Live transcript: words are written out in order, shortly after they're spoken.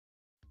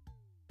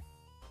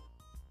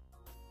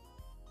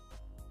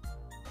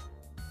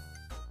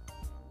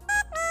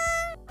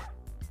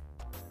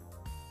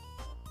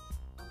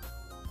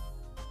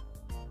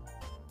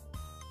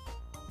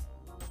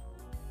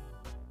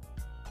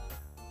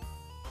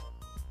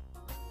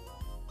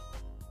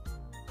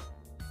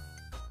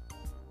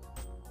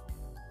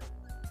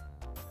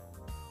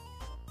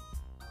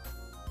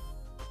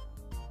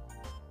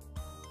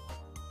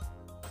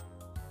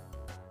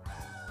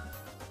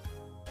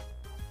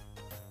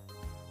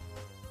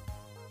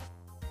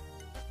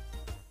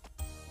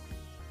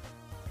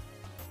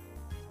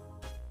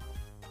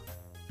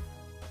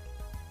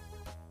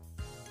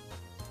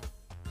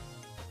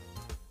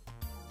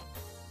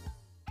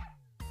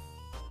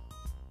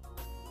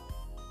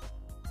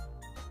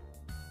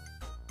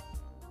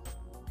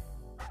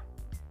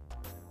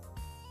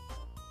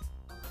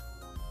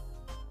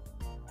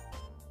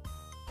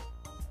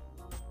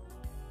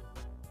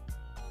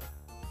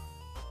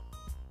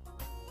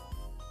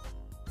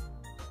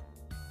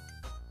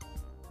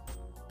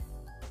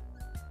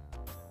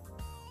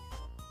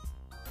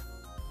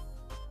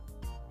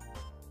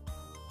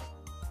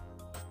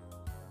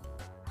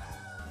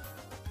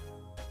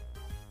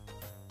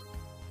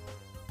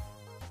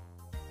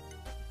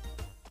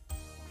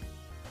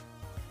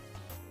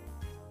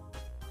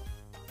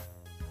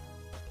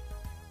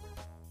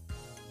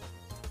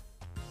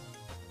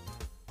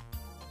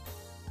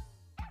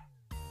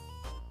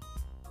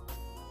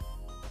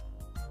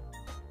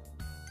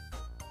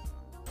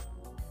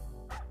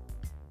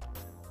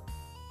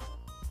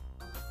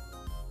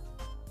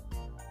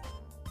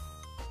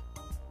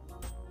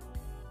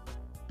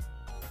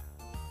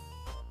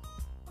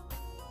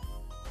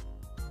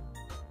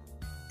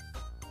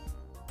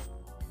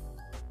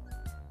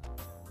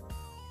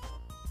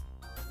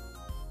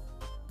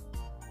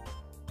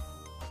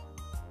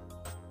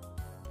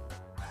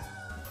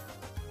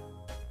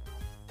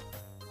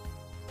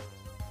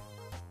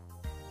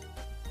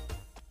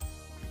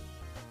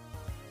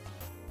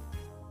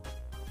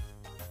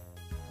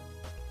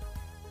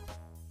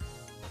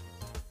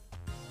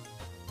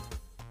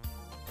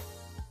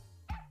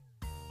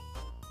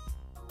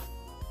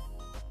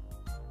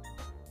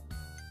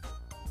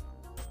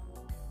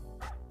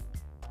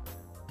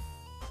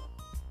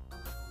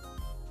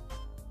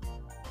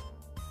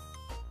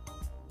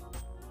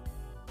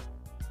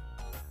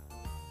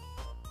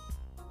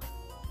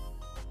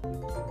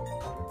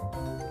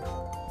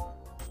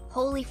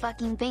Holy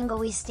fucking bingo,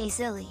 we stay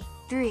silly.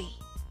 3.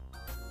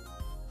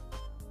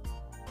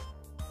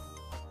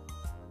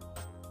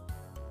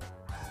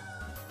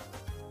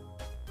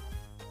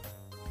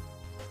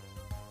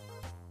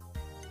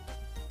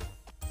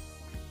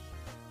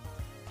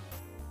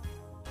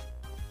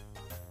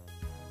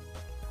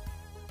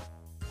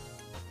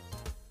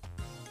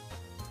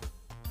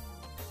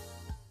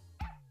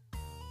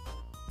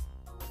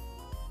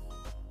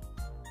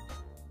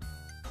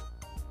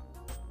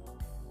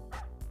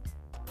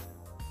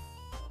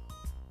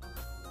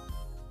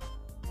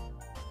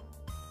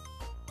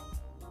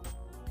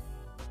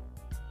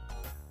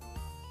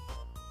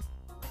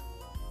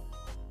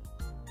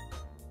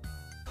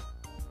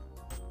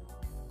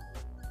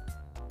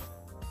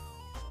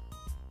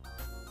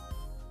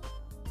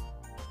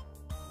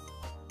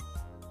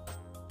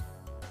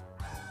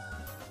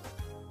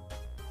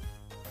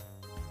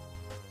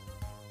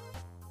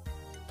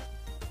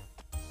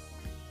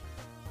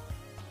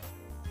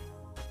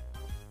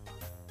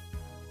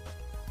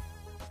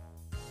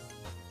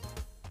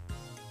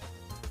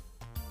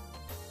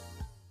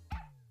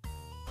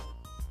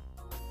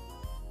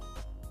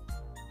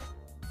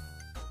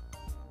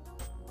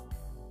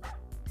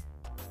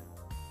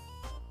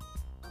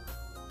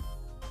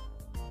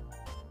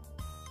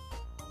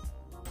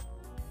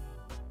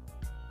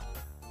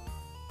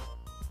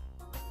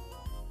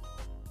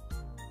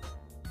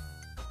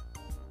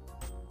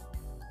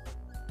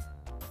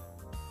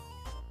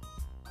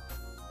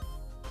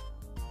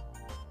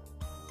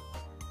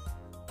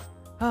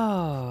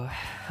 Oh,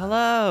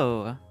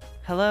 hello.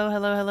 Hello,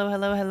 hello, hello,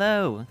 hello,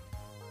 hello.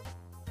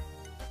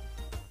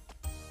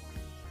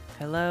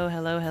 Hello,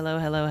 hello, hello,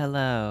 hello,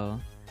 hello.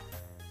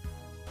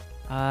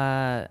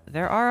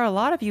 There are a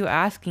lot of you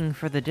asking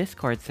for the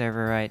Discord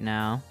server right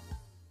now.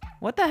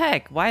 What the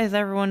heck? Why does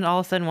everyone all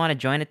of a sudden want to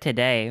join it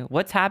today?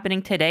 What's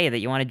happening today that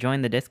you want to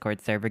join the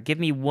Discord server? Give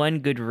me one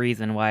good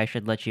reason why I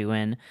should let you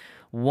in.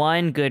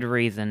 One good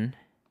reason.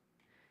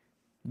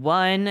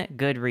 One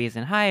good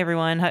reason. Hi,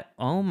 everyone. Hi.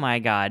 Oh my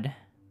god.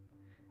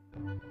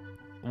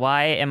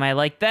 Why am I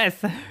like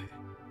this? Hi.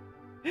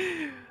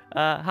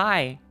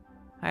 Hi,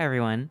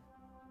 everyone.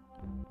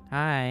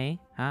 Hi.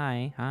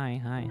 Hi.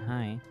 Hi.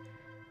 Hi.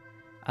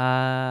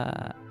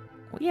 Hi.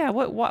 Yeah,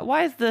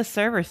 why is the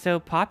server so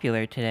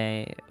popular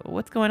today?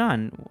 What's going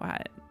on?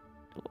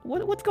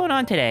 What's going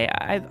on today?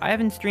 I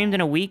haven't streamed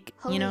in a week,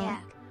 you know?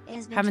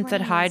 Haven't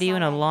said hi to you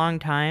in a long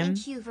time.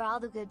 Thank you for all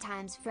the good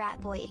times,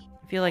 frat boy.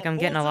 I feel like I'm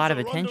getting a lot of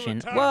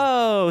attention.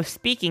 Whoa!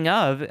 Speaking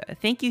of,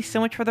 thank you so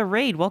much for the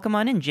raid. Welcome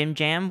on in, Jim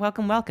Jam.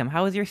 Welcome, welcome.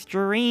 How was your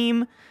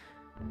stream?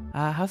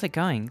 How's it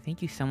going?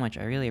 Thank you so much.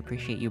 I really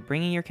appreciate you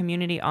bringing your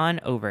community on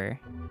over.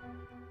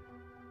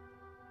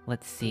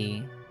 Let's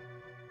see.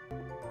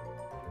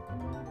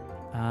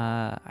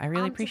 I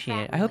really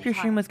appreciate it. I hope your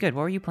stream was good.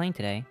 What were you playing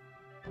today?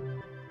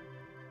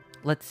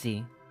 Let's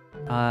see.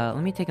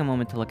 Let me take a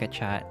moment to look at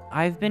chat.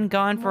 I've been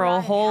gone for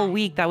a whole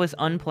week. That was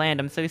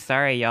unplanned. I'm so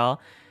sorry, y'all.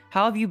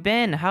 How have you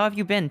been? How have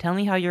you been? Tell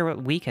me how your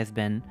week has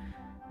been.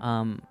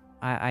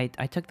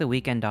 I took the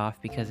weekend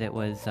off because it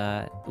was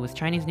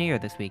Chinese New Year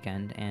this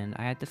weekend, and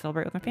I had to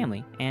celebrate with my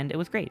family, and it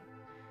was great.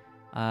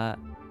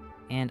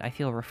 And I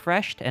feel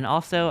refreshed, and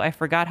also I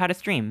forgot how to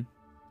stream.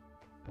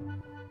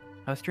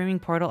 I was streaming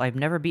Portal. I've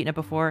never beaten it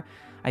before.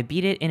 I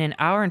beat it in 1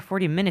 hour and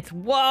 40 minutes.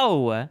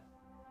 Whoa!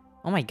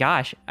 Oh my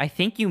gosh, I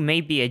think you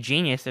may be a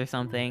genius or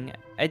something.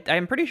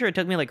 I'm pretty sure it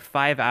took me like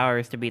 5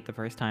 hours to beat the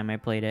first time I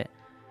played it.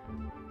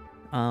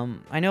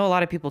 I know a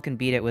lot of people can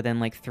beat it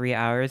within like 3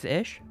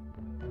 hours-ish.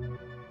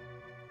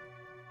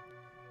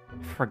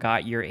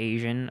 Forgot you're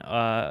Asian.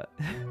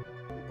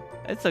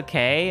 It's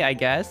okay, I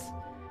guess.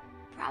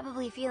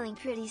 Probably feeling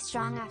pretty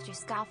strong after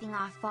scoffing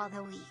off all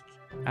the week.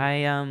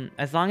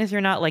 As long as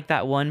you're not like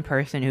that one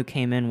person who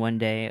came in one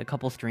day, a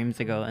couple streams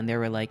ago, and they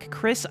were like,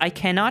 Chris, I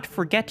cannot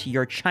forget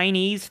your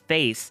Chinese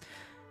face.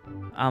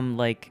 I'm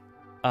like,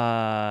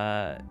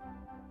 I'm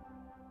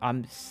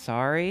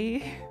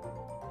sorry?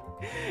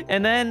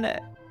 And then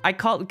I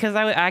called, because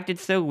I acted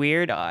so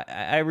weird,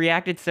 I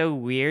reacted so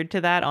weird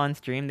to that on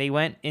stream. They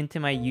went into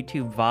my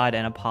YouTube VOD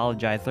and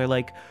apologized. They're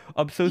like,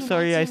 I'm so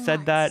sorry I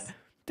said that.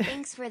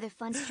 Thanks for the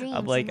fun streams.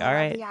 I'm like,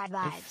 alright,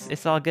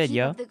 it's all good,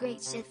 yo. The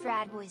great shit,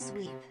 frat boy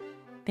sweep.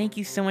 Thank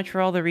you so much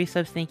for all the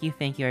resubs. Thank you,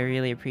 I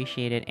really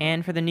appreciate it.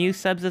 And for the new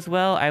subs as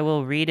well, I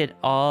will read it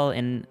all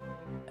in,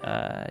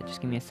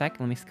 just give me a sec,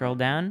 let me scroll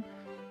down.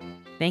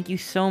 Thank you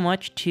so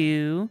much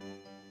to,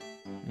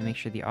 let me make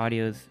sure the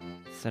audio's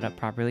set up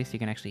properly so you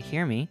can actually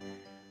hear me.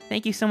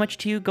 Thank you so much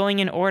to, going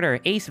in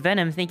order, Ace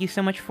Venom, thank you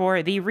so much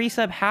for the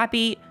resub.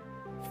 Happy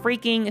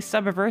freaking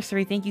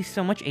subiversary. Thank you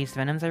so much, Ace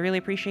Venoms. I really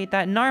appreciate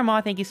that.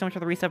 Narma, thank you so much for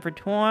the resub for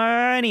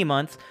 20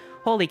 months.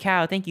 Holy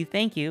cow, thank you,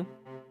 thank you.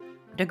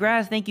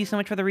 DeGraz, thank you so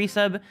much for the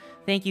resub.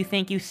 Thank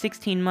you,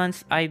 16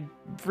 months. I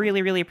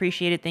really, really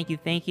appreciate it. Thank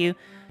you.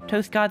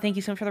 Toast God, thank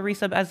you so much for the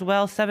resub as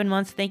well. 7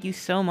 months, thank you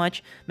so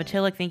much.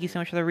 Matilic, thank you so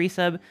much for the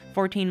resub.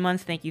 14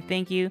 months, thank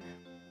you.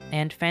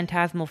 And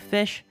Phantasmal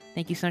Fish,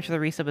 thank you so much for the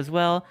resub as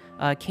well.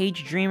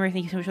 Cage Dreamer,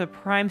 thank you so much for the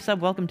Prime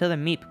sub. Welcome to the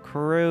Meep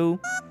crew.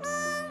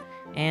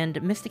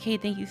 And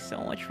Mysticade, thank you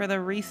so much for the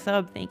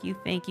resub. Thank you,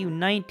 thank you.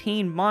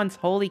 19 months.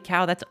 Holy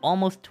cow, that's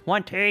almost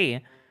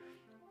 20.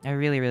 I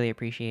really, really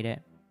appreciate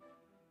it.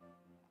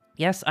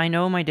 Yes, I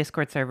know my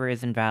Discord server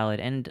is invalid,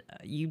 and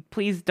you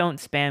please don't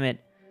spam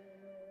it.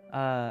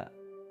 I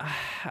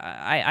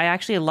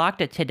actually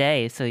locked it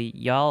today, so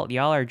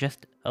y'all are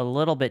just a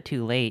little bit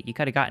too late. You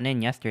could have gotten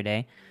in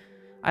yesterday.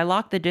 I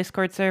locked the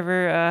Discord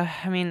server.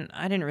 I mean,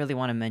 I didn't really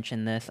want to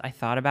mention this. I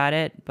thought about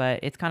it, but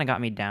it's kind of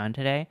got me down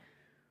today.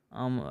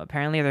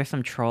 Apparently there's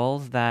some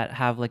trolls that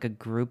have like a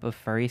group of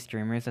furry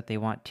streamers that they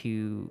want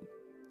to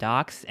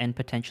dox and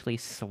potentially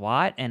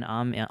swat, and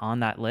I'm on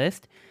that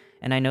list.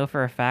 And I know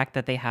for a fact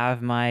that they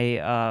have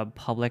my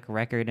public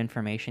record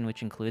information,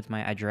 which includes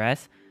my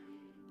address.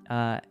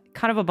 Kind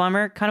of a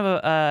bummer. Kind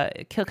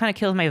of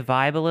kills my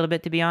vibe a little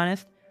bit, to be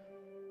honest.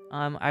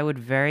 I would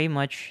very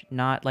much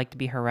not like to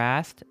be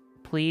harassed.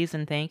 Please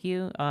and thank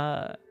you.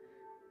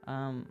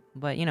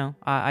 But you know,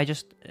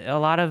 a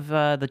lot of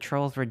the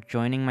trolls were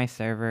joining my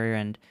server,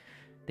 and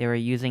they were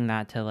using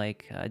that to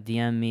like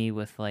DM me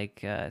with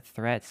like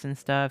threats and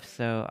stuff.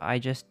 So I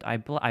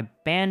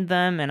banned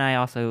them, and I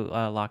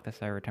also locked the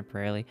server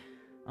temporarily.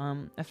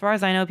 As far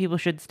as I know, people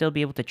should still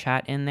be able to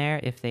chat in there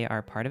if they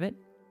are part of it.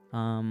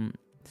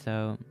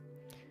 So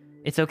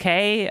it's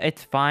okay.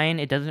 It's fine.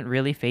 It doesn't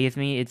really faze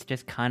me. It's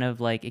just kind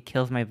of like it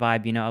kills my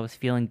vibe. You know, I was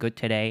feeling good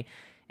today.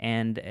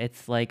 And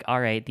it's like,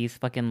 alright, these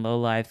fucking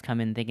lowlives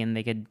come in thinking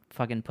they could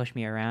fucking push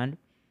me around.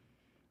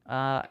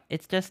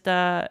 It's just,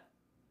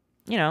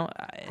 you know,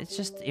 it's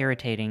just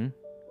irritating.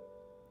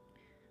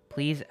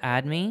 Please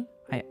add me.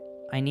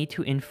 I need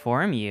to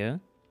inform you.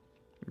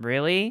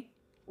 Really?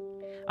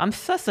 I'm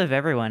sus of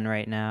everyone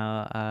right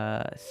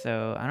now,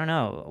 so I don't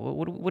know.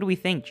 What do we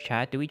think,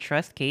 chat? Do we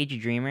trust Cage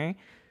Dreamer?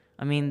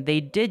 I mean, they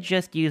did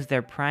just use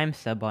their Prime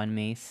sub on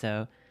me,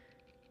 so...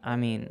 I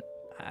mean,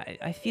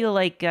 I feel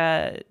like,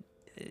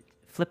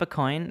 flip a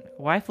coin?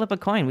 Why flip a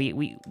coin?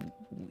 We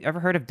ever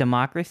heard of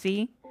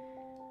democracy?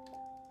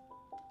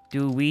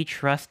 Do we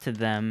trust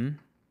them?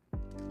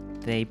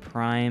 They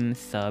Prime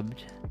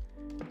subbed.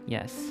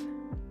 Yes.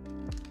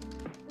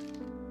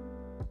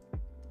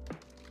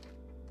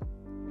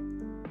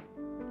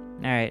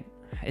 Alright.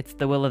 It's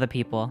the will of the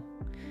people.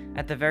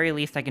 At the very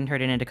least, I can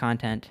turn it into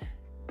content.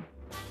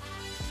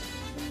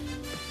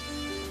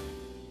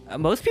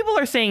 Most people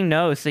are saying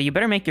no, so you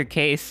better make your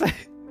case.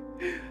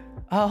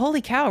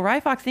 Holy cow,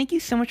 Ryfox, thank you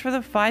so much for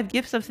the 5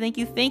 gift subs. Thank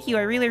you.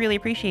 I really, really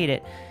appreciate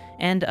it.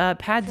 And,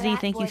 Padzy,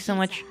 thank you so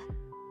much,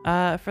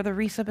 for the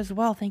resub as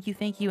well. Thank you.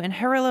 And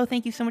Herolo,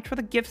 thank you so much for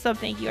the gift sub.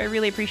 Thank you, I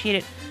really appreciate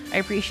it. I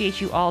appreciate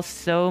you all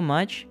so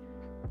much.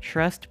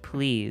 Trust,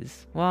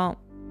 please. Well,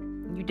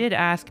 you did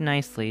ask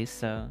nicely,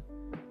 so...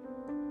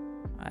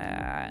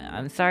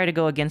 I'm sorry to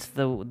go against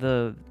the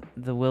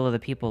will of the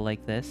people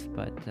like this,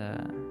 but,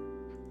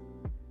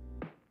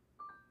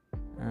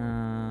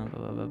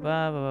 Oh,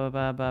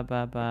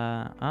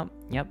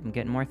 yep, I'm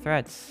getting more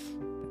threats.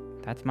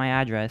 That's my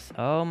address.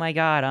 Oh my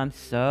god, I'm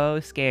so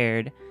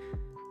scared.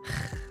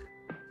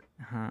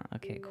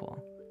 Okay,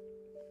 cool.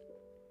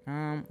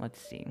 Let's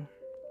see.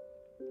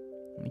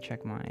 Let me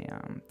check my,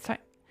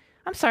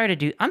 I'm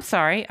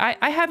sorry.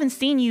 I haven't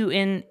seen you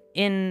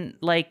in,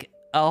 like,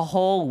 a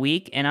whole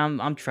week, and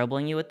I'm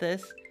troubling you with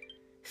this.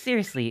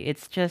 Seriously,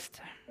 it's just...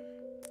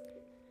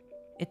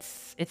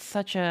 It's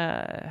such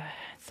a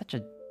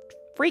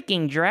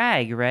freaking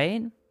drag,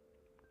 right?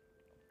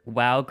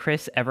 Wow,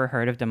 Chris, ever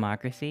heard of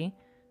democracy?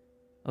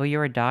 Oh,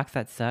 you're a dox?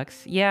 That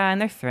sucks. Yeah, and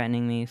they're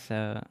threatening me,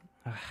 so...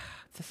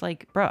 it's just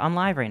like, bro, I'm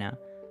live right now.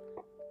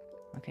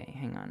 Okay,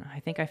 hang on. I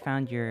think I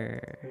found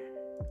your...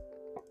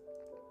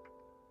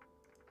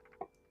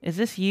 Is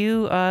this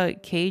you,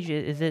 Cage?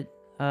 Is it,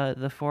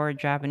 the 4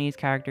 Japanese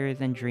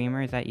characters and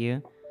Dreamer? Is that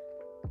you?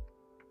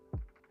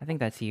 I think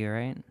that's you,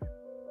 right?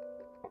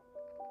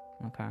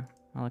 Okay,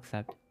 I'll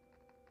accept.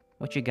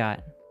 What you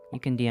got? You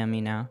can DM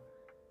me now.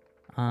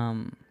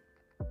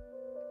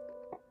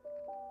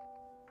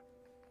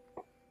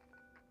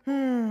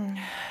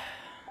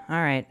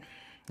 Alright.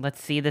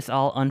 Let's see this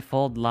all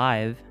unfold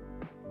live.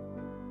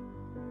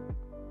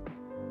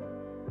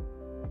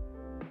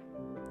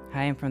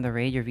 Hi, I'm from the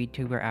raid. Your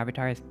VTuber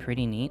avatar is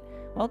pretty neat.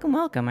 Welcome,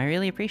 welcome. I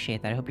really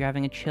appreciate that. I hope you're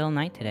having a chill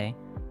night today.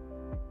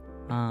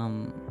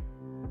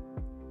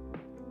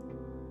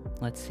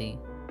 Let's see.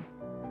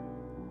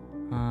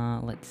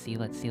 Let's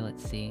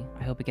see.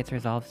 I hope it gets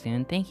resolved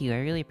soon. Thank you, I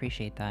really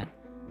appreciate that.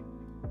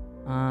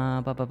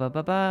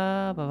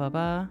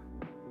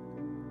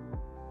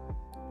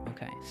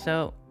 Okay,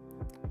 so...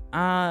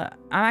 I'm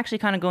actually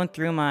kind of going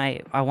through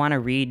my I want to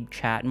read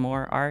chat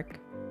more arc.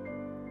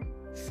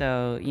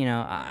 So, you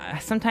know,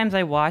 sometimes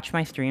I watch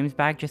my streams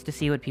back just to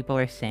see what people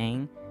are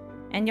saying.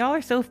 And y'all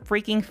are so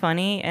freaking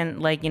funny,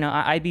 and, like, you know,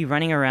 I'd be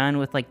running around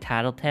with, like,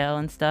 Tattletale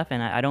and stuff,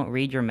 and I don't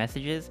read your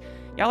messages.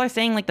 Y'all are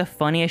saying, like, the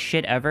funniest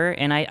shit ever,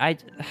 and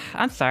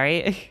I'm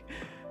sorry.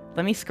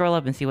 Let me scroll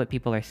up and see what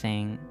people are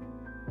saying.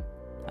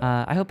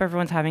 I hope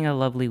everyone's having a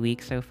lovely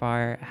week so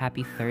far.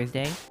 Happy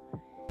Thursday.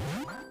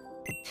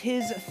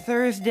 'Tis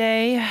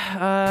Thursday.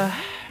 I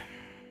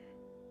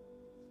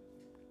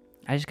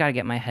just gotta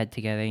get my head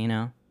together, you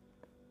know?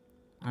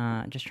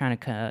 Just trying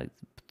to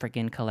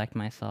freaking collect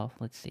myself.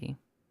 Let's see.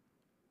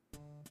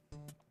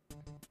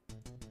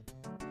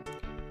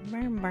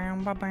 Let's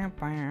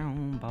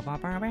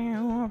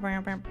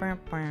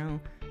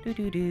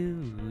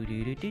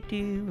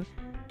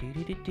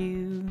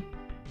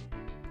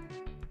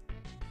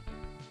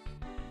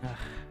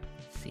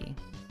see.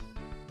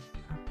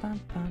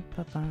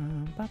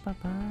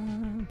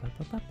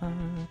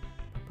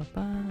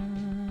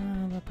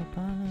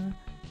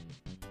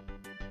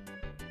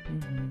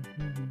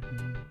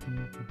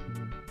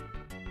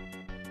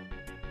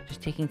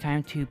 Just taking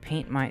time to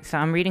paint my... So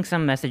I'm reading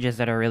some messages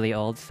that are really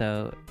old,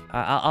 so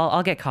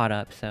I'll get caught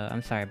up, so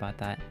I'm sorry about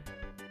that.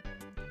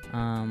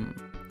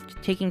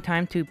 Just taking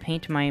time to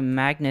paint my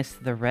Magnus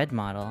the Red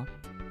model.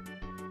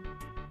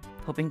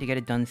 Hoping to get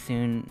it done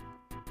soon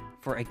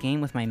for a game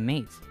with my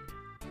mates.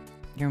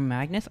 Your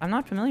Magnus? I'm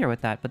not familiar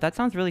with that, but that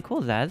sounds really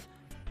cool, Zaz.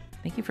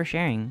 Thank you for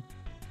sharing.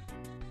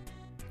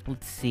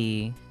 Let's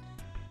see.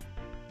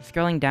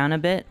 Scrolling down a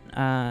bit.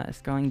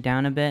 Let's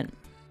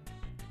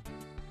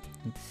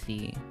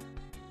see.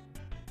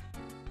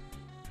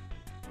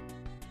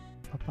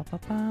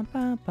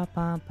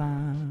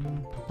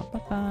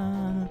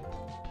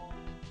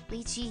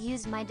 Lychee,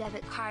 use my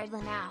debit card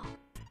now.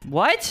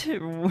 What?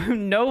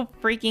 No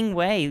freaking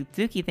way.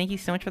 Zuki, thank you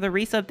so much for the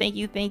resub. Thank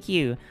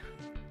you.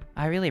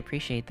 I really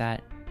appreciate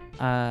that.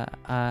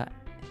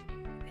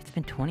 It's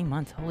been 20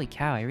 months. Holy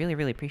cow, I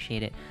really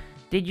appreciate it.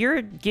 Did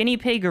your guinea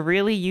pig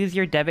really use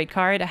your debit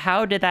card?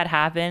 How did that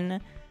happen?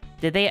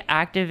 Did they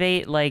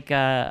activate, like,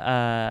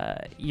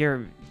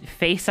 your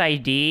Face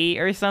ID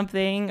or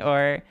something?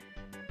 Or...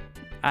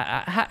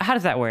 how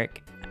does that work?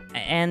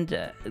 And,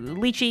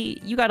 Lychee,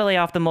 you gotta lay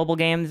off the mobile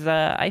games.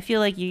 I feel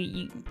like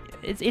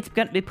it's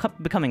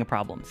becoming a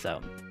problem,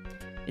 so...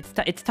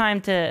 It's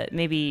time to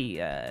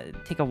maybe,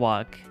 take a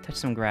walk, touch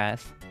some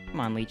grass. Come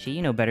on, Lychee,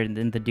 you know better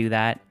than to do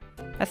that.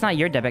 That's not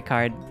your debit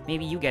card.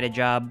 Maybe you get a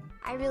job.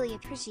 I really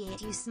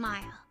appreciate you,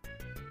 smile.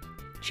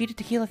 Cheetah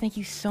Tequila, thank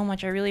you so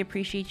much. I really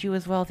appreciate you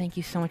as well. Thank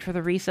you so much for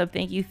the resub.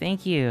 Thank you.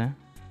 Thank you,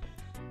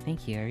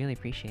 I really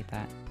appreciate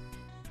that.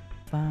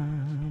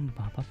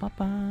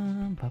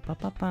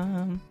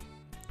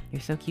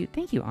 You're so cute.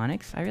 Thank you,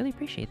 Onyx. I really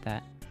appreciate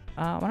that.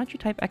 Why don't you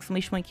type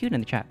 !cute in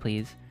the chat,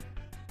 please?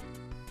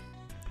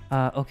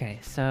 Okay,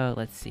 so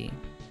let's see.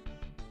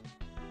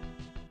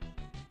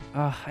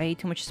 Oh, I ate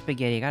too much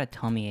spaghetti. I got a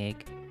tummy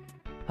ache.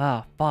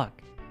 Oh,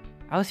 fuck.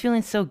 I was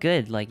feeling so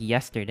good, like,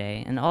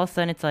 yesterday, and all of a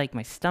sudden it's like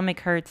my stomach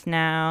hurts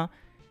now.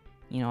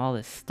 You know, all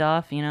this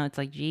stuff, you know, it's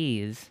like,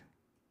 geez.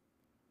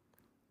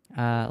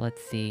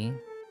 Let's see.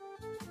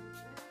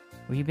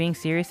 Were you being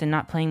serious and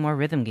not playing more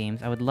rhythm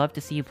games? I would love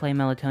to see you play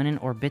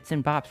Melatonin or Bits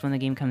and Bops when the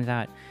game comes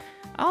out.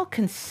 I'll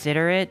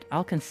consider it,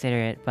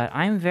 but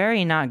I'm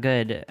very not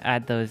good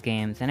at those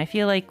games, and I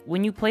feel like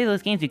when you play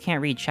those games you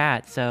can't read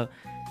chat, so,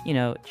 you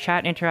know,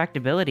 chat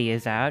interactability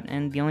is out,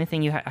 and the only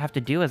thing you have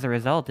to do as a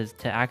result is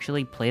to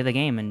actually play the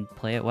game and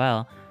play it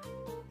well.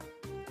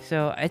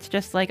 So it's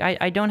just like,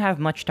 I don't have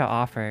much to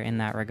offer in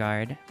that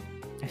regard.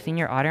 I've seen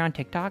your otter on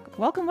TikTok.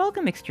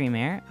 Welcome, Extreme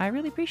Air. I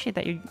really appreciate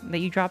that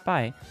you dropped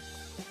by.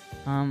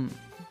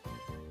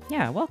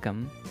 Yeah,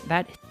 welcome.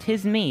 That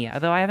 'tis me,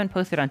 although I haven't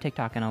posted on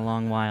TikTok in a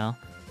long while.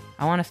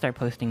 I want to start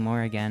posting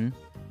more again.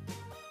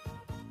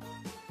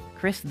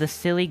 Chris the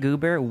Silly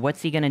Goober,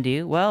 what's he gonna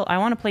do? Well, I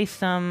want to play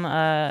some,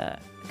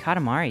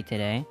 Katamari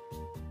today.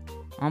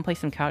 I want to play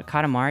some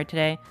Katamari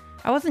today.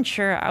 I was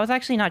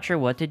actually not sure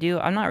what to do.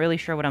 I'm not really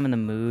sure what I'm in the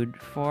mood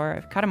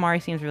for.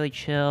 Katamari seems really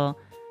chill.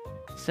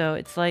 So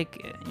it's like,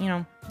 you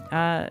know,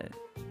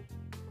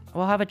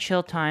 we'll have a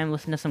chill time,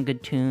 listen to some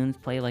good tunes,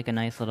 play like a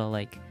nice little,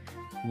 like,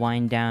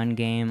 wind down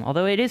game.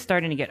 Although it is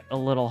starting to get a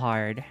little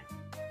hard.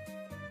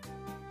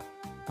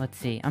 Let's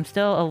see. I'm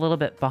still a little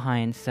bit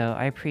behind, so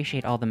I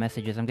appreciate all the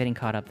messages. I'm getting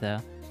caught up, though.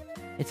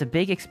 It's a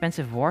big,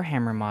 expensive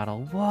Warhammer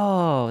model.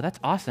 Whoa, that's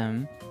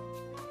awesome.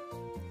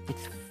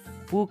 It's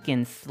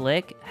fucking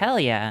slick. Hell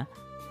yeah.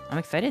 I'm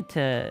excited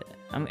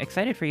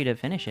for you to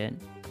finish it.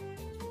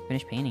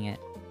 Finish painting it.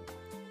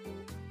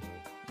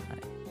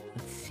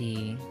 Let's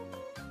see.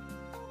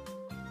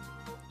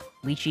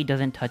 Lychee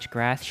doesn't touch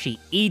grass. She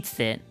eats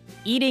it.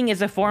 Eating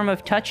is a form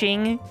of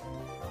touching.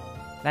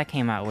 That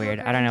came out weird.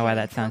 I don't know why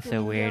that sounds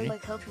so weird. Do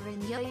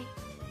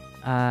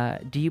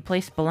you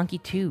play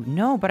Spelunky 2?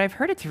 No, but I've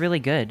heard it's really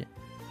good.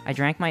 I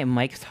drank my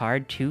Mike's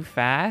Hard too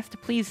fast.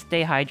 Please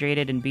stay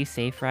hydrated and be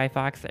safe,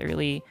 Ryfox.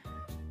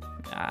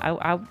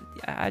 I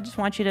just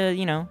want you to,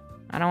 you know,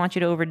 I don't want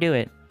you to overdo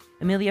it.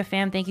 Amelia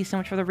fam, thank you so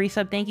much for the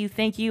resub. Thank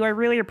you. I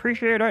really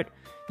appreciate it.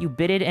 You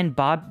bitted and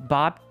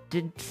Bob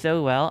did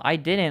so well. I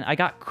didn't. I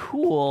got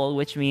cool,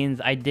 which means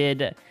I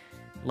did,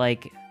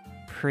 like,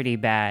 pretty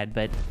bad,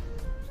 but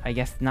I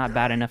guess not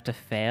bad enough to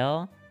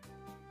fail.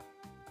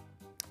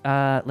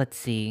 Let's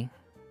see.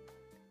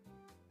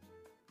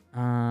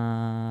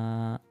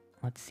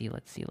 Let's see.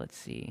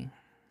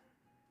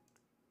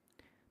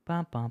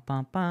 Bum bum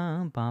bum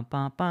bum bum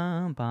bum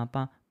bum bum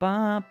bum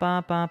bum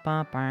bum bum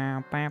bum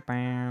bum bum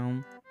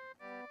bum.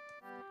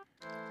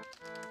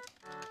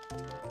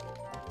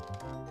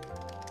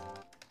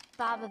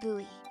 Baba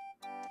Booey.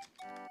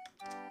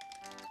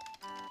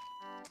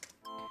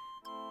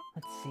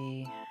 Let's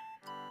see.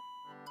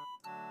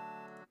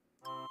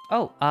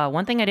 Oh,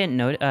 one thing I didn't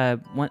note.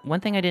 One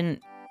thing I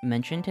didn't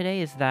mention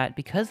today is that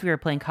because we were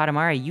playing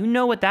Katamari, you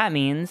know what that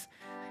means.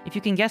 If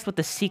you can guess what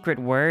the secret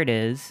word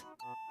is,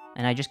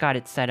 and I just got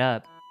it set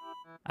up,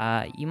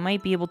 you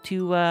might be able to,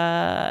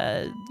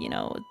 you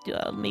know,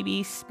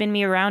 maybe spin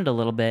me around a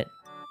little bit.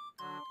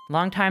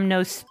 Long time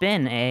no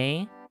spin,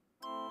 eh?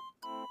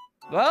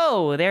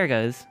 Whoa, there it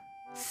goes.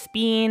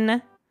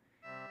 Spin.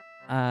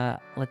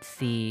 Let's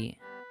see.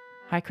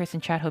 Hi, Chris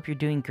and chat. Hope you're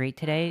doing great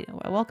today.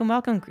 Welcome,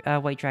 welcome,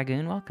 White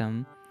Dragoon.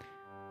 Welcome.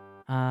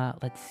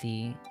 Let's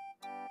see.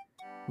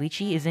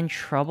 Lychee is in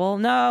trouble?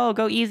 No,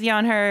 go easy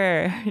on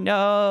her.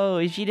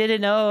 No, she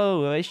didn't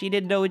know. She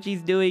didn't know what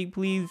she's doing.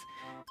 Please,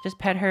 just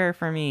pet her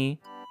for me.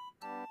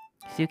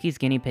 Suki's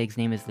guinea pig's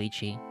name is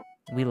Lychee.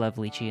 We love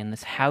Lychee in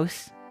this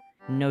house.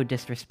 No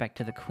disrespect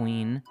to the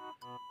queen.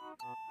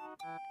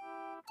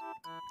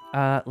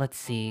 Let's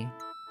see.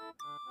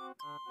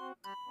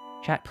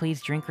 Chat,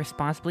 please drink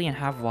responsibly and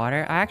have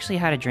water. I actually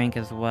had a drink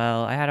as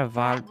well. I had a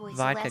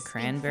vodka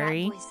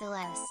cranberry.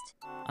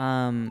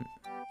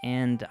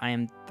 And I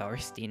am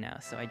thirsty now,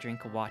 so I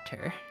drink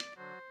water.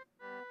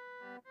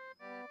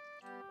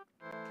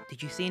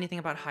 Did you see anything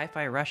about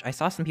Hi-Fi Rush? I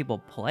saw some people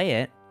play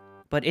it,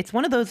 but it's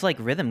one of those, like,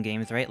 rhythm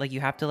games, right? Like, you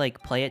have to,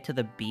 like, play it to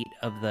the beat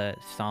of the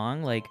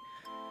song, like,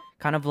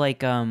 kind of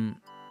like,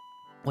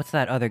 what's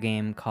that other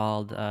game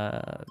called?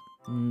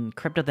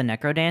 Crypto the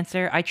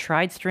Necrodancer? I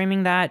tried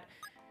streaming that,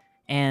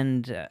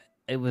 and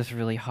it was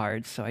really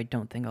hard, so I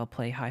don't think I'll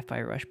play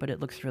Hi-Fi Rush, but it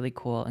looks really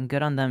cool, and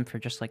good on them for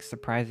just, like,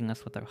 surprising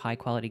us with a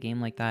high-quality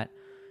game like that.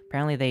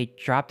 Apparently they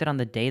dropped it on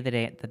the day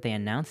that they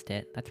announced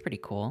it. That's pretty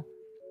cool.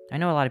 I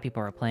know a lot of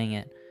people are playing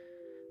it.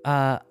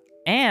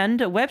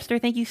 And Webster,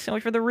 thank you so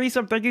much for the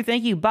resub.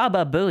 Thank you.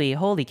 Baba Booey.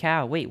 Holy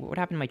cow. Wait, what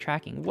happened to my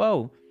tracking?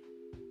 Whoa.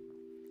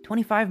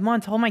 25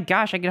 months. Oh my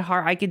gosh,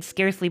 I could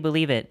scarcely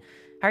believe it.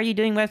 How are you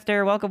doing,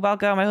 Webster? Welcome,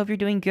 welcome. I hope you're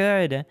doing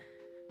good.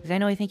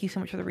 Zanoy, thank you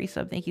so much for the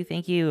resub. Thank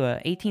you.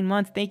 18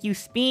 months. Thank you,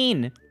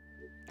 Speen.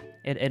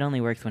 It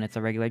only works when it's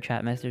a regular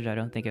chat message. I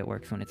don't think it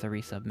works when it's a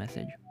resub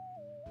message.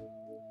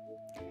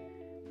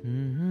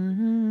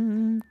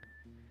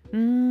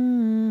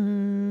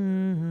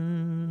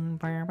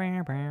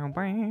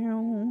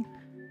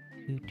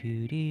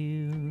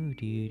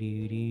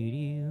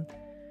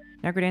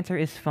 Necrodancer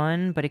is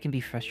fun, but it can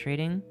be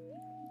frustrating.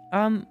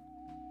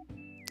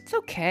 It's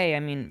okay. I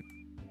mean,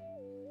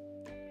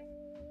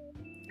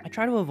 I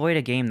try to avoid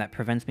a game that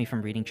prevents me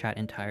from reading chat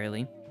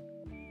entirely.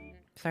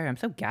 Sorry, I'm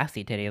so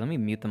gassy today. Let me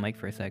mute the mic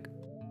for a sec.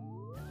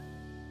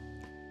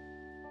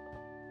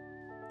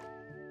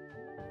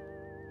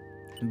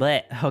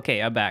 But,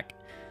 okay, I'm back.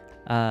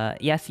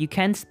 Yes, you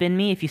can spin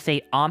me if you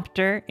say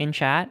Ompter in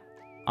chat.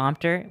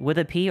 Ompter, with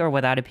a P or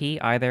without a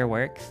P, either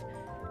works.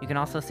 You can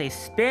also say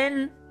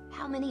spin.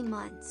 How many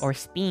months? Or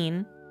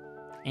speen.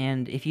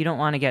 And if you don't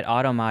want to get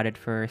auto-modded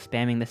for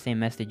spamming the same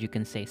message, you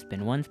can say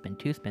spin 1, spin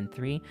 2, spin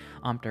 3,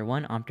 Ompter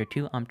 1, Ompter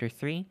 2, Ompter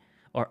 3,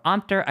 or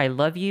Ompter I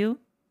love you,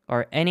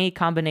 or any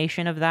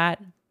combination of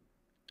that,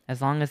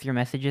 as long as your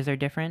messages are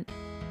different.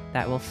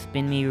 That will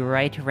spin me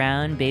right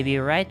round, baby,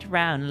 right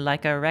round,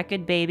 like a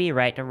record, baby,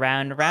 right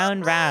around,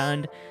 round,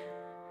 round.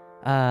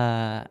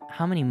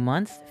 How many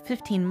months?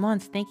 15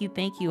 months. Thank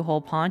you,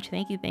 Whole Paunch.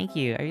 Thank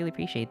you. I really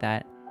appreciate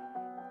that.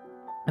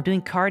 I'm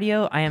doing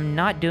cardio. I am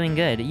not doing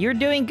good. You're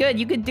doing good.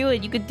 You could do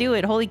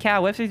it. Holy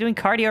cow, Webster's doing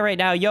cardio right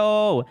now.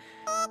 Yo!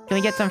 Can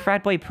we get some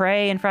Frat Boy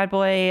Prey and Frat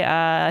Boy,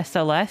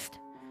 Celeste?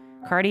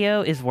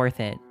 Cardio is worth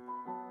it.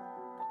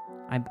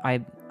 I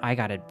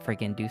gotta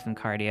freaking do some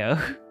cardio.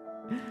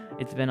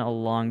 It's been a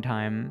long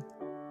time.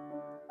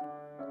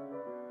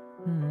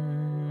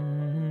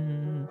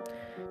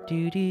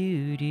 Do.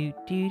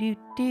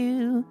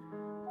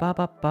 Ba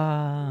ba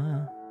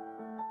ba.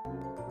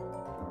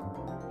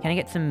 Can I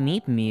get some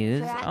Meep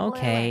Mews?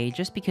 Okay,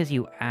 just because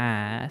you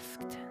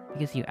asked.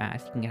 Because you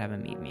asked, you can have a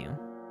Meep Mew.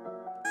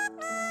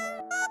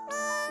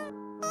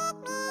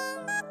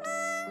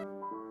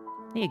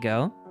 There you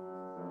go.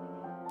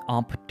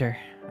 Ompter.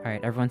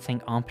 Alright, everyone's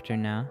saying Ompter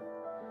now.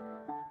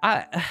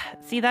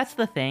 See, that's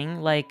the thing.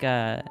 Like,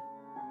 I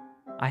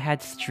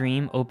had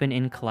stream open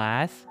in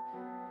class.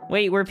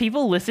 Wait, were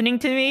people listening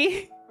to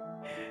me?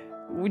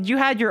 You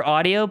had your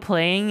audio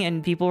playing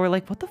and people were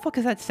like, what the fuck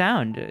is that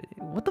sound?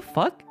 What the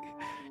fuck?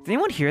 Does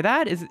anyone hear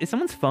that? Is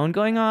someone's phone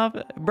going off?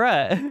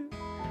 Bruh.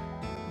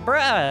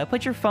 Bruh,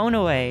 put your phone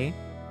away.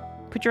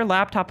 Put your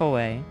laptop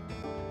away.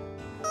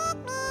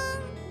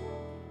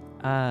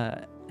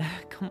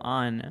 Come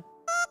on.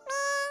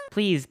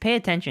 Please, pay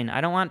attention.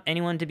 I don't want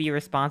anyone to be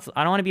responsible.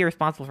 I don't want to be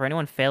responsible for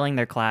anyone failing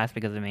their class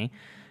because of me.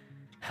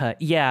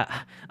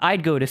 Yeah,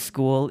 I'd go to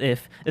school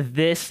if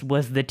this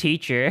was the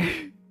teacher.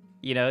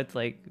 You know, it's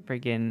like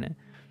freaking...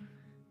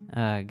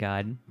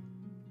 God.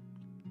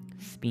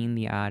 Speen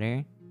the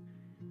otter.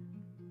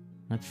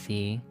 Let's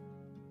see.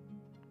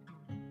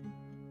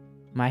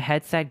 My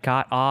headset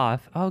got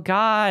off. Oh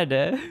god!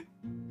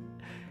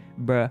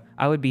 Bruh,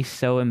 I would be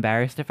so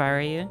embarrassed if I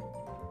were you.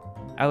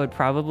 I would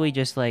probably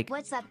just like...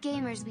 What's up,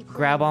 gamers? We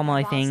grab all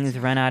my things,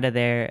 run out of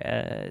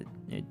there,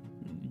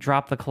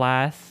 drop the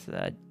class,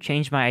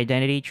 change my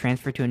identity,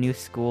 transfer to a new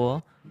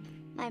school.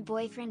 My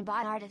boyfriend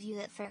bought art of you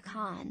at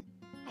FurCon.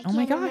 I Oh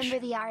my can't gosh.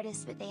 remember the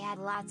artist, but they had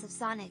lots of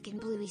Sonic and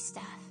Bluey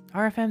stuff.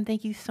 RFM,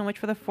 thank you so much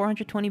for the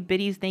 420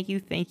 biddies. Thank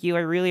you. I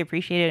really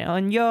appreciate it. Oh,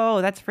 and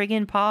yo, that's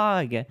friggin'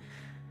 Pog.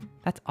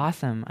 That's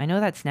awesome. I know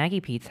that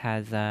Snaggy Pete's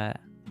has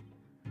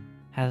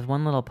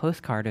one little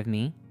postcard of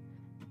me.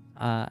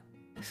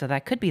 So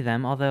that could be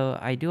them, although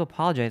I do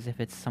apologize if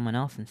it's someone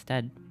else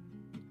instead.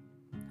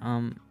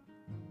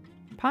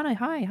 Pana,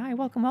 hi,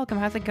 welcome.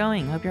 How's it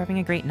going? Hope you're having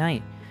a great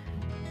night.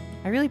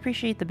 I really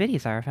appreciate the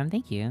biddies, RFM.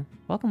 Thank you.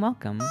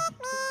 Welcome.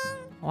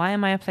 Why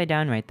am I upside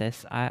down right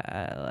this?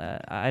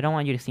 I don't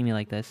want you to see me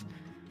like this.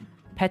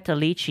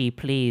 Petalici,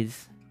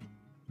 please.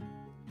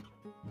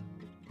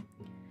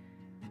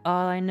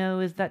 All I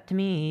know is that to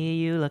me,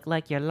 you look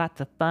like you're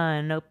lots of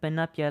fun. Open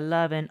up your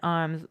loving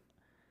arms.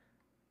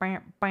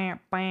 Bam,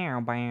 bam,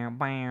 bam, bam,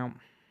 bam.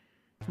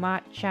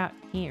 Watch out,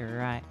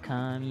 here I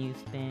come. You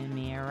spin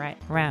me right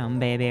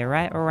round, baby,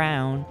 right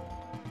around.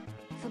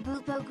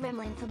 Fabupo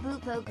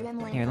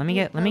Gremlin. Here, let me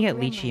get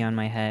Lychee on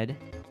my head.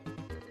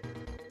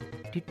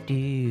 Do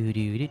do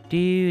do do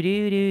do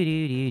do do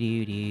do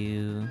do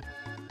do.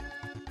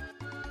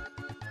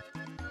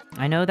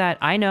 I know.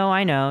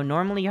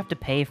 Normally you have to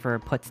pay for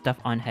put stuff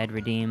on head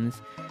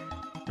redeems.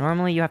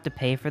 Normally you have to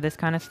pay for this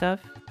kind of stuff.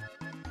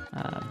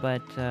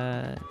 But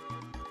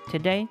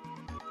today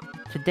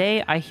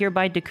I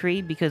hereby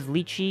decree, because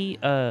Lychee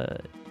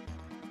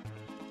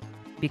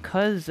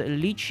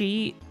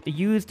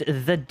used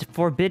the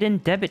forbidden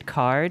debit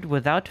card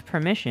without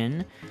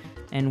permission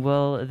and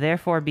will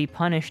therefore be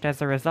punished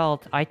as a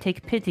result, I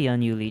take pity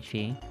on you,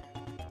 Lychee.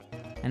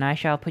 And I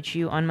shall put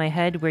you on my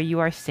head where you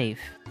are safe.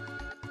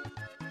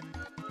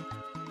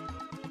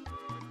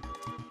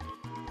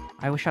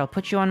 I shall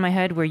put you on my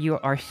head where you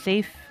are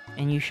safe,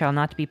 and you shall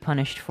not be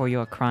punished for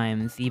your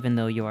crimes, even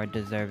though you are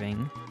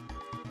deserving.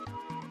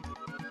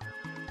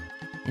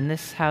 In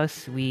this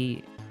house,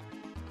 we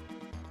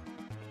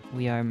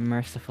are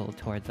merciful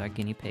towards our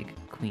guinea pig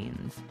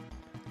queens.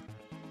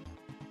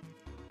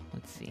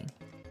 Let's see.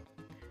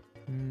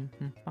 I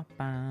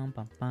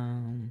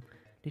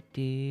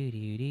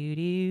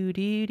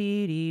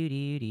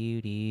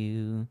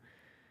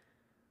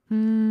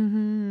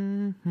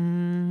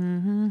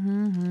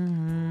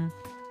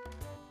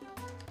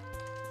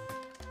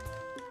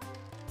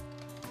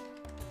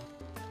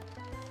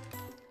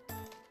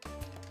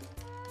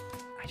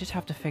just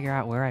have to figure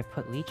out where I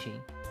put Lychee.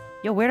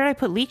 Yo, where did I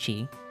put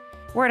Lychee?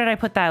 Where did I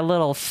put that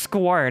little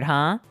squirt,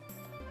 huh?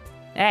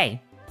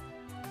 Hey!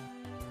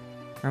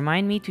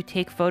 Remind me to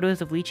take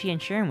photos of Lychee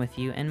and share them with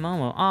you and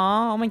Momo.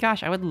 Aw, oh my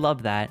gosh, I would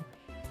love that.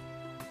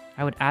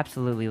 I would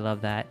absolutely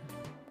love that.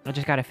 I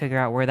just gotta figure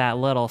out where that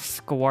little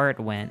squirt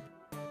went.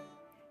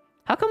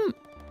 How come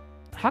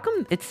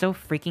it's so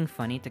freaking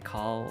funny to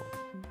call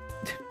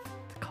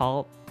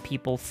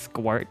people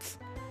squirts?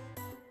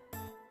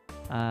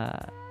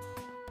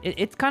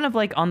 It's kind of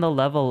like on the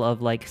level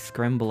of like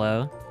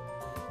Scrimblow.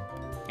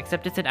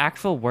 Except it's an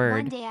actual word.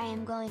 One day I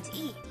am going to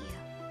eat you.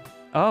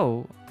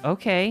 Oh,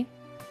 okay.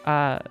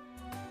 Oh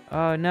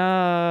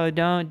no,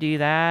 don't do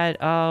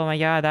that. Oh my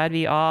god, that'd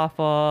be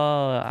awful.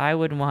 I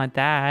wouldn't want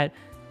that.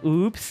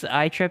 Oops,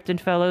 I tripped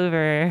and fell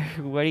over.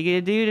 What are you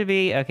gonna do to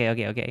me?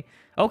 Okay.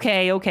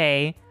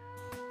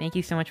 Thank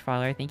you so much,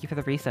 Fowler. Thank you for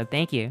the resub.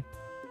 Thank you.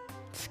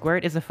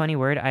 Squirt is a funny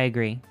word, I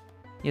agree.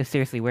 Yo,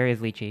 seriously, where is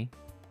Lychee?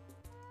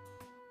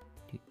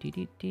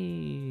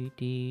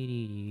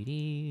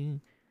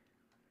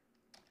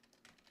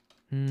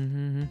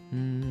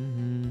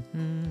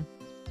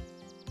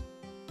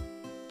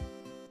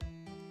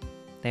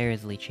 There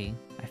is Lychee.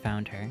 I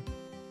found her.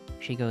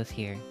 She goes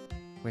here,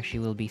 where she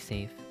will be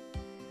safe.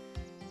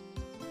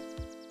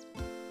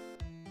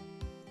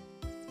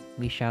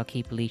 We shall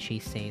keep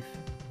Lychee safe.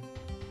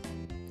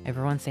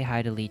 Everyone say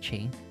hi to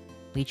Lychee.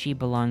 Lychee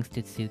belongs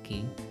to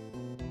Tsuki.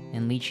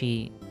 And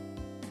Lychee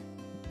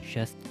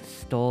just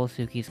stole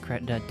Suki's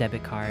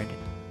debit card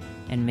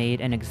and made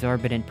an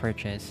exorbitant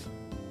purchase.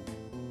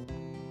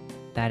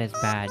 That is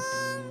bad.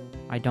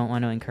 I don't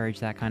want to encourage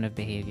that kind of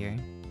behavior.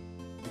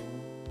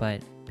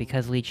 But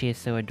because Lychee is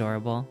so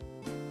adorable,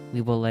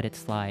 we will let it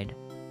slide.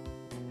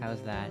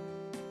 How's that?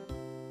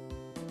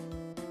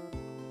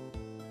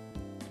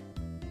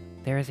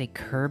 There is a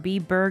Kirby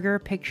burger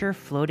picture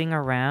floating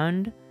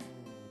around?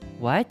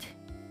 What?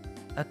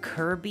 A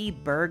Kirby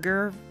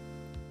burger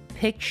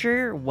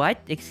picture? What?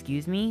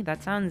 Excuse me?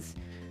 That sounds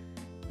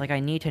like I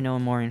need to know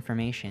more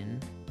information.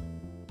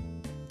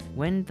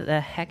 When the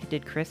heck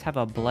did Chris have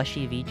a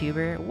blushy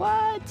VTuber?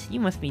 What?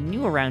 You must be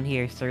new around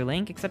here, Sir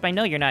Link. Except I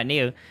know you're not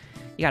new.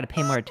 You gotta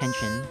pay more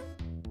attention.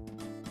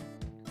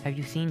 Have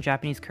you seen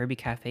Japanese Kirby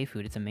Cafe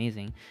food? It's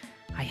amazing.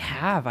 I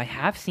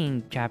have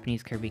seen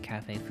Japanese Kirby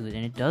Cafe food,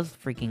 and it does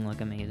freaking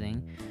look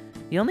amazing.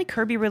 The only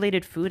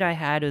Kirby-related food I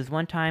had was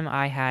one time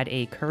I had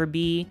a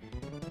Kirby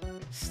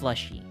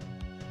slushie.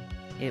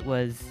 It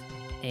was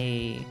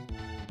a...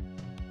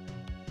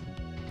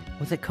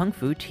 Was it Kung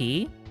Fu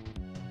Tea?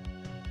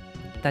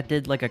 That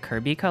did like a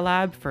Kirby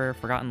collab for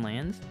Forgotten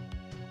Lands.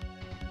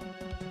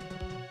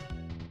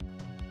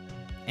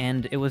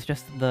 And it was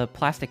just the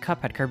plastic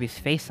cup had Kirby's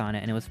face on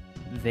it, and it was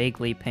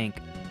vaguely pink.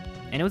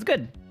 And it was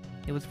good.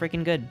 It was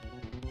freaking good.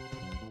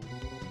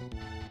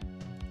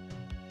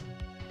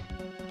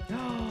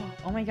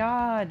 Oh my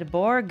god,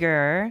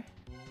 burger.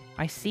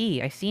 I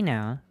see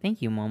now.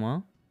 Thank you,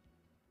 Momo.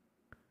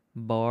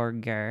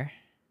 Burger.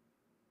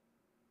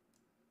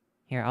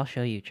 Here, I'll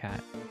show you,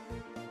 chat.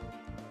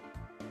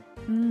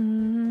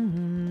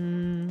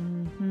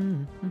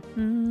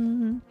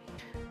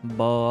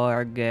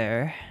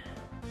 Burger.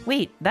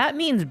 Wait, that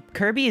means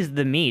Kirby is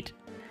the meat.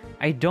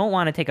 I don't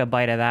want to take a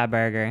bite of that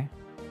burger.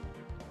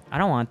 I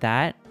don't want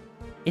that.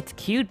 It's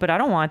cute, but I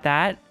don't want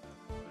that.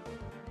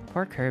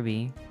 Poor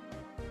Kirby.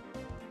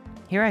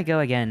 Here I go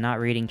again, not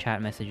reading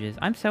chat messages.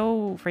 I'm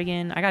so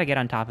friggin'... I gotta get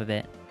on top of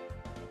it.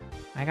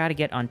 I gotta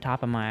get on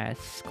top of my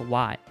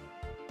squat.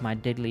 My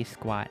diddly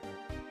squat.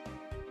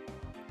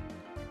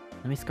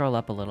 Let me scroll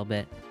up a little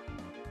bit.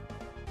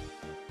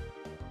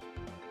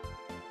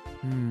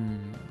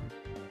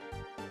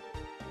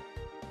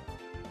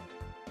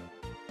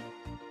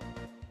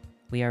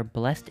 We are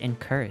blessed and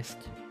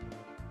cursed.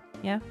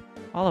 Yeah,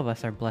 all of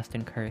us are blessed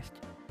and cursed.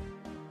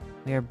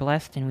 We are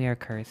blessed and we are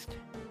cursed.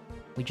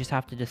 We just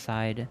have to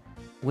decide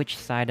which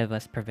side of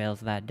us prevails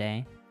that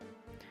day.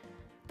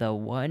 The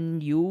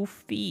one you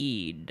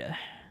feed.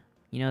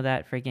 You know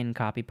that freaking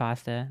copy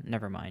pasta?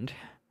 Never mind.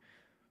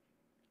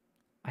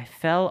 I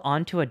fell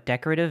onto a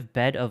decorative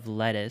bed of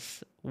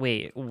lettuce.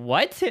 Wait,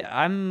 what?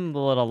 I'm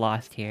a little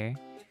lost here.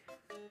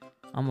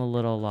 I'm a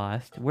little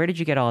lost. Where did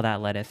you get all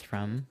that lettuce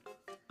from?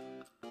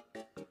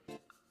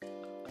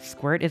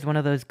 Squirt is one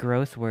of those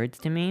gross words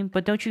to me,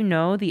 but don't you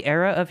know the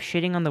era of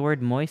shitting on the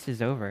word moist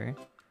is over?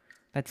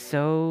 That's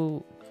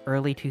so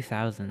early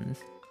 2000s.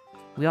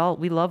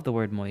 We love the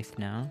word moist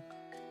now.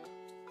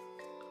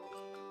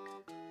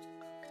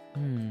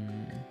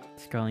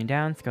 Scrolling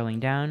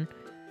down.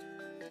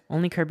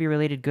 Only Kirby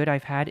related good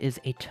I've had is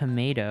a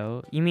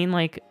tomato. You mean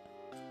like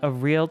a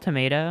real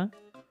tomato?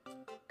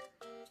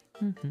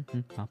 What do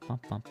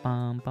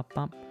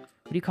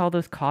you call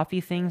those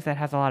coffee things that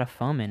has a lot of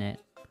foam in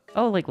it?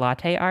 Oh, like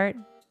latte art?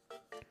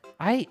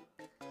 I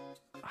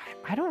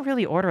don't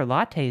really order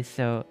lattes,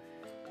 so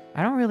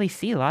I don't really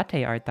see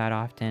latte art that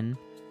often.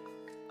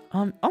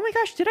 Oh my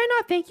gosh, did I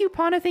not thank you,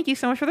 Pana? Thank you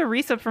so much for the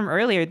resub from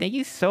earlier. Thank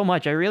you so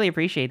much. I really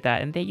appreciate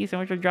that. And thank you so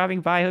much for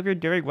dropping by. I hope you're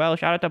doing well.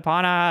 Shout out to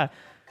Pana.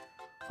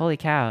 Holy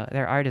cow,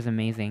 their art is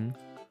amazing.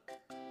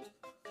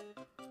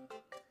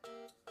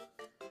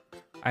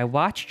 I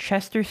watch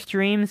Chester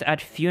streams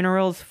at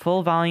funerals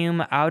full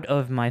volume out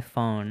of my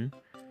phone.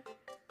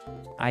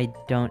 I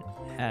don't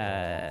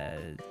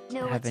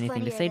have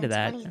anything to say to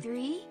that.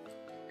 23?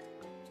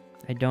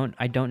 I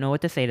don't know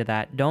what to say to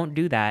that. Don't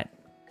do that.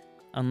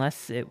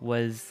 Unless it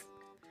was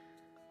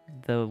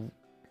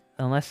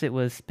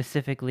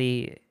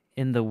specifically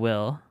in the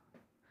will.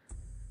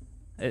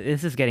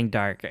 This is getting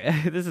dark.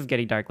 This is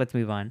getting dark. Let's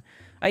move on.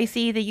 I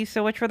see. Thank you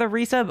so much for the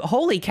resub.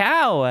 Holy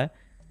cow!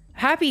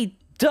 Happy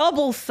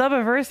double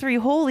subiversary.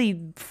 Holy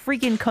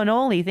freaking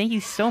cannoli. Thank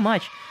you so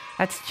much.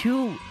 That's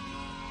two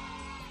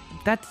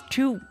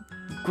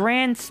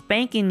grand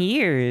spanking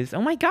years.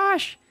 Oh my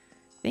gosh.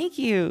 Thank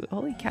you.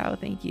 Holy cow,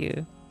 thank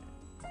you.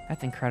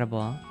 That's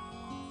incredible.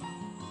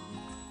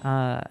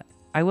 I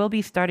will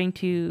be starting the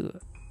game.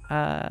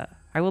 I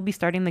will be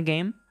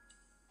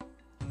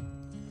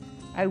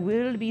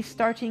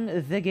starting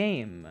the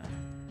game.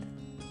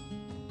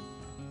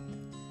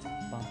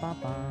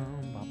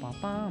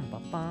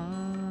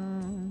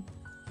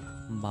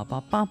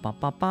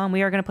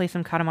 We are gonna play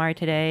some Katamari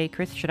today.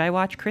 Chris, should I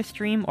watch Chris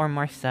stream or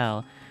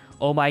Marcel?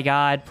 Oh my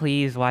god,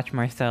 please watch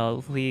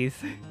Marcel, please.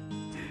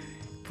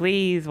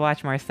 Please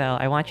watch Marcel.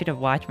 I want you to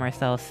watch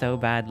Marcel so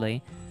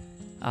badly.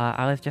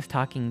 I was just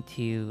talking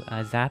to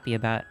Zappy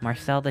about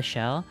Marcel the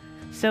Shell.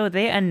 So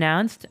they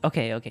announced...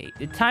 Okay.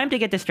 Time to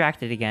get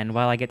distracted again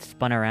while I get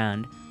spun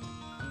around.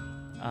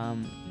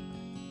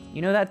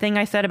 You know that thing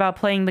I said about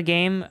playing the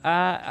game?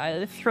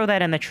 Let's throw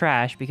that in the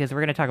trash because we're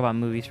going to talk about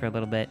movies for a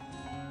little bit.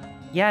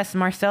 Yes,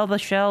 Marcel the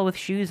Shell with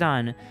shoes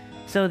on.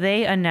 So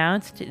they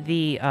announced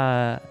the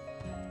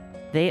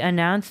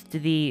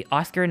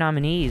Oscar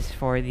nominees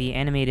for the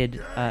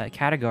animated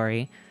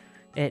category.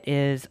 It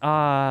is,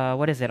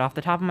 what is it? Off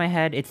the top of my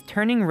head, it's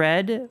Turning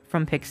Red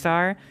from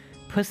Pixar,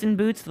 Puss in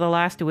Boots: The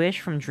Last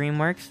Wish from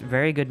DreamWorks,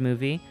 very good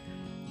movie.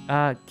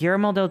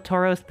 Guillermo del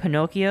Toro's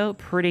Pinocchio,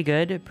 pretty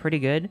good.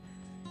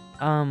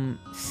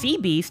 Sea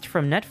Beast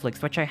from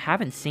Netflix, which I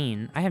haven't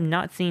seen. I have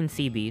not seen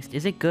Sea Beast.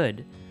 Is it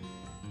good?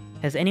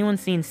 Has anyone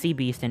seen Sea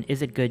Beast, and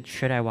is it good?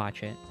 Should I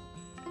watch it?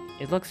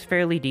 It looks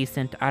fairly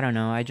decent. I don't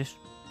know. I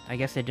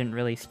guess it didn't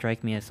really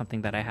strike me as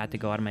something that I had to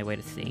go out of my way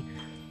to see.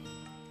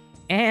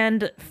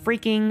 And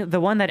freaking the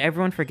one that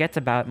everyone forgets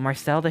about,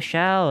 Marcel the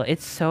Shell.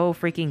 It's so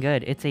freaking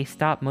good. It's a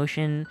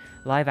stop-motion,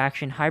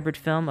 live-action hybrid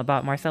film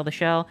about Marcel the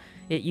Shell.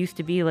 It used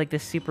to be like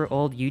this super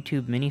old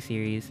YouTube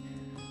miniseries.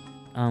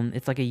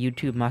 It's like a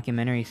YouTube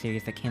mockumentary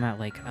series that came out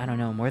like, I don't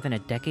know, more than a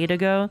decade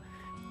ago.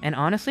 And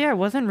honestly, I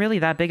wasn't really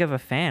that big of a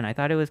fan. I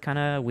thought it was kind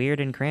of weird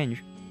and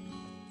cringe.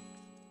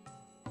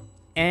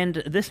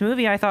 And this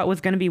movie I thought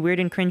was going to be weird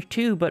and cringe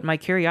too, but my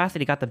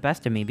curiosity got the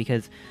best of me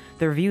because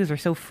the reviews are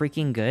so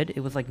freaking good. It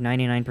was like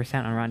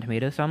 99% on Rotten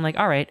Tomatoes, so I'm like,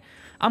 alright,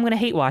 I'm going to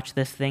hate watch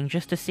this thing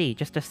just to see,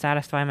 just to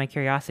satisfy my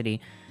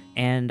curiosity.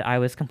 And I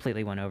was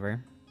completely won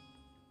over.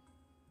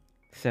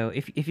 So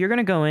if you're going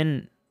to go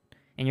in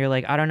and you're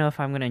like, I don't know if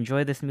I'm going to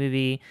enjoy this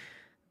movie,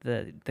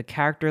 the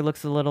character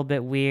looks a little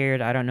bit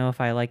weird, I don't know if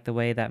I like the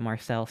way that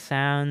Marcel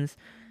sounds,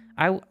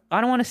 I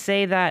don't want to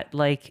say that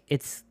like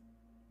it's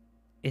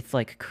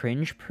like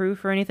cringe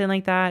proof or anything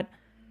like that,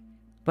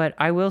 but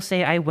I will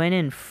say I went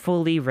in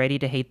fully ready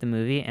to hate the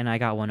movie and I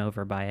got won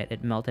over by it.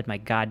 It melted my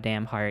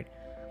goddamn heart.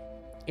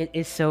 It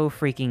is so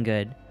freaking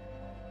good.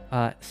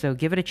 So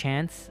give it a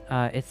chance.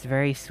 It's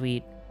very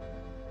sweet.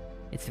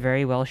 It's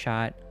very well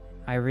shot.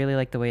 I really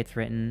like the way it's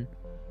written.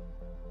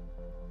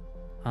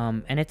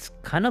 And it's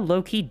kind of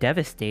low-key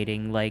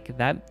devastating. Like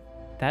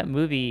that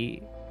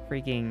movie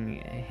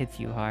freaking hits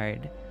you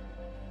hard.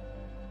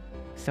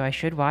 So I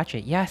should watch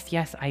it.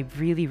 Yes, I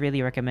really,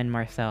 really recommend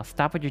Marcel.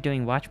 Stop what you're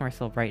doing, watch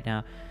Marcel right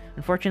now.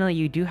 Unfortunately,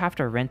 you do have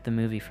to rent the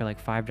movie for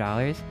like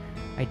 $5.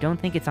 I don't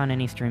think it's on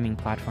any streaming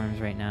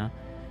platforms right now.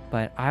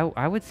 But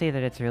I would say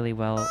that it's really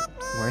well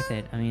worth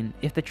it. I mean,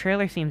 if the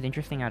trailer seems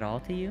interesting at all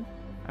to you,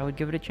 I would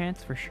give it a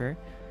chance for sure.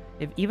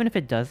 Even if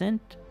it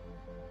doesn't,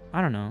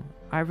 I don't know.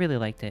 I really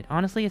liked it.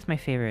 Honestly, it's my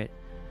favorite.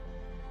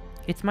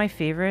 It's my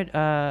favorite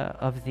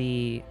of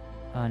the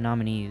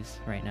nominees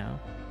right now.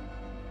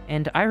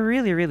 And I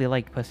really, really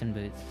like Puss in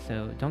Boots,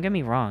 so don't get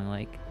me wrong,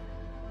 like,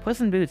 Puss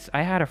in Boots,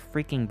 I had a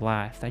freaking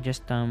blast. I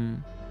just,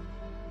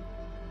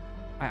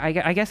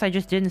 I guess I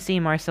just didn't see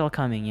Marcel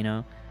coming, you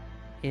know?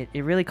 It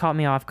really caught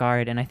me off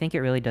guard, and I think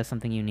it really does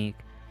something unique.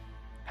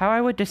 How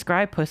I would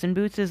describe Puss in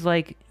Boots is,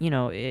 like, you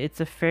know, it's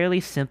a fairly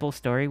simple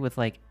story with,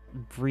 like,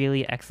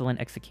 really excellent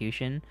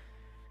execution.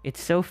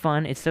 It's so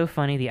fun, it's so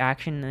funny, the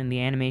action and the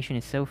animation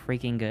is so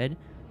freaking good.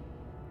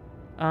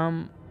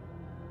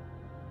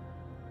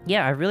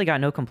 Yeah, I really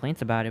got no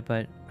complaints about it,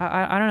 but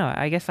I don't know.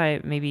 I guess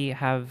I maybe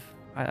have...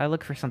 I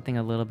look for something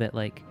a little bit,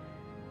 like,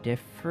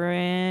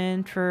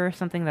 different for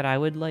something that I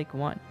would, like,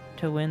 want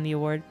to win the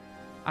award.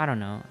 I don't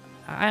know.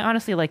 I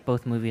honestly like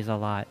both movies a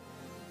lot.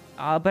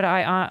 But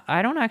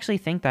I don't actually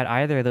think that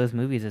either of those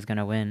movies is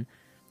gonna win.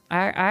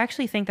 I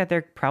actually think that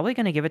they're probably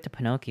gonna give it to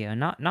Pinocchio.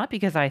 Not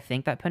because I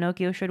think that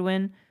Pinocchio should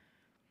win,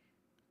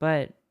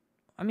 but...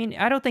 I mean,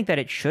 I don't think that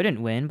it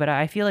shouldn't win, but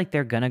I feel like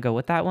they're gonna go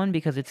with that one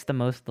because it's the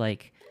most,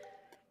 like...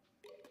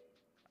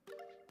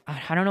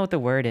 I don't know what the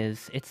word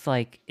is. It's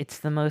like, it's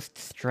the most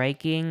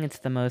striking, it's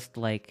the most,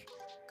 like...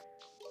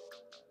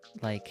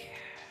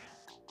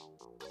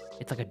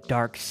 It's like a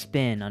dark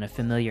spin on a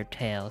familiar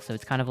tale, so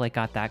it's kind of, like,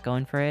 got that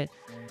going for it.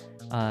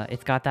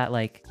 It's got that,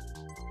 like...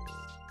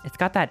 It's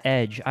got that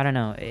edge, I don't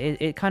know.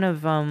 It kind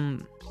of,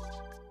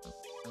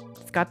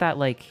 It's got that,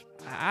 like...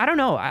 I don't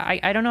know,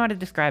 I don't know how to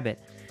describe it.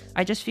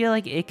 I just feel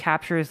like it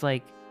captures,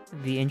 like,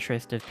 the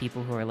interest of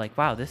people who are like,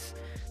 wow, this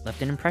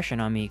left an impression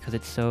on me, because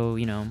it's so,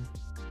 you know...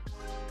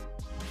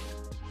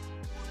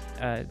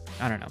 I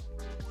don't know.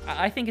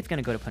 I think it's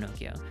gonna go to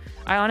Pinocchio.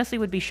 I honestly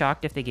would be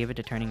shocked if they gave it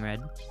to Turning Red.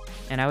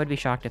 And I would be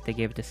shocked if they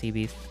gave it to Sea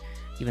Beast,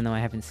 even though I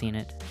haven't seen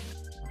it.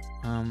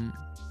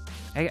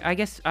 I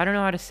guess, I don't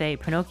know how to say,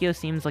 Pinocchio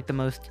seems like the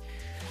most,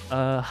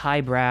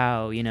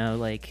 highbrow, you know,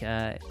 like,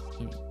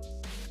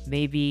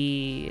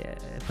 maybe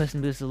Puss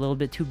in Boots is a little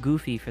bit too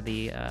goofy for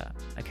the,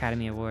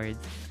 Academy Awards.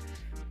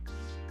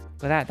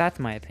 But that's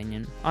my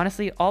opinion.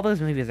 Honestly, all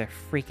those movies are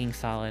freaking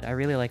solid. I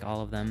really like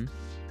all of them.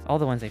 All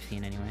the ones I've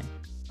seen, anyway.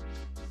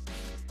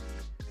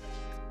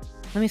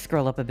 Let me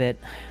scroll up a bit.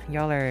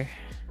 Y'all are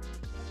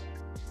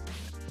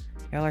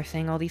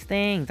saying all these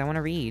things. I want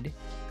to read.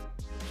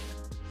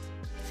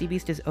 Sea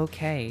Beast is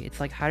okay. It's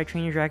like How to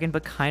Train Your Dragon,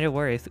 but kind of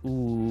worse.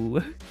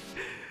 Ooh.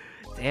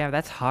 Damn,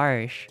 that's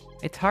harsh.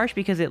 It's harsh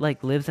because it,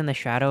 like, lives in the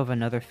shadow of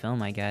another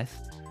film, I guess.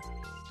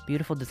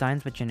 Beautiful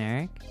designs, but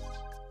generic.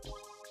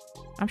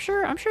 I'm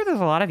sure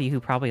there's a lot of you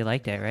who probably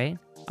liked it, right?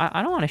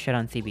 I don't want to shit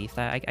on Sea Beast.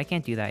 I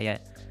can't do that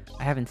yet.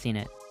 I haven't seen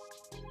it.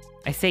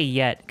 I say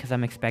yet because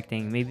I'm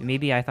expecting.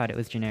 Maybe I thought it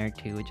was generic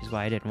too, which is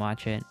why I didn't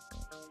watch it.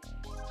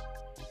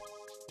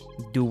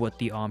 Do what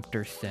the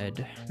Ompter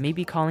said.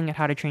 Maybe calling it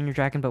How to Train Your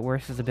Dragon but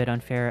worse is a bit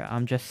unfair.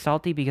 I'm just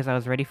salty because I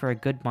was ready for a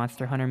good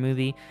Monster Hunter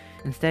movie.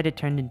 Instead it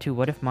turned into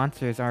what if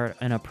monsters are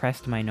an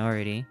oppressed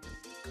minority.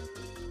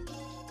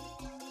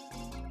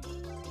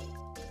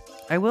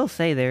 I will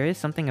say there is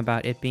something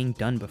about it being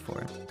done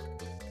before.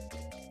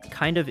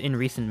 Kind of in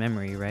recent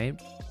memory, right?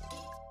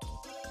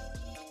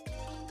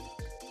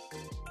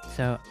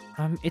 So,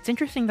 it's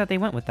interesting that they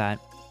went with that.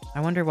 I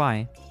wonder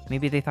why.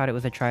 Maybe they thought it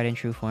was a tried and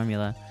true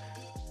formula.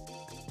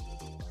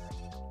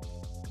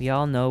 We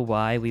all know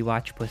why we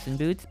watch Puss in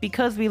Boots.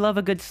 Because we love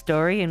a good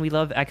story, and we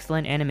love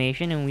excellent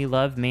animation, and we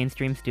love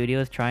mainstream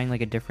studios trying,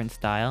 like, a different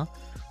style.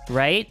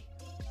 Right?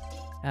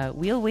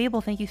 Wheel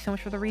Wable, thank you so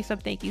much for the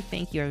resub. Thank you,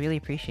 thank you. I really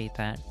appreciate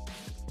that.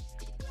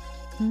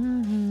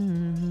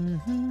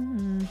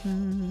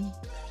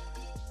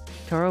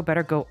 Toro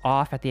better go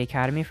off at the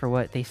Academy for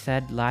what they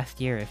said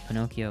last year if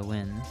Pinocchio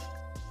wins.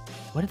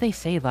 What did they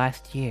say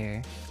last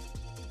year?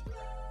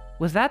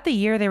 Was that the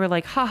year they were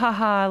like, ha ha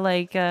ha,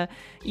 like,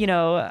 you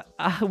know,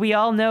 we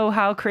all know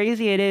how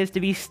crazy it is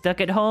to be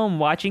stuck at home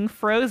watching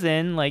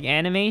Frozen, like,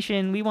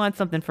 animation, we want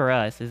something for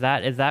us. Is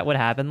that what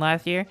happened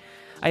last year?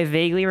 I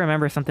vaguely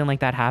remember something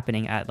like that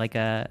happening at, like,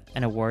 an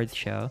awards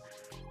show.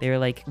 They were,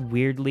 like,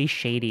 weirdly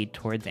shady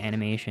towards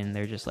animation.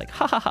 They're just like,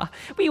 ha ha ha,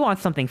 we want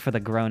something for the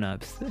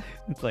grown-ups.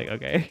 It's like,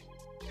 okay.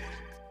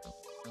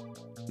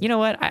 You know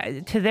what?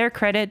 To their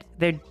credit,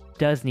 there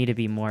does need to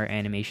be more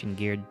animation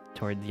geared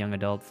towards young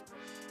adults.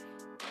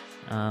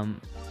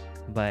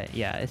 But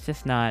yeah, it's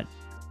just not,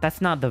 that's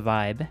not the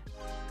vibe.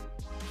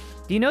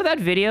 Do you know that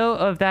video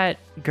of that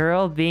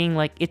girl being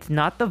like, it's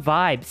not the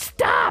vibe,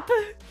 stop!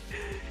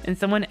 And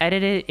someone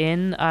edited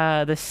in,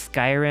 the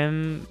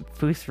Skyrim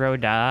Fus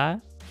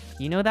Roda.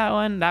 You know that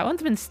one? That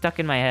one's been stuck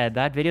in my head.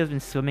 That video's been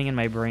swimming in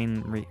my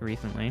brain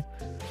recently.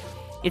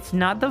 It's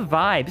not the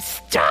vibe,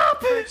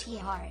 stop!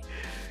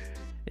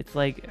 It's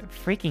like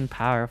freaking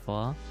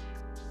powerful.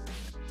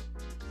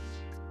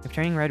 If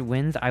Turning Red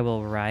wins, I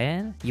will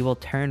riot. You will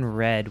turn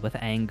red with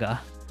anger.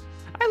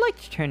 I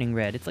liked Turning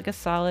Red. It's like a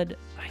solid...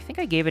 I think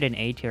I gave it an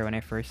A tier when I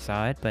first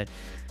saw it, but...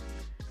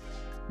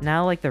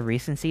 now, like, the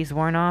recency's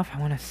worn off, I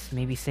want to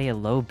maybe say a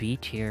low B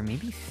tier.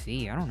 Maybe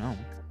C. I don't know.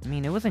 I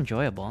mean, it was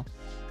enjoyable.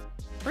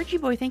 Virgie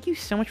Boy, thank you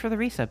so much for the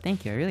resub.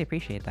 Thank you. I really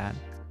appreciate that.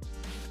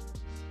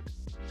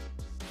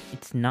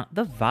 It's not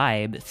the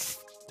vibe.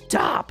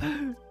 Stop!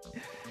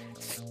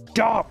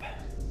 Stop!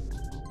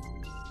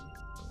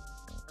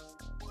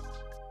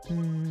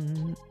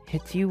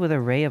 Hits you with a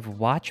ray of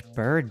watch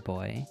Bird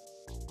Boy.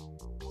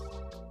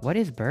 What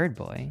is Bird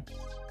Boy?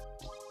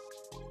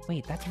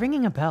 Wait, that's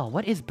ringing a bell.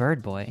 What is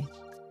Bird Boy?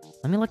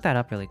 Let me look that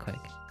up really quick.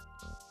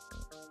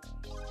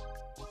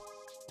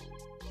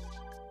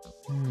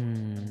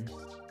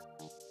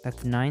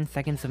 That's 9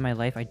 seconds of my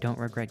life I don't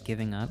regret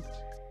giving up.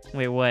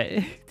 Wait, what?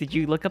 Did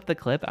you look up the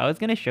clip? I was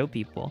gonna show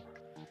people.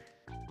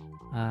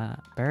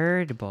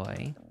 Bird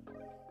Boy.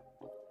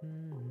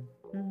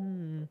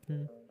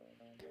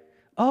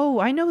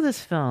 Oh, I know this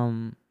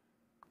film.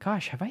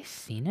 Gosh, have I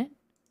seen it?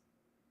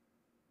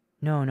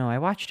 No, I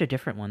watched a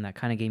different one that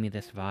kind of gave me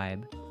this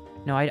vibe.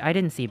 No, I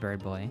didn't see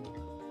Bird Boy.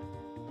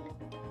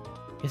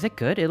 Is it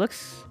good? It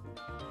looks...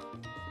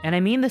 and I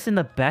mean this in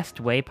the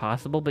best way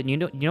possible, but you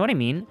know what I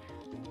mean?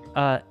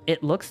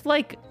 It looks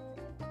like...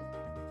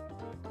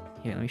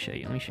 here, let me show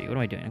you. What am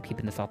I doing? I'm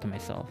keeping this all to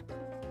myself.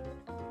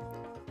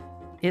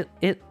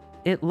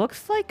 It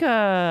looks like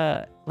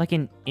an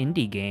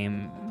indie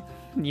game.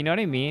 You know what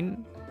I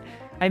mean?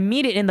 I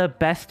mean it in the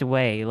best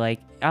way. Like,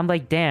 I'm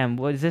like, damn,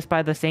 was this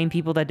by the same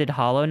people that did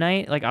Hollow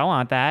Knight? Like, I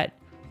want that.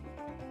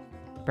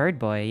 Bird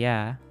Boy,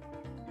 yeah.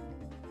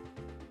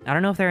 I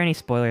don't know if there are any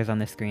spoilers on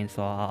this screen,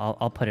 so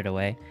I'll put it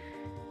away.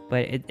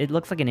 But it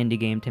looks like an indie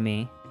game to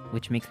me,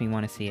 which makes me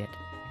want to see it.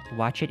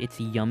 Watch it, it's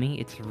yummy,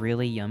 it's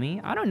really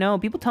yummy. I don't know,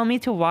 people tell me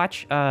to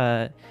watch,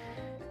 9.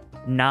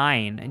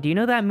 Do you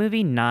know that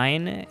movie,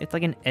 9? It's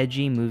like an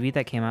edgy movie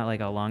that came out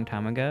like a long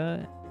time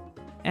ago.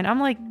 And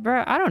I'm like,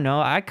 bruh, I don't know.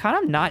 I kind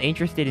of not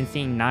interested in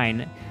seeing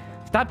 9.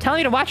 Stop telling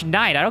me to watch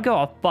 9. I don't give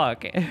a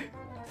fuck.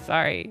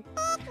 Sorry.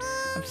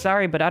 I'm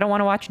sorry, but I don't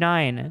want to watch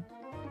 9.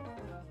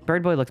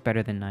 Bird Boy looks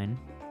better than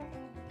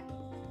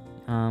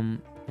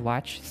 9.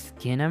 Watch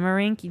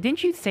Skinamarink?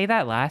 Didn't you say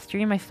that last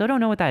stream? I still don't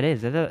know what that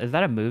is. Is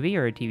that a movie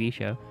or a TV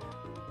show?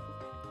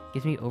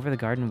 Gives me Over the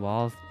Garden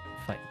Walls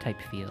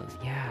type feels.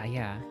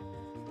 Yeah.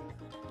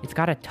 It's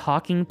got a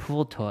talking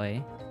pool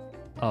toy.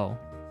 Oh,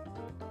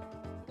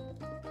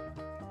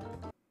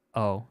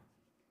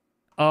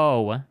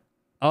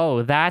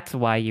 that's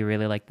why you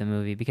really like the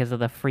movie, because of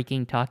the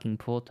freaking talking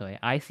pool toy.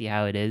 I see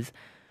how it is.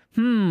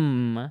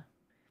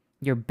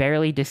 Your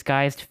barely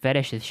disguised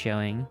fetish is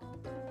showing.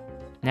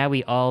 Now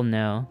we all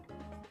know.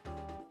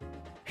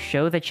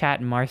 Show the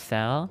chat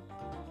Marcel.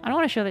 I don't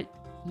want to show that...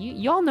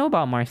 y'all know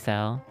about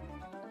Marcel.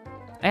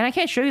 And I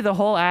can't show you the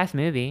whole ass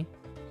movie.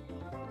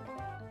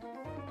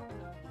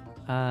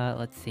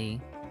 Let's see.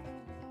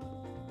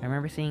 I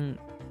remember seeing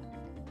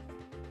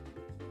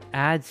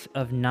ads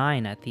of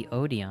 9 at the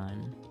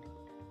Odeon.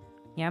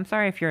 Yeah, I'm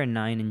sorry if you're a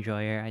 9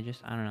 enjoyer. I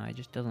don't know, it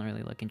just doesn't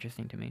really look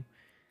interesting to me.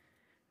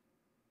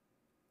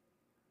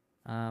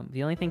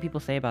 The only thing people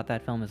say about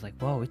that film is like,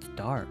 whoa, it's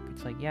dark.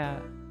 It's like, yeah,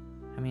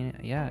 I mean,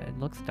 yeah, it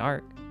looks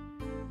dark.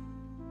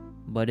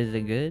 But is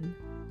it good?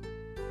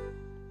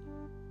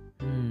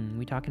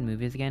 We talking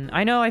movies again?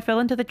 I know, I fell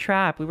into the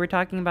trap. We were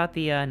talking about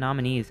the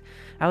nominees.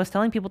 I was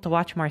telling people to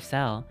watch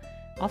Marcel.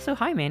 Also,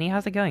 hi Manny,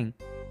 how's it going?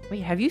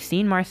 Wait, have you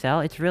seen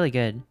Marcel? It's really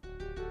good.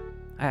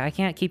 I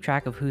can't keep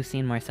track of who's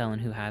seen Marcel and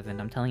who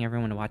hasn't. I'm telling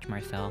everyone to watch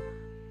Marcel.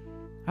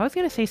 I was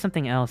gonna say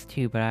something else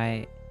too, but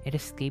I It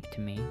escaped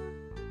me.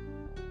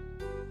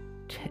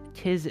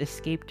 Tis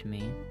escaped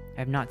me. I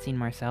have not seen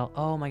Marcel.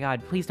 Oh my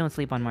god, please don't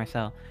sleep on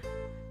Marcel.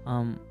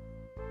 I mean,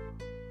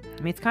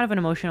 it's kind of an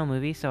emotional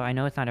movie, so I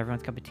know it's not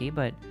everyone's cup of tea,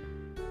 but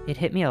it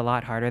hit me a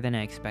lot harder than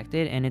I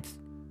expected, and it's...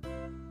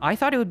 I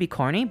thought it would be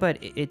corny, but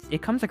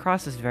it comes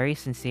across as very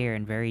sincere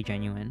and very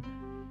genuine.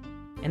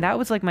 And that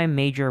was like my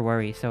major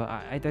worry, so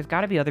there's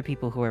gotta be other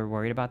people who are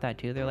worried about that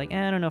too. They're like,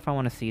 I don't know if I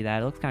want to see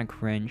that, it looks kind of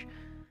cringe.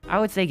 I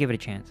would say give it a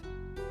chance.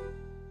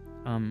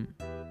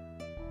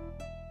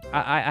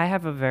 I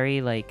have a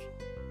very, like...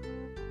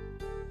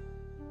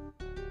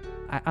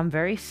 I'm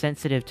very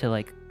sensitive to,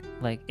 like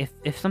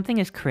if something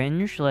is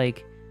cringe,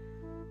 like...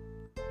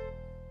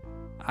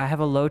 I have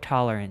a low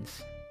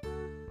tolerance.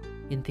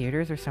 In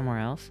theaters or somewhere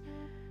else.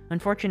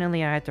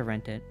 Unfortunately, I had to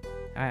rent it.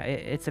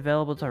 It's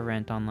available to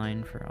rent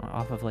online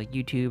off of, like,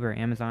 YouTube or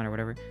Amazon or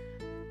whatever.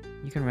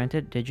 You can rent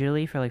it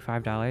digitally for, like,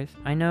 $5.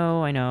 I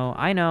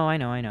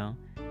know.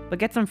 But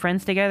get some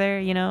friends together,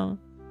 you know?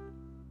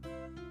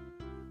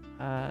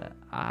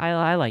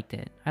 I liked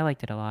it. I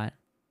liked it a lot.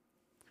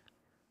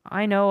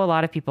 I know a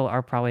lot of people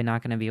are probably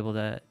not going to be able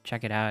to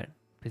check it out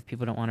because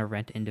people don't want to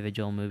rent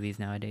individual movies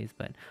nowadays,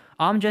 but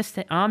I'm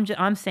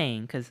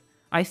saying, because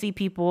I see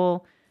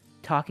people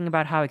talking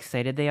about how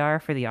excited they are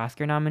for the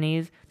Oscar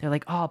nominees. They're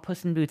like, oh,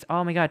 Puss in Boots,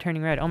 oh my god,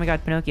 Turning Red, oh my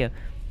god, Pinocchio.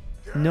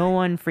 No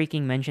one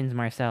freaking mentions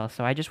Marcel,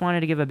 so I just wanted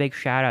to give a big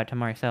shout out to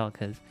Marcel,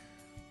 because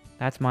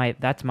that's my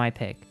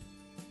pick.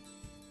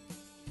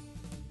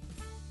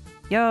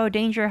 Yo,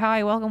 Danger,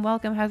 hi,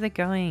 welcome, how's it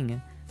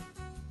going?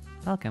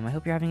 Welcome, I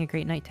hope you're having a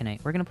great night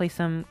tonight. We're gonna play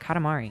some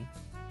Katamari.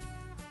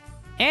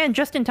 And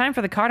just in time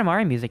for the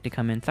Katamari music to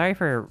come in. Sorry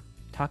for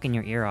talking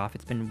your ear off,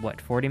 it's been, what,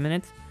 40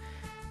 minutes?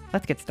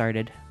 Let's get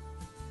started.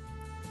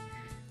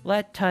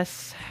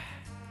 Lettuce.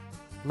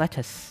 I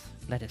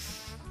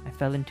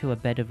fell into a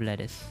bed of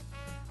lettuce.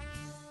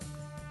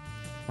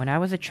 When I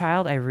was a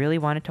child, I really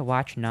wanted to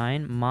watch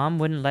 9. Mom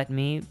wouldn't let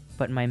me,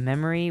 but my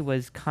memory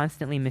was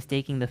constantly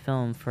mistaking the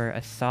film for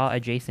a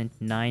Saw-adjacent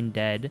 9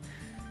 Dead.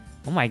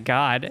 Oh my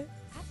god.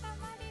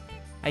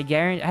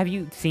 Have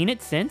you seen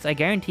it since? I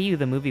guarantee you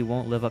the movie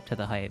won't live up to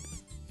the hype.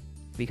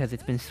 Because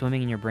it's been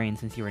swimming in your brain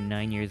since you were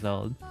 9 years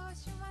old.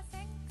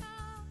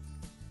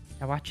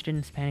 I watched it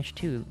in Spanish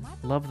too.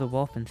 Love the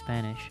Wolf in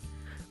Spanish.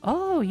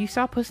 Oh, you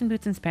saw Puss in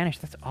Boots in Spanish.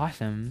 That's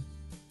awesome.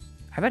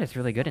 I bet it's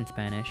really good in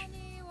Spanish.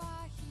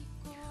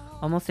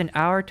 Almost an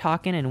hour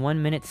talking and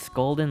 1 minute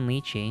scolding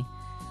Lychee.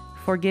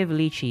 Forgive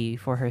Lychee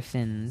for her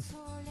sins.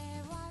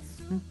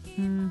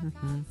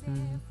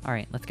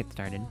 Alright, let's get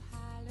started.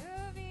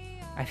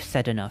 I've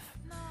said enough.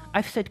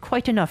 I've said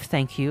quite enough,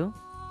 thank you.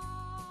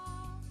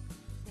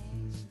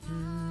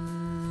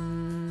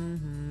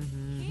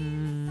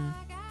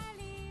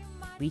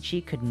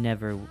 Lychee could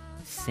never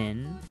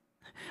sin.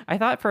 I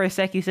thought for a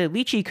sec you said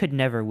Lychee could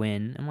never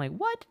win. I'm like,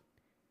 what?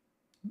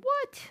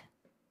 What?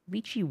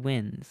 Lychee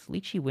wins.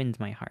 Lychee wins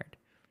my heart.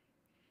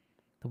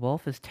 The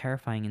wolf is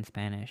terrifying in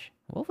Spanish.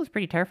 The wolf is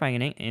pretty terrifying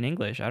in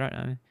English. I don't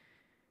know.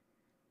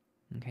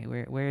 Okay,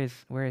 where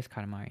is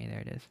Katamari?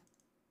 There it is.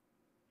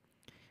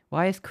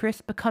 Why is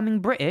Chris becoming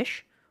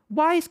British?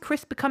 Why is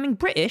Chris becoming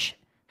British?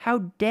 How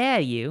dare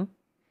you?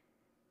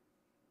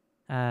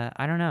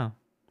 I don't know.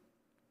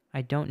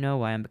 I don't know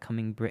why I'm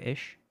becoming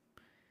British.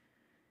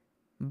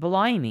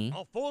 Blimey.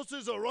 Our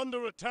forces are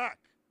under attack.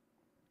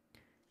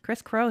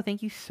 Chris Crow,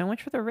 thank you so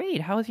much for the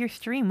raid. How was your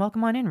stream?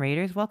 Welcome on in,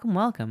 raiders. Welcome,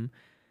 welcome.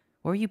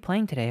 What were you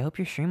playing today? I hope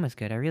your stream was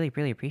good. I really,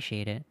 really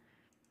appreciate it.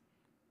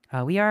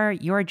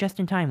 You are just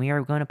in time. We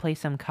are going to play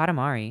some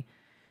Katamari.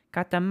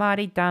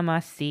 Katamari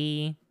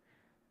Damacy.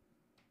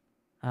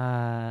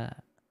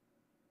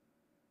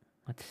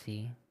 Let's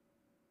see.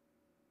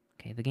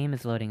 Okay, the game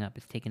is loading up.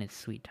 It's taking its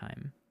sweet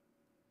time.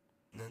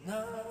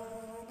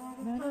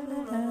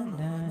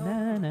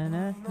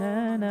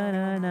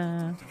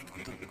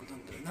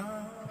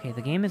 Okay,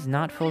 the game is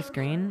not full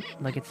screen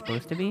like it's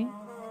supposed to be.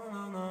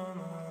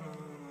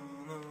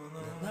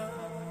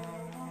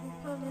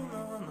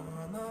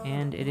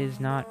 And it is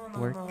not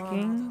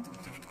working.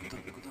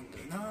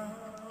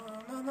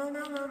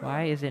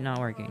 Why is it not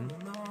working?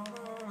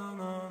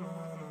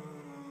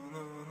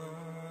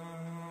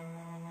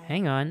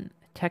 Hang on.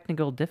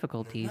 Technical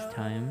difficulties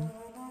time.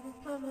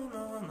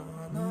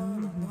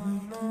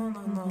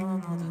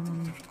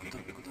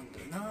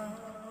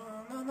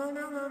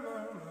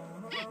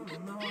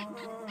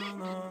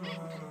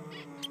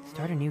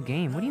 Start a new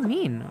game. What do you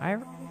mean?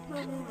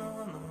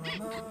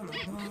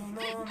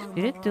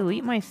 Did it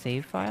delete my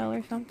save file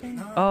or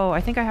something? Oh,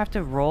 I think I have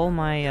to roll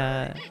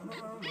my,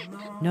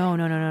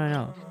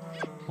 No.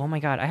 Oh my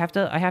god, I have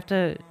to...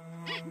 Okay,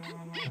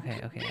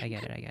 I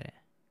get it.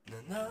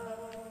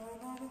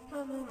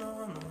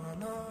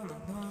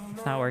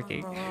 It's not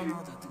working.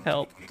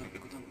 Help.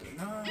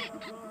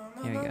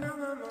 Here we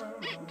go.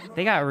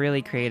 They got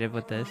really creative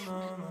with this.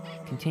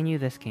 Continue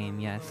this game,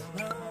 yes.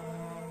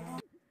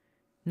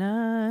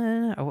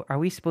 No, are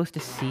we supposed to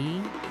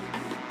see?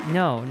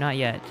 No, not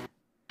yet.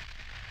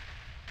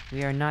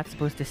 We are not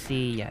supposed to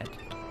see yet.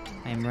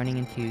 I am running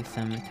into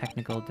some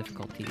technical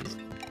difficulties.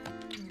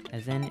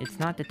 As in, it's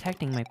not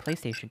detecting my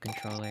PlayStation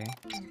controller.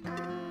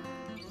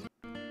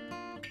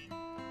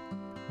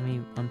 Let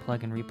me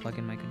unplug and replug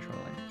in my controller.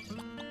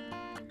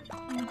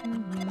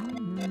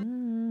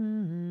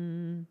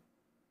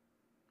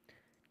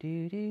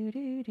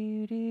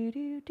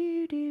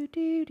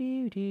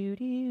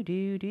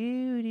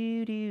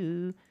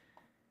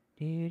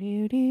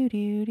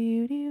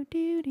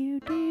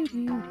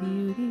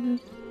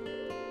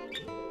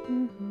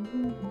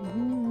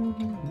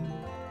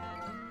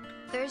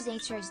 Thursday.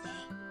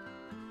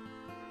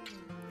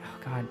 Oh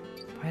god,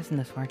 why isn't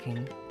this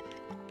working?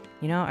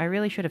 You know, I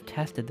really should have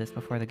tested this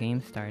before the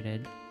game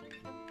started.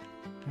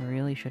 I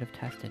really should have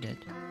tested it.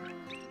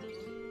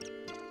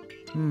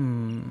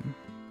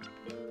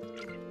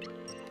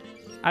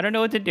 I don't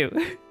know what to do.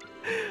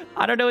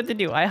 I don't know what to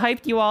do. I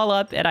hyped you all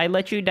up and I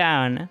let you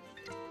down.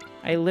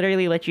 I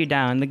literally let you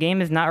down. The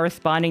game is not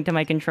responding to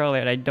my controller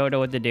and I don't know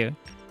what to do.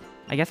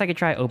 I guess I could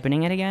try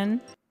opening it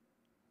again.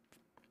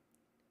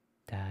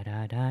 What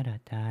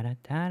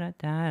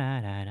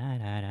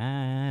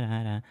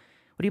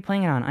are you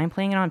playing it on? I'm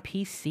playing it on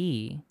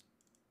PC.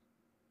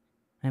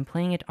 I'm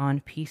playing it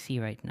on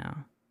PC right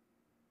now.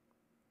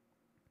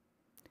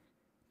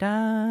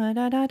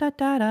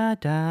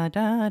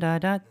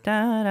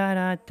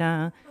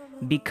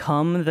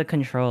 Become the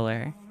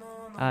controller.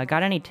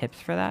 Got any tips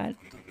for that?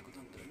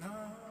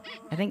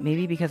 I think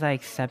maybe because I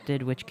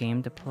accepted which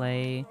game to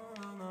play.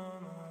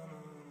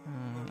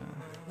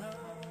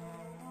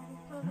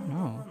 I don't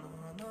know.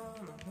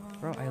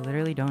 Bro, I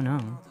literally don't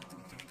know.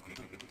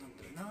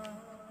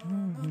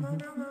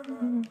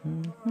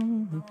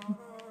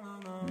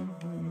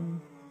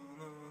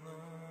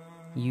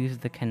 Use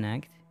the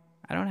Kinect.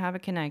 I don't have a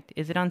Kinect.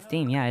 Is it on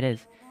Steam? Yeah, it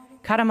is.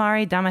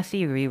 Katamari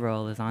Damacy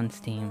Reroll is on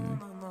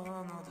Steam.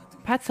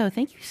 Patso,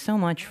 thank you so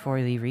much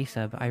for the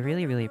resub. I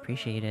really, really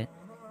appreciate it.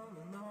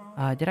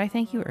 Did I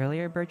thank you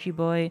earlier, Birchie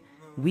Boy?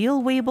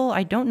 Wheel Wable,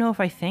 I don't know if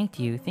I thanked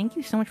you. Thank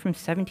you so much from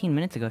 17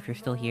 minutes ago if you're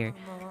still here.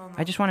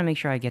 I just want to make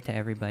sure I get to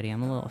everybody.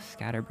 I'm a little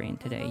scatterbrained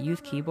today.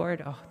 Use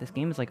keyboard? Oh, this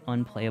game is like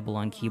unplayable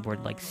on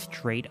keyboard, like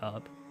straight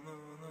up.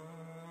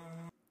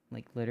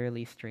 Like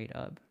literally straight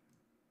up.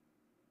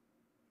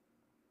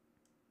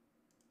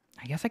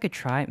 I guess I could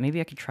try, maybe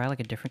I could try like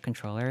a different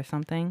controller or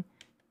something.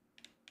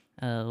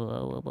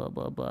 Blah, blah,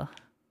 blah, blah.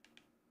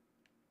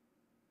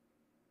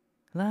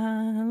 La,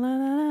 la, la,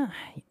 la.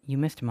 You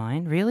missed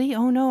mine? Really?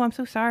 Oh no, I'm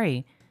so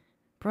sorry.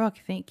 Brooke,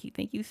 thank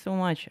you so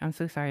much. I'm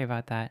so sorry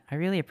about that. I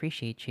really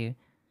appreciate you.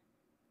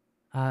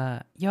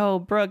 Yo,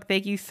 Brooke,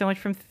 thank you so much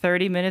from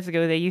 30 minutes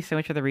ago. Thank you so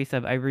much for the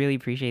resub. I really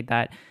appreciate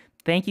that.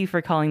 Thank you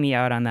for calling me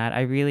out on that.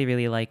 I really,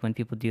 really like when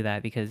people do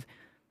that because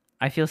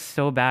I feel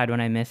so bad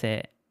when I miss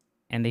it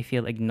and they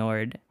feel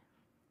ignored.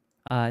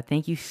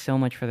 Thank you so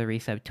much for the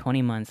resub.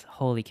 20 months.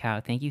 Holy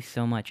cow. Thank you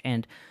so much.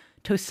 And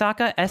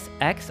Tosaka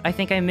SX, I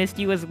think I missed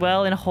you as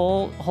well. And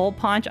Whole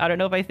Punch, I don't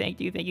know if I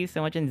thanked you. Thank you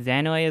so much. And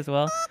Zanoi as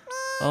well.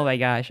 Oh my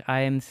gosh.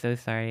 I am so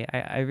sorry.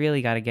 I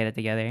really gotta get it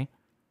together.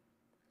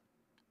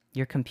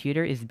 Your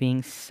computer is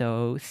being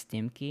so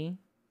stimky.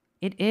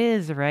 It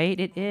is, right?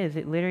 It is.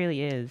 It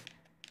literally is.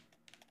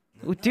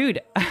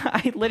 Dude,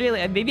 I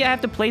literally... Maybe I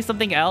have to play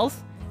something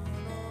else?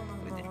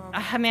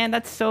 Ah, man,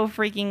 that's so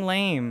freaking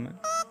lame.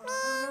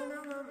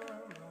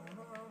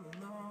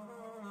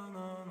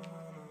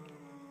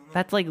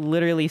 That's like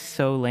literally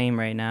so lame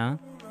right now.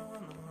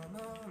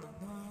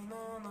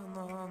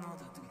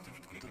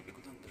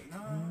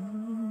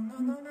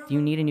 Do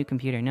you need a new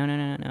computer? No, no,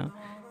 no, no, no.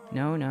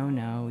 No, no,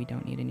 no, we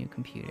don't need a new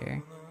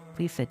computer.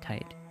 Please sit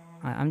tight.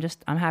 I'm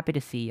happy to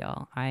see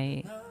y'all.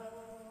 I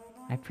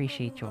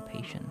appreciate your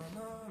patience.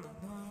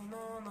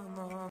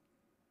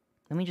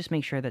 Let me just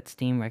make sure that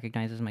Steam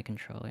recognizes my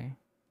controller.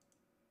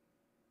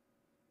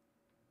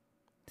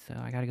 So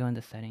I gotta go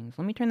into settings.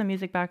 Let me turn the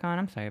music back on.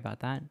 I'm sorry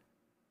about that.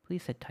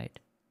 Please sit tight.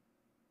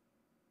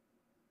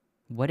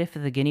 What if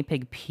the guinea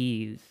pig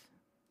pees?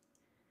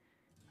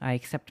 I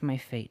accept my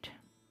fate.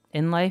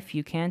 In life,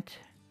 you can't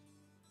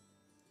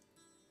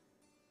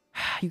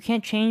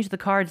change the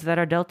cards that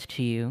are dealt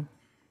to you.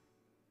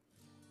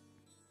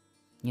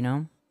 You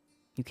know?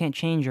 You can't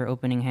change your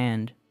opening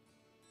hand.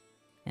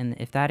 And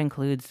if that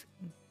includes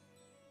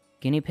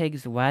guinea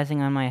pigs wazzing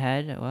on my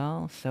head,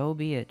 well, so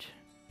be it.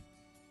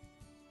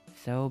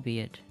 So be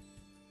it.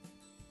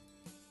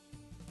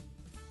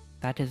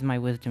 That is my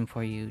wisdom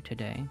for you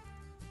today.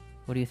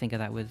 What do you think of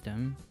that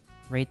wisdom?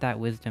 Rate that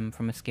wisdom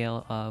from a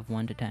scale of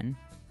 1 to 10.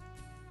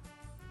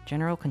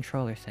 General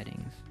controller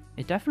settings.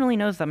 It definitely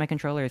knows that my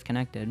controller is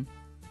connected.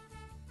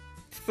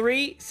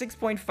 3,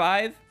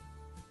 6.5.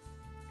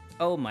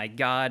 Oh my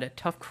god,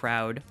 tough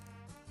crowd.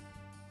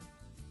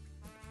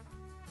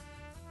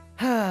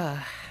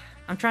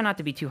 I'm trying not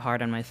to be too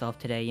hard on myself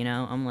today, you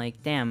know? I'm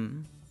like,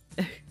 damn.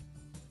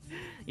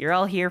 You're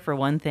all here for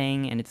one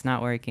thing and it's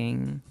not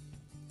working.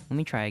 Let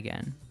me try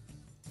again.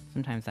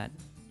 Sometimes I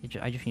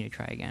just need to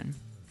try again.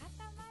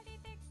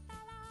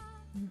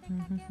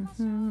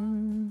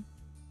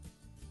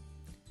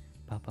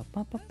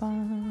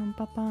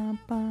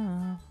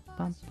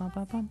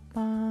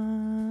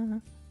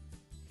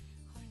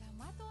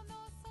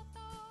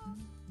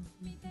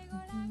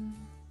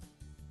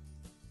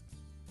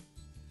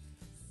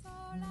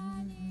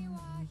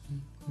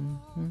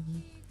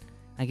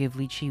 I give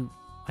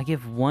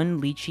one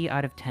lychee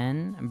out of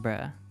 10.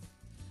 Bruh.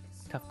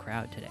 Tough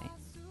crowd today.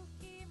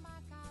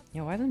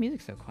 Yo, why is the music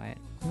so quiet?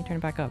 Let me turn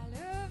it back up.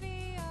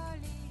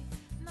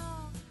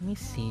 Let me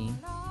see.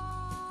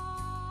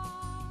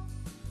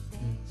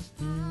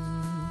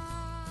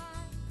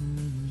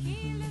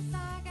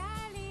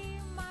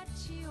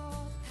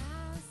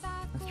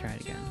 Let's try it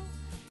again.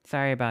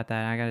 Sorry about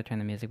that. I gotta turn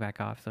the music back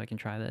off so I can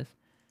try this.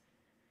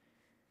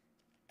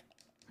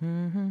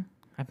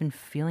 I've been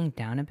feeling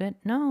down a bit.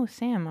 No,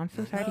 Sam, I'm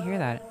so sorry to hear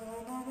that.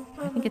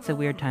 I think it's a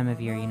weird time of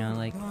year, you know,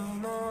 like...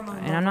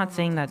 And I'm not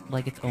saying that,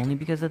 like, it's only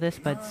because of this,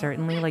 but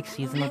certainly, like,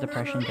 seasonal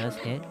depression does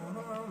hit.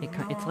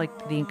 It's,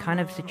 like, the kind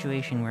of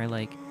situation where,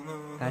 like,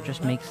 that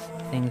just makes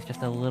things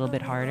just a little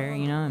bit harder,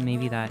 you know? And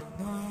maybe that's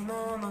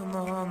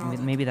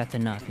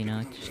enough, you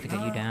know, just to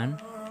get you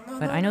down.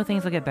 But I know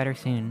things will get better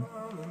soon.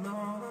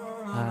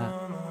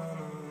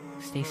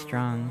 Stay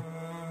strong.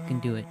 You can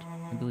do it.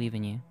 I believe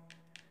in you.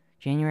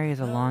 January is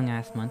a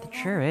long-ass month. It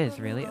sure is,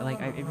 really. Like,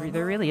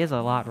 there really is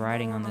a lot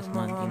riding on this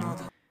month, you know?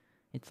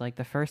 It's like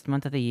the first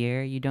month of the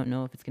year. You don't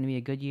know if it's gonna be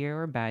a good year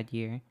or a bad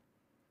year.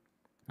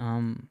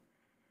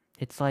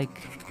 It's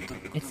like...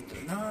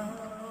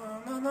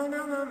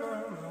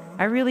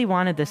 I really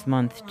wanted this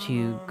month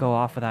to go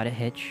off without a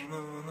hitch,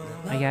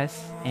 I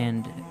guess,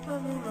 and...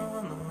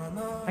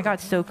 I got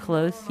so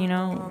close, you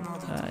know,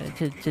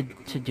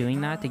 to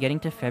doing that, to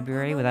getting to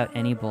February without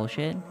any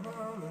bullshit.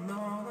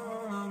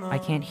 I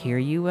can't hear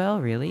you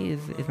well, really?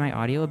 Is my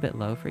audio a bit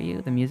low for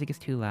you? The music is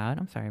too loud?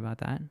 I'm sorry about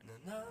that.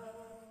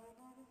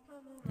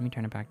 Let me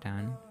turn it back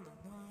down.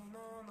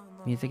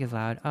 Music is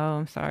loud. Oh,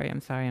 I'm sorry.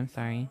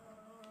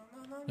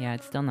 Yeah,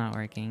 it's still not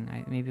working.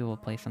 Maybe we'll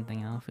play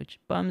something else, which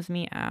bums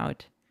me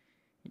out.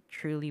 It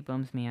truly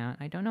bums me out.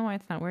 I don't know why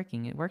it's not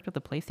working. It worked with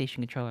the PlayStation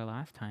controller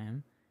last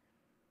time.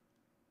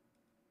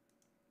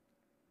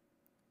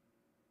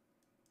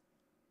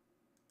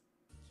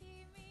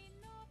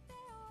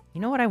 You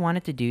know what I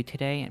wanted to do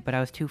today, but I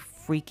was too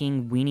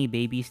freaking weenie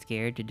baby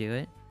scared to do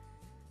it?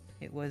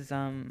 It was,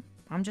 I'm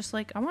just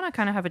like, I want to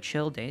kind of have a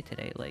chill day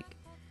today. Like,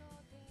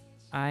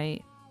 I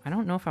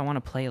don't know if I want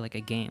to play, like, a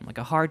game. Like,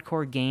 a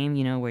hardcore game,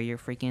 you know, where you're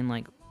freaking,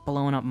 like,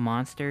 blowing up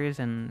monsters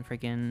and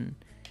freaking,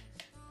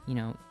 you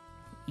know,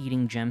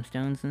 eating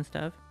gemstones and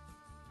stuff.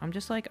 I'm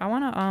just like, I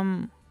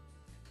want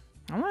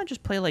to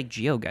just play, like,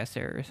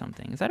 Geoguessr or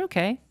something. Is that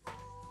okay?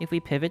 If we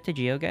pivot to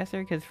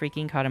Geoguessr because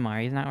freaking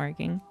Katamari's not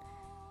working?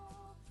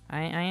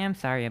 I am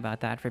sorry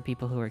about that for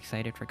people who are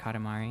excited for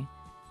Katamari.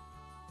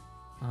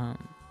 Let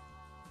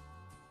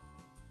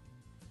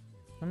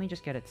me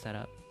just get it set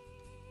up.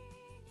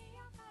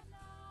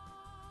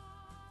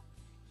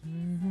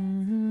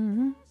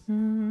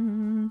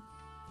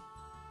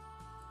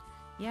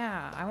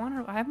 Yeah,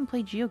 I haven't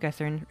played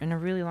Geoguessr in a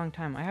really long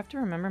time. I have to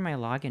remember my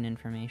login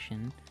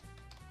information.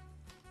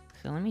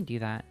 So let me do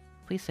that.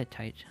 Please sit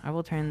tight. I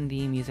will turn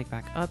the music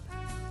back up.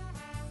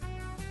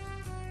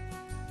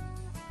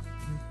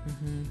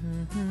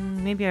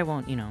 Maybe I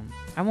won't, you know,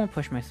 I won't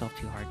push myself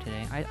too hard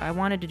today. I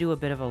wanted to do a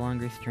bit of a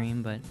longer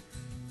stream, but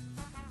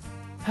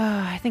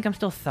I think I'm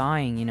still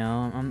thawing, you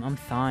know. I'm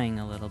thawing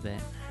a little bit.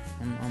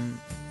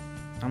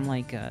 I'm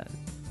like I'm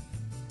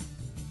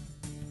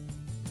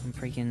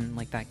freaking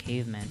like that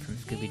caveman from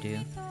Scooby-Doo.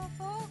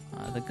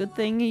 The good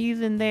thing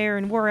he's in there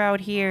and we're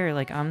out here.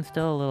 Like, I'm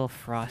still a little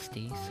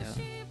frosty,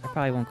 so I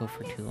probably won't go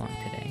for too long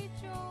today.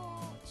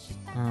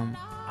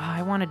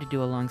 I wanted to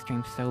do a long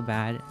stream so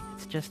bad.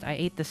 It's just, I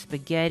ate the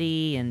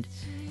spaghetti and,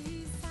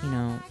 you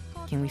know,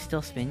 can we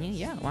still spin you?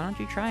 Yeah, why don't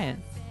you try it?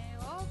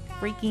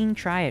 Freaking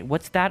try it.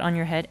 What's that on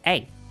your head?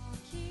 Hey!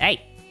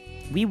 Hey!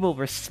 We will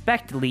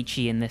respect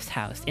lychee in this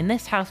house. In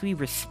this house, we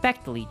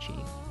respect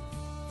lychee.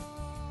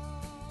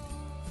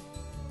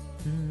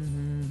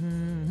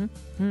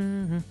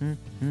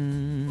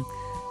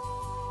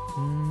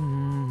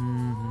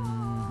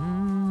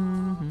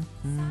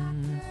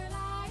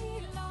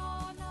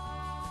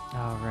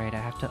 Alright, I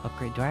have to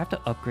upgrade. Do I have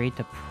to upgrade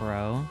to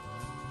Pro?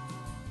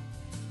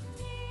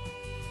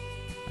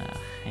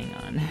 Hang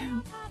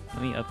on.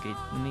 Let me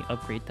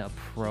upgrade to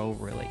Pro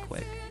really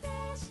quick.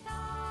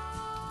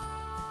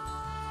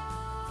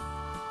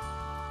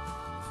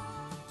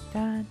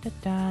 Da da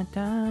da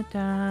da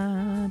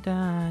da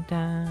da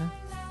da.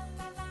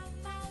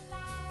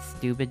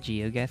 Stupid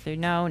Geoguessr?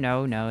 No,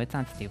 it's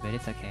not stupid.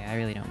 It's okay. I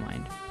really don't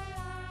mind.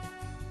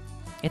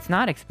 It's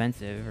not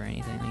expensive or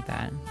anything like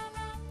that.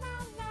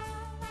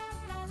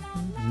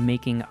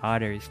 Making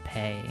otters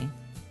pay.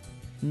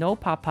 No,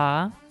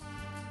 papa.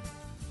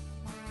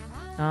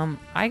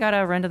 I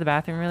gotta run to the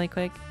bathroom really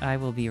quick. I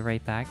will be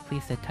right back.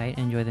 Please sit tight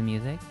and enjoy the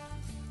music.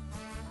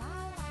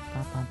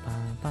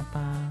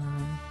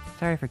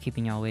 Sorry for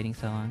keeping y'all waiting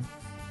so long.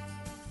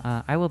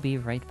 I will be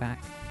right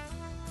back.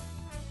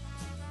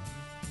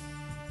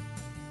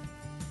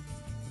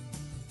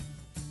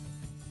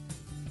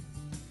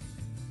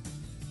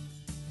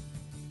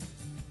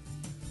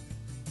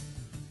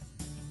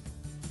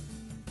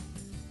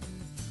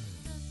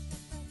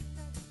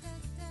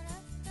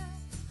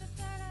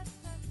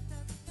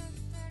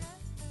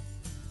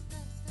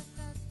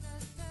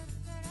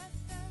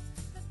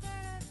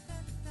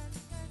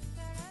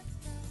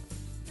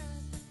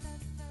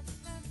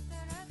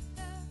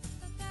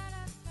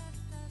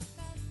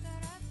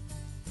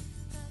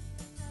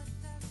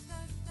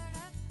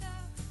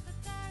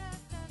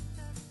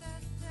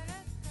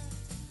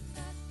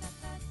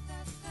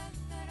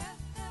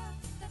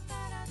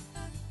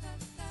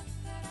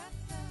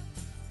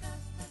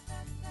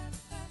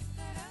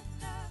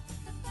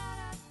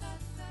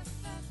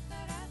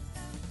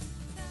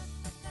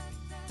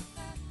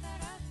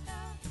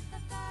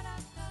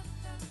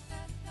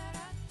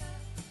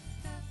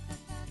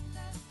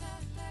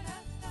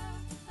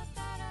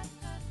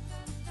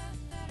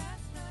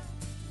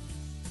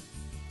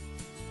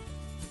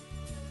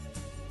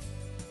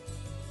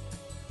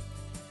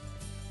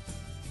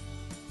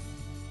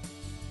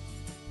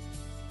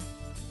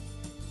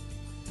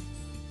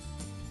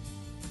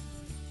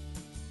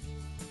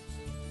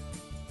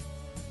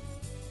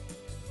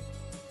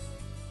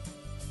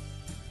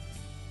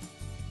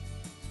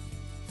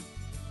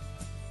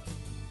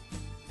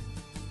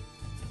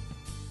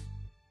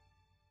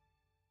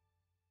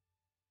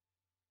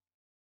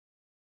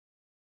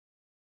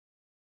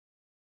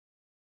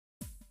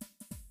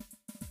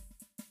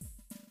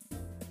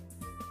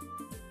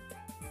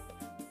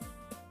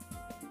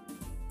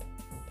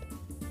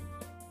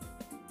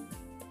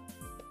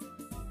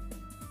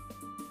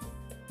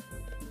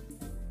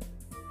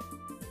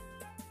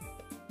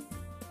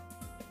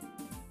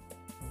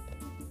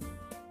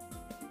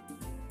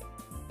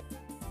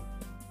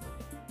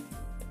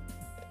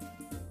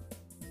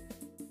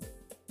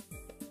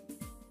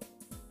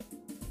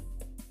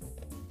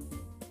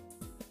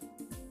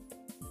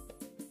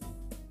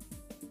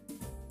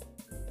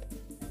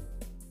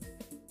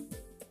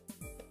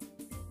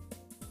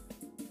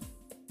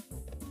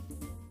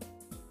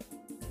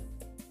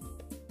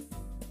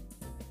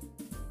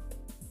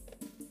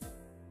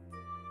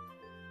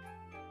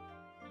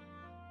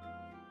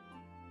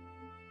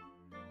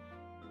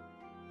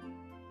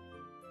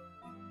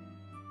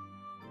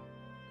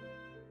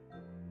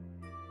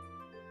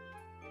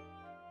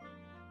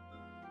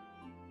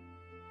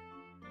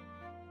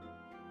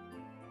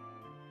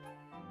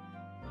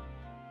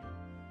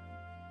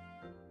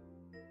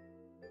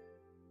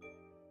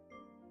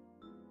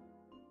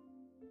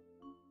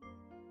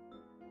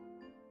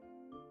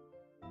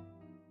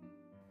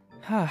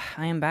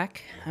 I am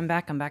back. I'm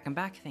back.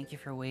 Thank you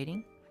for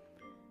waiting.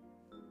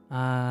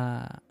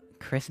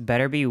 Chris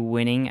better be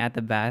winning at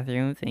the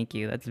bathroom. Thank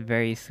you. That's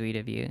very sweet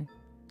of you.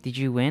 Did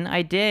you win?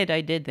 I did.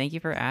 Thank you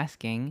for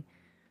asking.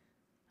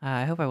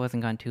 I hope I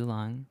wasn't gone too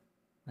long.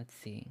 Let's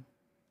see.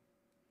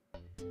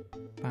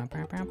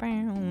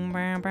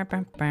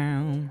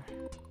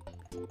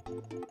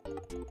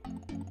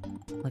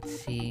 Let's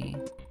see.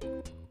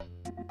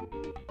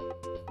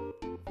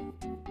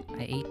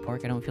 I ate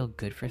pork. I don't feel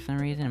good for some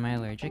reason. Am I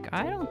allergic?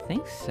 I don't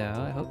think so.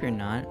 I hope you're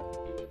not.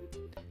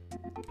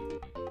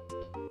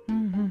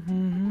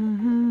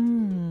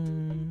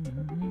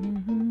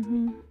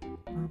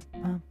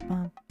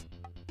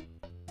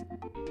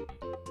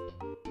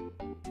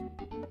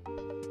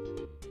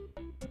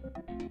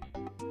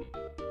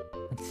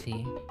 Let's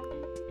see.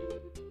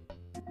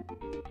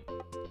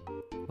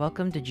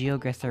 Welcome to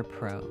Geoguessr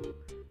Pro.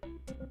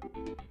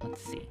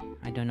 Let's see.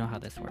 I don't know how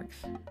this works.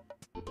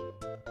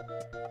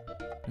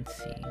 Let's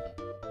see.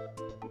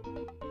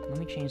 Let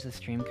me change the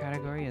stream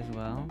category as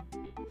well.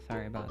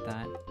 Sorry about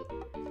that.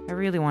 I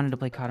really wanted to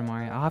play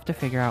Katamari. I'll have to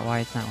figure out why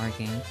it's not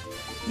working.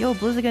 Yo,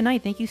 Blizzard Good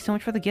Night, thank you so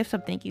much for the gift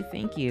sub. Thank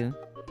you.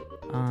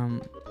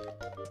 I'll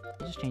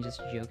just change this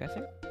to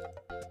Geoguessr.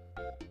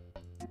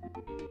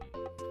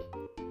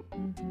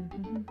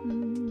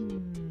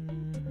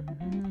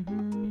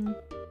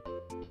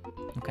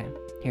 Okay,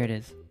 here it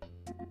is.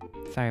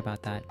 Sorry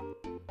about that.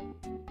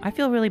 I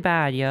feel really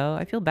bad, yo.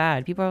 I feel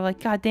bad. People are like,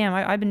 God damn,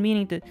 I've been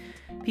meaning to...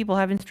 People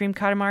haven't streamed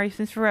Katamari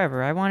since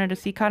forever. I wanted to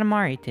see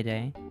Katamari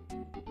today.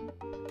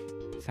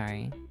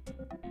 Sorry.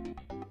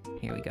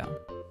 Here we go.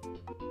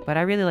 But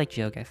I really like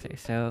Geoguessr,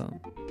 so...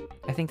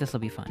 I think this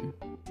will be fun.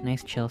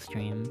 Nice chill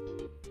stream.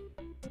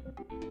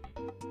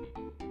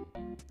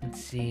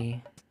 Let's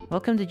see...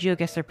 Welcome to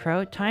Geoguessr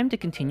Pro. Time to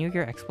continue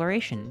your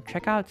exploration.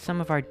 Check out some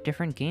of our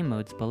different game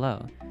modes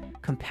below.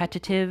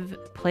 Competitive,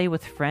 play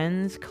with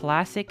friends,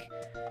 classic...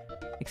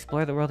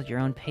 Explore the world at your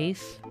own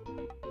pace.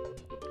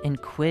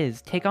 And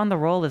quiz. Take on the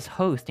role as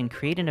host and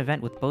create an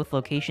event with both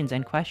locations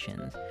and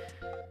questions.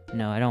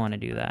 No, I don't want to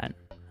do that.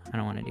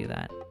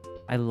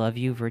 I love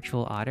you,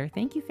 Virtual Otter.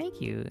 Thank you.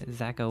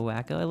 Zacko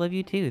Wacko, I love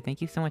you too.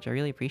 Thank you so much. I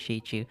really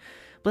appreciate you.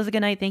 Blizzard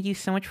Good Night, thank you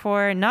so much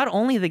for not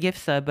only the gift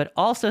sub, but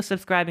also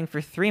subscribing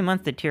for 3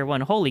 months to Tier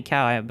 1. Holy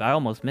cow, I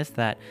almost missed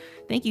that.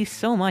 Thank you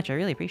so much. I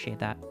really appreciate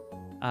that.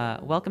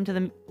 Welcome to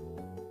the...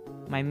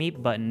 My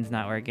meep button's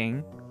not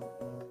working.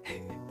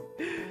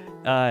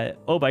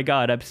 Oh my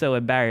god, I'm so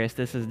embarrassed.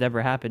 This has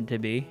never happened to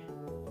me.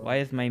 Why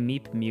is my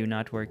meep Mew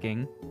not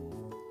working?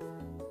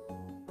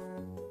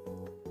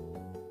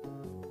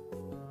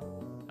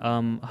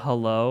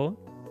 Hello?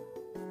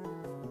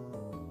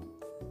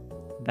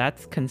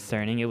 That's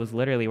concerning. It was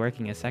literally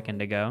working a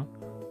second ago.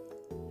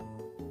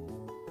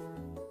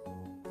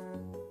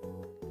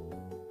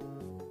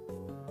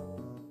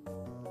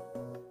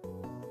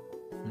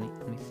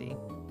 Let me see.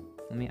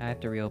 I have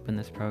to reopen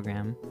this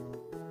program.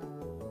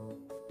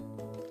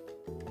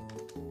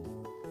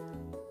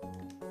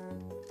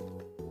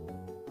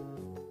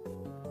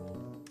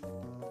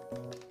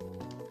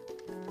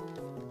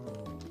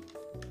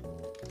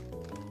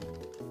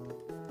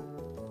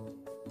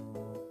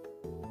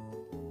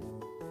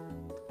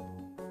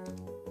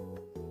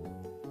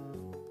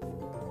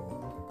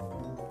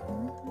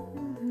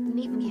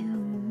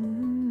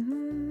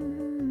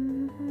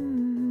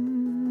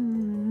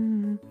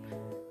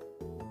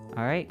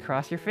 Alright,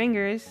 cross your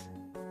fingers.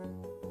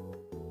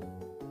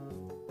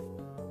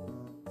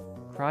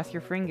 Cross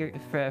your fingers.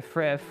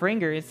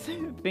 Fingers.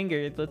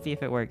 Let's see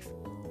if it works.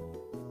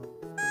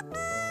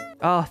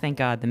 Oh, thank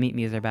God, the Meep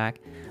Mews are back.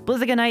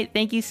 Blizzard Good Night,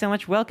 thank you so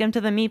much. Welcome to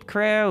the Meep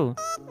crew.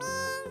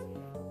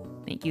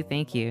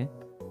 Thank you.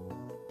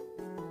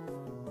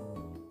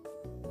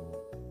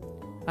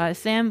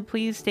 Sam,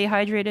 please stay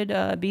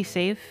hydrated. Be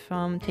safe.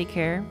 Take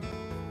care.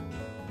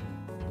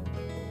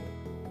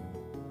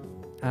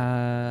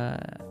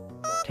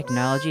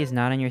 Technology is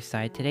not on your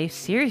side today.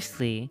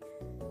 Seriously,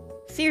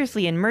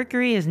 and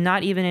Mercury is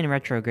not even in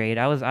retrograde.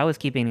 I was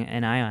keeping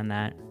an eye on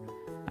that.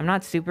 I'm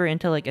not super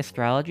into like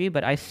astrology,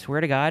 but I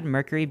swear to God,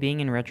 Mercury being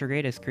in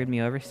retrograde has screwed me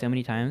over so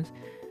many times.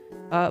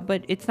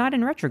 But it's not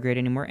in retrograde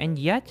anymore, and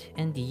yet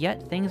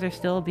things are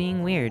still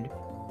being weird.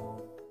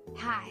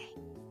 Hi.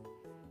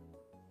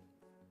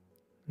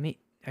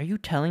 Are you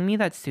telling me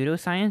that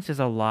pseudoscience is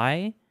a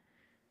lie?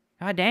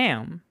 God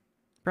damn.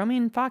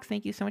 Bromian Fox,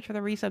 thank you so much for the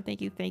resub.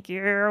 Thank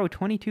you.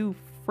 22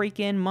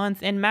 freaking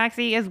months. And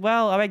Maxi as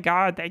well. Oh my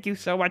god, thank you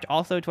so much.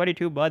 Also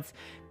 22 months.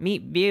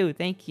 Meet View,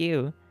 thank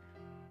you.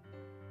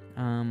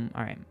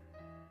 Alright.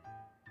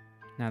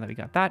 Now that we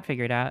got that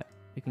figured out,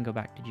 we can go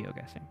back to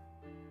Geoguessr.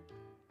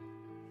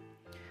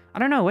 I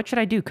don't know, what should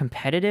I do?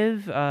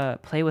 Competitive?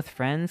 Play with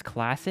friends?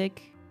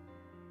 Classic?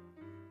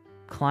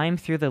 Climb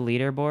through the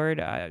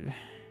leaderboard?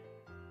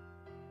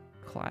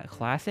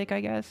 Classic, I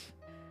guess?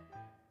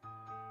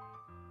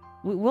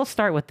 We'll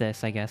start with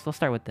this, I guess.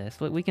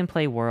 We can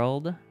play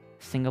World,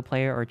 Single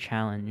Player, or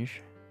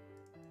Challenge.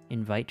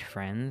 Invite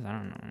friends? I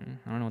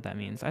don't know what that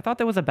means. I thought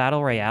there was a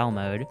Battle Royale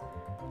mode.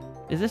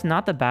 Is this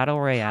not the Battle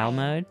Royale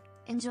mode?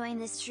 enjoying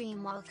the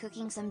stream while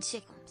cooking some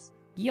chickens.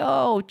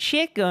 Yo,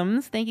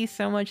 chickums! Thank you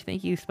so much.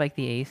 Thank you, Spike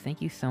the Ace. Thank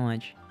you so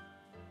much.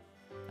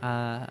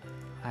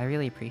 I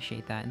really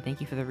appreciate that, and thank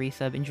you for the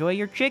resub. Enjoy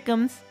your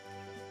chickums!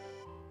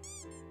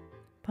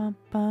 Bum,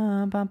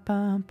 bum, bum,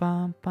 bum,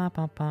 bum, bum,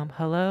 bum, bum.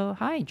 Hello?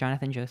 Hi,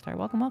 Jonathan Joestar.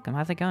 Welcome, welcome.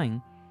 How's it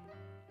going?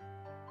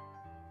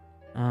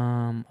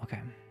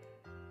 Okay.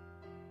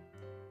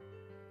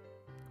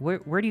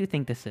 Where do you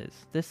think this is?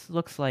 This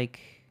looks like...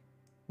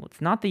 Well,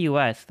 it's not the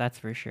US, that's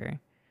for sure.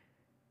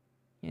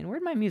 And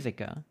where'd my music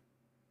go?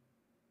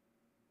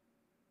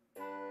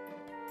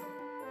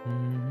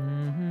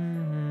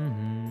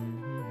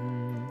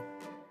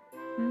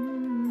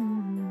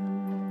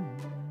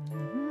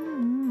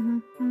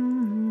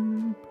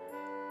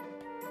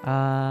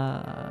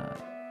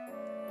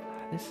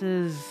 This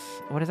is...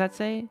 What does that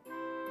say?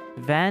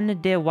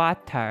 Van de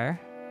Water.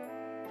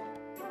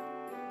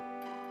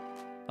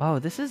 Oh,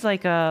 this is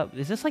like a...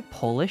 Is this like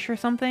Polish or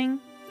something?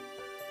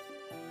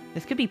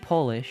 This could be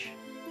Polish.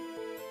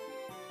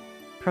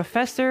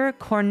 Professor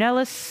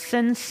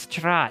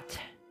Cornelisenstraat.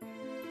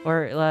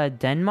 Or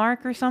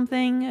Denmark or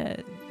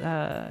something?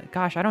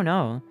 Gosh, I don't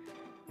know.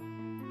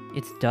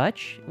 It's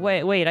Dutch?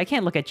 Wait, I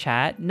can't look at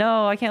chat.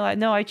 No, I can't.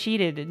 No, I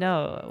cheated.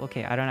 No.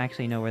 Okay, I don't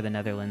actually know where the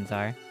Netherlands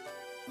are.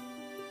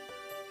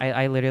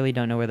 I literally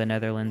don't know where the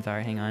Netherlands are.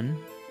 Hang on.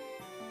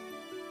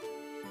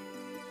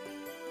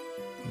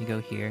 Let me go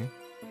here.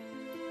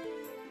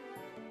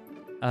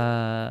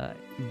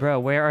 Bro,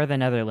 where are the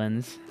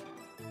Netherlands?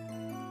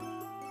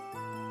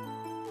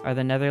 Are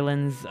the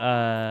Netherlands,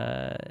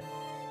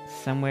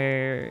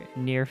 somewhere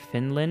near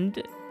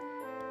Finland?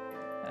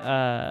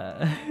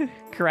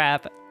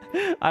 Crap.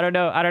 I don't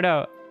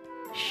know.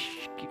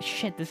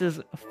 Shit, this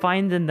is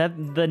find the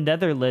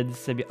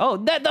Netherlands. Oh,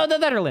 the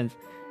Netherlands!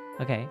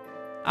 Okay.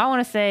 I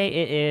want to say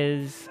it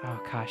is... Oh,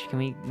 gosh. Can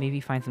we maybe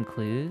find some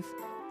clues?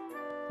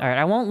 Alright,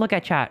 I won't look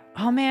at chat.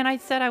 Oh, man, I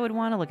said I would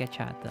want to look at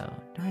chat, though.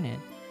 Darn it.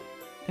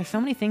 There's so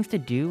many things to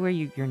do where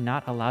you're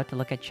not allowed to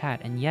look at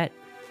chat, and yet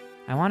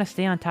I want to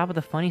stay on top of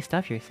the funny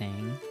stuff you're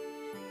saying.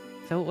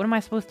 So what am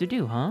I supposed to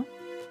do, huh?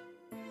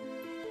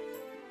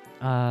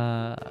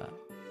 Oh,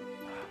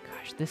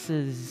 gosh, this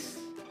is...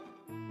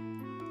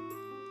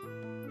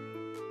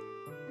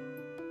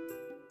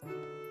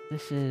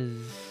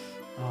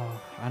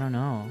 Oh, I don't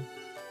know.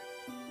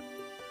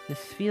 This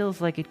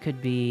feels like it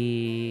could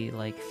be,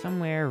 like,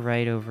 somewhere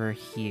right over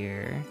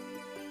here.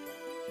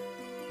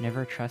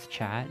 Never trust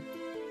chat.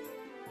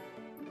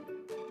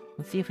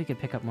 Let's see if we could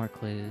pick up more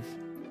clues.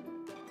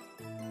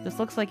 This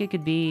looks like it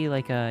could be,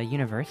 like, a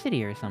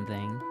university or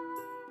something.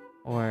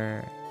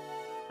 Or...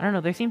 I don't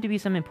know, there seem to be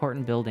some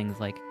important buildings,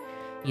 like,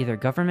 either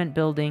government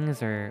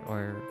buildings or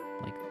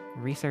like,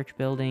 research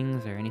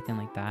buildings or anything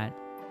like that.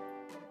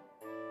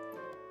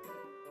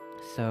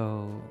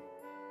 So...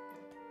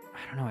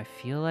 I don't know, I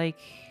feel like...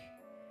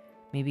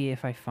 Maybe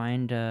if I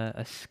find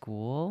a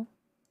school...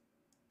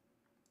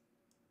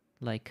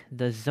 Like,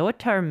 the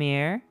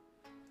Zoetermeer...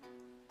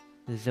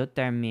 The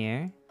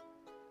Zoetermeer...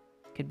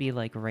 Could be,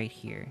 like, right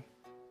here.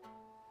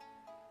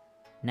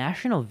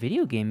 National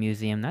Video Game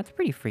Museum, that's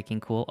pretty freaking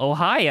cool.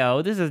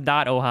 Ohio? This is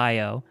not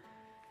Ohio.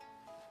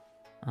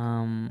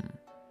 The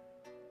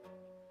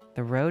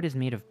road is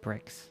made of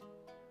bricks.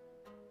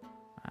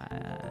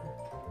 I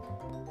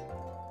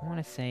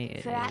want to say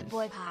it Frat is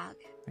Boy Pog.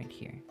 right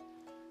here.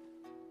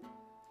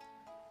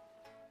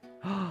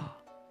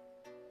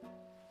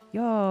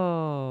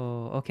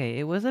 Yo! Okay,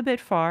 it was a bit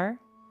far.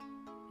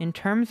 In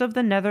terms of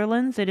the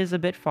Netherlands, it is a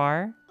bit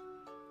far.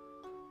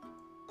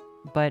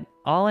 But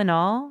all in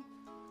all,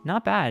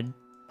 not bad.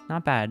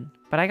 Not bad.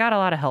 But I got a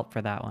lot of help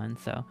for that one,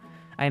 so...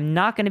 I'm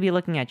not going to be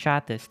looking at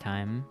chat this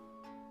time.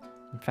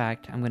 In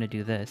fact, I'm going to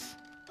do this.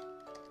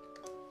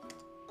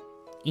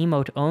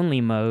 Emote-only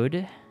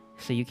mode,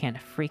 so you can't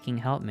freaking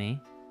help me.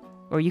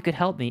 Or you could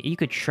help me. You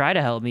could try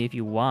to help me if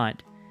you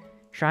want.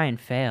 Try and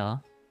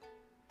fail.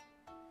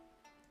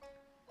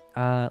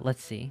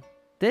 Let's see.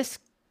 This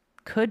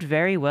could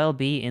very well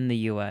be in the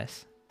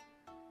US.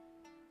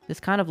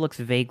 This kind of looks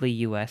vaguely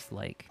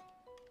US-like.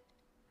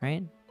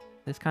 Right?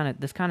 This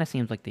kind of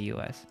seems like the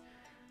US.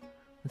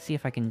 Let's see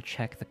if I can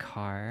check the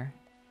car.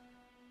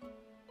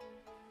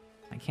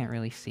 I can't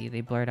really see.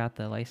 They blurred out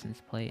the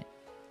license plate.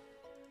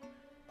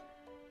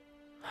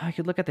 I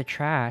could look at the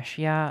trash.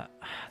 Yeah,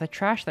 the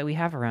trash that we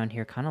have around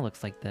here kind of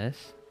looks like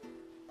this.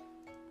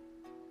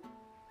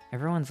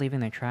 Everyone's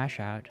leaving their trash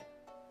out.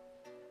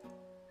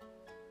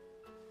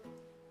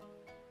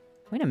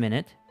 Wait a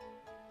minute.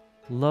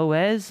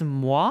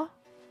 Loez-moi?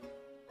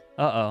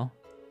 Uh-oh.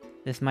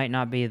 This might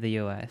not be the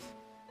US.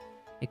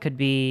 It could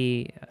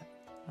be...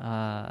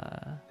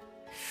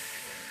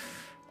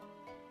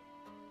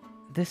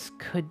 This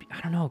could be... I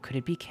don't know. Could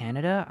it be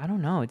Canada? I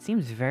don't know. It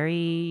seems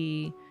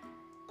very...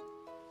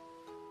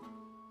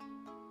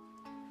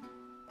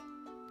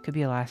 Could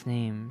be a last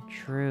name.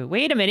 True.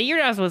 Wait a minute. You're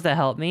not supposed to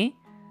help me.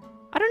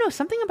 I don't know.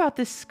 Something about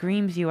this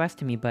screams US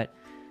to me, but...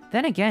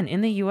 Then again,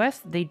 in the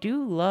US, they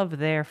do love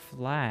their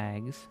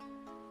flags.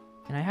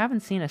 And I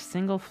haven't seen a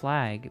single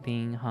flag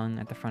being hung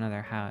at the front of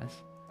their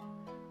house.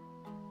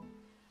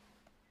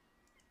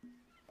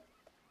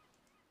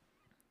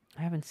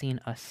 haven't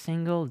seen a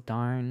single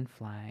darn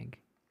flag.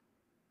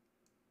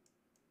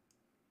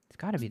 It's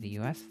gotta be the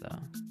US, though.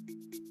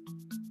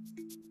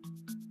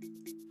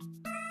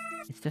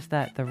 It's just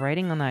that the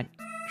writing on that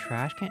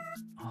trash can...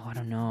 Oh, I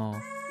don't know.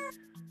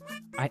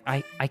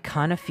 I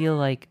kind of feel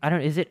like... I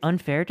don't... Is it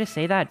unfair to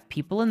say that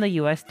people in the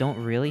US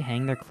don't really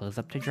hang their clothes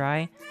up to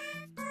dry?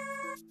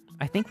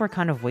 I think we're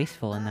kind of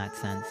wasteful in that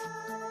sense.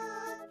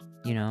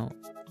 You know?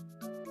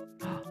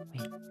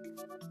 Wait.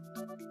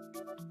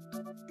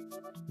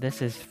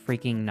 This is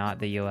freaking not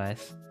the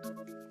US.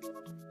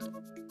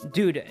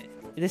 Dude,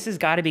 this has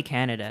got to be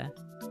Canada.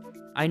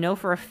 I know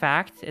for a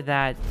fact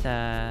that,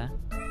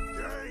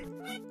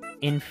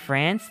 in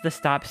France, the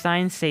stop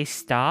signs say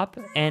stop,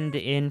 and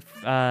in,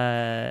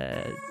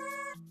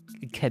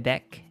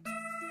 Quebec,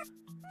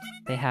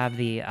 they have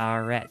the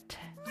arrête.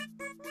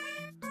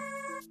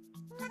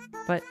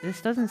 But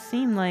this doesn't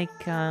seem like,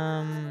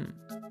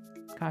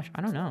 gosh,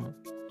 I don't know.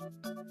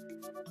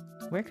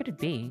 Where could it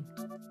be?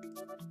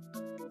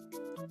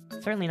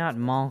 Certainly not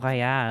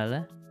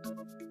Montreal.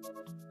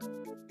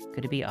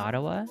 Could it be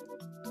Ottawa?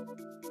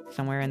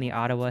 Somewhere in the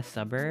Ottawa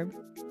suburb?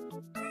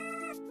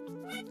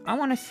 I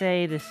want to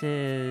say this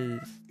is...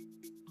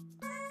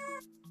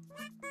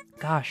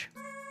 Gosh.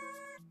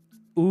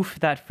 Oof,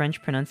 that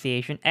French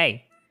pronunciation.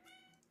 Hey!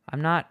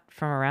 I'm not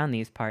from around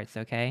these parts,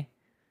 okay?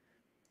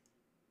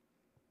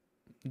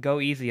 Go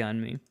easy on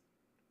me.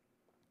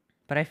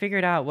 But I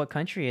figured out what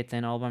country it's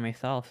in all by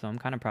myself, so I'm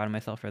kind of proud of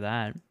myself for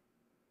that.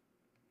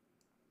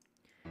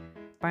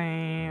 How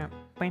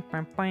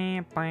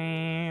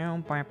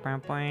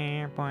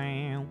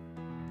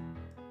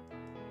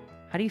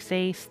do you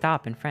say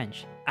stop in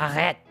French?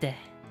 Arrête!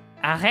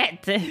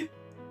 Arrête!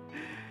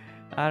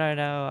 I don't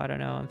know,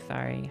 I'm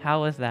sorry. How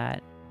was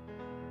that?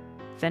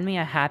 Send me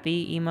a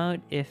happy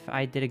emote if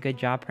I did a good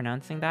job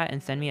pronouncing that,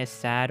 and send me a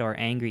sad or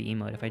angry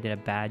emote if I did a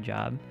bad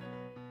job.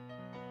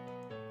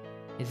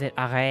 Is it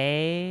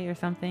arrêt or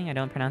something? I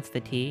don't pronounce the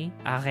T.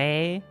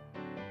 Arrêt?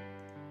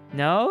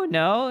 No,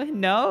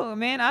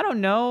 man, I don't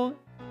know.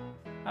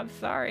 I'm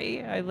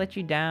sorry, I let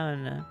you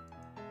down.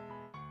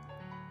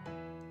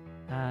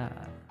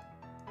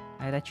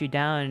 I let you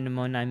down,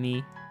 mon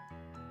ami.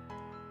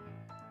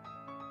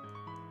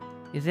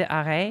 Is it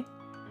arrêt?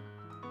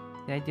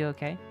 Did I do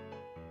okay?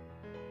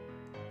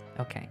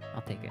 Okay,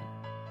 I'll take it.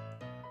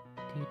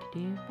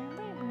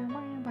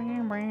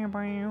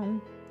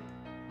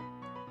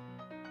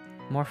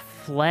 More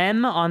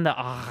phlegm on the...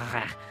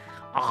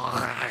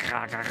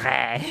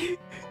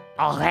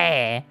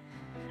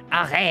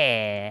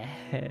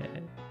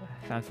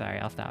 I'm sorry,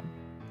 I'll stop.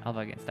 I'll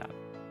fucking stop.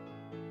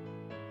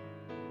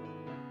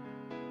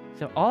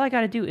 So all I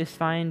gotta do is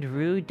find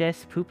Rue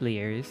des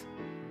Poupliers.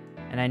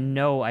 And I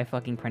know I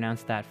fucking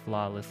pronounced that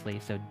flawlessly,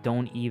 so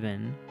don't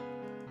even.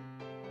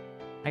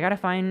 I gotta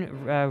find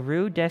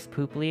Rue des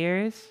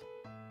Poupliers,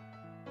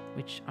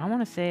 which I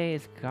want to say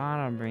is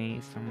gotta be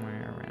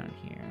somewhere around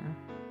here.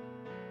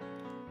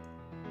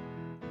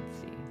 Let's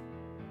see.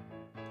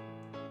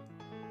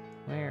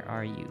 Where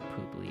are you,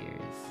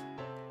 Poupliers?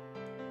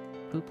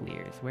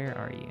 Poupliers, where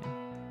are you?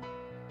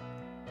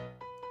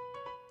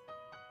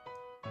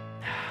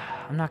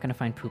 I'm not gonna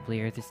find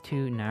Poupliers, it's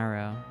too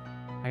narrow.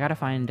 I gotta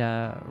find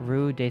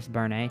Rue des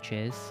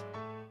Barnaches.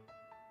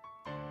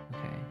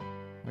 Okay,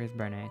 where's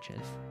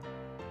Barnaches?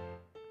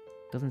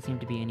 Doesn't seem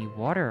to be any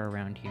water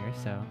around here,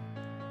 so...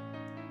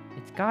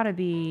 It's gotta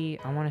be,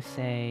 I wanna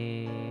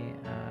say...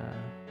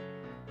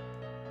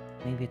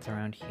 maybe it's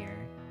around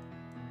here.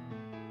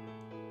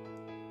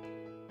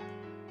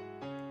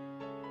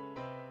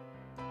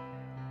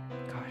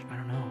 Gosh, I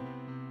don't know.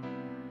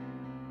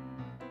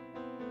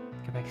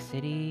 Quebec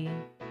City...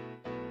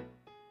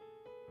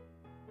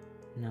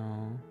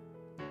 No.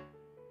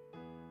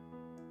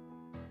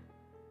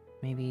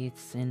 Maybe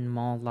it's in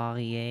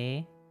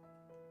Mont-Laurier?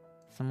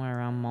 Somewhere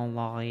around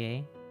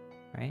Mont-Laurier,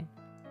 right?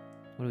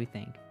 What do we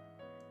think?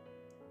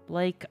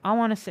 Like, I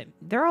want to say...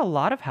 There are a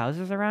lot of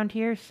houses around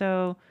here,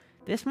 so...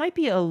 This might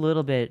be a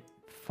little bit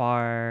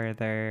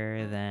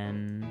farther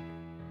than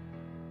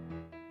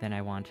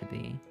I want to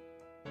be.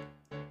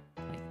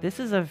 Like, this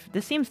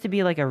seems to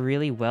be like a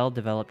really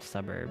well-developed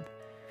suburb.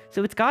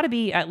 So it's got to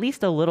be at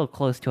least a little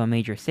close to a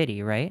major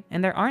city, right?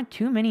 And there aren't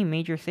too many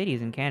major cities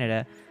in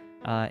Canada,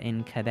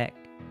 in Quebec.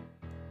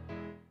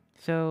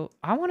 So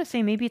I want to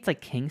say maybe it's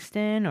like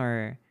Kingston,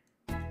 or...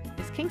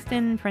 Is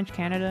Kingston French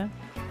Canada?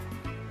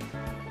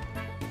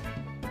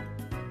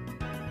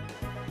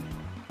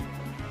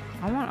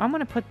 I'm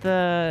gonna put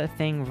the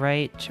thing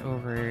right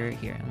over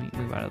here. Let me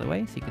move out of the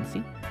way so you can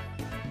see.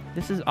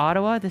 This is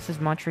Ottawa, this is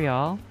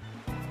Montreal.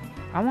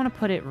 I want to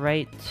put it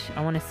right...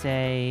 I want to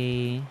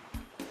say...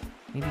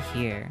 Maybe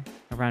here,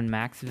 around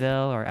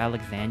Maxville or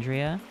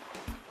Alexandria.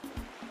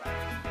 I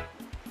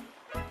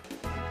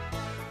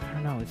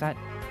don't know, is that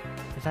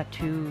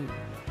too...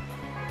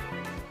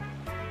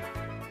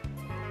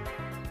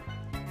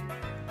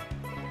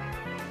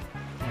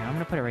 Yeah, I'm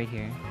gonna put it right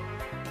here.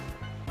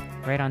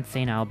 Right on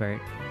St.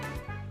 Albert.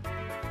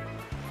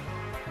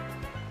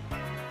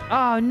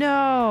 Oh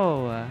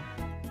no!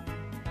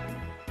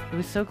 It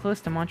was so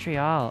close to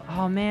Montreal.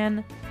 Oh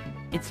man,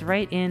 it's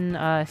right in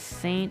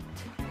Saint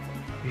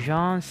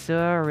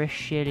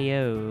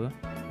Jean-sur-Richelieu.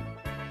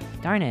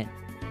 Darn it.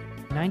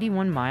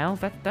 91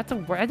 miles?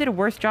 I did a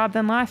worse job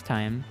than last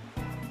time.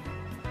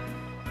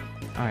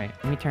 Alright,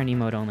 let me turn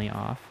emote only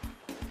off.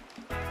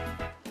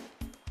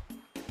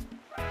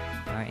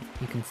 Alright,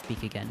 you can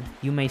speak again.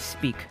 You may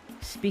speak.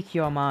 Speak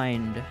your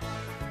mind.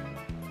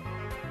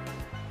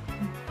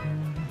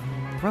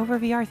 Rover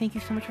VR, thank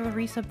you so much for the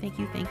resub. Thank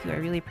you. I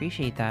really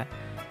appreciate that.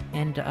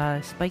 And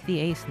Spike the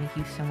Ace, thank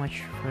you so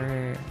much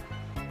for...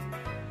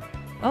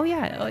 Oh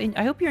yeah,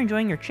 I hope you're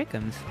enjoying your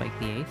chickums, Spike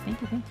the Ace.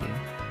 Thank you.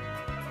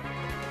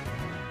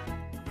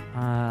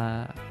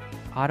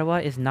 Ottawa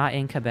is not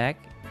in Quebec.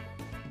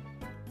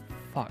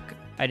 Fuck,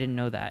 I didn't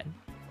know that.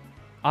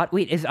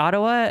 Wait, is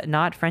Ottawa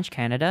not French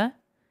Canada?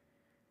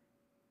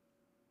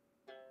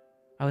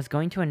 I was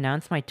going to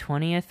announce my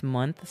 20th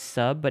month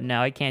sub, but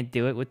now I can't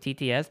do it with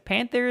TTS.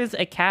 Panthers,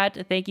 a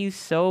cat, thank you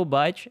so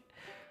much.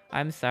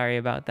 I'm sorry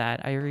about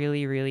that. I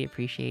really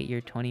appreciate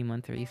your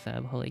 20-month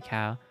resub. Holy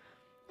cow.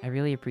 I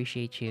really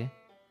appreciate you.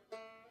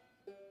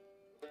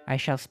 I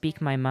shall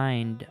speak my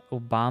mind,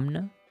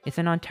 Obama. It's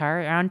in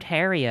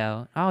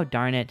Ontario. Oh,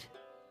 darn it.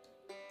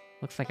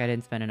 Looks like I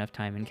didn't spend enough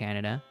time in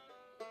Canada.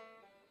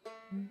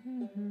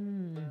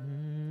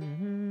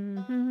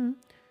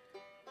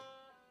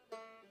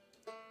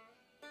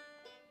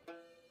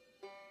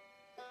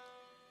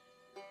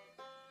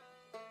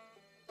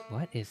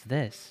 What is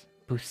this?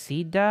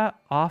 Busida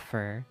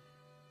offer.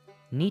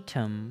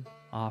 Needham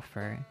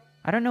offer.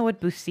 I don't know what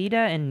Busida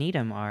and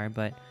Needham are,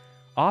 but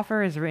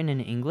offer is written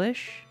in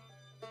English?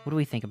 What do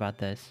we think about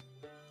this?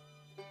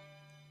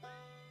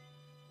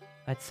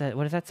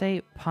 What does that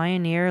say?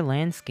 Pioneer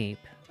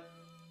landscape.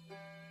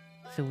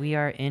 So we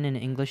are in an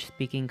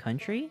English-speaking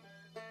country?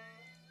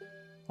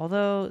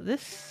 Although,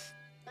 this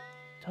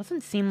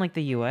doesn't seem like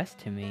the US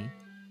to me.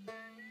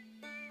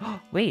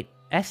 Wait,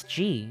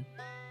 SG.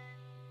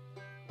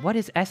 What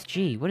is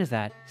SG? What is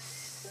that?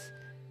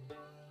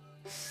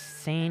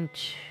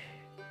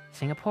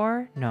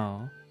 Singapore?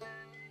 No.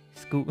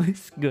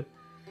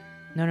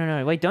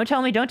 No. Wait, don't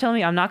tell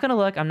me. I'm not gonna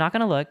look.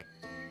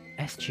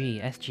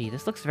 SG.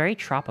 This looks very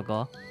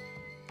tropical.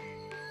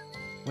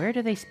 Where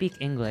do they speak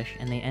English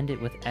and they end it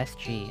with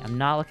SG? I'm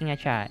not looking at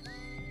chat.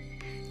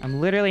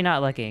 I'm literally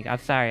not looking. I'm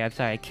sorry.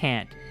 I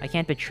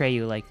can't betray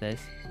you like this.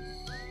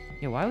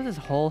 Yeah, why was this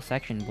whole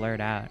section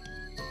blurred out?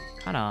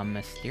 Kinda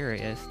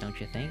mysterious,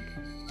 don't you think?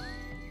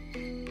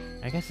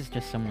 I guess it's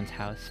just someone's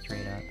house,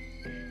 straight up.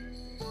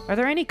 Are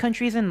there any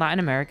countries in Latin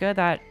America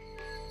that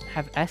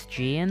have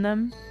SG in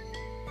them?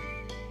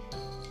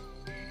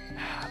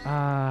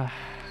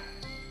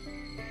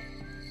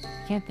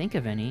 Can't think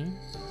of any.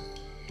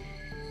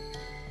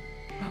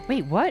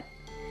 Wait, what?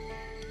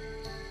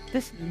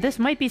 This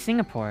might be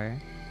Singapore.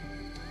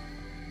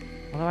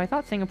 Although I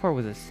thought Singapore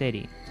was a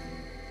city.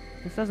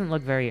 This doesn't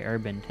look very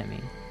urban to me.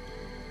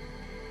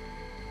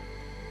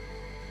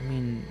 I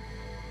mean,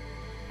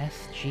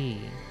 SG.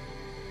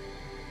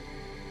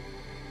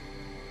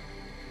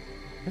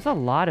 There's a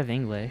lot of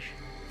English.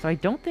 So I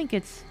don't think,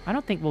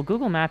 well,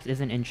 Google Maps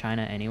isn't in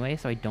China anyway,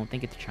 so I don't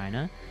think it's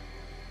China.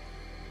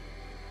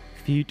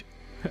 Feet.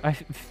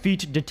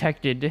 Feet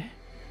detected.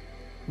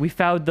 We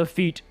found the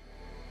feet.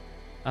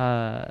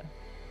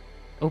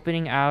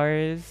 Opening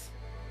hours.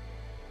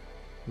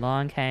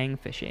 Long hang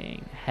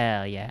fishing.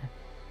 Hell yeah.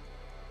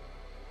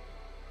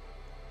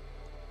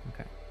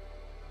 Okay.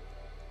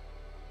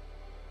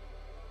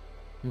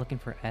 I'm looking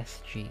for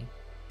SG.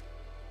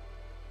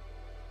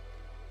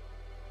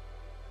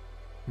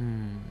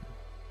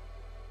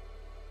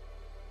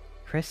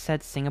 Chris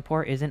said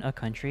Singapore isn't a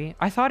country.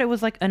 I thought it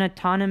was like an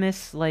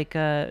autonomous, like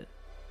a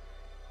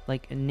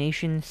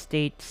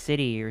nation-state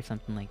city or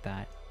something like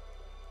that.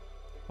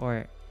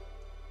 Or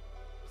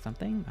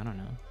something? I don't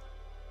know.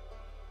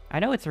 I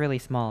know it's really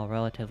small,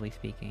 relatively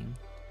speaking.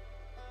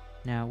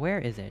 Now, where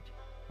is it?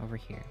 Over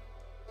here.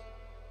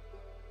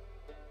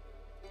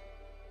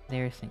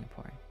 There's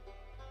Singapore.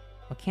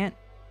 Well, it can't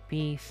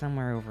be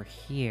somewhere over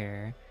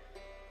here.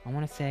 I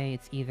want to say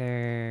it's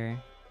either...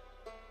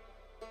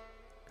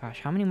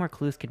 Gosh, how many more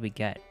clues could we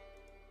get?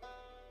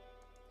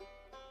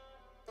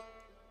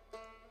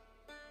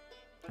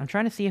 I'm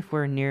trying to see if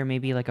we're near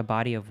maybe like a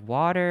body of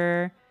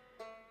water,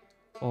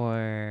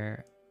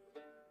 or...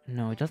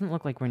 No, it doesn't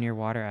look like we're near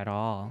water at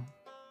all.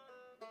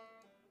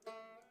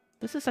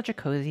 This is such a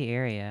cozy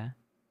area.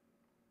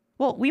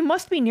 Well, we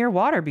must be near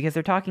water because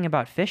they're talking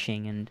about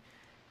fishing and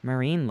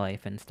marine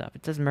life and stuff.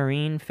 It says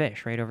marine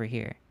fish right over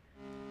here.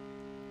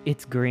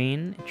 It's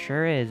green. It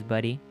sure is,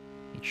 buddy.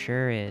 It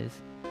sure is.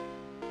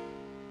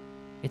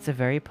 It's a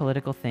very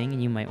political thing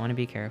and you might want to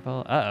be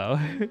careful.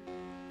 Uh-oh.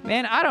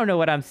 Man, I don't know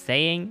what I'm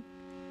saying.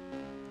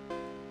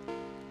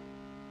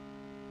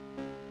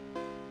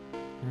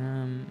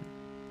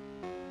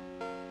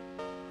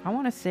 I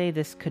want to say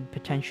this could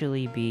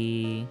potentially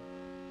be...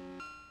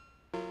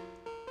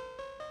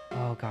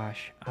 Oh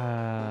gosh.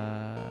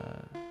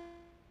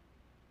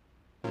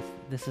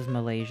 This is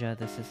Malaysia,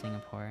 this is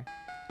Singapore.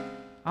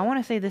 I want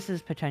to say this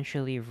is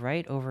potentially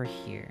right over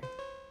here.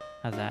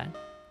 How's that?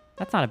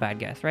 That's not a bad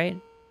guess, right?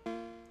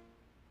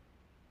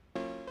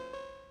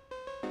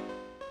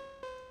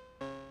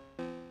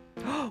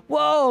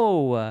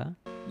 Whoa!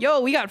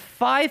 Yo, we got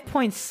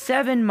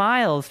 5.7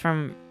 miles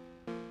from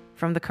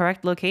the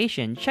correct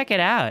location. Check it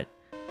out.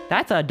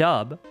 That's a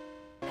dub.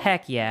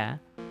 Heck yeah.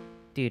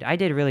 Dude, I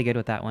did really good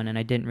with that one, and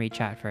I didn't read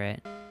chat for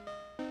it.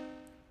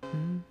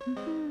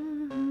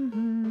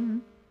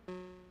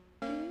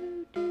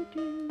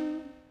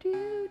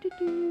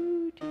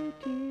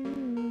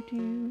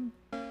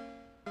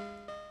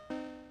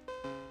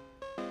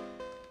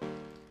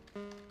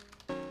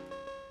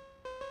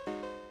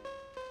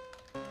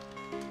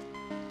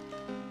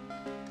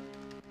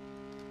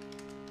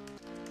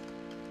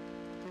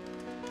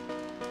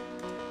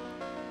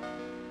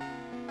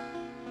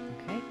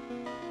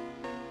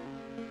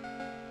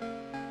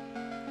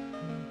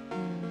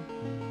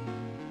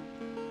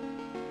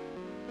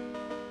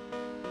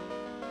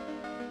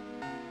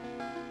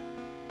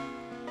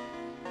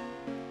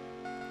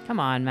 Come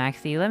on,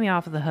 Maxi, let me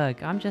off the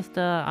hook. I'm just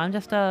la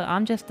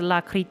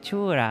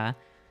criatura.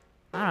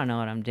 I don't know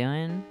what I'm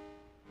doing.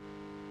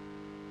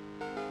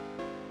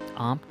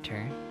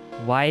 Ompter.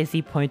 Why is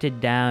he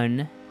pointed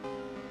down?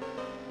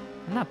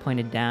 I'm not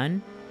pointed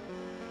down.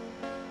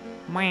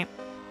 Mwah.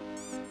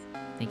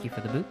 Thank you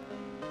for the boop.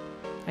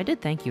 I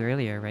did thank you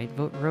earlier, right?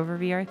 Rover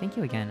VR, thank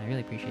you again. I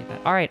really appreciate that.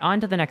 All right, on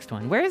to the next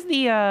one. Where's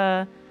the,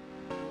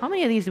 how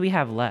many of these do we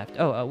have left?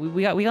 Oh,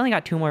 we only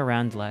got 2 more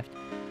rounds left.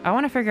 I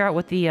want to figure out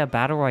what the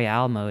Battle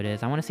Royale mode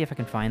is. I want to see if I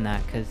can find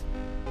that, because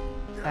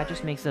that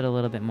just makes it a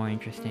little bit more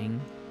interesting.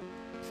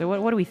 So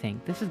what do we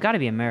think? This has got to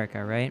be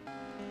America, right?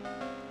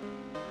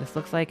 This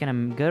looks like a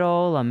good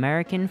old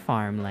American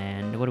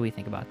farmland. What do we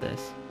think about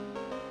this?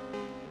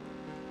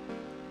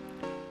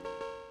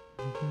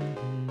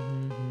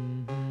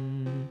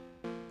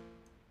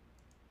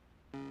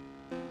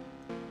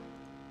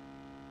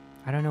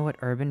 I don't know what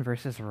urban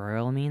versus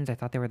rural means. I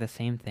thought they were the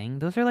same thing.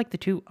 Those are like the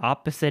two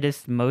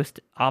most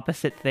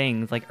opposite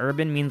things. Like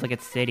urban means like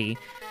it's city,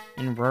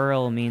 and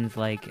rural means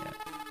like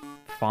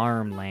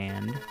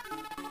farmland.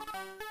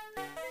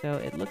 So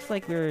it looks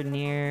like we're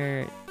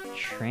near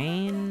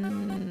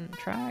train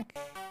track?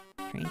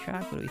 Train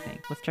track? What do we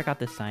think? Let's check out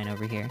this sign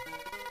over here.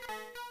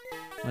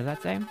 What does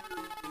that say?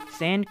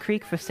 Sand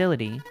Creek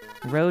Facility.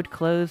 Road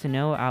closed,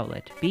 no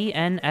outlet.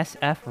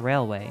 BNSF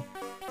Railway.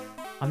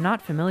 I'm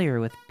not familiar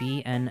with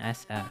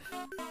BNSF.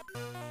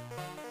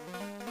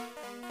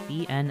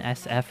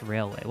 BNSF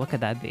Railway. What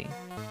could that be?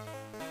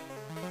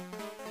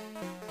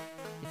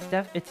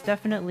 It's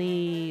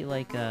definitely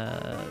like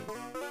an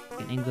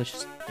English,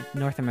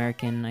 North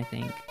American, I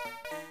think.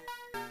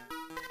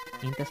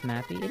 Ain't this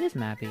Mappy? It is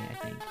Mappy, I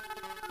think.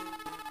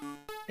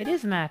 It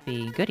is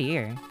Mappy. Good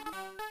ear.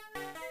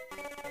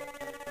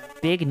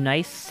 Big,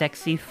 nice,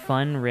 sexy,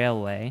 fun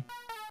railway.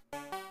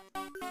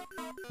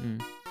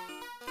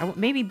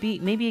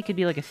 Maybe it could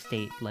be like a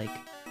state, like...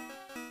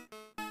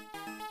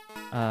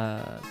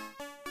 Are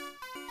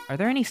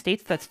there any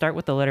states that start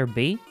with the letter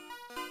B?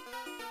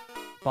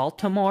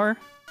 Baltimore?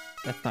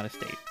 That's not a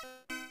state.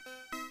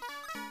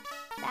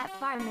 That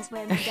farm is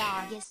where my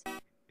dog is.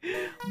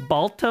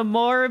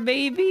 Baltimore,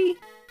 baby?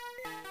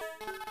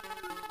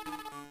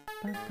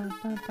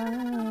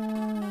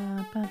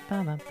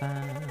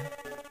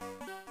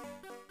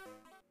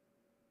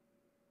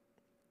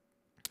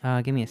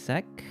 Give me a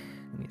sec.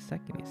 Give me a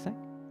sec.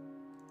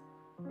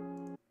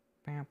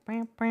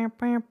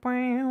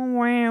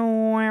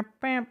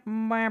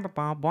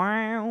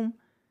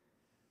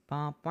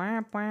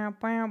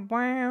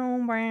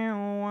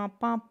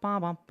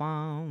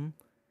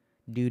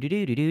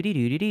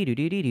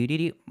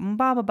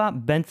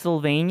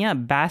 Pennsylvania,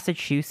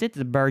 Massachusetts,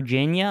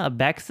 Virginia,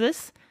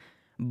 Texas,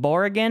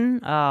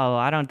 Oregon. Oh,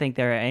 I don't think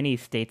there are any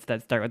states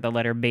that start with the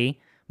letter B.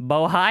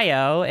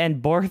 Ohio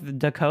and North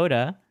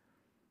Dakota.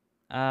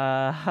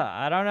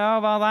 I don't know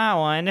about that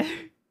one.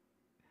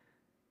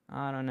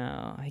 I don't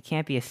know. It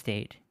can't be a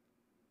state.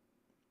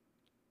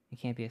 It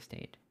can't be a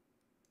state.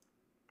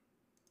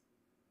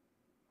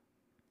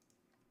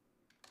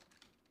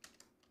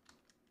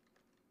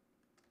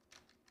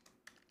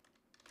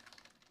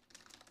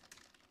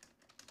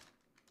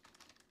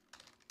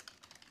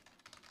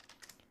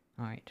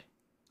 Alright.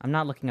 I'm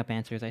not looking up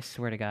answers, I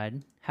swear to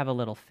God. Have a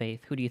little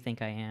faith. Who do you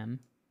think I am?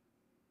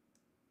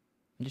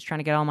 I'm just trying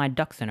to get all my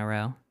ducks in a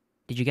row.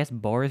 Did you guess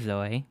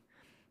Borzoi?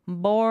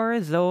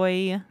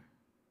 Borzoi.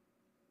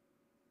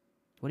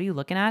 What are you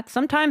looking at?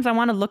 Sometimes I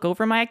want to look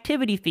over my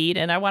activity feed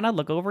and I want to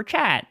look over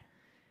chat.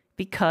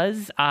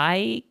 Because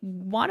I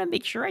want to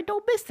make sure I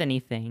don't miss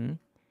anything.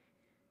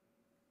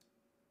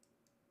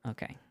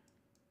 Okay.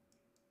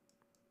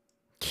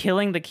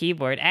 Killing the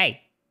keyboard.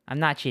 Hey! I'm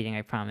not cheating,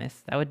 I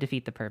promise. That would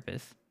defeat the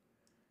purpose.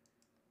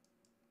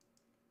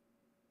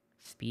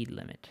 Speed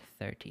limit,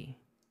 30.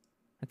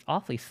 That's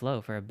awfully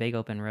slow for a big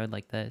open road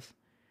like this.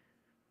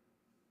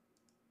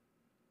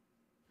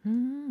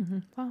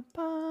 This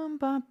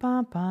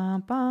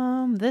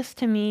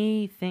to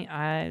me,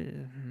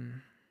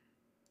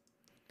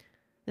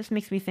 This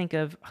makes me think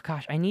of, oh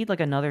gosh, I need like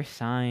another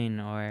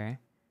sign or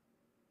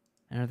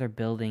another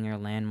building or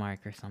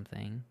landmark or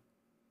something.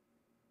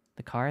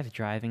 The car is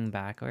driving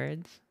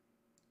backwards.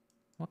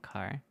 What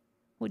car?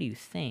 What are you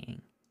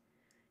saying?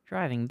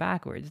 Driving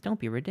backwards, don't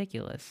be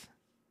ridiculous.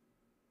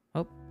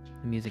 Oh,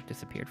 the music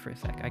disappeared for a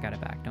sec. I got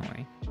it back, don't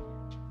worry.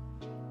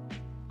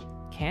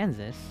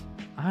 Kansas?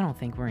 I don't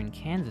think we're in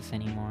Kansas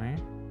anymore.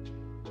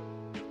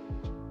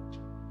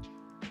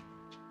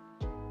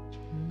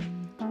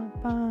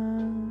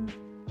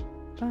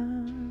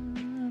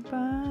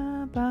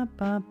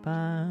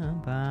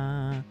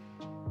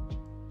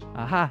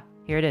 Aha!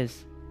 Here it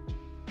is.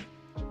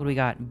 What do we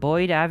got?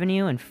 Boyd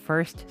Avenue and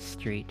 1st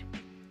Street.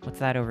 What's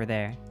that over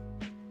there?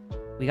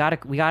 We got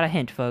a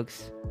hint,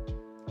 folks.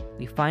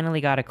 We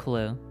finally got a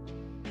clue.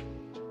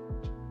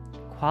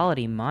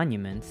 Quality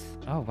monuments.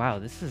 Oh wow,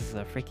 this is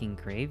a freaking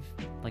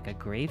like a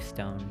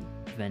gravestone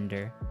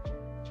vendor.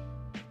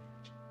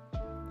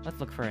 Let's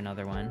look for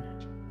another one.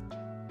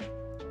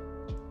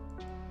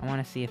 I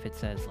want to see if it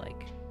says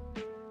like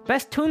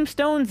best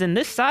tombstones in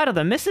this side of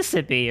the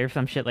Mississippi or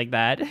some shit like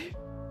that.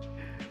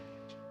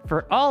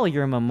 For all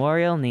your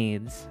memorial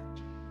needs.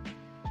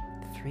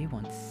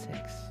 316.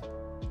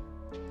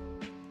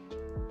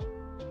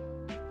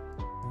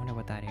 I wonder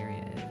what that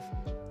area is.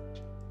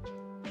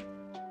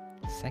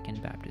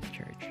 Second Baptist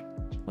Church.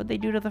 What'd they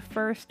do to the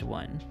first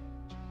one?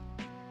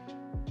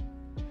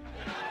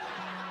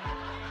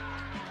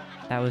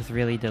 That was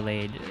really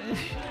delayed.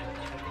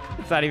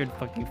 It's not even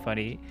fucking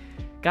funny.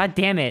 God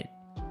damn it.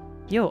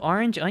 Yo,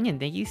 Orange Onion,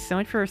 thank you so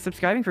much for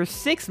subscribing for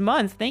 6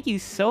 months. Thank you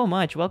so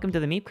much. Welcome to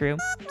the Meep Crew.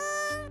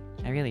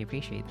 I really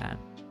appreciate that.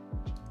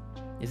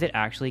 Is it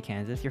actually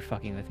Kansas? You're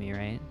fucking with me,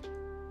 right?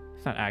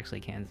 It's not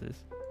actually Kansas.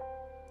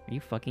 Are you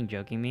fucking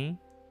joking me?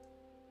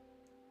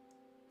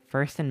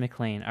 First and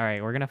McLean.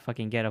 Alright, we're gonna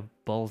fucking get a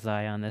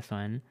bullseye on this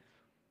one.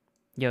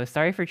 Yo,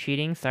 sorry for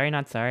cheating. Sorry,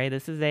 not sorry.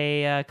 This is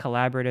a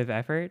collaborative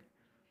effort.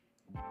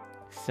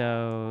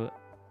 So,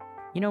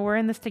 you know, we're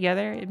in this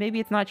together. Maybe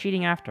it's not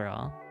cheating after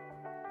all.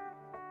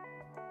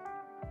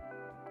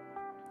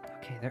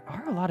 Okay, there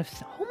are a lot of...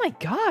 Oh my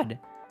god!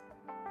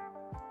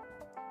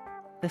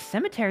 The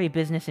cemetery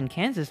business in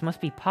Kansas must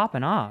be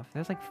popping off.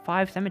 There's like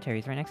 5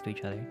 cemeteries right next to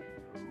each other.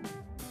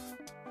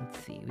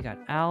 Let's see. We got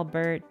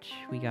Albert.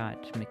 We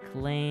got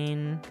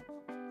McLean.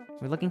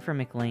 We're looking for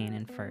McLean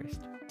in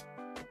first.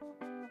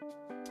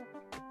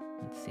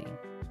 Let's see.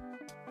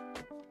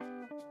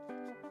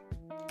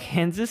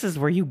 Kansas is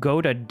where you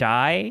go to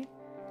die?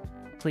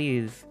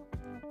 Please.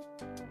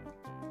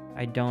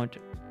 I don't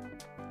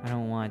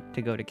want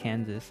to go to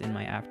Kansas in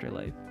my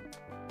afterlife.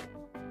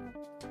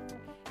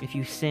 If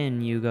you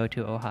sin, you go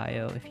to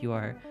Ohio. If you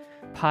are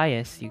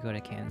pious, you go to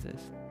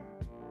Kansas.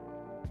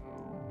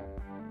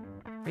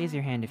 Raise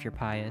your hand if you're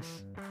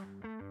pious.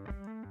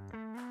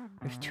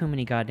 There's too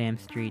many goddamn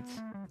streets.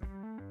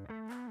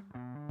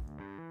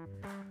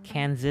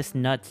 Kansas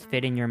nuts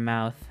fit in your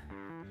mouth.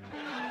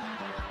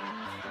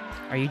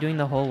 Are you doing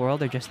the whole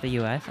world or just the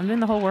US? I'm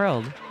doing the whole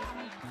world.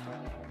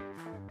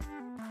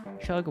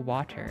 Chug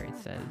water, it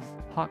says.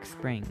 Hawk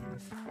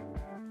Springs.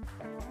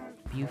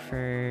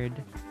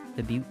 Buford.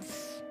 The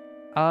Buttes.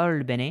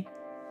 Albany.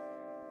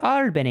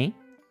 Albany.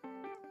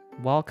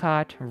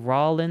 Walcott.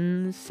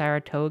 Rawlins.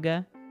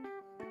 Saratoga.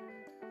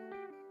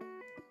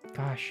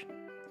 Gosh.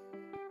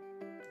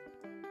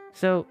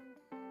 So,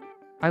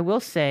 I will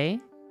say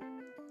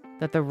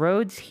that the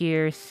roads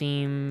here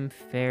seem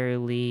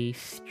fairly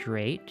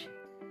straight.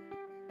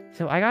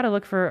 So I gotta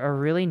look for a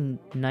really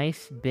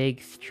nice,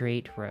 big,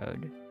 straight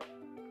road.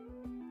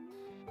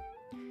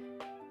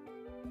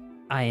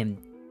 I am...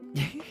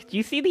 Do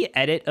you see the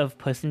edit of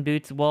Puss in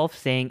Boots Wolf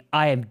saying,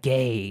 I am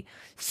gay,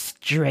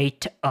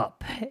 straight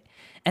up?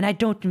 And I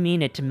don't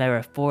mean it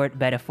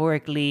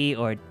metaphorically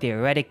or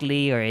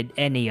theoretically or in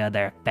any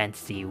other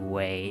fancy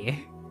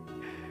way.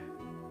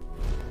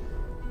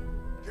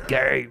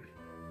 Gay,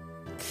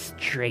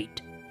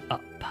 straight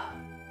up.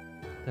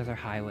 Those are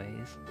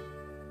highways.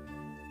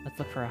 Let's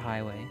look for a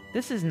highway.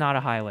 This is not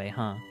a highway,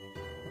 huh?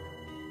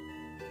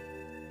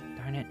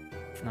 Darn it,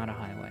 it's not a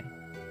highway.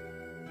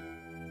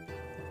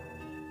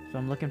 So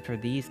I'm looking for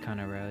these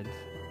kind of roads.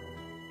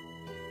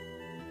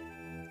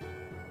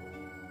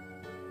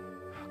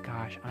 Oh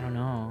gosh, I don't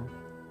know.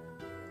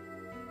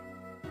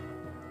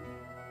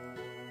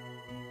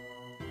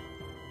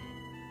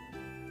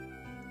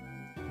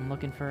 I'm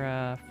looking for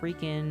a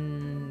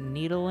freaking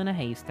needle in a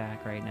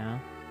haystack right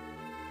now.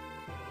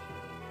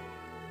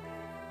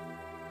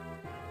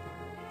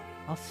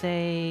 I'll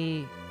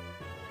say...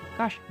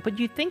 Gosh, but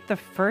you'd think the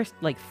first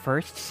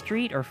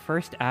Street or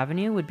First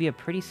Avenue would be a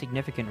pretty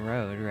significant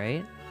road,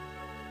 right?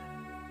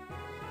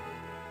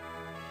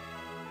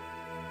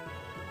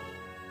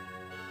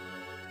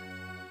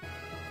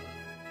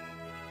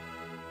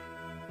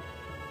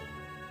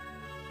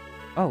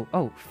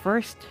 Oh,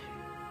 First...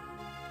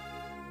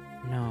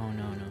 No.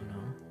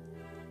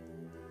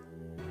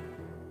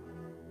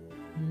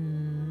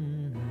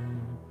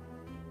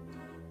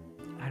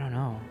 I don't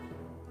know.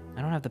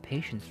 I don't have the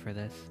patience for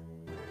this.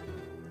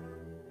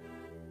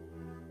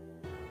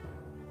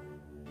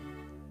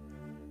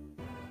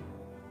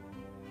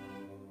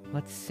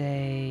 Let's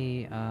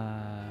say,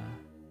 I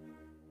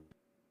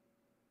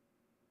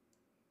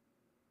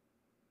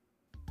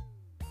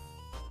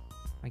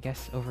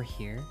guess over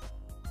here.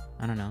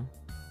 I don't know.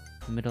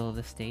 Middle of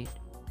the state.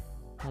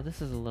 Well,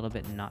 this is a little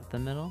bit not the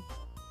middle.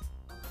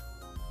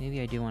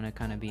 Maybe I do want to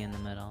kind of be in the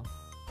middle.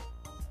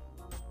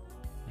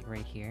 Like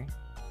right here.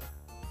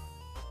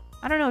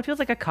 I don't know, it feels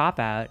like a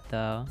cop-out,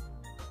 though.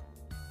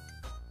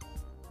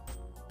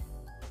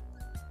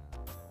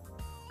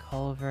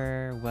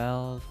 Culver,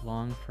 Wells,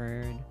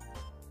 Longford...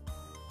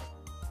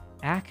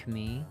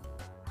 Acme?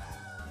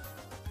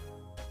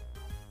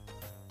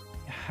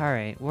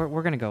 Alright,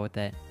 we're gonna go with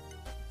it.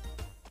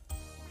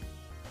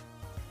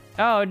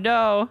 Oh,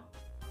 no!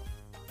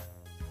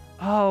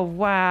 Oh,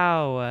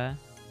 wow!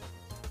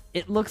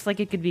 It looks like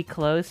it could be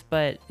close,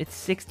 but it's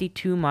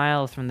 62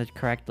 miles from the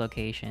correct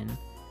location.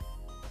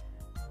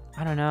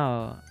 I don't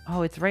know.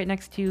 Oh, it's right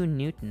next to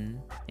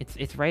Newton.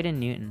 It's right in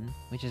Newton,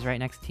 which is right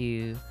next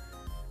to...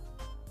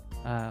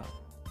 how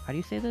do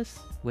you say this?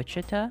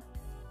 Wichita?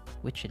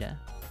 Wichita.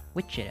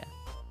 Wichita.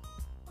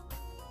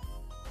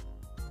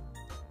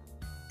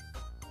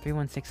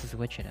 316 is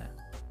Wichita.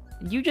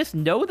 You just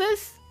know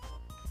this?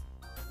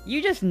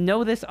 You just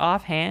know this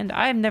offhand?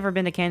 I've never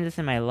been to Kansas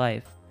in my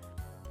life.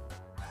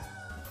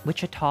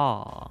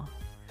 Wichita.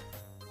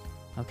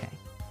 Okay.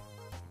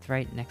 It's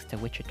right next to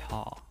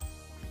Wichita.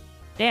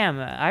 Damn,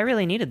 I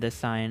really needed this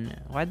sign.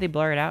 Why'd they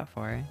blur it out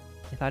for?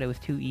 I thought it was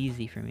too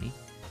easy for me.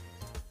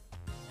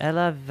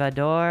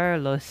 Elevador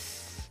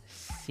Los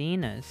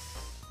Cinos.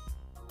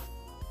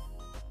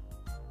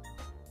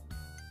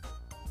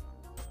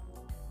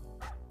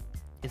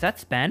 Is that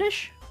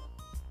Spanish?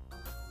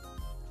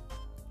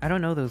 I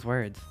don't know those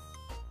words.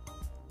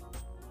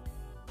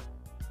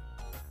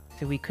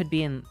 So we could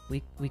be in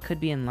we could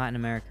be in Latin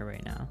America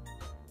right now.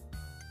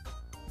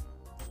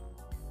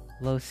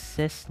 Los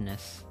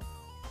Cisnes.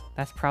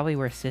 That's probably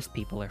where cis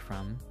people are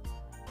from.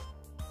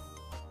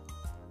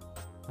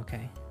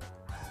 Okay.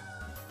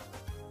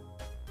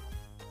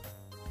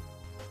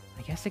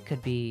 I guess it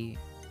could be...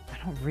 I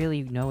don't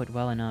really know it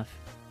well enough.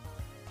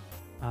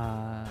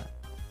 I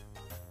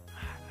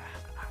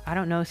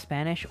don't know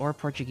Spanish or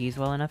Portuguese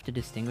well enough to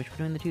distinguish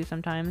between the two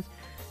sometimes,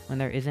 when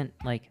there isn't,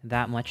 like,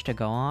 that much to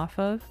go off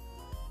of.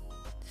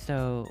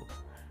 So,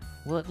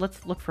 well,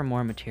 let's look for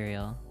more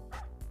material.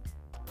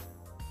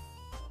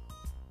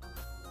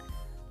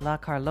 La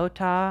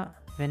Carlota,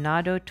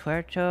 Venado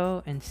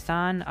Tuerto, and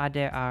San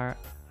Areco.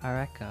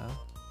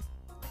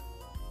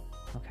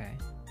 Okay.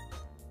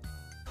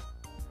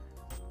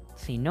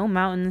 Let's see, no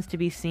mountains to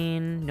be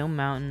seen, no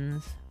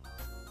mountains.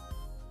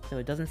 So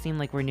it doesn't seem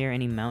like we're near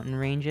any mountain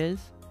ranges.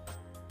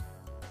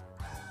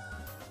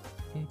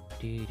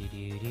 Let's see,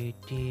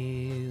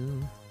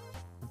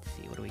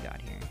 what do we got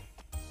here?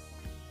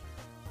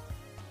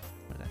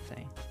 What does that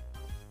say?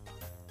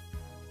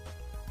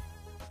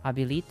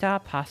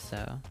 Habilita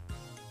Paso.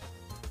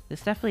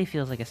 This definitely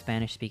feels like a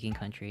Spanish-speaking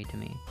country to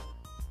me.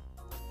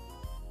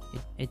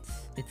 It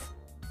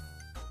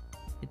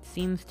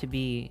seems to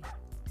be,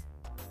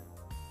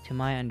 to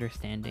my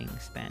understanding,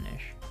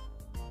 Spanish.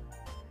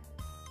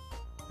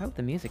 I hope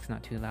the music's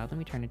not too loud. Let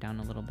me turn it down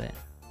a little bit.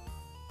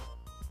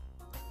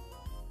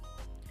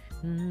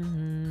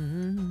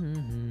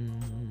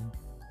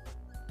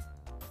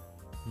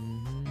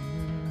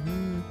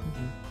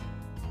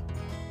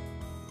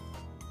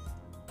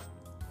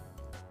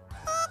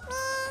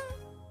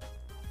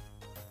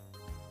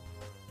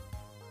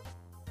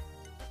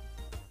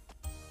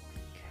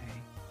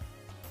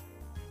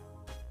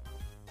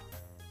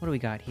 What do we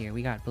got here?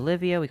 We got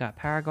Bolivia, we got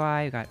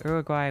Paraguay, we got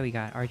Uruguay, we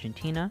got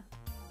Argentina,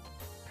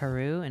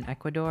 Peru, and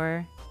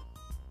Ecuador.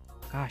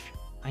 Gosh,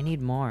 I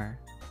need more.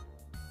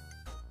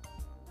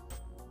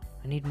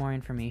 I need more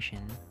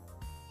information.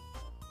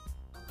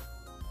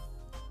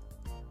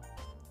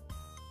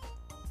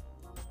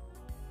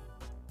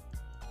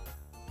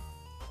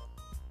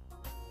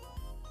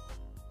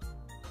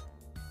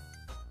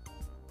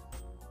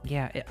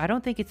 Yeah, I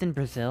don't think it's in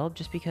Brazil,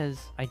 just because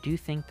I do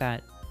think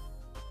that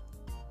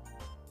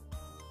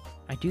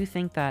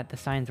the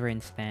signs were in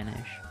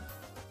Spanish.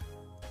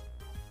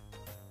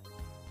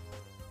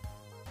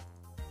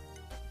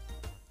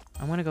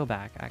 I want to go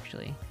back,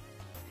 actually.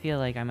 I feel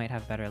like I might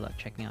have better luck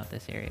checking out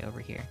this area over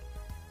here.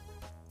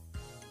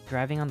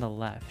 Driving on the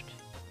left.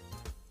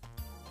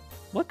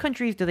 What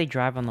countries do they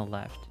drive on the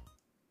left?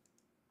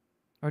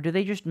 Or do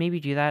they just maybe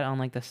do that on,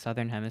 like, the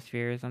southern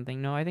hemisphere or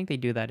something? No, I think they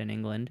do that in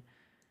England.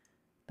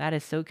 That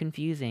is so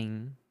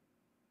confusing.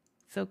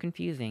 So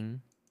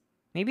confusing.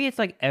 Maybe it's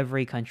like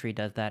every country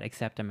does that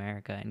except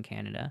America and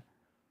Canada.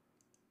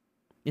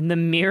 In the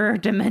mirror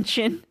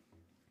dimension?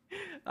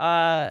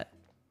 I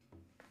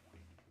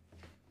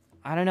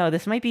don't know.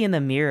 This might be in the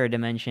mirror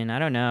dimension. I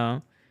don't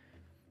know.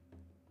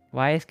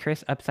 Why is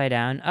Chris upside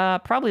down?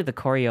 Probably the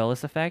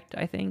Coriolis effect,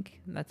 I think.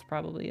 That's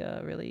probably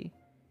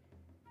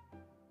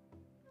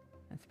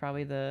that's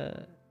probably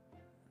the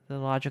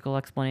logical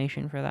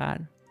explanation for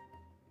that.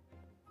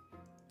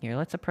 Here,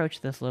 let's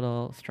approach this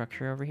little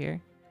structure over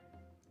here.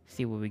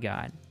 See what we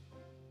got.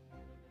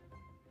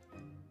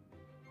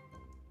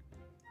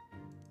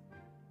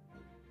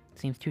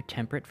 seems too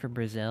temperate for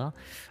Brazil.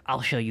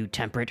 I'll show you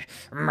temperate.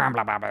 Blah,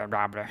 blah, blah, blah,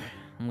 blah, blah.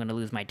 I'm gonna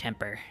lose my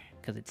temper,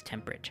 because it's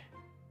temperate.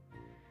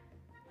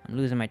 I'm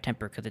losing my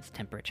temper because it's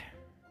temperate.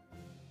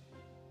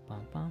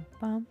 Bum, bum,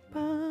 bum,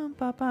 bum,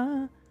 bum,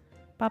 bum.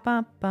 Ba,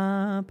 ba,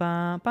 ba,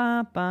 ba,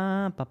 ba,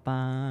 ba, ba,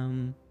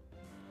 bum.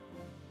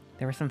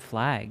 There were some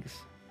flags.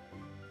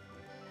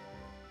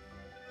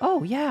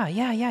 Oh, yeah,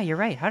 you're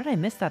right. How did I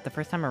miss that the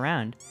first time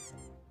around?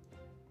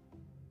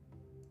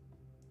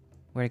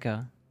 Where'd it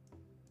go?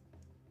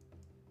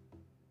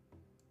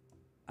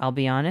 I'll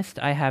be honest,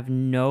 I have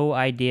no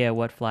idea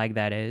what flag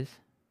that is.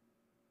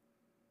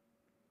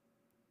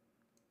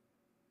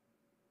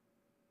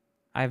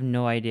 I have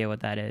no idea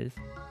what that is.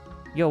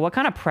 Yo, what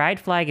kind of pride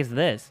flag is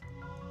this?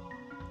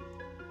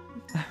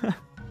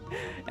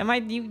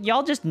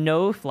 Y'all just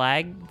know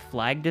flag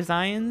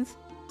designs?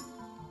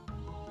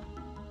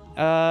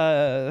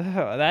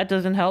 That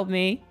doesn't help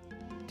me.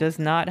 Does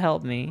not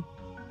help me.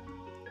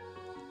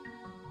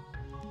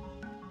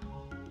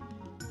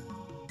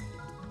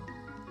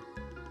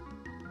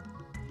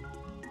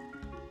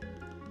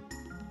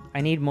 I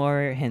need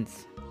more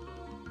hints.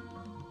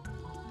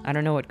 I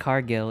don't know what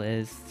Cargill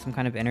is. Some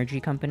kind of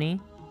energy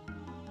company?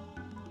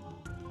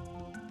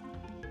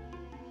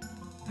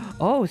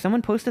 Oh,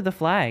 someone posted the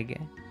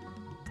flag.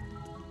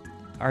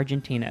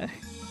 Argentina.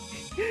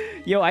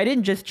 Yo, I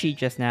didn't just cheat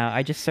just now.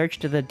 I just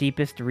searched to the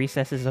deepest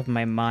recesses of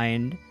my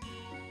mind.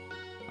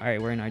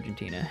 Alright, we're in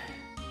Argentina.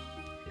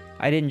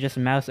 I didn't just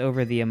mouse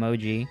over the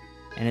emoji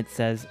and it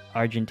says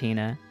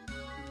Argentina.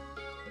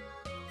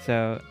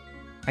 So,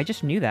 I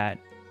just knew that.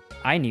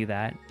 I knew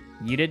that.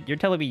 You're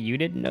telling me you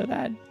didn't know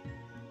that?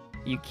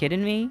 You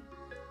kidding me?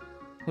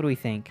 What do we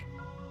think?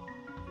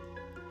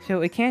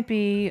 So it can't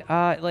be,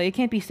 it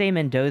can't be, say,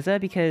 Mendoza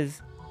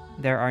because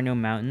there are no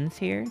mountains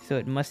here. So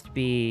it must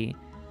be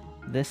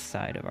this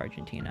side of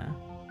Argentina.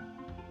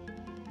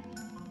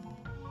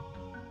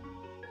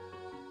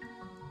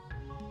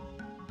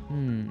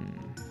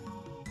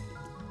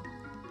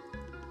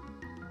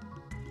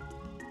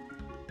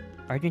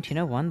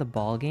 Argentina won the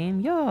ball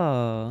game?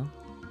 Yo!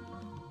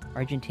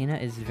 Argentina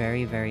is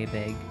very, very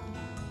big.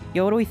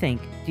 Yo, what do we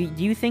think? Do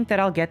you think that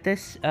I'll get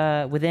this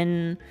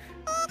within...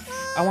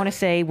 I want to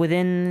say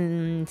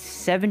within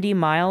 70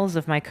 miles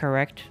of my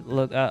correct...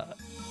 do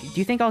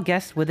you think I'll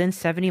guess within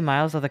 70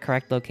 miles of the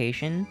correct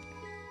location?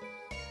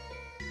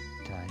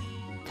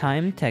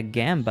 Time to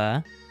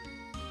Gamba.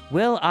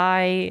 Will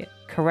I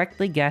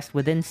correctly guess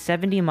within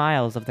 70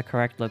 miles of the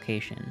correct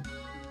location?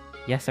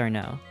 Yes or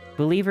no?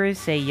 Believers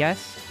say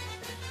yes.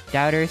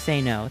 Doubters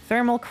say no.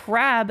 Thermal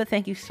Crab,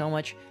 thank you so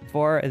much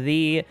for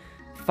the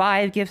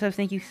 5 gift subs.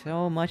 Thank you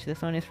so much.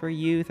 This one is for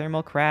you,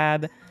 Thermal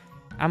Crab.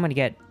 I'm gonna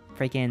get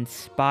freaking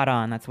spot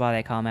on. That's why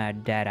they call me a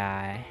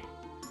Deadeye.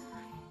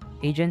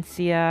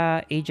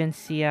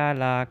 Agencia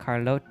La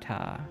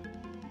Carlota.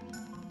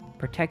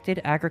 Protected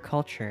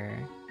agriculture.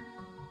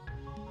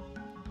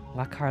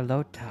 La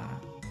Carlota.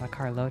 La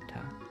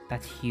Carlota.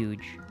 That's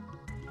huge.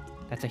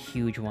 That's a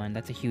huge one.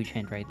 That's a huge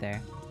hint right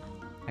there.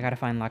 I gotta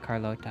find La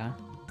Carlota.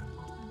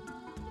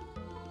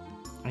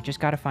 I just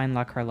gotta find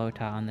La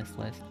Carlota on this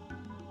list.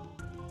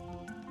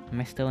 Am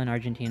I still in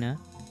Argentina?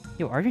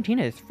 Yo,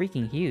 Argentina is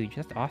freaking huge.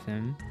 That's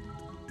awesome.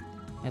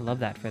 I love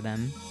that for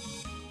them.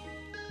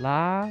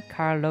 La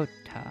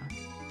Carlota.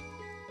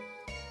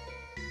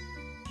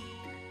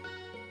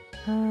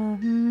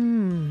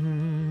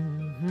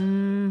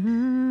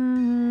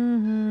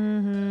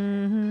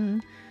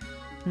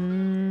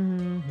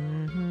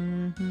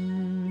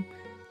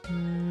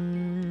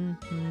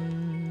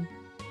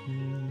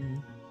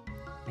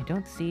 I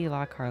don't see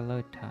La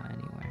Carlota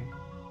anywhere.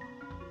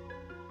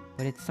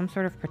 But it's some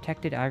sort of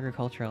protected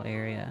agricultural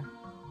area.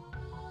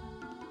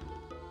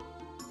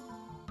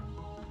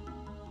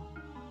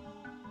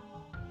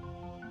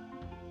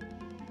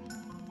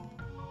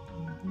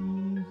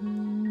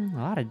 A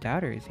lot of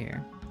doubters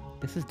here.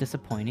 This is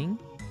disappointing.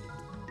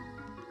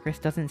 Chris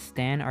doesn't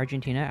stan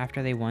Argentina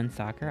after they won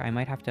soccer. I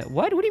might have to...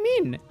 What? What do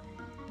you mean?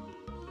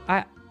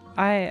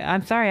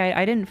 I'm sorry,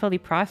 I didn't fully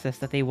process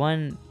that they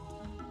won...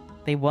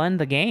 They won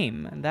the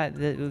game.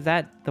 Was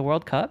that the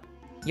World Cup?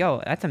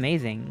 Yo, that's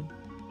amazing.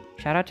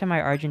 Shout out to my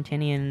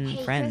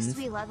Argentinian friends. Chris,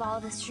 we love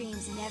all the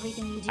streams and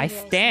everything you do. I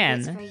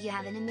stan. For you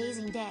have an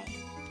amazing day.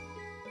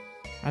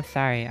 I'm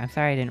sorry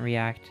I didn't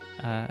react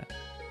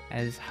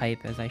as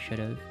hype as I should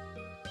have.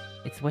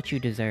 It's what you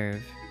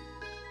deserve.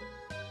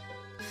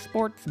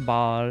 Sports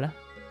ball.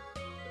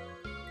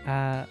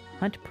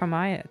 Hunt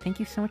Pramaya, thank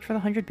you so much for the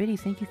 100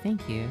 biddies. Thank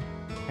you.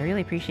 I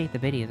really appreciate the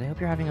biddies. I hope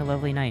you're having a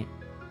lovely night.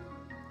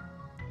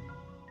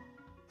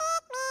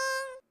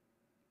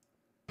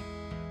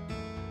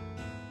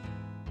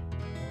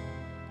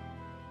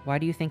 Why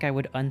do you think I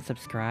would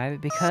unsubscribe?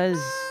 Because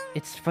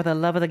it's for the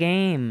love of the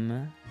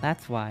game.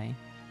 That's why.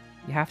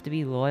 You have to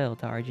be loyal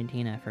to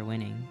Argentina for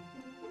winning.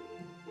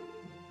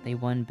 They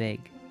won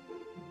big.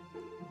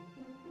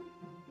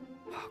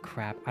 Oh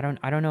crap. I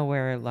don't know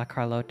where La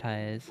Carlota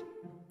is.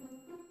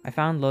 I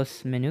found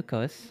Los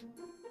Menucos.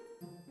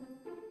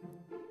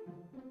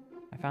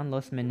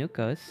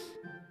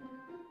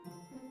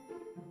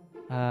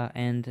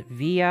 And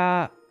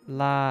Via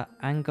La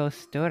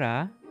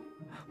Angostura.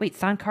 Wait,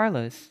 San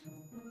Carlos.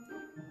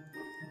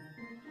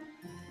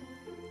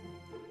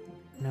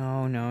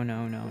 No, no,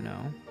 no, no,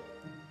 no.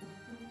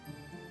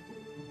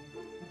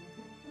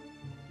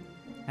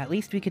 At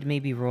least we could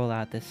maybe roll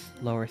out this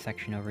lower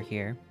section over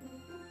here.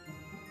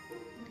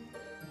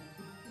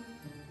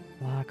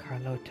 La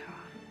Carlota.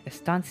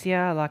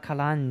 Estancia La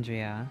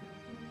Calandria.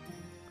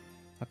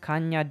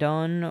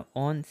 Cañadón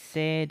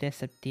 11 de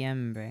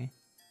septiembre.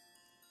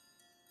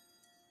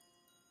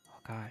 Oh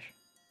gosh.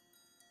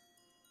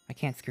 I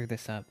can't screw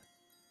this up.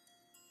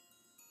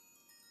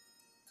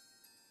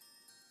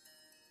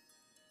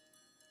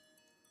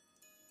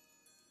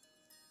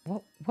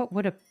 What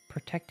would a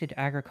protected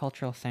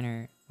agricultural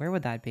center... Where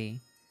would that be?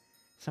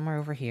 Somewhere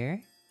over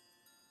here?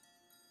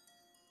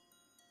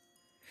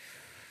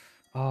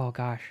 Oh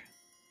gosh.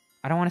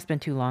 I don't want to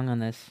spend too long on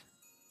this.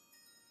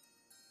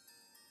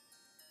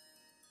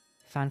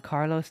 San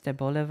Carlos de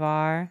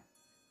Bolivar.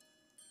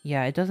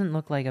 Yeah, it doesn't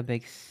look like a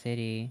big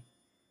city.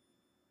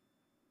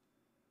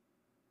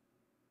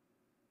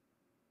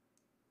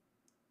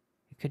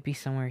 It could be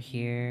somewhere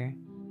here.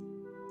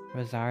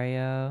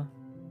 Rosario.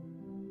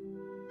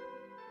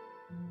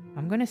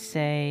 I'm gonna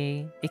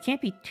say... It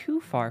can't be too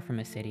far from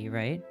a city,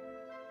 right?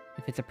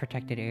 If it's a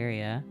protected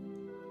area.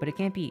 But it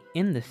can't be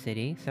in the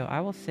city, so I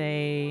will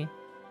say...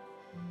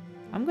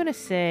 I'm gonna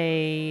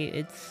say...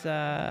 It's,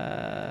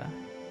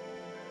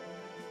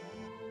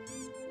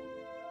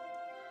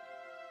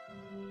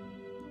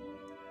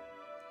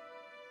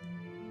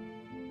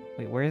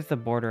 Wait, where's the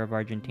border of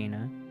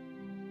Argentina?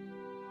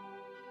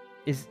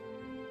 Is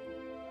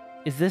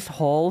this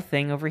whole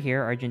thing over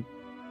here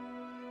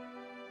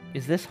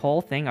Is this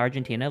whole thing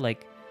Argentina?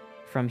 Like,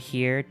 from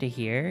here to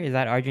here? Is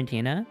that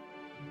Argentina?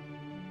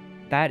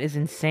 That is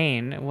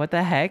insane. What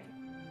the heck?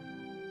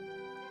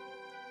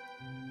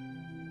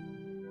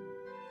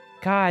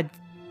 God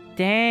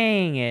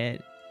dang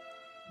it.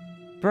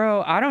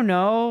 Bro, I don't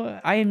know.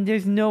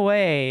 There's no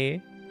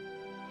way.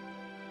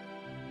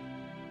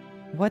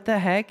 What the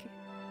heck?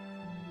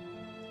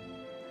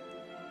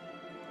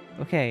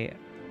 Okay.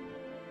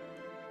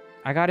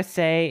 I gotta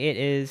say, it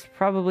is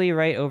probably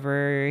right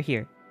over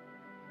here.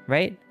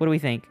 Right? What do we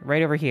think?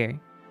 Right over here.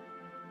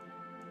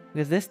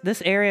 Because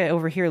this area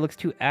over here looks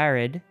too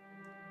arid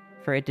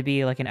for it to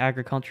be like an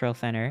agricultural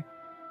center.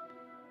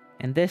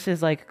 And this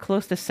is like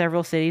close to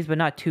several cities, but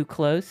not too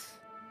close.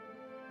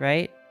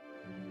 Right?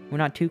 We're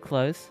not too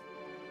close.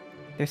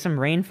 There's some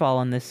rainfall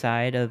on this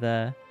side of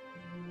the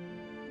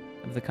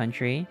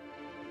country.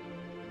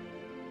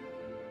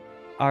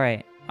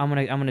 Alright, I'm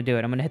gonna do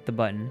it. I'm gonna hit the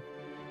button.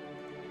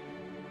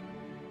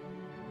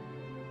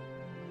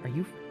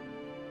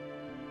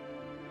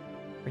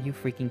 Are you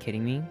freaking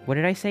kidding me? What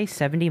did I say?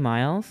 70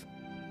 miles?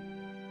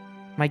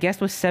 My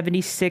guess was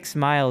 76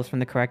 miles from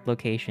the correct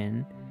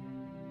location.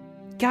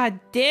 God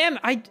damn,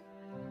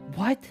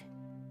 what?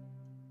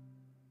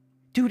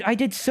 Dude, I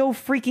did so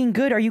freaking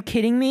good. Are you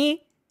kidding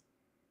me?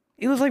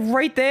 It was like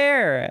right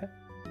there.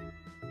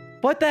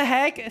 What the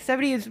heck?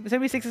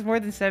 76 is more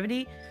than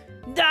 70?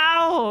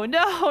 No,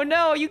 no,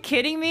 no. Are you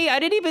kidding me? I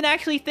didn't even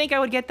actually think I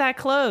would get that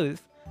close.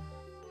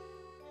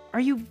 Are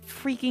you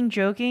freaking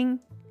joking?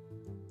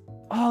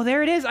 Oh,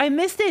 there it is. I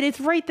missed it. It's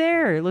right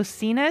there.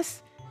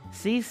 Lucinas?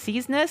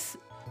 Cisnes?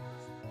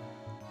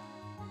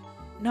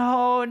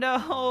 No,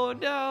 no,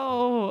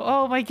 no.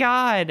 Oh my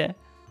god.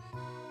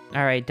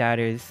 Alright,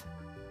 doubters.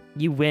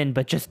 You win,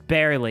 but just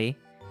barely.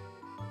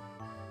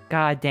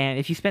 God damn.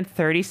 If you spent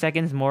 30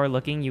 seconds more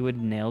looking, you would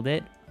have nailed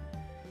it.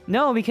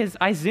 No, because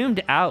I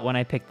zoomed out when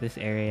I picked this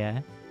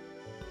area.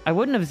 I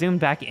wouldn't have zoomed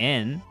back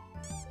in.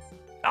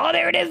 Oh,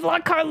 there it is. La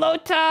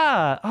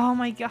Carlota. Oh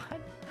my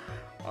god.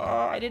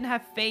 Oh, I didn't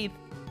have faith.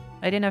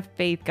 I didn't have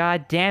faith.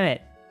 God damn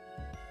it.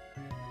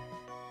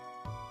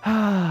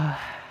 I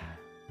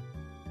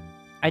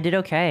did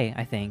okay,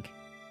 I think.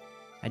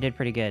 I did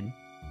pretty good.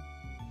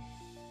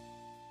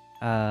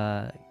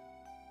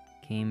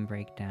 Game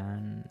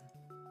breakdown.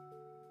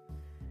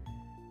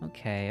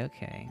 Okay,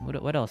 okay.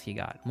 What else you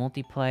got?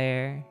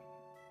 Multiplayer.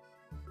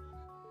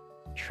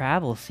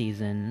 Travel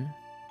season.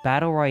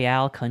 Battle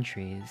Royale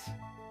countries.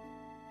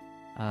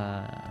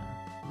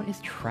 What is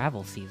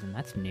travel season?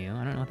 That's new.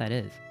 I don't know what that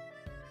is.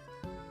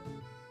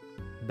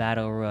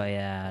 Battle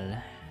Royale.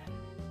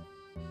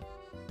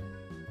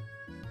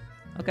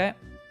 Okay.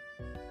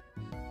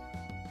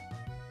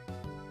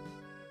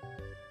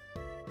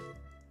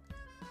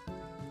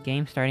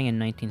 Game starting in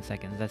 19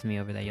 seconds. That's me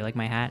over there. You like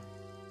my hat?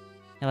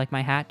 You like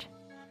my hat?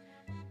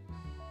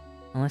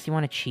 Unless you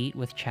want to cheat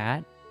with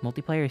chat.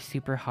 Multiplayer is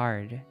super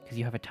hard because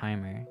you have a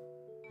timer.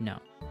 No.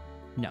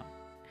 No.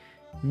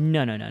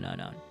 No, no, no, no,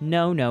 no.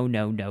 No, no,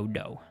 no, no,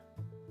 no.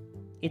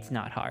 It's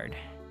not hard.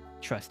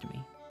 Trust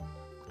me.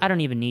 I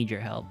don't even need your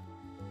help.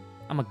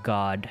 I'm a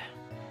god.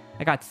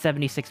 I got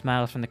 76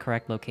 miles from the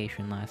correct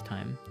location last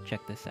time.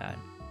 Check this out.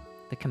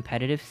 The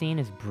competitive scene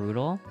is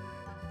brutal.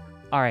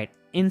 Alright,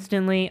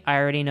 instantly, I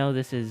already know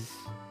this is...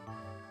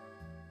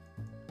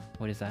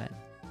 What is that?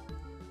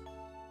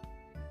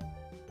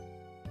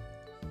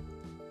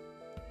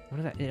 What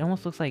is that? It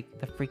almost looks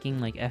like the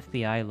freaking like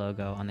FBI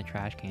logo on the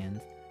trash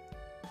cans.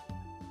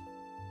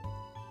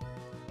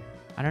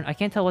 I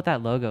can't tell what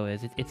that logo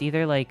is. It's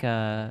either like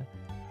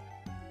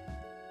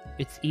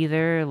it's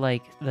either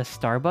like the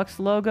Starbucks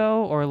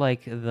logo or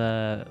like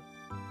the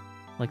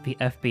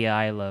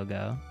FBI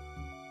logo.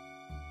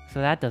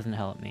 So that doesn't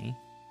help me.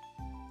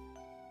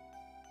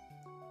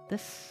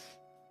 This,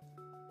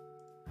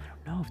 I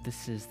don't know if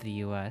this is the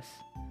US.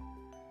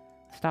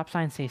 Stop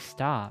signs say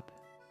stop.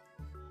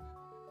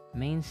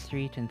 Main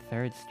Street and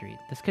 3rd Street.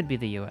 This could be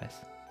the US.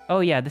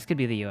 Oh yeah, this could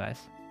be the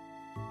US.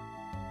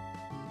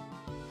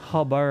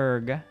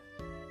 Harburg.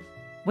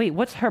 Wait,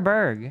 what's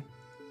Harburg?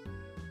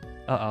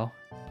 Uh-oh.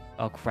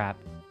 Oh, crap.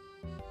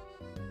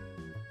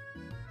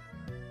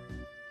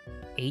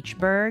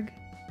 Hburg?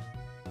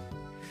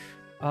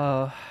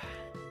 Oh.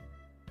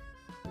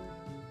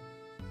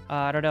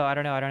 I don't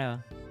know.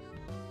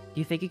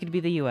 Do you think it could be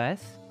the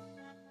US?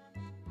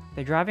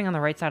 They're driving on the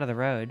right side of the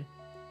road.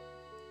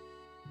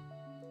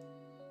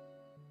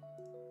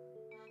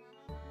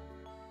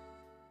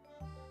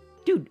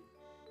 Dude,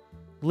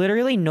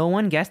 literally no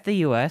one guessed the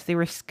US? They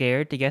were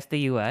scared to guess the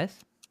US?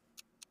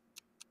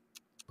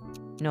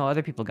 No,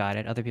 other people got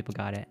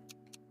it.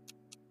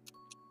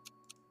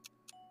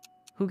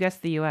 Who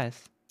guessed the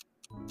US?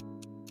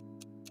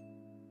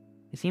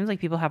 It seems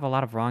like people have a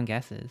lot of wrong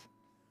guesses.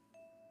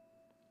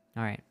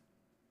 Alright.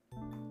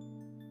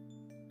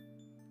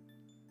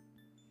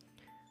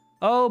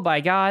 Oh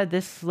my god,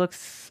 this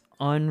looks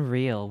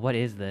unreal. What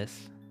is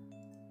this?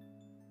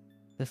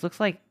 This looks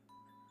like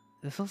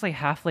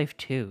Half-Life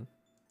 2.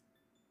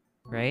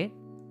 Right?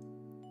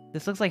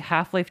 This looks like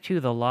Half-Life 2: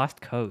 The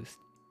Lost Coast.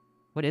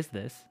 What is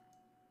this?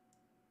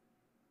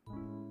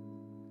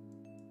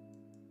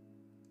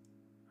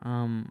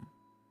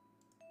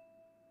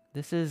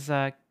 This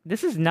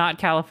is not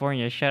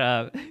California, shut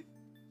up.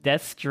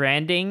 Death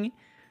Stranding?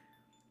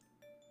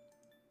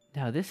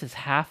 No, this is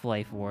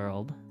Half-Life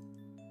World.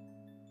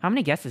 How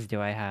many guesses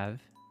do I have?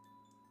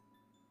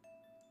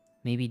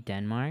 Maybe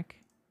Denmark?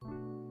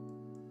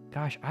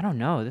 Gosh, I don't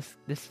know.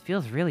 This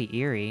feels really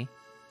eerie.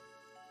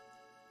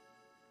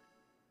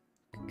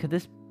 Could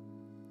this...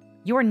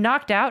 You were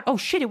knocked out? Oh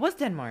shit, it was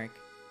Denmark!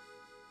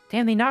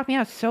 Damn, they knocked me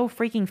out so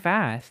freaking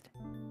fast.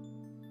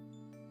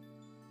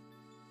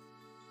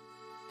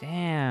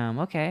 Damn,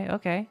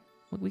 okay.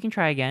 We can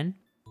try again.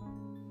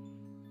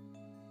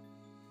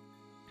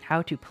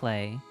 How to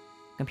play.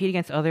 Compete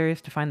against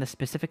others to find the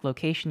specific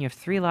location. You have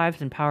 3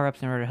 lives and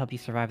power-ups in order to help you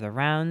survive the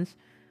rounds.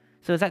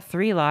 So is that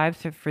 3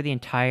 lives for the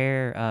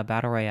entire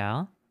Battle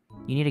Royale?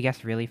 You need to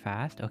guess really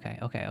fast?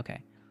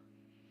 Okay.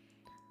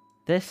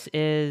 This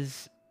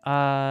is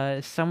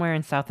somewhere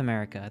in South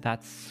America. I'm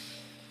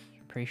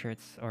pretty sure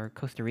it's... Or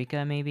Costa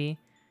Rica, maybe?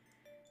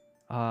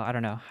 I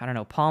don't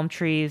know. Palm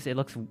trees. It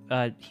looks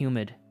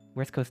humid.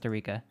 Where's Costa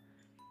Rica?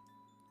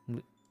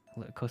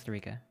 Costa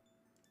Rica.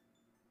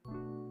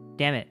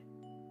 Damn it.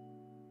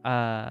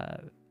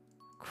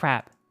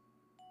 Crap.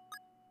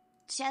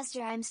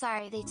 Chester, I'm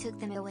sorry they took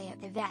them away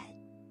at the vet.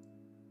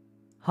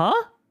 Huh?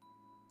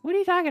 What are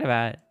you talking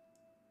about?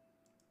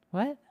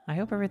 What? I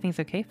hope everything's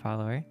okay,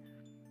 follower.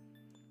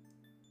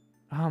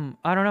 I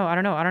don't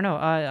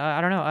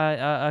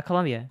know.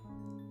 Colombia.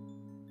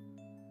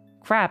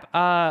 Crap.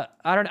 I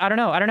don't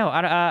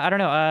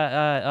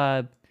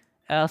know.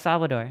 El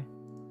Salvador.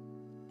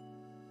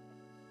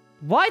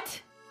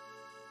 What?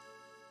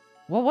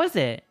 What was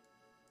it?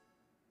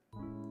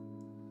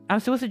 I'm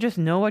supposed to just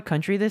know what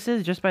country this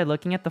is just by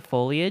looking at the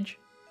foliage?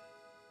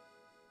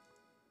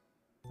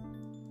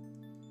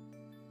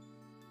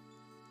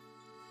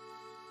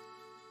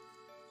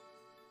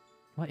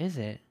 What is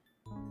it?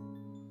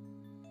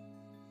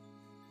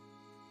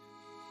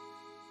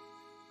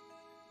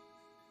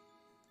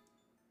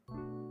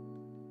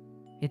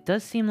 It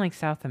does seem like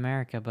South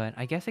America, but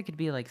I guess it could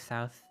be like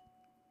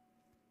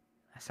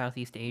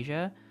Southeast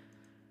Asia?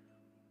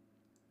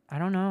 I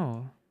don't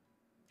know.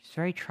 It's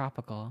very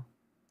tropical.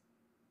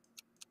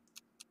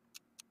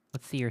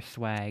 Let's see your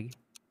swag.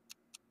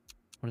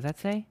 What does that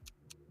say?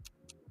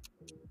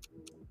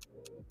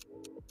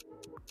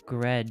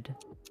 Gred.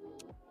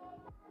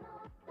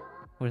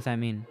 What does that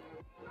mean?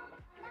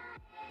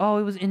 Oh,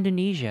 it was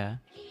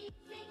Indonesia.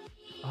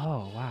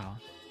 Oh, wow.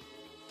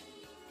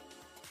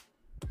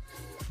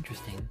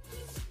 Interesting.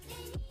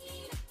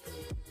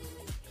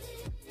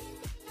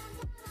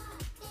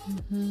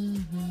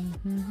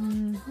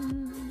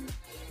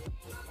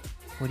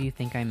 What do you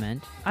think I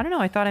meant? I don't know,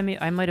 I thought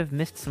I might have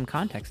missed some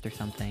context or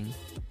something.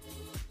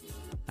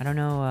 I don't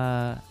know,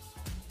 I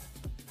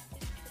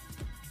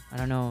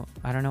don't know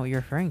what you're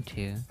referring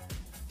to.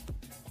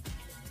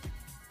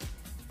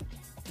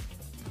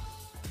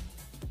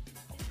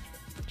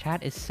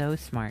 Chat is so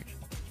smart.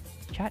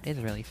 Chat is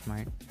really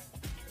smart.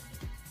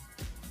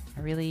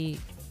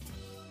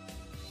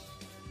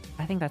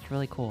 I think that's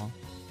really cool.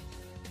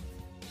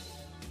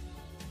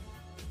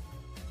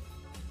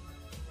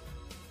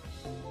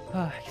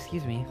 Oh,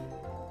 excuse me.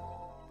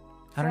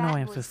 I don't know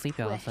why I'm so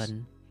sleepy all of a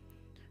sudden.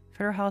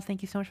 Federal House,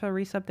 thank you so much for the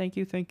resub. Thank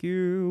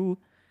you.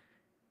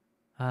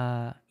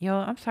 Yo,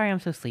 I'm sorry I'm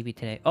so sleepy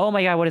today. Oh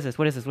my god, what is this?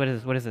 What is this? What is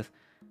this? What is this?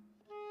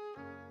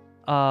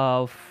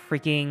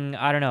 Freaking,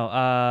 I don't know.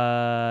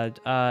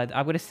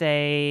 I'm gonna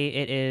say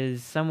it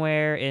is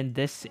somewhere in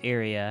this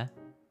area.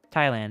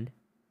 Thailand.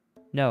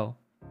 No.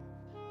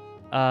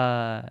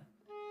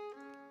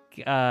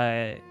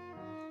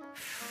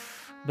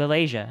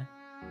 Malaysia.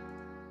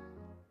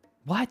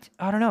 What?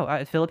 I don't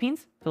know.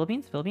 Philippines?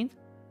 Philippines? Philippines?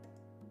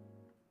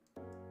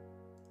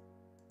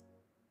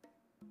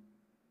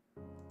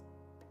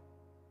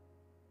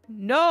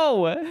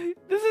 No!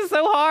 This is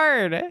so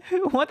hard!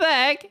 What the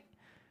heck?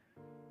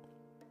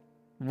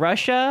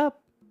 Russia?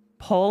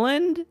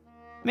 Poland?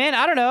 Man,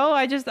 I don't know.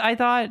 I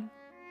thought...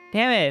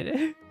 Damn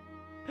it.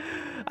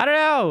 I don't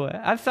know.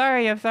 I'm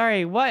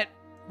sorry. What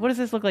does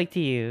this look like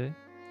to you?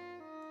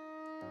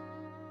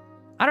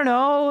 I don't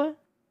know.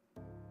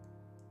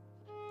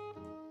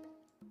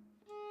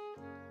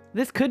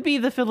 This could be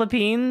the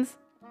Philippines.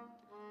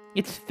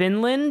 It's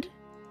Finland.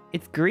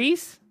 It's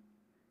Greece.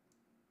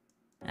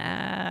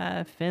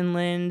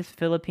 Finland,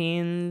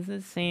 Philippines,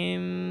 the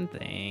same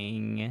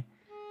thing.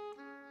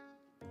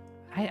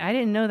 I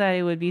didn't know that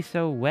it would be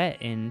so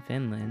wet in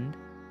Finland.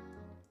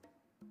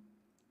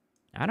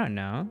 I don't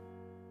know.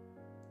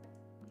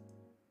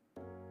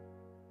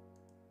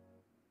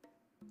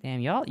 Damn,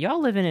 y'all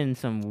living in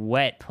some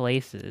wet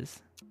places.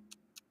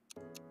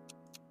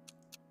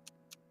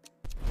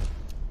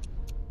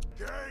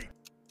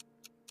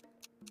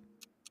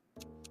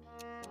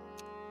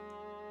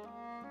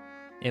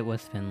 It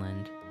was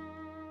Finland.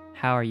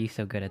 How are you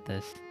so good at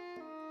this?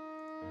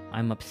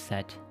 I'm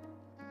upset.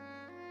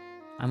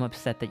 I'm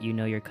upset that you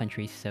know your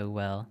country so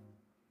well.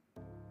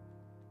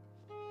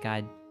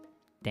 God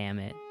damn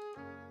it.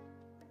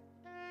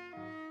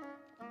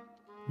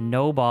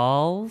 No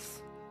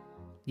balls?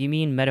 You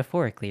mean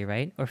metaphorically,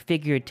 right? Or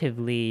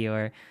figuratively,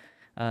 or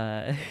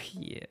yeah,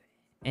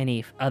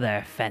 any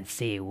other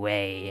fancy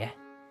way.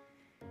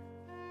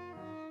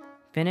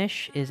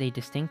 Finnish is a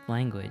distinct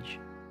language.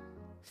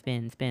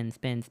 Spin, spin,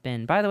 spin,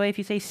 spin. By the way, if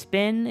you say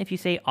spin, if you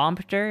say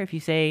ompter, if you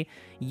say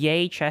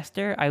yay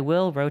Chester, I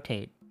will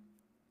rotate.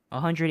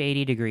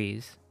 180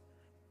 degrees.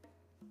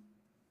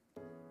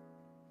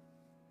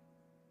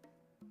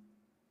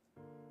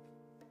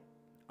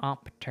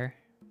 Ompter.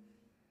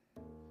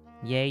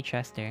 Yay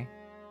Chester.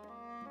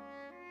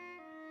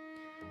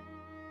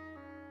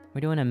 We're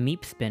doing a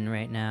meep spin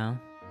right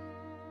now.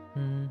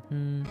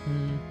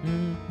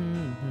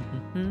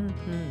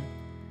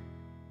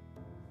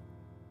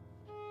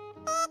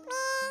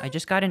 I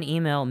just got an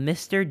email.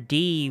 Mr.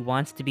 D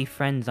wants to be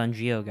friends on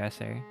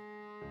Geoguessr.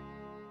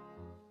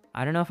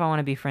 I don't know if I want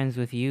to be friends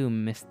with you,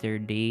 Mr.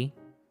 D.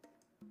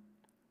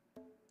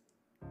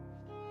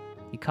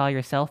 You call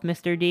yourself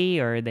Mr.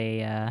 D, or are they,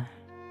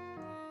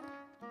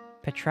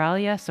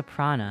 Petralia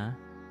Soprana.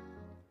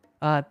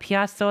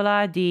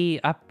 Piazzola di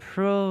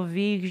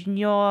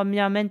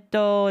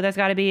Approvvigionamento. That's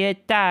gotta be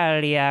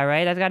Italia,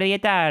 right? That's gotta be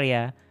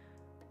Italia.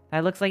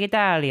 That looks like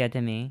Italia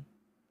to me.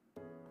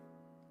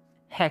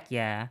 Heck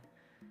yeah.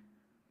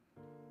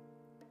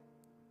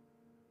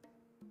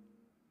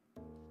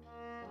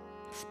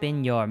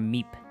 Spin your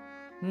meep.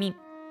 Meep.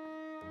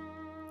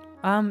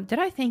 Did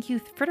I thank you?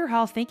 Fritter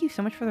Halls, thank you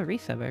so much for the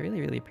resub. I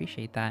really, really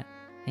appreciate that.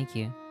 Thank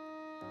you.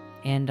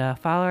 And,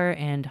 Fowler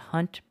and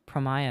Hunt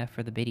Promaya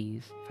for the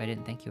biddies, if I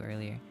didn't thank you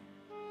earlier.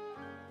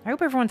 I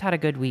hope everyone's had a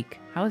good week.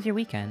 How was your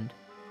weekend?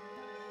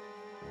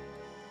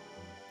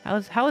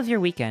 How was your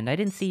weekend? I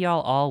didn't see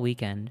y'all all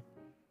weekend.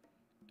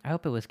 I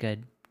hope it was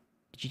good.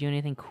 Did you do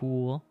anything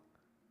cool?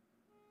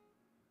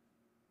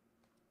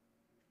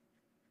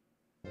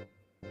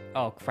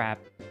 Oh, crap.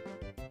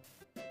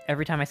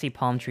 Every time I see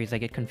palm trees, I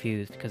get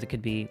confused, because it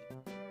could be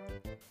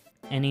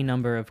any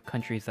number of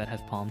countries that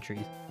has palm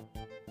trees.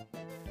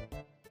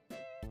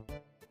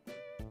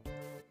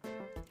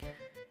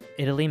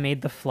 Italy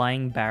made the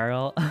flying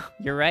barrel.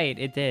 You're right,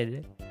 it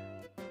did.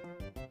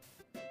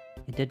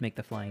 It did make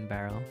the flying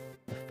barrel.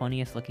 The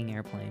funniest looking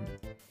airplane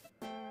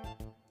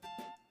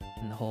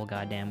in the whole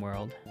goddamn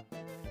world.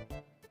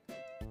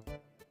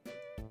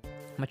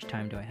 How much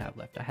time do I have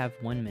left? I have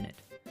 1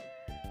 minute.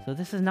 So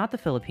this is not the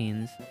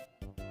Philippines.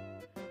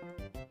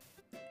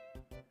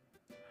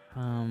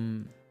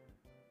 I'm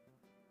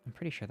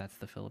pretty sure that's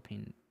the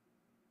Philippine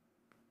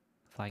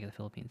flag of the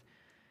Philippines.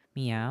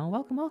 Meow,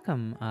 welcome,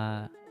 welcome.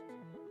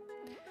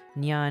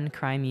 Neon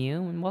Crime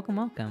U, and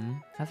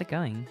welcome. How's it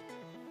going?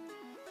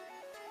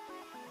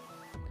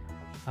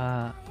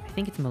 I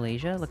think it's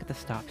Malaysia. Look at the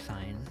stop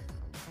sign.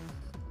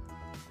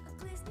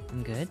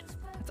 I'm good.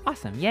 That's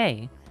awesome.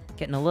 Yay!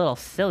 Getting a little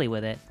silly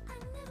with it.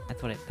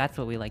 That's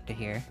what we like to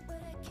hear.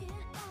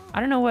 I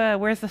don't know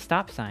where's the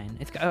stop sign.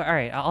 It's all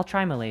right. I'll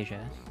try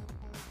Malaysia.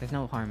 There's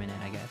no harm in it,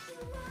 I guess.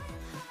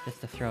 Just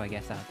to throw, I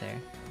guess, out there.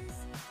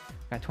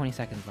 Got 20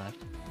 seconds left.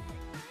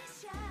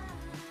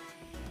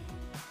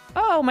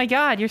 Oh my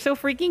god, you're so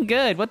freaking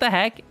good. What the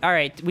heck? All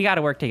right, we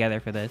gotta work together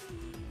for this.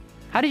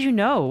 How did you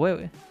know?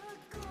 Wait.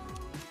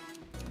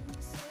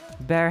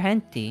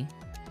 Berhenti.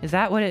 Is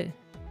that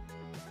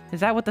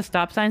what the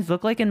stop signs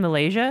look like in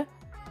Malaysia?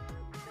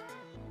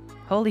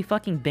 Holy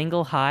fucking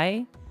Bingle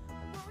High?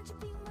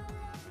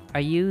 Are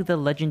you the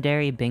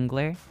legendary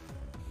Bingler?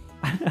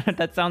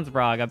 That sounds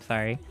wrong, I'm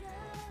sorry.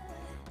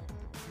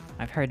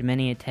 I've heard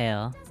many a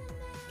tale.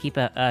 Keep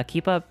up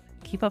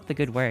the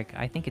good work.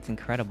 I think it's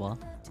incredible.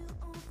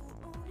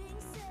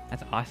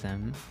 That's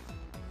awesome.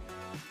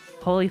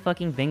 Holy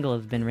fucking Bingle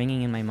has been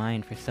ringing in my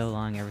mind for so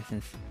long, ever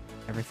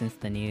since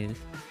the news.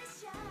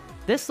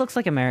 This looks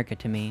like America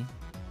to me.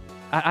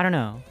 I don't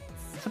know.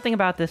 Something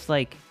about this,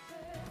 like...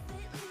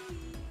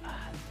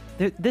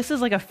 this is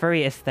like a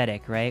furry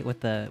aesthetic, right? With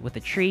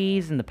the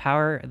trees and the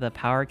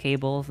power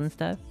cables and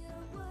stuff.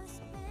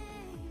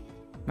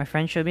 My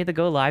friend showed me the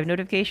go live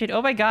notification.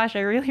 Oh my gosh,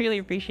 I really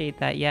appreciate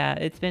that. Yeah,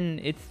 it's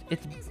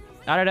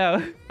I don't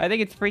know. I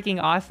think it's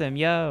freaking awesome.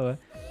 Yo,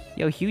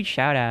 huge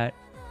shout out.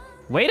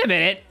 Wait a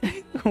minute.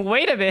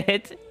 Wait a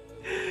minute.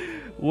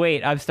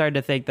 Wait, I'm starting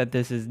to think that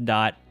this is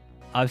not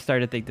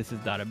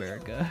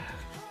America.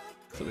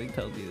 Something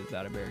tells me it's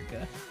not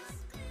America.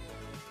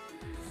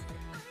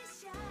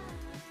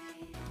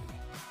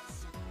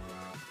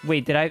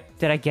 Wait, did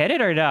I get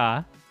it or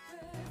nah?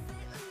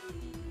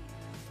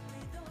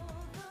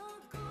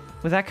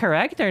 Was that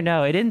correct or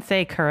no? It didn't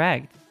say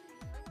correct.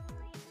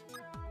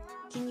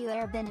 Can you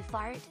airbend a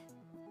fart?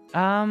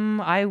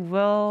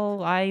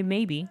 I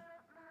maybe.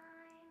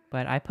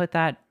 But I put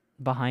that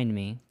behind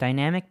me.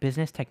 Dynamic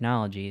Business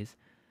Technologies.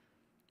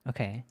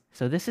 Okay,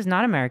 so this is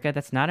not America.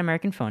 That's not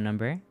American phone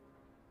number.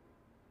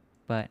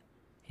 But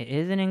it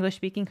is an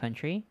English-speaking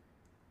country.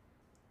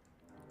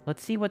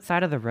 Let's see what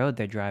side of the road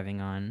they're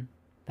driving on.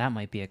 That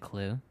might be a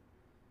clue.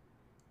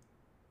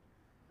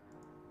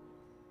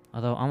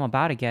 Although I'm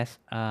about to guess,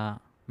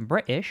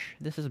 British.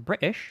 This is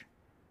British.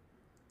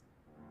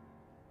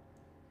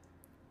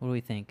 What do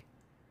we think?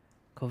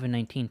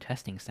 COVID-19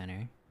 testing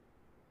center.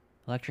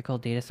 Electrical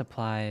data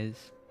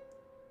supplies.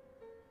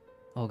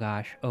 Oh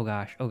gosh,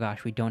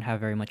 we don't have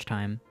very much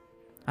time.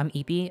 I'm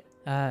Eepy,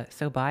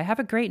 so bye. Have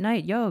a great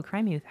night. Yo,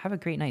 Crimey, have a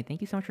great night.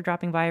 Thank you so much for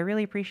dropping by. I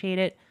really appreciate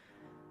it.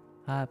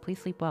 Please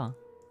sleep well.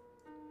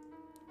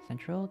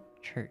 Central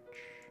Church.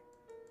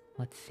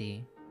 Let's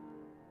see.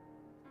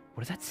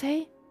 What does that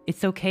say?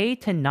 It's okay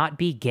to not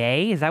be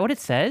gay? Is that what it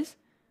says?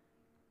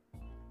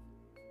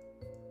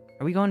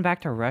 Are we going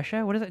back to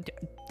Russia? What is it?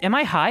 Am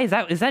I high? Is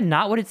that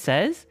not what it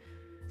says?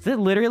 Does it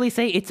literally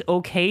say it's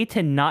okay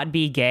to not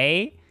be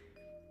gay?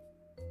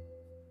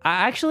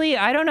 Actually,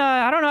 I don't know.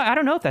 I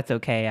don't know if that's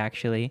okay,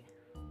 actually.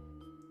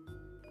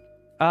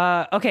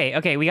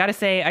 Okay, we gotta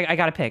say, I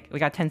gotta pick. We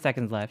got 10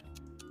 seconds left.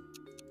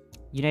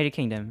 United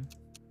Kingdom.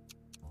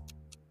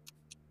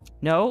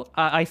 No,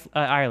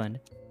 Ireland.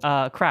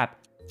 Crap.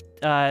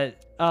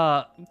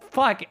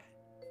 Fuck.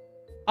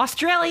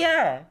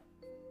 Australia!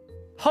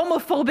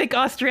 Homophobic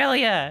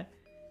Australia!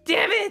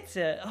 Damn it!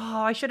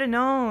 Oh, I should have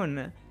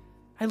known.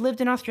 I lived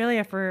in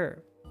Australia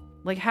for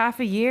like half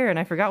a year and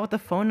I forgot what the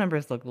phone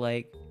numbers looked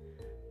like.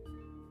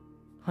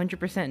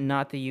 100%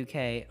 not the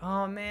UK.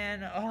 Oh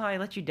man, oh, I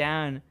let you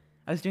down.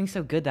 I was doing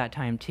so good that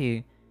time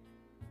too.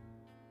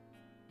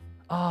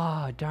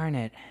 Oh, darn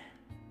it.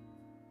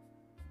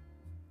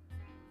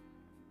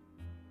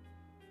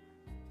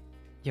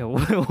 Yo,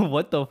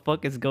 what the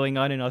fuck is going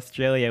on in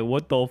Australia?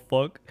 What the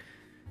fuck?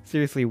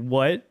 Seriously,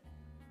 what?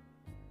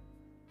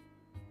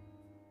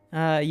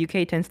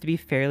 UK tends to be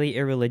fairly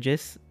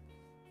irreligious.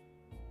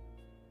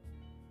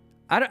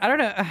 I don't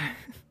know.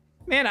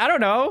 Man, I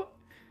don't know.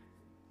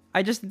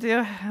 I just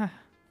do.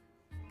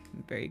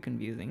 Very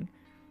confusing.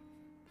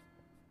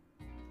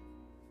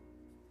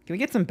 Can we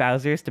get some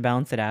Bowsers to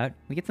balance it out?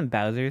 Can we get some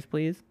Bowsers,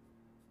 please?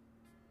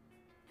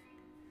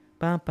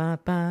 Ba ba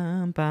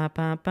ba ba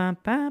ba ba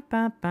ba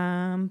ba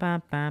ba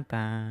ba ba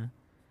ba.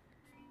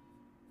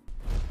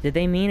 Did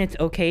they mean it's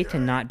okay to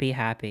not be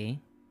happy?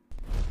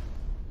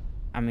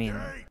 I mean,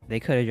 they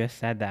could have just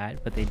said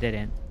that, but they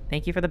didn't.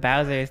 Thank you for the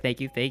Bowsers.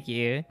 Thank you, thank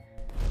you.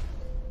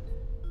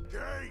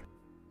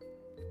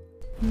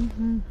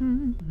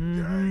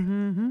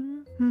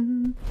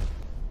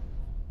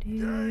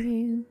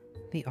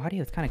 The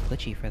audio is kind of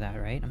glitchy for that,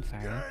 right? I'm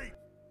sorry. I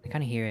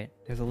kind of hear it.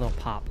 There's a little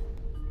pop.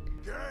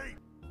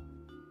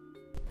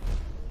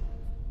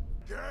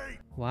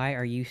 Why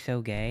are you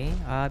so gay?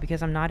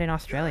 Because I'm not in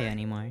Australia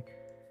anymore.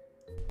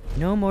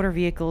 No motor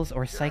vehicles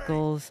or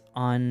cycles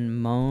on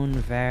Mon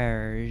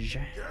Verge.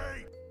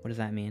 What does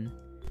that mean?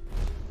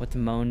 What's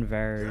Mon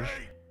Verge?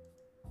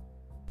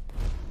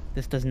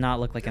 This does not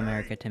look like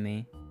America to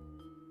me.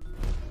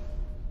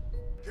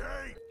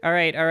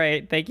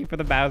 Alright. Thank you for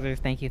the Bowsers.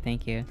 Thank you,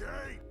 thank you.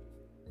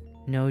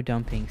 No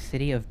dumping.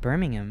 City of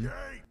Birmingham.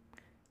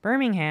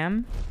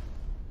 Birmingham?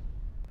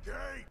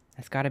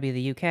 That's gotta be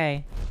the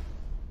UK.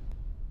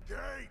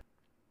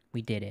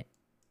 We did it.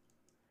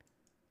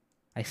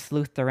 I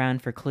sleuthed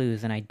around for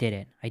clues and I did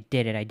it. I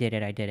did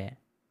it.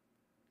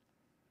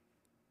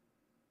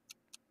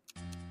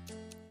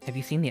 Have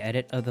you seen the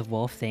edit of the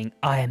wolf saying,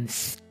 I'm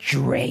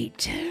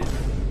straight?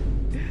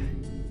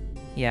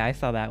 Yeah, I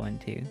saw that one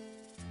too.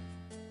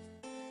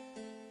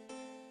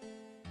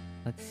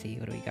 Let's see,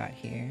 what do we got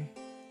here?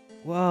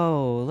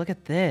 Whoa, look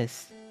at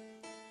this.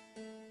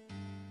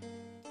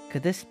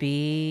 Could this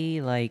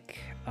be like,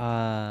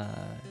 gosh,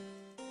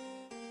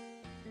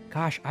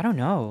 I don't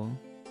know.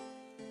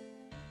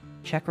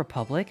 Czech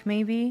Republic,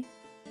 maybe?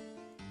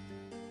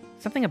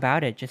 Something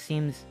about it just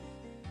seems...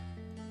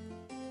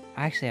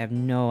 Actually, I have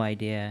no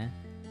idea.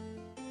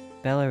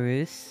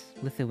 Belarus,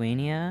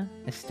 Lithuania,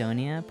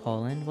 Estonia,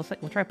 Poland.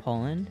 We'll try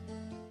Poland.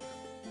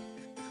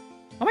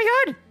 Oh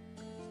my god!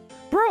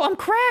 Bro, I'm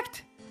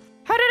cracked!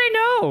 How did I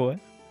know?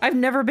 I've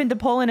never been to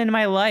Poland in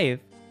my life.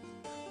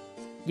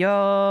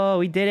 Yo,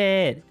 we did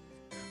it!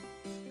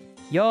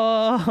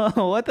 Yo,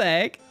 what the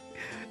heck?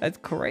 That's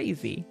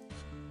crazy.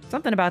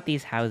 Something about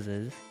these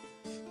houses.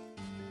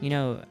 You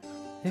know,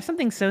 there's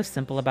something so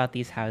simple about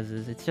these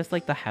houses. It's just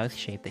like the house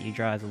shape that you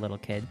draw as a little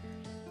kid.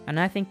 And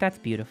I think that's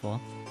beautiful.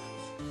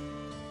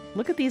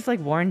 Look at these like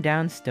worn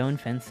down stone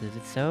fences.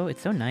 It's so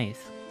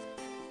nice.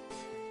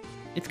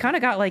 It's kind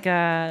of got like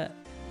a...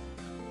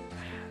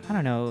 I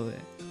don't know.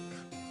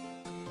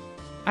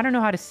 I don't know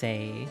how to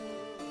say.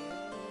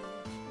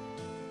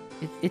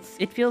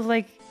 It feels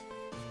like...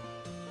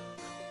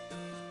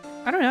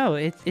 I don't know.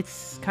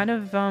 It's kind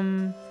of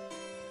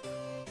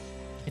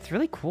it's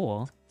really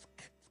cool.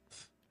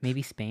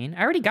 Maybe Spain?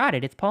 I already got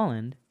it. It's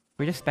Poland.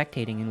 We're just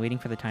spectating and waiting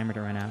for the timer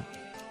to run out.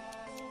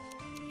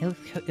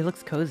 It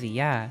looks cozy,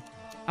 yeah.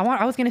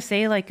 I was gonna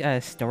say like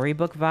a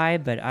storybook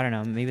vibe, but I don't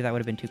know. Maybe that would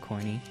have been too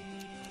corny.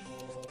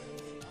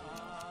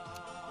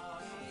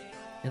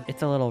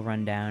 It's a little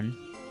rundown.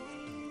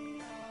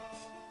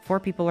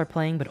 4 people are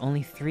playing, but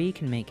only 3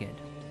 can make it.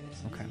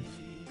 Okay.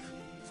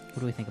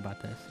 What do we think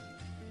about this?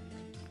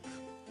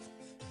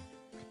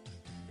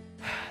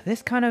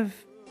 This kind of...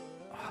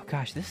 Oh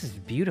gosh, this is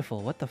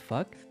beautiful. What the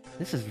fuck?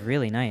 This is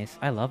really nice.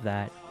 I love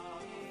that.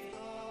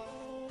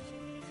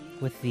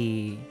 With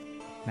the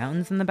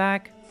mountains in the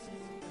back.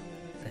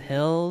 The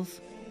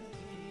hills.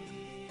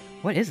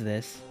 What is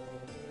this?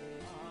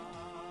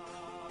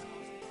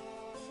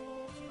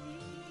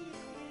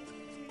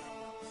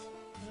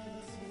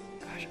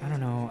 Gosh, I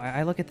don't know.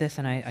 I look at this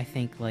and I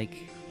think like...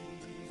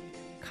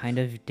 kind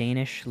of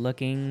Danish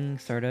looking,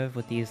 sort of,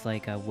 with these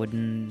like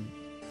wooden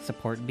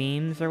support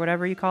beams or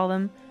whatever you call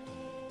them.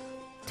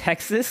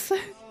 Texas?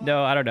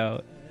 No, I don't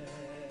know.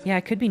 Yeah,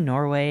 it could be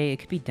Norway, it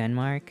could be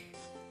Denmark.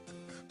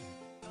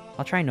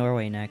 I'll try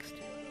Norway next.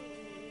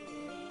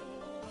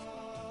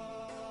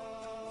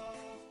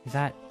 Is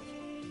that...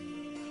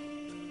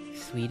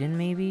 Sweden,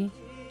 maybe?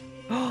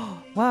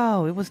 Oh,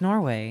 wow, it was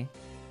Norway.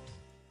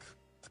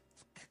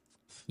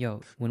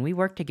 Yo, when we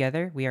work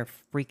together, we are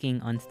freaking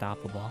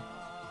unstoppable.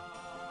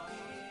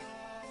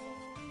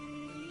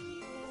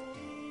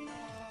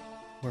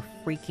 We're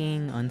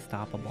freaking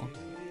unstoppable.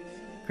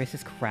 Chris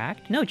is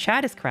cracked? No,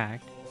 chat is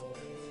cracked.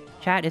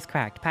 Chat is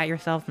cracked. Pat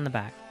yourself on the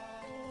back.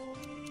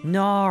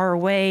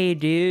 Norway,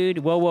 dude.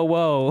 Whoa, whoa,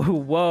 whoa.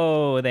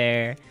 Whoa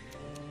there.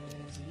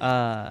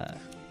 Kind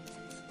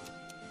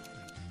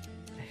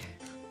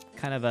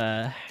of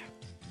a...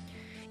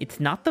 It's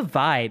not the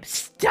vibe.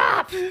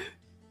 Stop!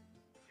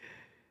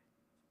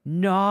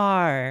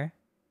 Nar.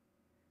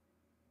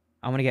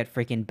 I want to get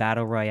freaking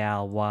Battle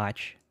Royale.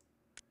 Watch.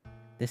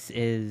 This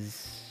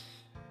is...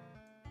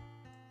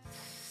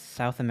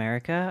 South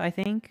America, I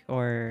think?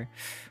 Or...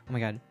 Oh my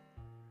god.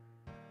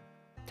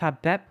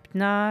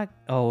 Tabepna?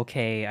 Oh,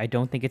 okay. I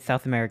don't think it's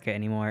South America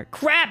anymore.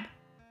 Crap!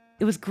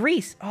 It was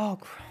Greece! Oh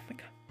my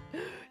god.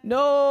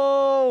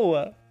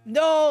 No!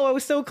 No! I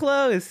was so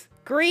close!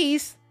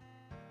 Greece!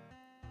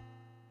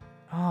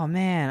 Oh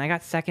man, I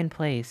got 2nd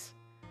place.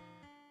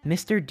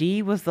 Mr.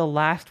 D was the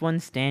last one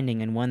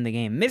standing and won the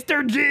game.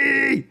 Mr.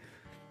 D!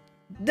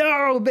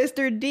 No!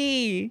 Mr.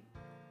 D!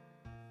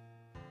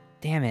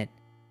 Damn it.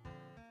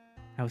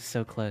 I was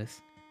so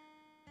close.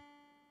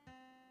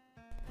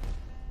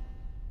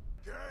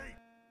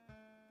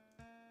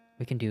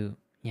 We can do...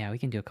 Yeah, we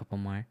can do a couple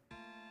more.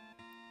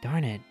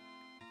 Darn it.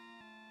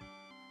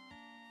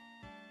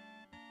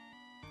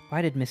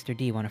 Why did Mr.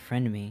 D want to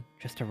friend me?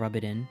 Just to rub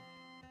it in?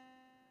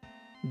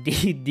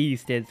 D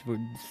stands for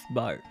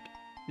smart.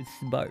 It's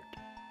smart.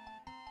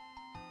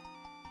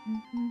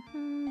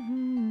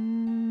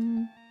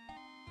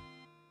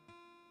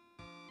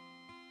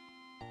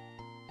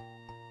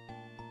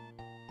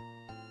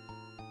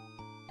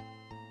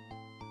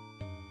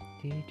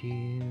 Do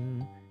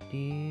do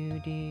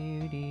do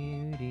do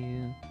do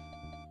do.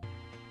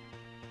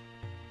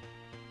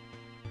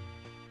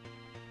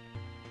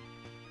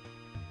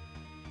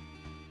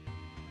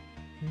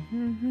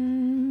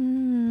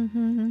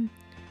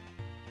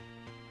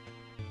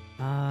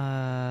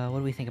 What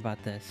do we think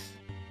about this?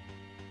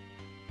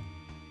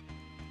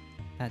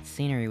 That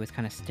scenery was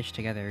kind of stitched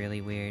together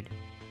really weird.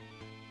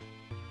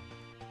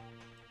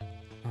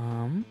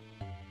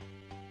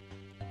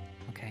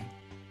 Okay.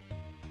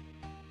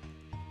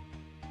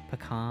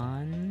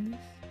 Pecans?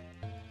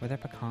 Were there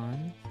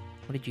pecans?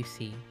 What did you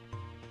see?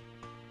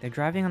 They're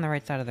driving on the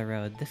right side of the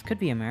road. This could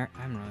be America.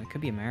 I don't know, it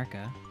could be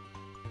America.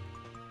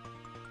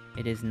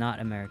 It is not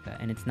America,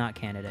 and it's not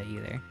Canada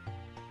either.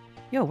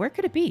 Yo, where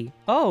could it be?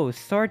 Oh,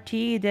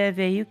 Sortie de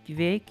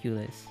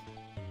Véhicules.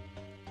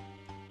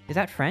 Is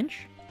that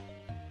French?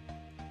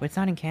 But it's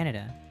not in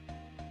Canada.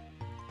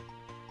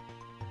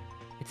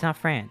 It's not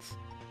France.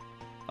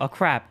 Oh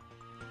crap.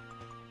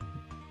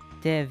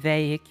 De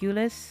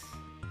Vehiculus?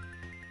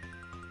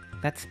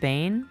 That's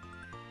Spain?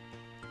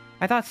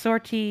 I thought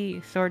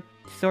sortie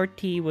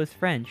was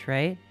French,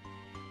 right?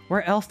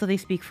 Where else do they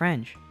speak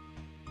French?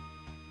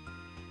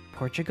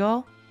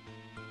 Portugal?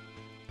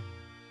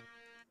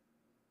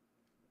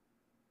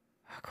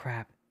 Oh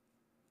crap.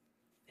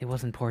 It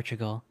wasn't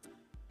Portugal.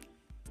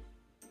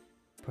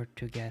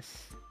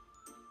 Portuguese.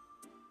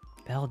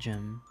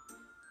 Belgium.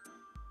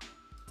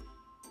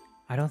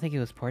 I don't think it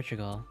was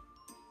Portugal.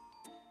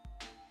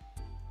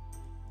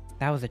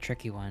 That was a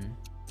tricky one.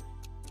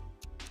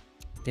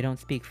 They don't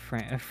speak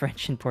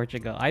French in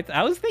Portugal.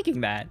 I was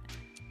thinking that.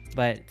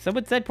 But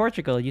someone said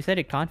Portugal. You said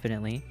it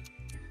confidently.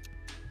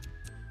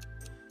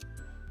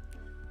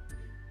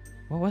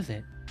 What was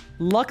it?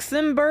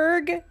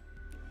 Luxembourg?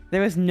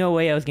 There was no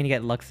way I was gonna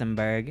get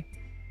Luxembourg.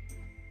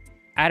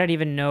 I don't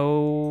even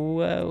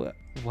know...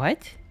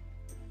 what?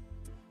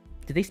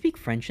 Did they speak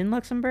French in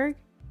Luxembourg?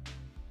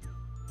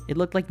 It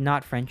looked like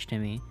not French to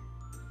me.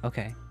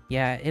 Okay.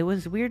 Yeah, it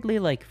was weirdly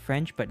like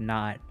French, but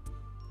not.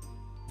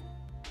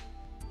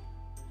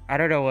 I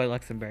don't know what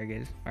Luxembourg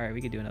is. Alright,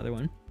 we could do another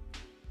one.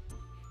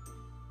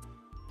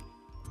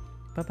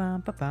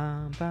 Ba-bum,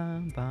 ba-bum,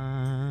 bum,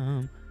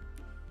 bum.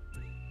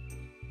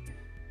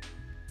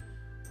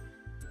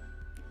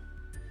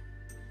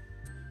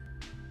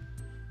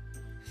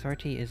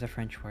 Sortie is a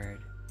French word.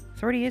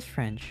 Sortie is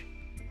French.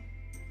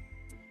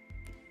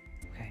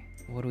 Okay,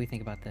 what do we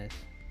think about this?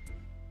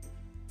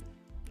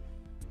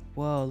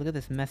 Whoa, look at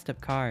this messed up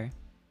car.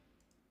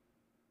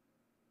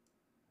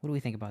 What do we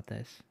think about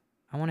this?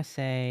 I want to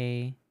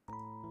say...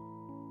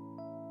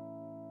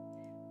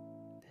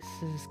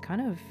 this is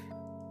kind of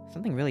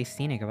something really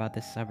scenic about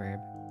this suburb.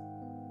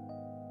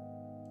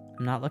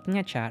 I'm not looking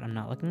at chat, I'm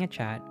not looking at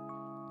chat.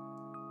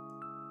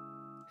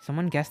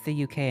 Someone guessed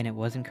the UK and it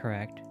wasn't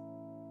correct.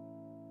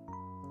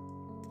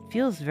 It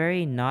feels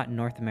very not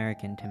North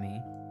American to me.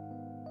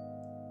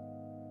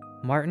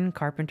 Martin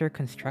Carpenter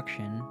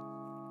Construction.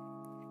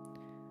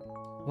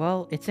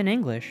 Well, it's in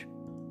English.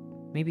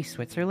 Maybe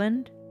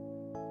Switzerland?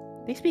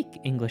 They speak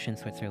English in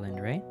Switzerland,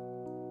 right?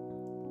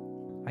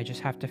 I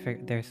just have to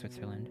figure... there's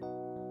Switzerland.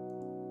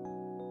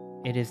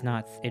 It is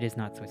not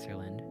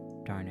Switzerland.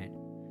 Darn it.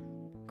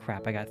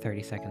 Crap, I got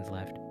 30 seconds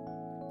left.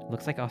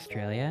 Looks like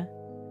Australia.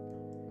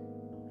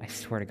 I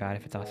swear to God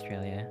if it's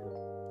Australia.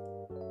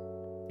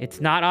 It's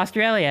not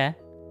Australia!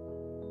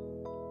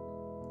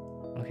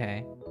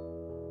 Okay.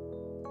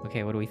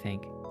 Okay, what do we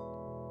think?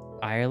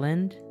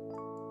 Ireland?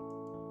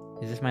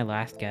 Is this my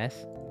last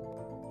guess?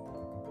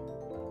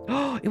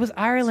 Oh, it was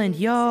Ireland!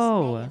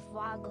 Yo!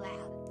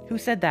 Who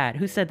said that?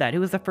 Who said that? Who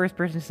was the first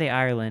person to say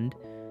Ireland?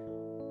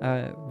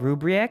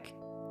 Rubriek?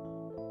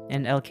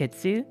 And El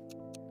Kitsu?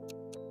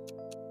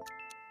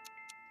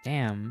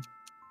 Damn.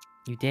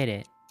 You did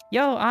it.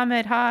 Yo,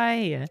 Ahmed,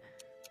 hi!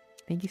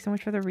 Thank you so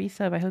much for the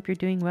resub. I hope you're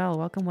doing well.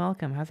 Welcome,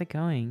 welcome. How's it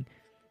going?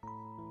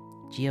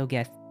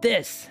 Geoguessr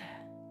this!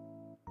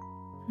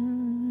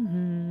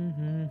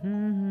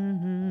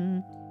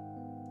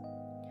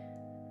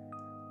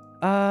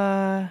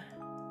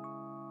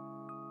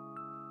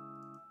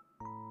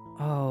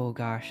 Oh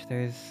gosh,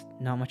 there's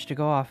not much to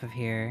go off of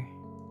here.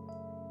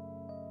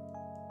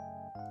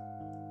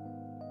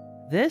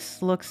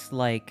 This looks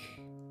like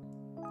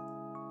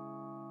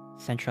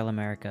Central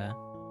America.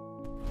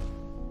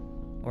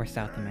 Or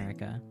South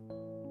America.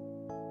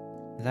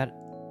 Is that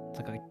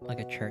like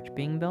a church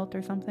being built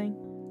or something?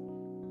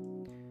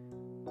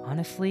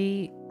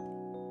 Honestly,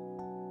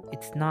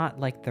 it's not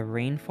like the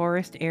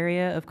rainforest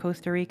area of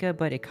Costa Rica,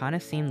 but it kind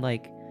of seemed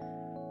like...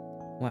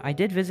 well, I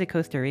did visit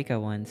Costa Rica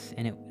once,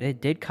 and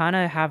it did kind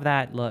of have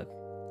that look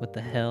with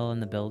the hill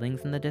and the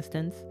buildings in the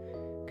distance.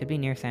 Could be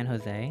near San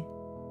Jose.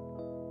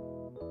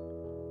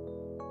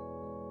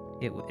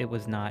 It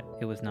was not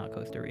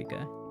Costa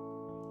Rica.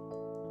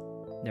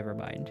 Never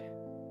mind.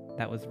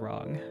 That was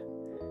wrong.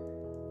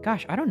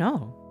 Gosh, I don't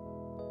know.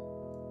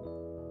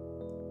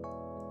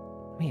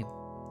 Wait.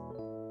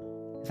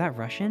 Is that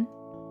Russian?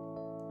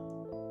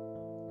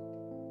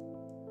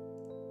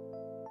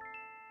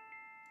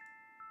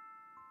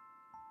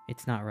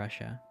 It's not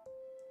Russia.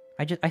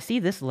 I see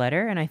this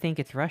letter and I think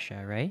it's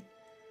Russia, right?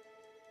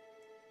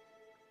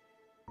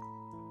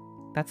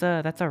 That's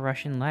a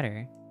Russian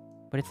letter,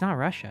 but it's not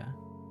Russia.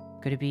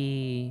 Could it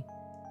be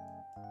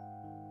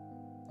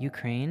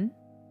Ukraine?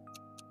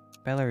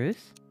 Belarus?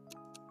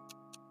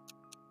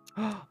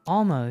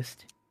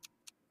 Almost.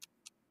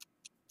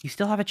 You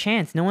still have a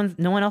chance. No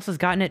one else has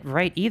gotten it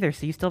right either,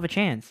 so you still have a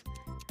chance.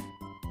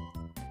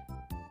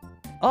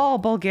 Oh,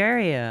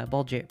 Bulgaria.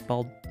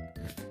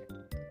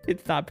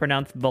 It's not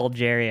pronounced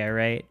Bulgaria,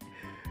 right?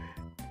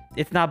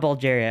 It's not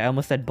Bulgaria. I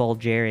almost said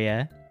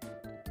Bulgaria.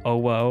 Oh,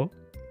 whoa.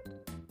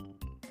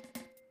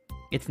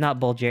 It's not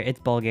Bulgaria. It's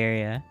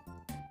Bulgaria.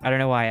 I don't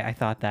know why I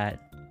thought that.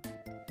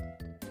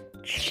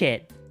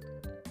 Shit.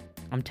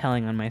 I'm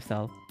telling on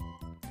myself.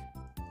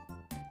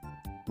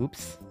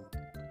 Oops.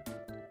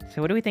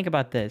 So what do we think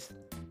about this?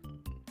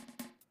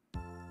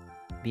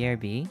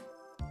 BRB?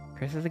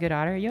 Chris is a good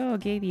otter. Yo,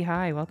 Gaby,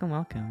 hi. Welcome,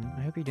 welcome.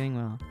 I hope you're doing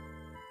well.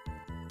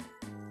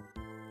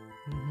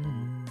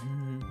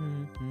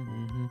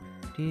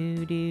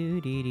 Do do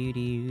do do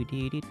do do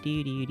do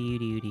do do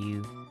do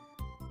do.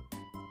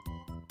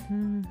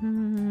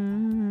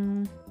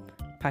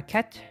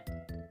 Paquette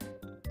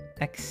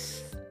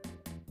X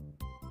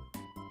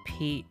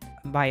P.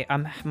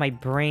 My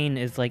brain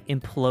is like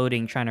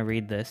imploding trying to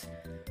read this.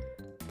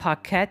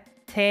 Paquete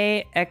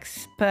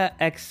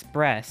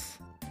Express.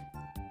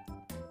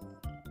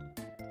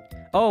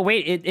 Oh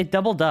wait, it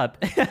doubled up.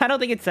 I don't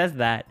think it says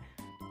that.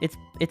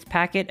 It's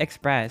Packet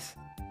Express.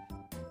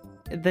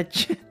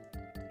 It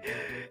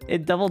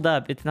doubled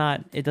up. It's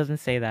not. It doesn't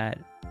say that.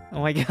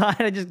 Oh my god!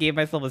 I just gave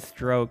myself a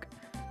stroke.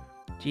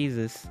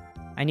 Jesus.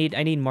 I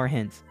need more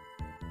hints.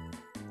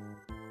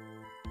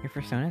 Your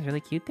persona is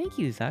really cute. Thank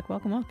you, Zuck.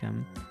 Welcome,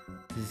 welcome.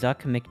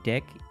 Zuck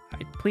McDick.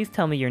 Please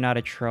tell me you're not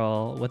a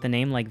troll with a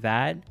name like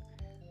that.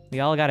 We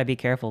all gotta be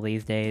careful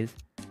these days.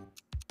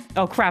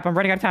 Oh crap! I'm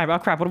running out of time. Oh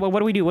crap! What do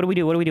we do? What do we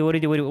do? What do we do? What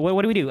do we do?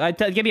 What do we do?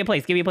 Give me a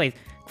place. Give me a place.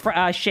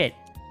 Shit.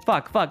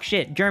 Fuck.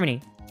 Shit.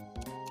 Germany.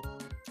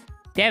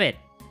 Damn it.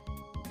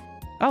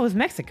 Oh, it was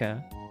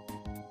Mexico.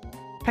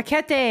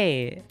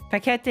 Paquete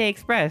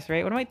Express,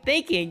 right? What am I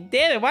thinking?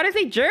 Damn it, why did I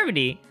say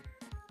Germany?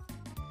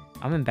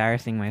 I'm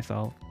embarrassing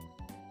myself.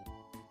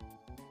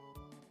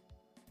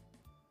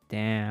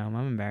 Damn,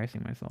 I'm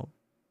embarrassing myself.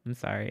 I'm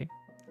sorry.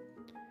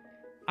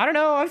 I don't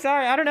know, I'm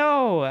sorry, I don't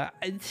know.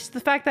 It's just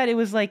the fact that it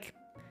was like...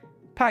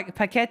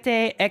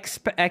 Paquete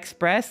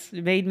Express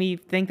made me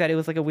think that it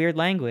was like a weird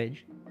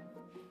language.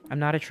 I'm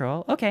not a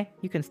troll? Okay,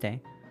 you can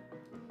stay.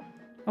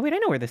 Oh wait, I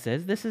know where this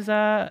is. This is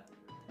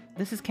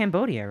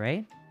Cambodia,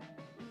 right?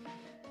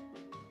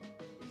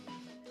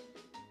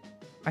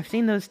 I've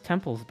seen those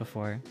temples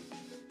before.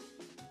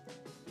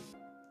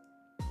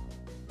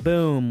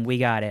 Boom, we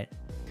got it.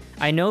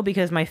 I know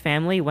because my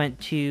family went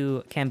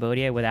to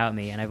Cambodia without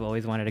me, and I've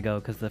always wanted to go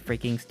because the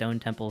freaking stone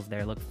temples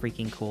there look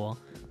freaking cool.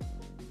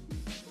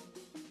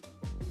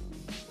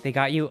 They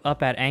got you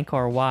up at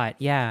Angkor Wat.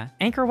 Yeah,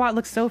 Angkor Wat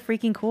looks so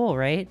freaking cool,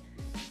 right?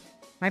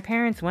 My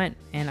parents went,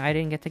 and I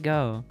didn't get to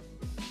go.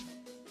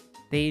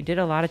 They did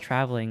a lot of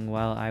traveling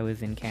while I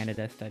was in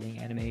Canada studying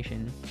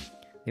animation.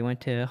 They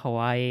went to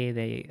Hawaii.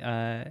 They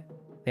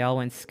all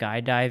went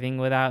skydiving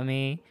without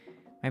me.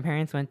 My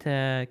parents went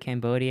to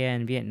Cambodia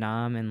and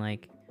Vietnam and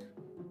like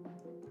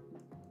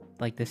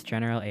this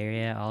general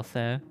area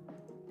also.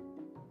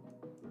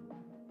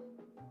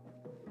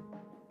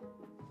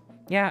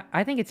 Yeah,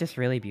 I think it's just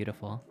really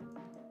beautiful.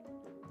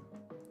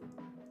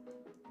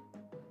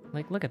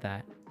 Like, look at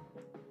that.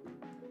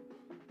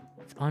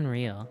 It's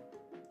unreal.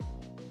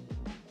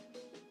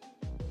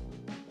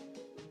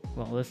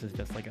 Well, this is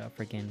just like a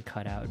freaking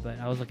cutout, but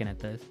I was looking at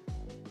this.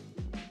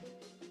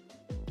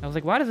 I was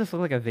like, why does this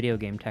look like a video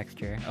game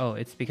texture? Oh,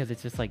 it's because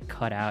it's just like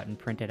cut out and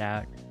printed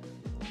out.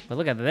 But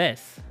look at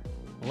this.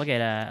 Look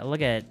at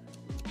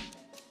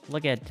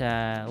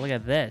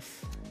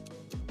this.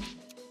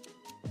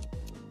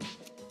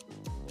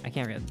 I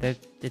can't really,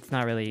 it's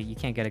not really, you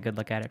can't get a good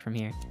look at it from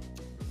here.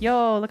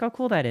 Yo, look how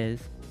cool that is.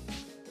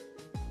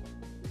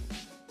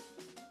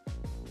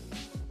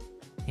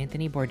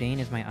 Anthony Bourdain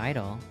is my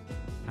idol.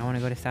 I want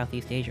to go to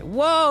Southeast Asia.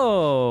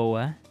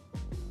 Whoa!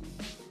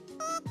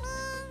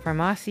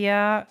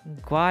 Farmacia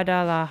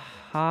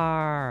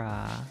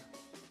Guadalajara.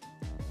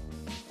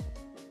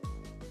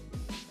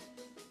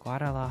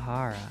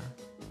 Guadalajara.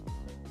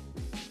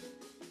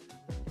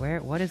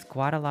 What is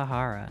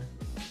Guadalajara?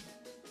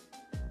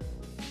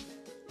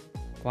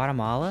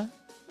 Guatemala?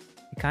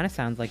 It kind of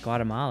sounds like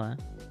Guatemala.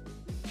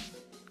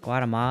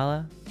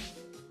 Guatemala?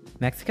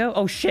 Mexico?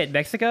 Oh shit,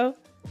 Mexico?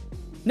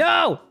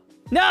 No!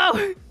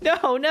 No!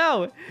 No,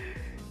 no!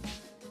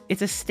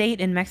 It's a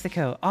state in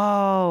Mexico.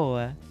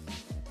 Oh.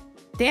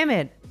 Damn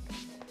it.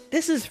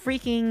 This is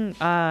freaking,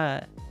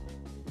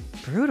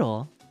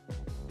 brutal.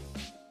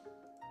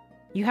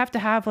 You have to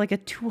have like a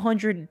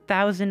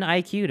 200,000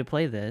 IQ to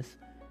play this.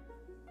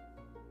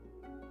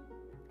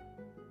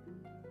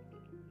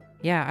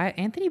 Yeah,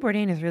 Anthony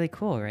Bourdain is really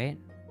cool, right?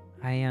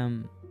 We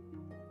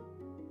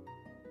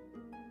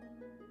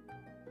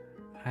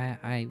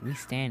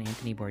stan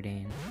Anthony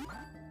Bourdain.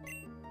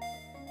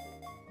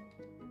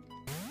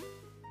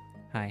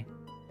 Hi.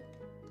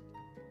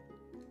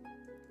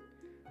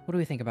 What do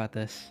we think about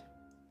this?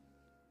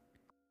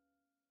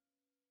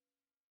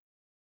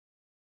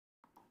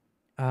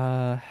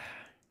 They're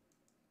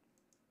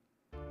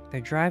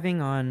driving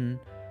on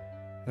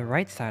the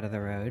right side of the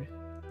road.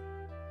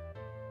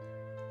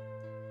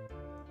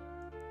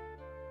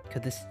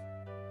 Could this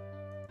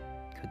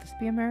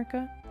be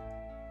America?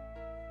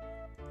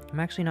 I'm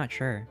actually not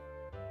sure.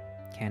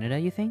 Canada,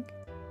 you think?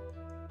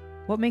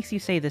 What makes you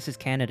say this is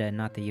Canada and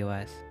not the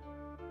US?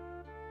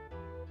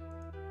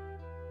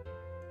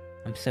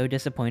 I'm so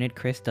disappointed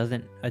Chris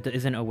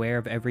isn't aware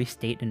of every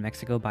state in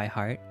Mexico by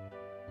heart.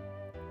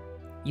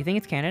 You think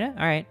it's Canada?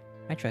 Alright,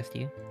 I trust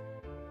you.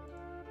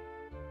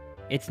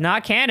 It's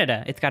not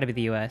Canada! It's gotta be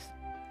the US.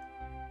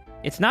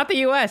 It's not the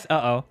US!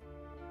 Uh-oh.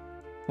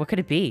 What could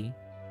it be?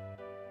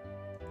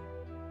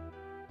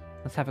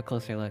 Let's have a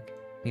closer look.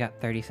 We got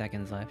 30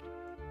 seconds left.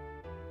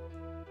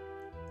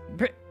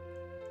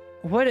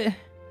 What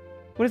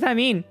does that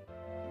mean?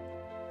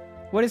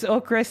 What is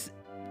Okres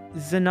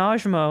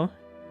Zanajmo?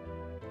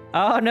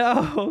 Oh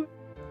no!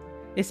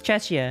 It's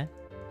Chechnya.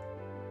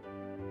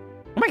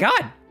 Oh my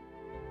god!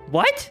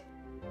 What?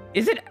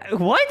 Is it...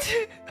 What?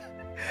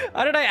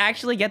 How did I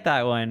actually get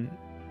that one?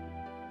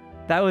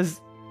 That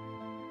was...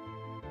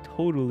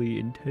 totally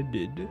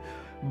intended.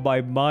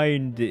 My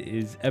mind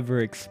is ever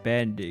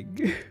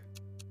expanding.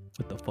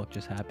 What the fuck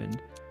just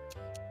happened?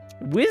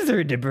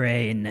 Wizard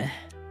brain!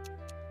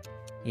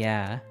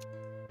 Yeah.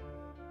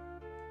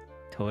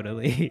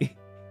 Totally.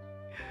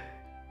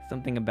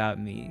 Something about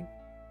me.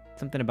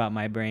 Something about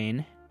my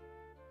brain.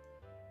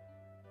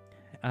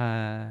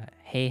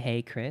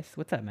 Hey, Chris.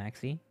 What's up,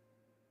 Maxie?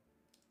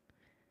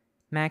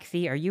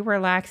 Maxie, are you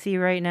relaxy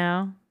right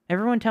now?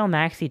 Everyone tell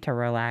Maxie to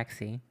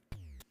relaxy.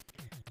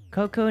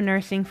 Cocoa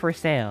nursing for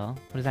sale.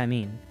 What does that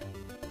mean?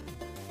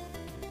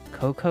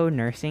 Cocoa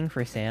nursing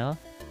for sale?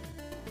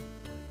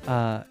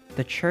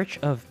 The Church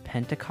of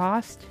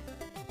Pentecost?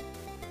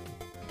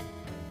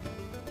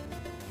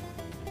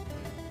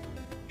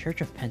 Church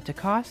of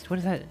Pentecost? What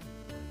is that?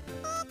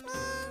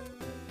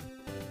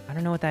 I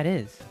don't know what that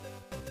is.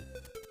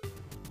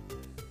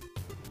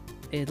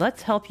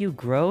 Let's help you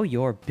grow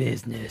your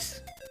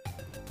business.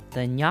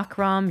 The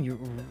Nyakram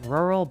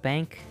Rural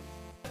Bank.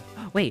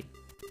 Wait.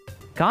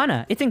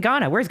 Ghana. It's in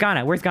Ghana. Where's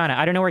Ghana? Where's Ghana?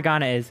 I don't know where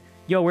Ghana is.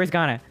 Yo, where's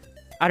Ghana?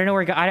 I don't know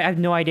where... I have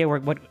no idea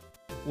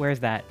where's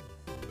that?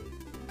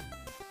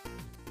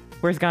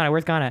 Where's Ghana?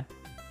 Where's Ghana?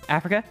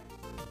 Africa?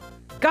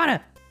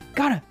 Ghana!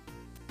 Ghana!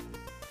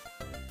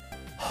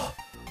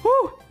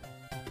 Woo!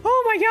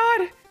 Oh my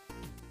god!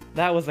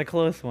 That was a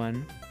close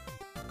one.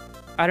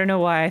 I don't know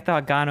why I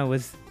thought Ghana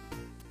was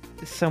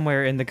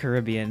somewhere in the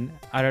Caribbean.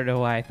 I don't know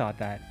why I thought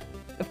that.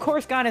 Of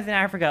course Ghana's in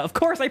Africa. Of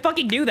course I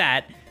fucking knew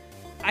that!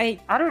 I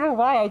don't know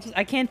why.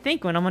 I can't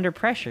think when I'm under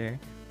pressure.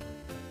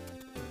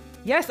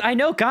 Yes, I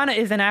know Ghana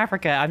is in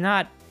Africa. I'm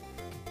not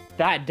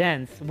that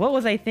dense. What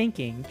was I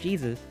thinking?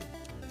 Jesus.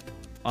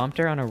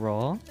 Omter on a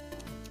roll?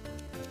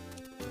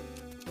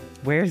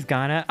 Where's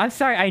Ghana? I'm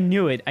sorry, I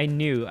knew it. I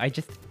knew. I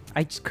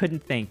just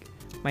couldn't think.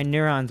 My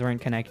neurons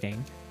weren't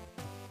connecting.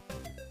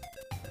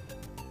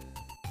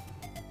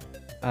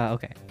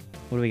 Okay.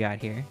 What do we got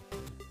here?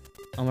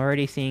 I'm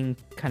already seeing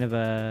kind of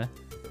a...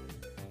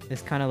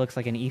 This kind of looks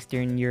like an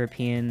Eastern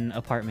European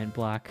apartment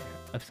block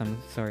of some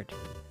sort.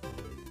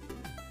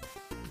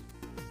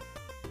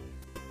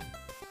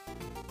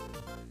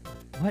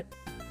 What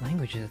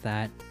language is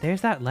that?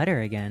 There's that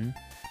letter again.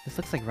 This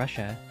looks like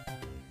Russia.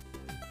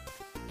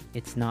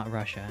 It's not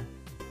Russia.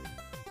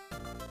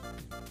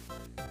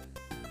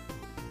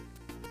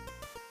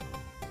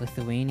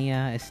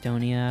 Lithuania,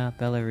 Estonia,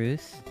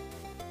 Belarus.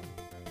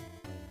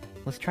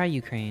 Let's try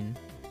Ukraine.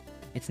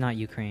 It's not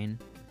Ukraine.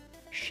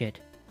 Shit.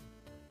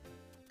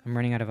 I'm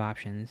running out of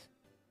options.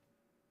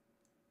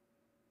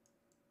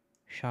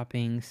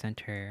 Shopping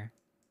center.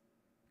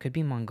 Could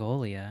be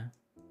Mongolia.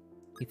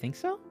 You think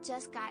so?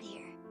 Just got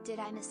here. Did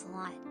I miss a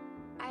lot?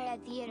 I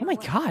had theater. Oh my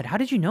god, how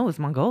did you know it was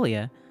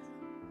Mongolia?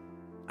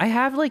 I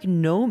have like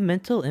no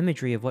mental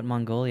imagery of what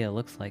Mongolia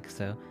looks like,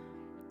 so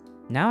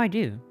now I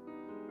do.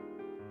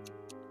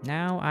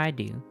 Now I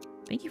do.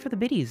 Thank you for the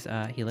biddies,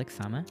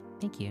 Helix-sama.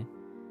 Thank you.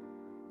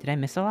 Did I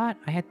miss a lot?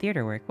 I had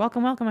theater work.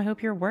 Welcome, welcome. I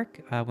hope your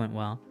work went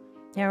well.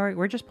 Yeah,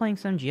 we're just playing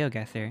some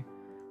Geoguessr.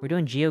 We're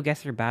doing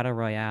Geoguessr Battle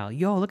Royale.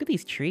 Yo, look at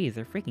these trees.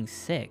 They're freaking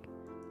sick.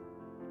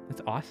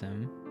 That's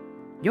awesome.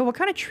 Yo, what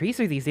kind of trees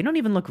are these? They don't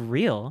even look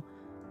real.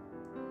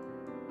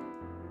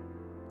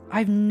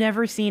 I've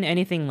never seen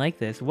anything like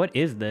this. What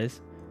is this?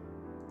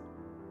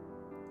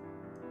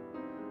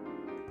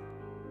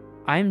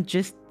 I'm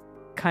just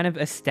kind of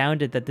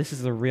astounded that this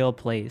is a real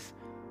place.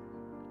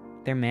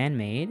 They're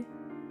man-made?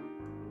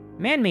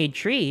 Man-made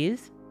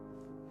trees?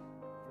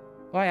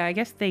 Why, I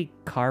guess they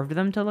carved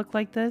them to look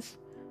like this?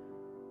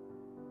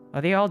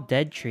 Are they all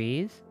dead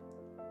trees?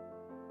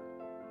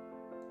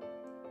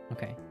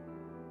 Okay.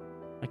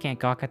 I can't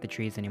gawk at the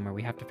trees anymore.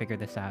 We have to figure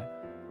this out.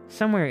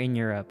 Somewhere in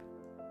Europe.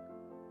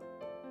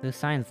 Those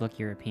signs look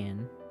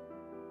European.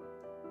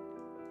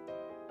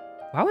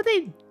 Why would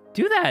they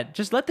do that?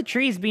 Just let the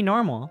trees be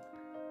normal.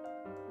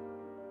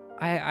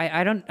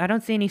 I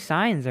don't see any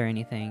signs or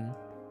anything.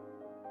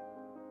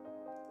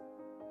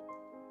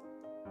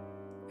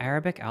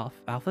 Arabic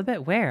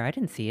alphabet? Where? I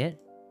didn't see it.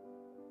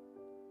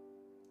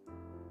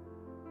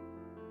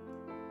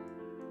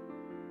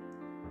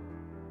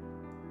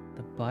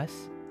 The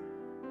bus?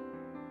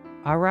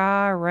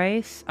 Ara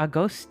Reis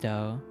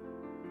Agosto.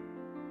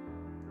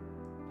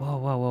 Whoa,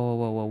 whoa, whoa,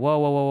 whoa, whoa, whoa,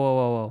 whoa, whoa, whoa,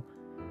 whoa, whoa.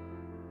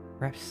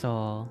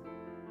 Repsol.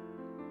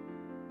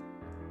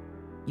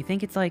 You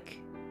think it's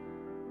like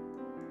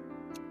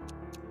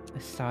the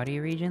Saudi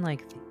region,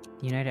 like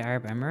the United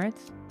Arab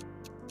Emirates?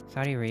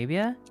 Saudi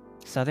Arabia?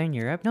 Southern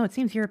Europe? No, it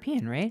seems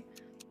European, right?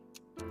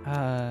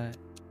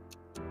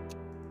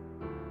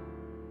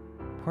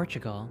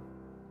 Portugal.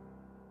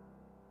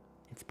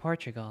 It's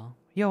Portugal.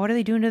 Yo, what are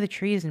they doing to the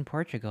trees in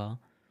Portugal?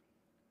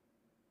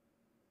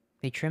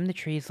 They trim the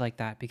trees like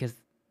that because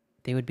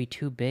they would be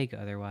too big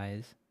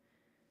otherwise.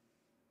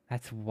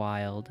 That's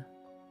wild.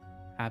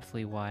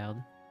 Absolutely wild.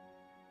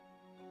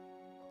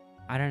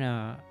 I don't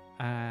know.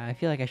 I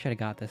feel like I should have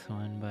got this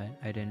one, but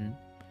I didn't.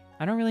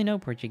 I don't really know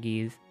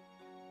Portuguese.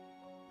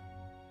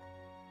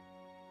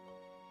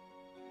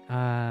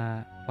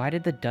 Why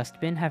did the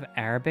dustbin have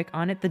Arabic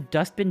on it? The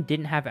dustbin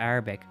didn't have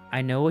Arabic.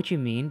 I know what you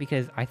mean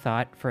because I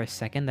thought for a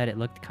second that it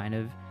looked kind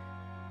of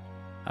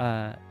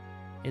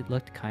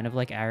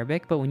like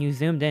Arabic, but when you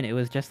zoomed in, it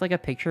was just like a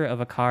picture of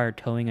a car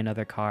towing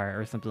another car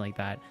or something like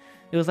that.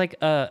 It was like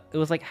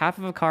half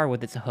of a car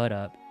with its hood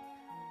up.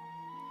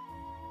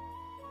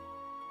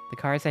 The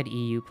cars had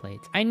EU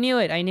plates. I knew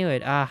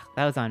it. Ah,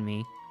 that was on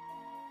me.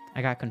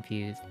 I got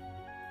confused.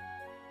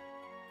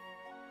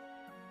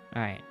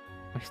 All right.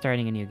 We're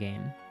starting a new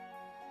game.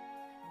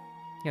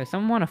 Yo,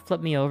 someone want to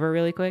flip me over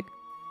really quick?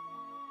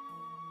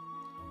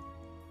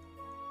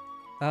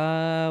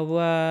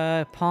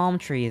 Palm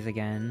trees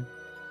again.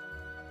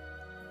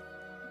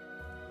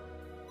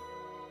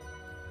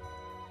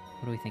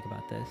 What do we think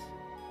about this?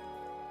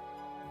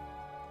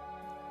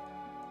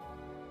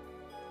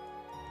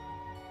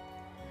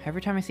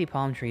 Every time I see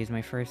palm trees,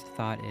 my first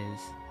thought is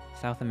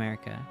South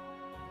America.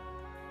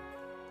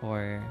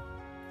 Or...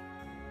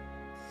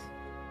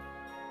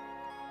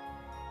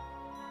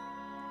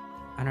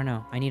 I don't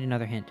know. I need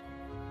another hint.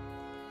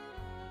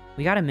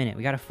 We got a minute.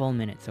 We got a full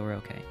minute, so we're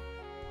okay.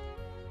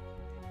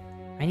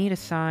 I need a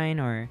sign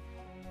or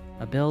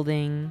a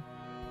building.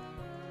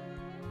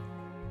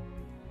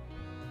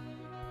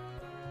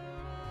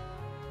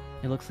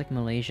 It looks like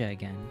Malaysia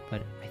again,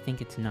 but I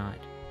think it's not.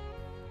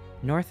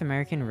 North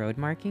American road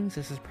markings?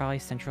 This is probably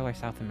Central or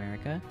South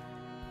America.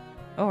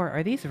 Oh,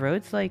 are these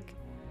roads like...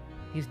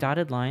 These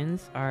dotted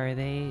lines, are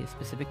they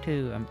specific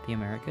to the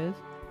Americas?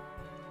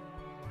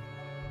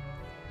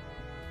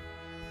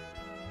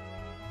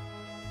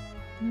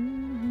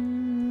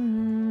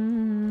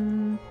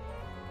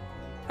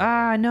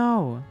 Ah,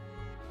 no!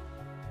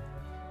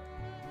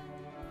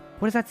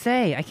 What does that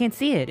say? I can't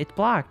see it. It's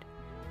blocked.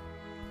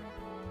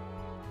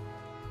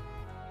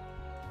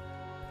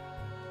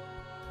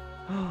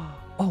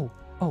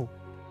 Oh.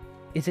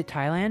 Is it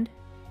Thailand?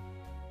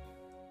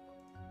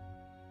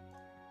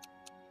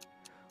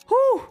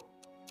 Whew!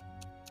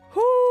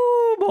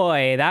 Whew,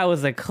 boy, that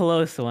was a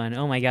close one.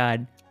 Oh my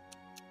god.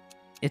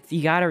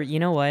 You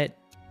know what?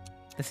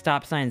 The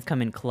stop signs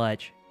come in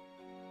clutch.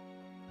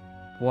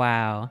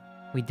 Wow.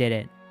 We did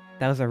it.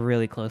 That was a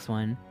really close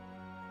one.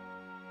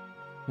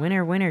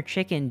 Winner, winner,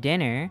 chicken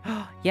dinner.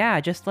 Yeah,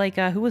 just like,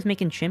 who was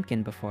making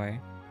Chimkin before?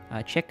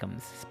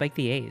 Chickums. Spike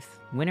the Ace.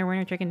 Winner,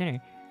 winner, chicken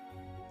dinner.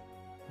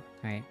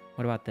 Alright,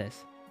 what about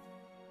this?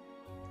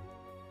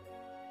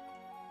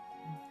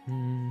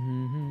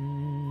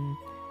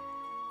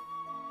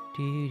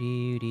 Do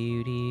do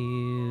do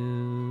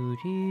do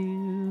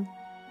do.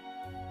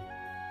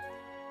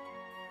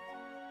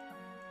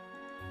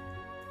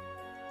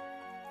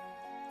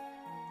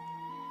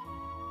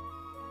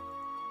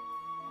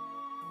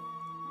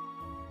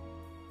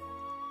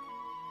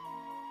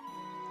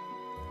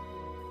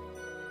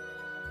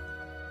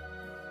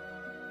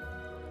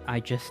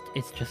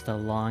 It's just a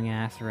long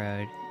ass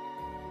road.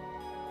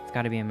 It's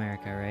gotta be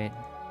America, right?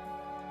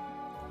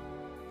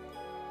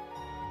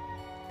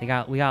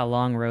 We got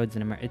long roads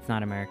in America. It's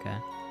not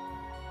America.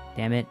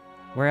 Damn it.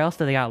 Where else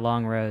do they got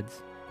long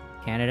roads?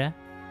 Canada?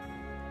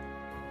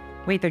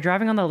 Wait, they're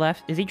driving on the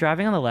left. Is he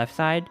driving on the left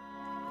side?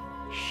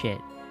 Shit.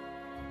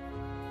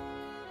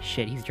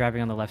 Shit, he's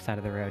driving on the left side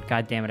of the road.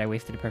 God damn it, I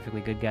wasted a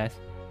perfectly good guess.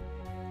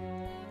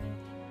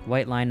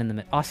 White line in the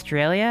middle.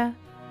 Australia?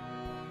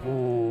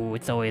 Ooh,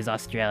 it's always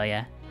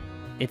Australia.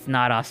 It's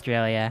not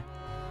Australia.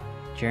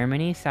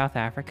 Germany? South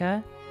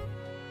Africa?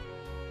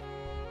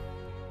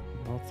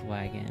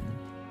 Volkswagen.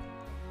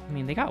 I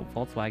mean, they got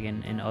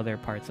Volkswagen in other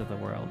parts of the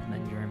world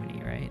than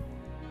Germany, right?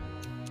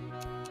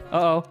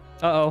 Uh-oh.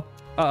 Uh-oh.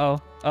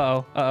 Uh-oh.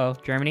 Uh-oh. Uh-oh.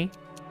 Germany?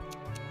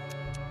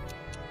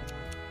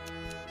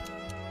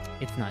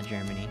 It's not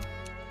Germany.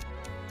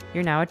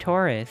 You're now a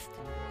tourist.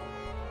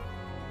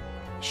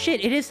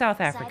 Shit, it is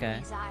South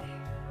Africa.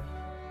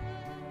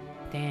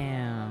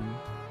 Damn.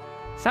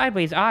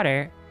 Sideways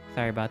Otter.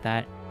 Sorry about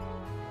that.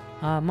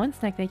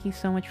 Munsnack, thank you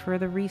so much for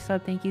the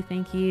resub. Thank you,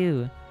 thank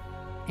you.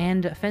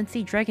 And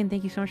Fancy Dragon,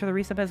 thank you so much for the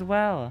resub as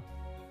well.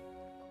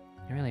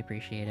 I really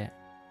appreciate it.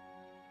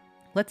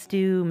 Let's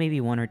do maybe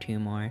one or two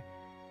more.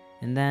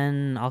 And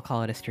then I'll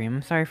call it a stream.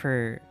 I'm sorry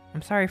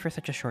for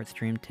such a short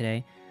stream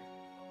today.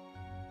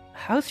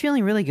 I was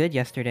feeling really good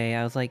yesterday.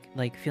 I was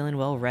like feeling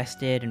well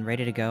rested and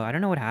ready to go. I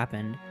don't know what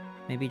happened.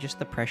 Maybe just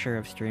the pressure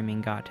of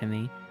streaming got to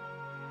me.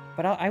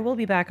 But I will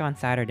be back on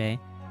Saturday.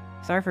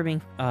 Sorry for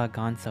being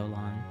gone so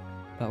long.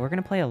 But we're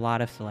gonna play a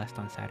lot of Celeste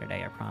on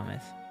Saturday, I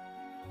promise.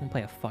 I'm gonna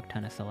play a fuck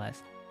ton of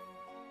Celeste.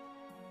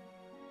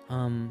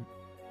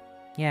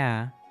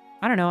 Yeah.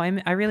 I don't know,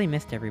 I really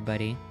missed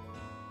everybody.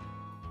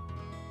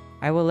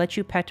 I will let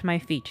you pet my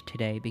feet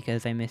today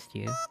because I missed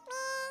you.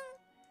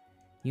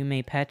 You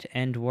may pet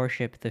and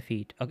worship the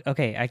feet.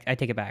 Okay, I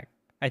take it back.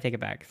 I take it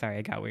back. Sorry,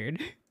 I got weird.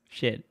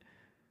 Shit.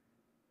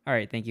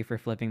 Alright, thank you for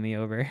flipping me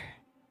over.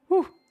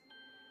 Woo!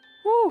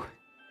 Woo!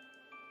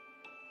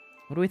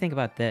 What do we think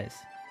about this?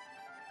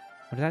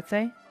 What does that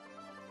say?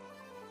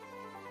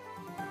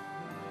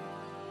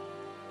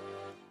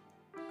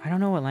 I don't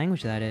know what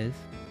language that is.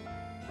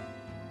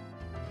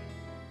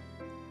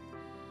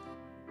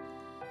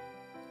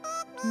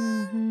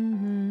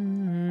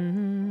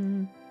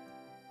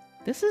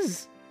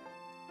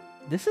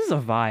 This is a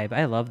vibe.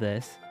 I love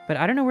this. But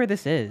I don't know where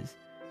this is.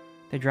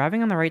 They're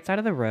driving on the right side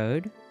of the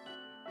road.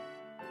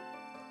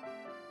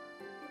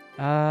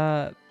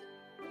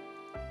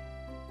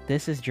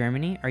 This is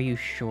Germany? Are you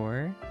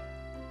sure?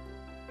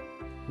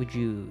 Would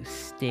you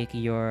stick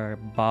your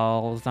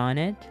balls on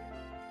it?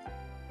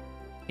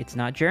 It's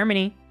not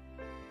Germany.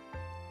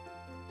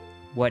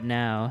 What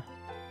now?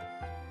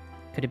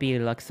 Could it be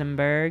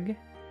Luxembourg?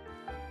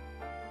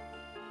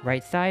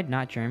 Right side,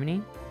 not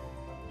Germany?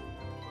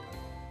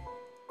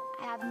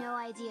 I have no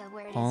idea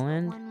where it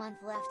Poland? is. 1 month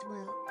left.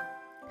 Move.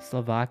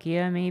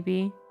 Slovakia,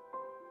 maybe?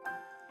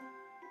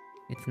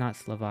 It's not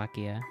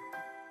Slovakia.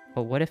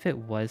 But what if it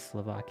was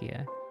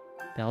Slovakia?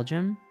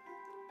 Belgium?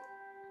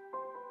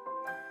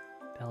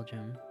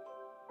 Belgium.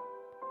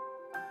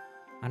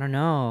 I don't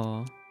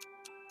know.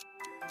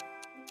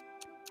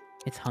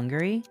 It's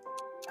Hungary?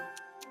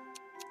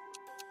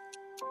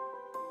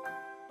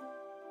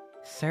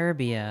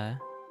 Serbia.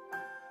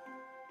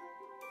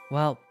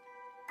 Well,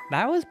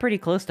 that was pretty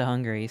close to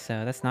Hungary,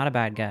 so that's not a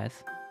bad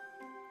guess.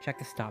 Check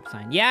the stop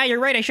sign. Yeah, you're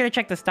right. I should have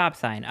checked the stop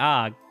sign.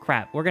 Ah,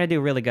 crap. We're gonna do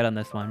really good on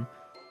this one.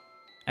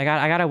 I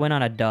gotta win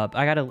on a dub.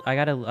 I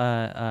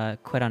gotta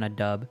quit on a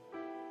dub.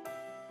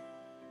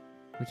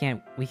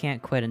 We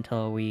can't quit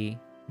until we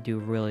do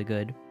really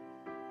good.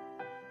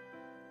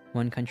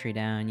 One country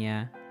down,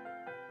 yeah.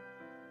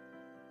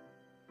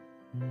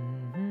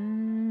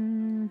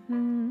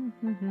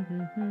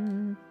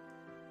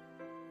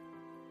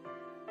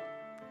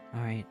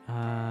 Alright,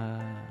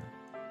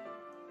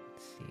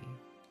 let's see.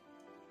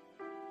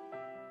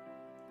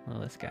 Well,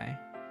 this guy.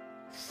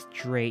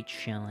 Straight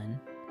chillin'.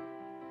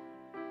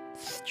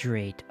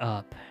 Straight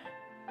up.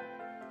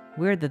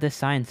 Weird that this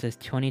sign says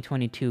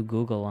 2022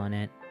 Google on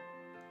it.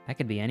 That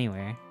could be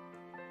anywhere.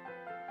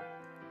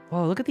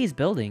 Whoa, look at these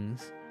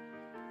buildings.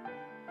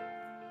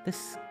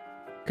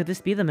 Could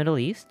this be the Middle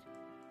East?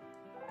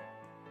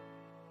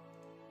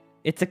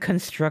 It's a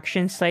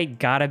construction site,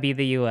 gotta be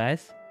the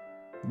US?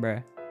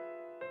 Bruh.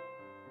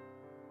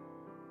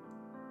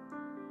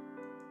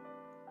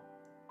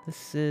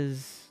 This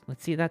is...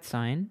 Let's see that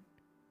sign.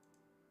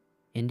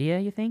 India,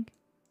 you think?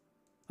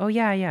 Oh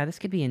yeah, this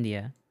could be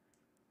India.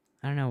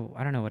 I don't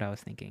know what I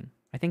was thinking.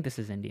 I think this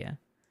is India.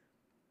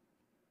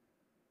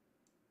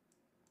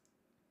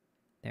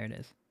 There it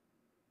is.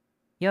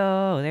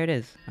 Yo, there it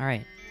is.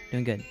 Alright,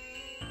 doing good.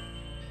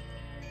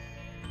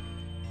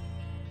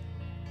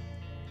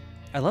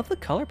 I love the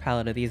color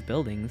palette of these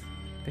buildings.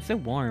 They're so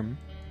warm.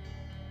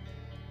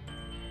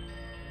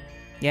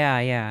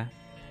 Yeah.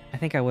 I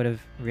think I would have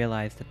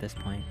realized at this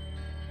point.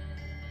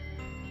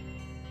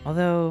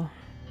 Although,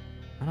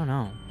 I don't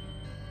know.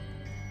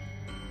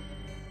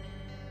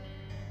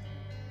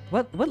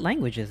 What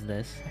language is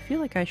this? I feel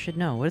like I should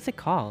know. What is it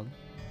called?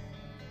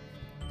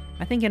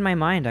 I think in my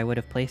mind I would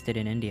have placed it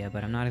in India,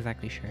 but I'm not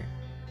exactly sure.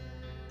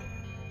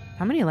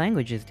 How many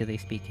languages do they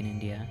speak in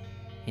India?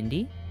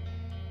 Hindi?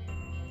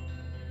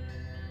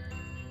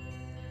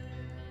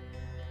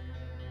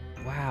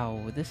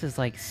 Wow, this is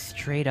like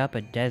straight up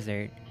a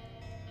desert.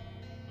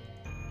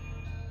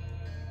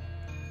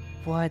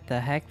 What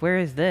the heck? Where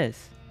is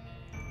this?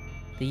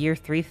 The year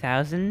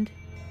 3000?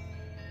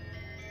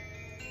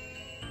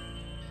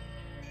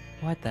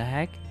 What the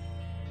heck?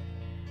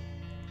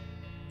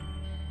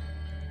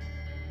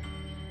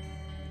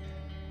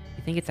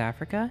 You think it's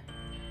Africa?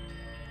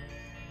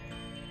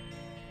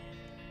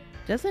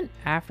 Doesn't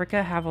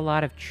Africa have a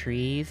lot of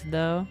trees,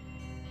 though?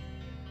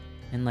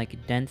 And,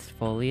 like, dense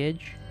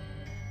foliage?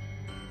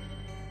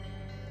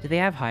 Do they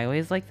have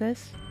highways like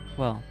this?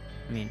 Well,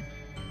 I mean,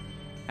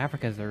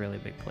 Africa's a really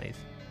big place.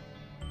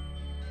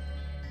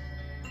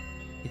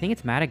 You think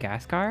it's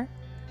Madagascar?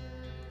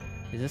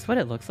 Is this what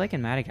it looks like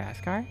in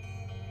Madagascar?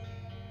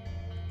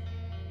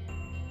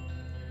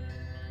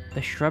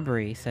 The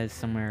shrubbery says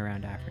somewhere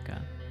around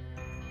Africa.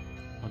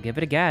 I'll give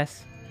it a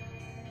guess.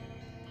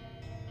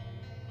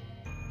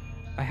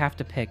 I have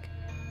to pick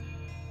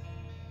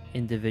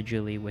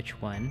individually which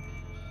one.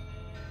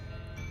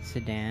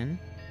 Sudan.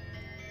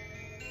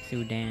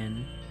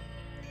 Sudan.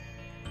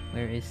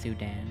 Where is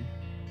Sudan?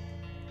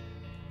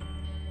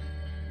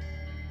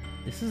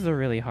 This is a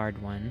really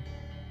hard one.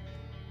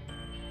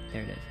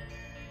 There it is.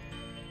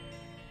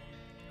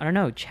 I don't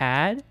know,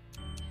 Chad?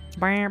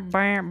 Bam,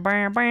 bam,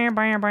 bam, bam,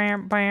 bam,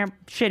 bam, bam.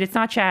 Shit, it's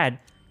not Chad.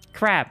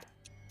 Crap.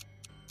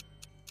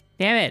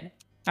 Damn it.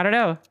 I don't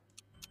know.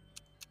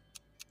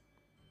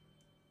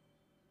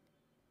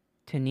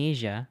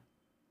 Tunisia.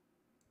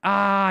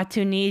 Ah,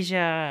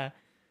 Tunisia.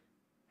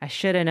 I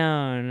should have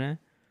known.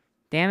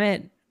 Damn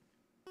it.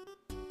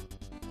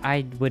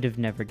 I would have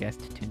never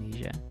guessed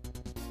Tunisia.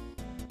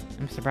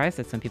 I'm surprised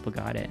that some people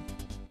got it.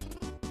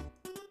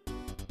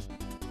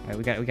 Alright,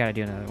 we gotta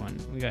do another one.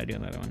 We gotta do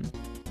another one.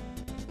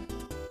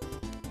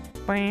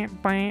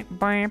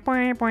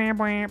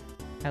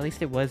 At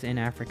least it was in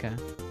Africa.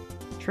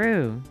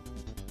 True.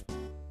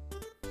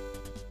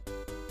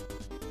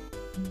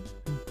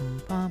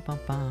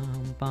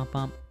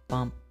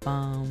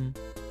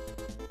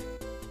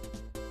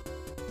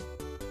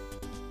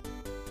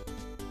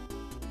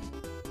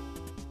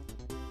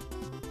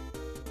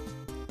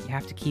 You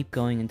have to keep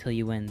going until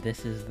you win.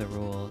 This is the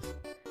rules.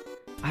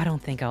 I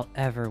don't think I'll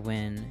ever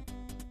win.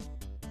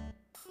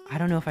 I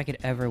don't know if I could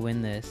ever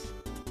win this.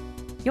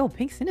 Yo,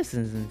 Pink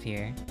Citizens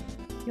here.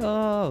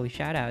 Yo,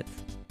 shoutouts.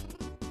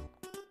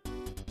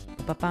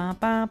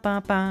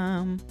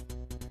 Ba-ba-ba-ba-bam.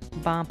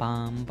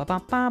 Bam-bam,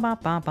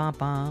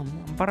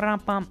 ba-ba-ba-ba-ba-bam,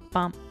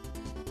 ba-ram-bam-bam.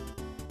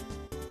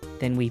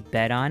 Then we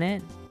bet on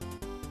it.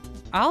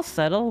 I'll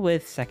settle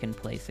with second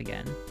place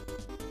again.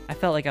 I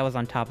felt like I was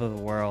on top of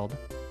the world.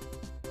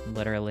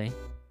 Literally.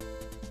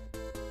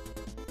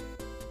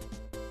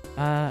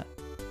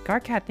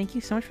 Garcat, thank you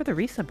so much for the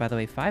resub, by the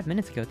way, 5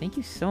 minutes ago. Thank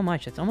you so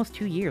much. That's almost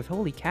 2 years.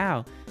 Holy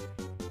cow.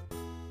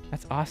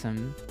 That's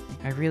awesome.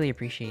 I really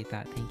appreciate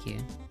that. Thank you.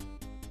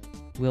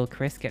 Will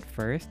Chris get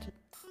first?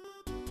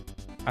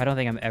 I don't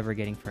think I'm ever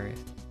getting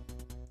first.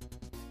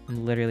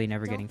 I'm literally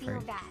never getting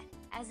first. Don't feel bad.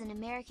 As an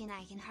American,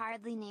 I can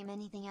hardly name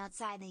anything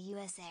outside the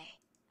USA.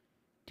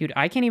 Dude,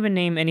 I can't even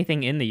name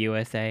anything in the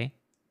USA.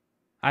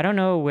 I don't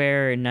know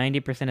where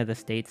 90% of the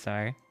states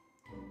are.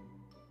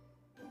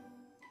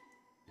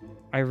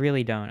 I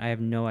really don't. I have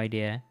no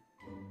idea.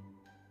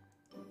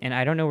 And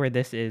I don't know where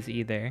this is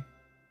either.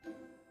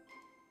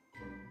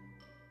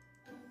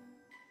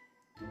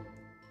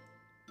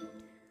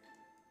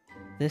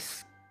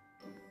 This...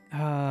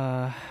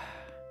 I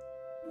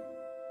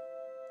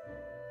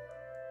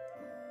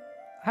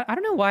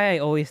don't know why I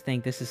always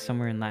think this is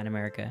somewhere in Latin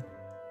America.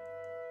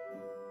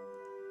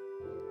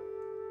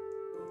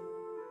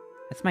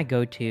 That's my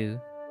go-to.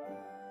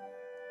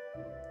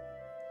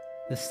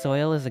 The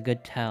soil is a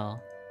good tell.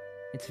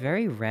 It's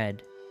very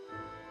red.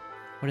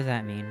 What does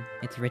that mean?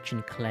 It's rich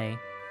in clay.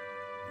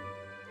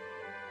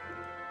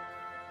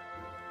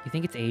 You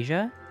think it's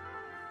Asia?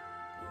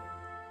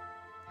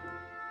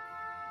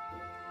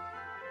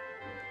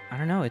 I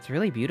don't know, it's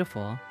really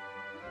beautiful.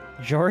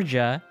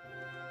 Georgia?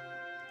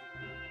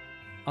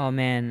 Oh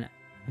man,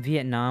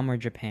 Vietnam or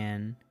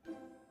Japan?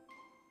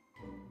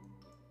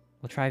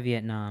 We'll try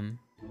Vietnam.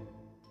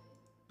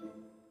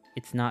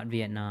 It's not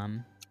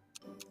Vietnam.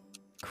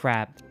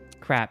 Crap.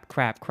 Crap,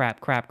 crap, crap,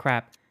 crap,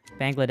 crap.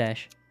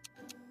 Bangladesh.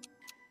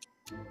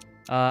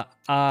 Fuck!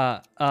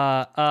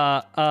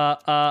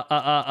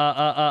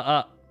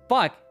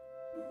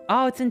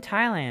 Oh, it's in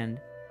Thailand.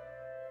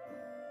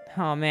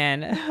 Oh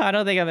man, I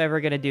don't think I'm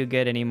ever gonna do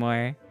good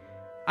anymore.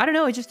 I don't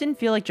know, it just didn't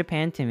feel like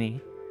Japan to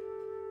me.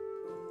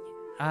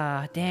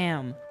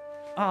 Damn.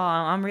 Oh,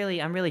 I'm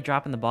really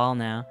dropping the ball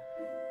now.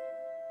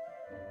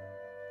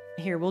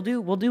 Here, we'll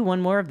do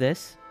one more of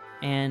this,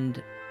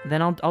 and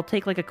then I'll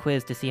take like a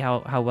quiz to see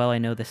how well I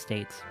know the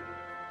states.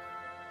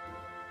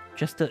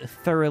 Just to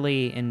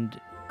thoroughly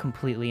and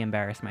completely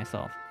embarrass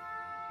myself.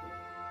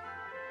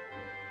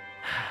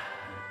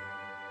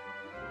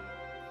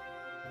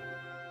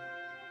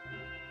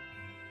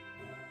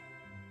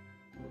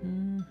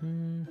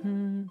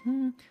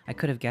 I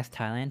could have guessed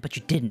Thailand, but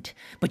you didn't.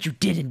 But you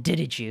didn't,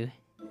 didn't you?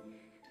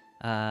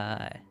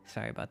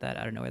 Sorry about that.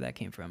 I don't know where that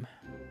came from.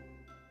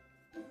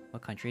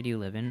 What country do you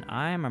live in?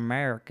 I'm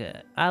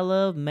America. I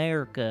love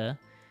America.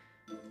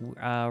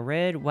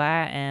 Red,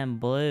 white, and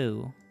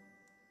blue.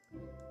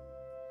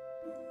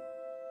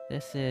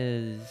 This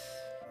is...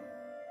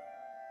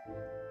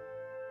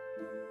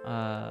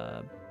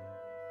 What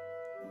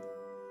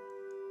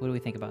do we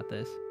think about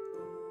this?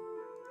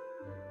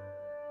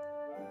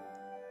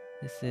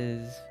 This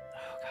is...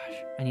 Oh gosh,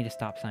 I need a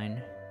stop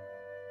sign.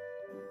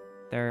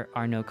 There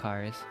are no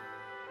cars.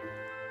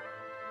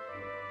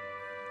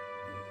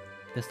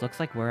 This looks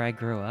like where I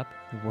grew up.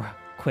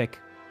 Quick,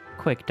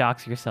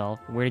 dox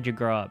yourself. Where did you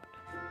grow up?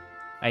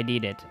 I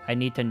need it. I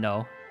need to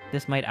know.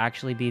 This might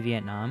actually be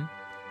Vietnam.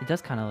 It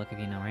does kind of look like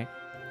Vietnam, right?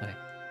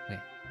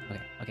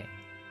 Okay.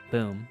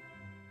 Boom.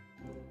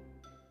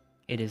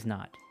 It is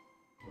not.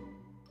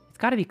 It's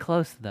gotta be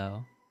close,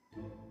 though.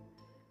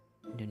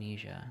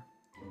 Indonesia.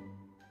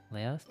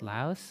 Laos?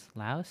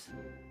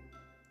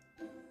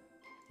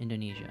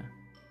 Indonesia.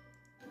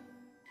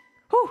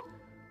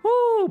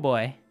 Whoo,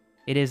 boy.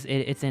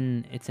 It's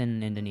in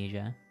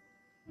Indonesia.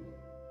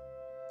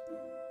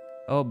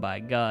 Oh my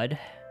god.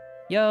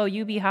 Yo,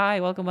 UB hi,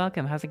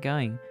 welcome. How's it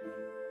going?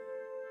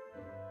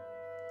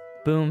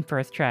 Boom,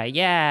 first try.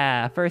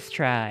 Yeah, first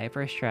try.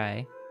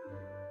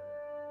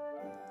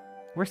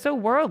 We're so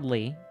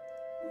worldly.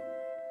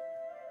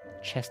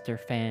 Chester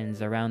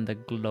fans around the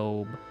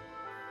globe.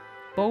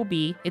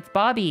 Bobby. It's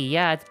Bobby.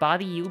 Yeah, it's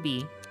Bobby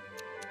Ubi.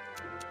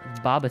 It's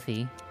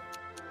Bobathy.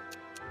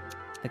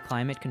 The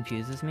climate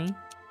confuses me.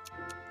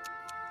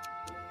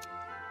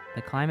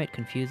 The climate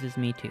confuses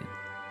me too.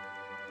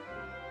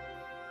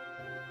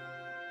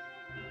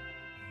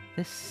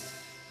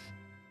 This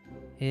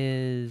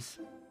is...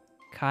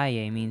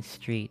 Calle means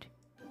street.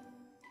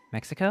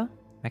 Mexico?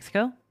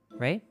 Mexico?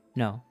 Right?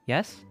 No.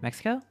 Yes?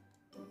 Mexico?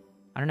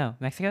 I don't know.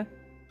 Mexico?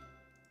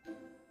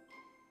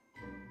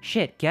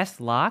 Shit, guess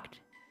locked?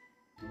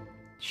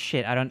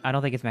 Shit, I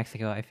don't think it's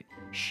Mexico.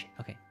 Shit,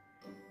 okay.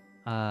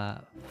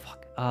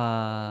 Fuck.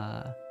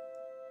 I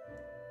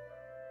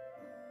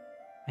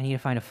need to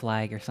find a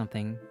flag or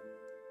something.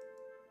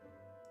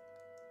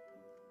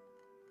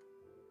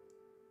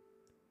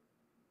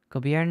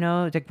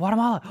 Gobierno de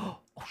Guatemala! Oh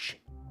shit.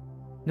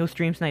 No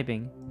stream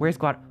sniping. Where's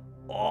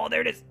Oh,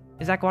 there it is!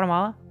 Is that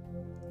Guatemala?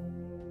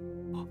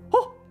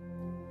 Oh!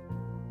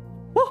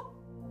 Woo!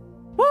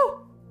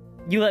 Woo!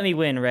 You let me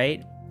win,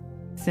 right?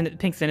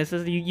 Pink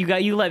Cynicism?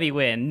 You let me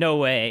win. No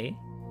way.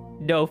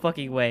 No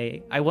fucking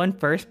way. I won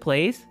first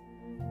place?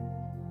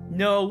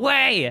 No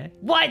way!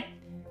 What?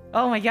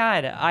 Oh my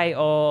god.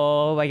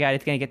 Oh my god,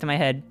 it's gonna get to my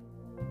head.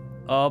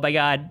 Oh my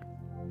god.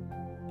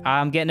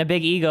 I'm getting a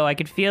big ego. I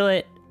could feel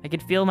it. I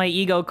could feel my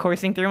ego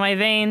coursing through my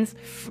veins.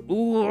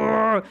 Ooh,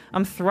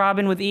 I'm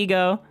throbbing with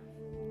ego.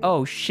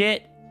 Oh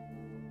shit.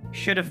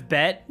 Should have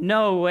bet?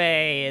 No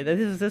way.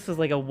 This is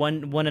like a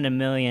one in a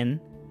million.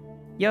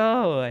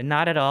 Yo,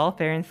 not at all,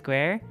 fair and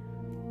square.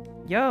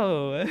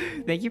 Yo,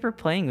 thank you for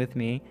playing with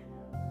me.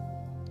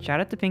 Shout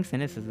out to Pink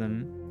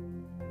Cynicism.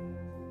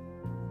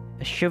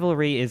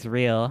 Chivalry is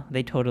real.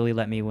 They totally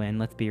let me win,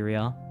 let's be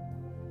real.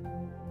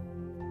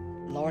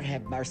 Lord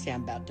have mercy,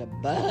 I'm about to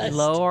bust.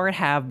 Lord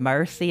have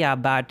mercy, I'm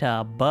about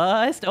to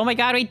bust. Oh my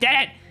god, we did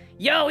it!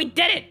 Yo, we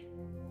did it!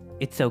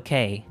 It's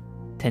okay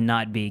to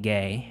not be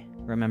gay.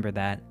 Remember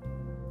that.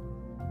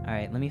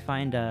 Alright, let me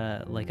find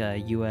like a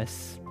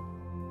USA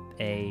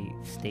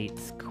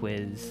states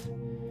quiz.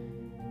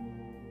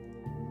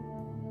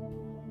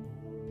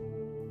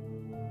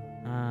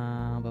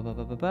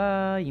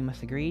 You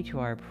must agree to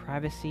our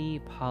privacy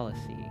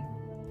policy.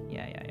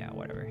 Yeah,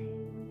 whatever.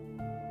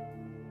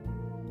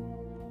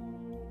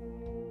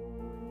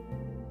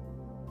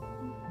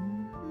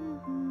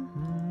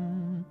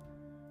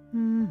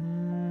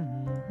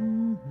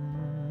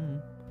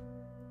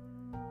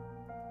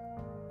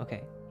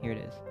 Okay, here it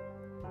is.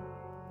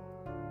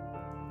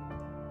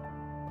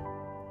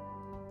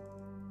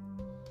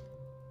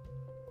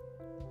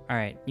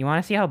 Alright, you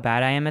want to see how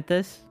bad I am at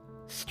this?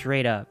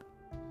 Straight up.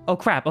 Oh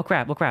crap, oh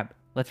crap, oh crap.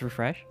 Let's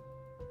refresh.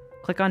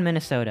 Click on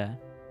Minnesota.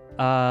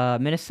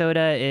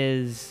 Minnesota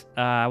is,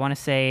 I want to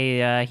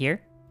say,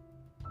 here.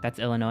 That's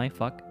Illinois,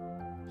 fuck.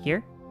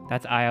 Here.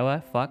 That's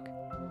Iowa, fuck.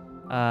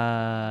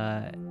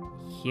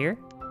 Here.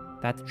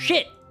 That's,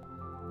 shit!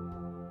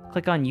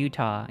 Click on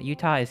Utah.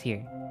 Utah is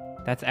here.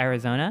 That's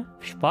Arizona,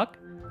 fuck.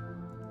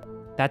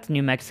 That's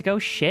New Mexico,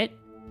 shit.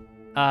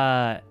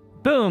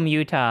 Boom,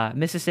 Utah.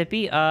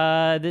 Mississippi,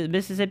 the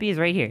Mississippi is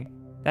right here.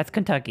 That's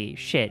Kentucky,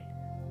 shit.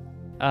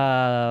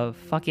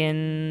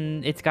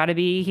 Fucking... It's gotta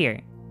be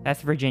here.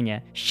 That's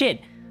Virginia.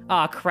 Shit!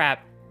 Aw,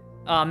 crap.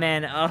 Aw,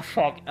 man.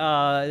 Fuck.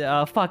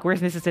 Fuck,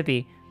 where's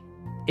Mississippi?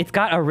 It's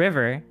got a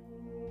river.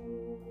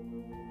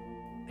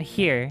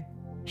 Here.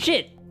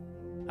 Shit!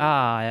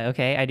 Ah,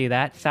 okay, I do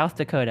that. South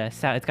Dakota.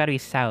 It's gotta be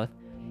south.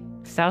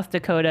 South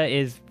Dakota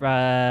is,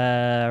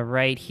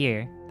 right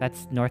here.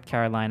 That's North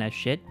Carolina,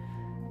 shit.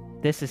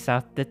 This is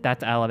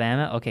that's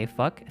Alabama. Okay,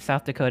 fuck.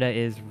 South Dakota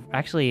is...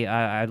 Actually,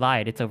 I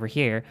lied. It's over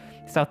here.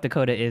 South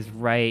Dakota is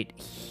right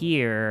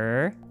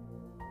here.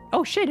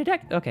 Oh, shit.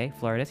 Okay,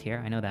 Florida's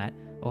here. I know that.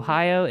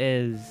 Ohio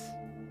is...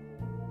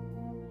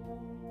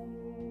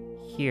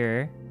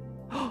 here.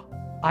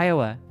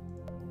 Iowa.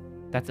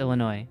 That's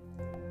Illinois.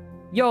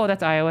 Yo,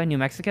 that's Iowa. New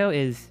Mexico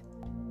is...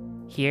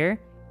 here.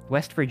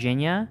 West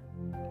Virginia.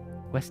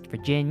 West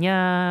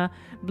Virginia,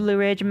 Blue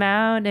Ridge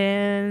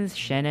Mountains,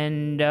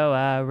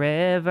 Shenandoah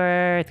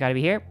River. It's gotta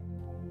be here.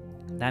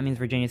 That means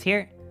Virginia's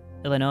here.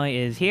 Illinois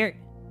is here.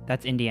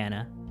 That's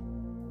Indiana.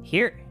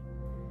 Here.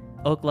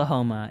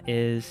 Oklahoma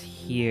is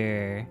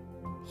here.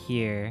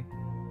 Here.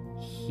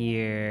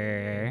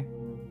 Here.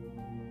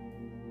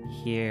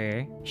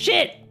 Here.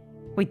 Shit!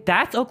 Wait,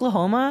 that's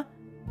Oklahoma?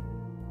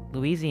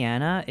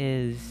 Louisiana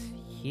is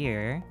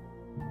here.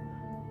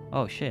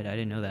 Oh shit, I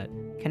didn't know that.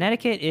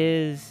 Connecticut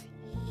is...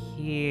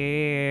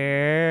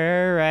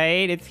 here,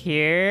 right? It's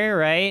here,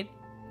 right?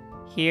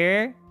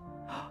 Here.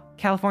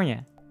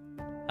 California.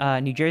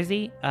 New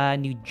Jersey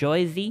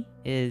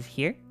is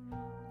here.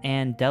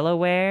 And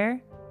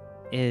Delaware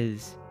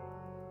is...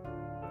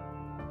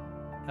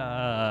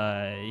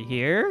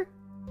 here?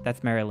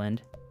 That's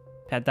Maryland.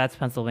 That's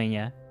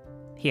Pennsylvania.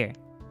 Here.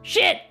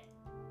 Shit!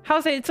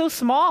 How's it so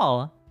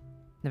small?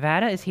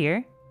 Nevada is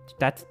here.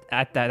 That's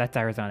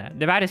Arizona.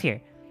 Nevada's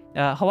here.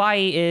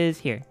 Hawaii is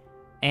here.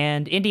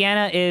 And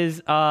Indiana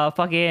is, yeah,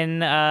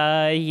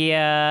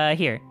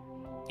 here.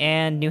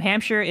 And New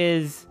Hampshire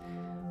is,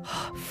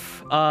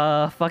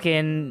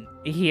 fucking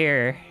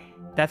here.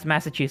 That's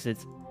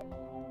Massachusetts.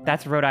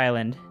 That's Rhode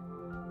Island.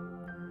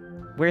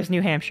 Where's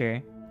New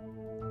Hampshire?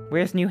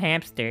 Where's New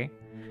Hamster?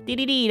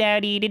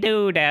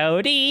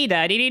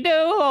 Dee-dee-dee-da-dee-dee-doo-dow-dee-da-dee-dee-doo.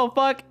 Oh,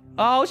 fuck.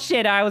 Oh,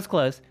 shit, I was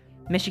close.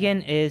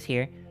 Michigan is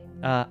here.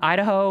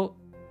 Idaho,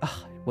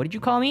 what did you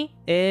call me?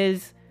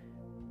 Is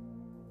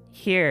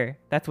here.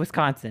 That's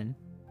Wisconsin.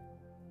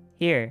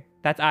 Here.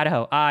 That's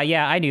Idaho.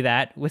 Yeah, I knew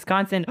that.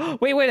 Wisconsin.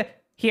 Wait.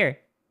 Here.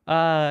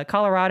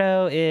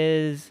 Colorado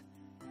is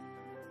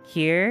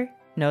here.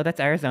 No, that's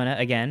Arizona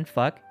again.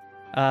 Fuck.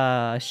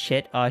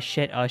 Shit.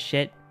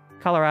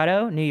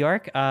 Colorado, New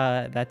York.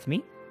 That's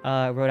me.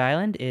 Rhode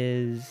Island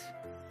is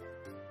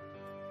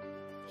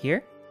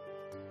here.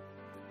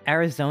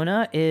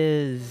 Arizona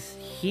is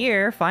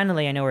here.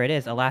 Finally, I know where it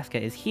is.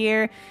 Alaska is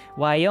here.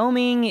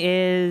 Wyoming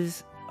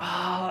is...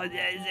 Oh,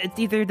 it's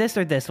either this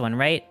or this one,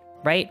 right?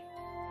 Right?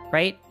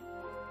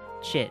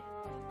 Shit.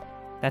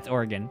 That's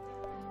Oregon.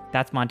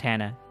 That's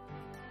Montana.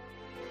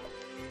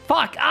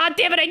 Fuck! Ah,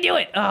 damn it, I knew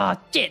it! Oh,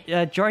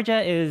 shit!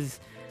 Georgia is...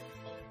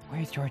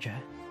 Where's Georgia?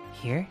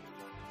 Here?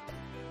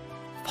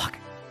 Fuck.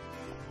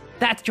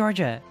 That's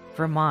Georgia!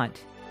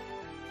 Vermont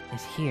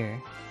is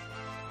here.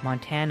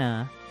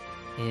 Montana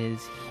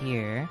is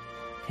here.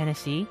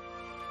 Tennessee?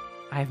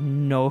 I have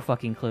no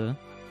fucking clue.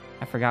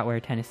 I forgot where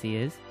Tennessee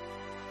is.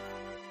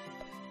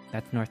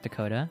 That's North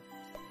Dakota.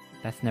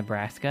 That's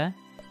Nebraska.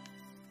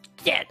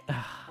 Shit!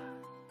 Ugh.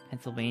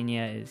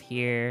 Pennsylvania is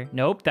here.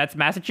 Nope, that's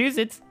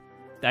Massachusetts.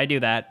 I do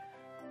that.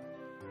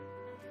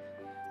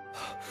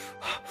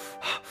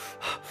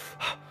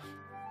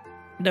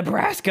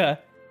 Nebraska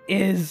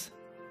is...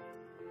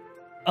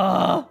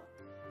 I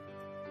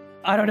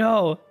don't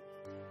know.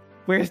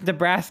 Where's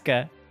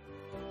Nebraska?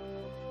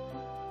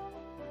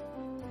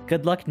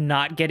 Good luck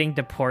not getting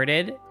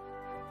deported.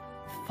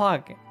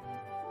 Fuck.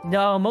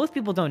 No, most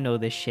people don't know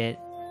this shit.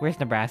 Where's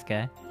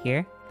Nebraska?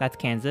 Here? That's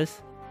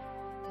Kansas.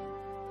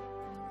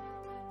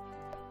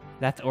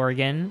 That's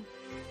Oregon.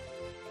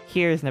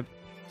 Here's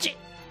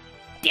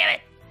Damn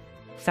it!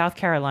 South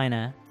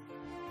Carolina.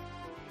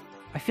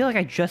 I feel like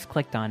I just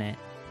clicked on it.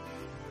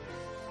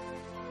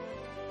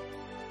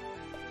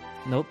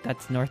 Nope,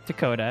 that's North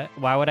Dakota.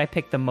 Why would I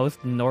pick the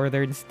most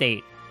northern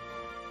state?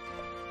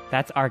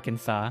 That's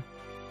Arkansas.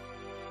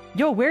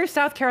 Yo, where's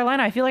South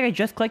Carolina? I feel like I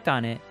just clicked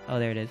on it. Oh,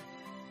 there it is.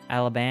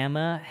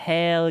 Alabama.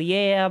 Hell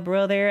yeah,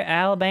 brother.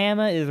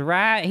 Alabama is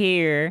right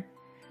here.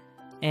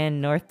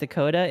 And North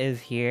Dakota is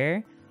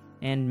here.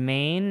 And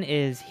Maine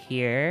is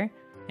here.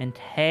 And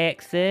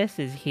Texas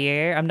is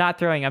here. I'm not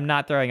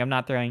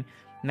throwing.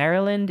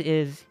 Maryland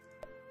is...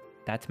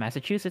 That's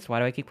Massachusetts. Why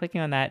do I keep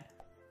clicking on that?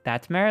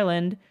 That's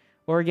Maryland.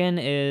 Oregon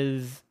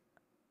is...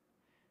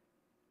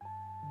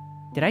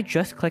 Did I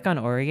just click on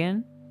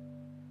Oregon?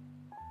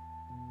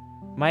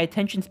 My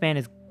attention span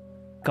is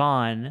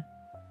gone.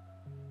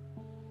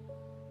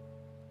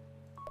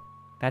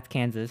 That's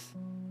Kansas.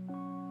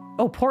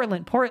 Oh,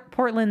 Portland.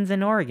 Portland's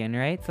in Oregon,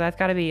 right? So that's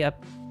gotta be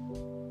up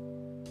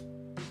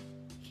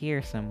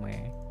here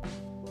somewhere.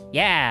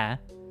 Yeah!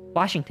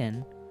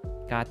 Washington.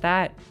 Got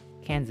that.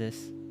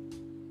 Kansas.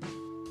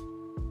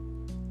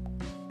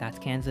 That's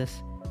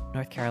Kansas.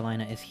 North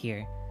Carolina is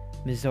here.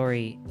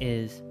 Missouri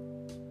is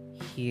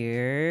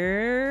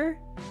here.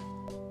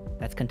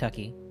 That's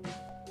Kentucky.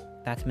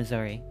 That's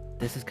Missouri.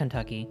 This is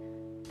Kentucky.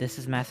 This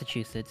is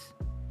Massachusetts.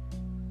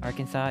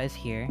 Arkansas is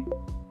here.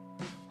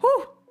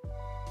 Whew!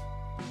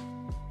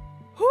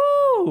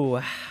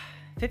 Whew!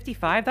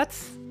 55?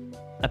 That's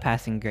a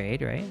passing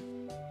grade, right?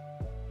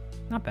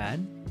 Not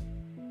bad.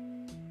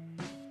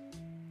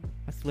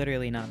 That's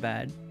literally not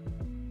bad.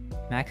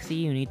 Maxie,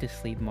 you need to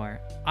sleep more.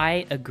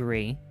 I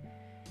agree.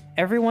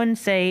 Everyone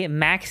say,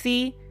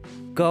 Maxie,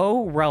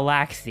 go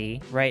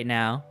relaxy right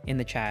now in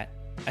the chat.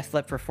 I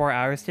slept for 4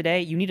 hours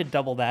today. You need to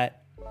double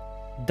that.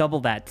 Double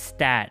that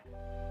stat.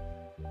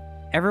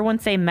 Everyone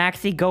say,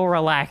 Maxie, go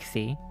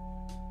relaxy.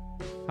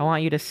 I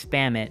want you to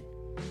spam it.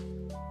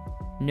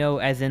 No,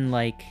 as in,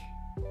 like...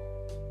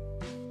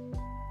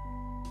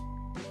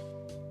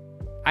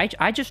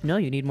 I just know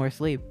you need more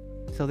sleep.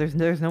 So there's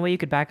no way you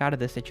could back out of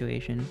this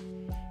situation.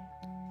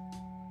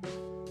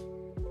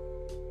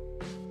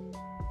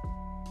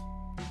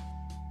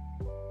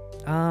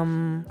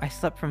 I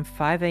slept from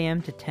 5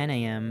 a.m. to 10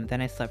 a.m.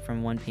 Then I slept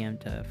from 1 p.m.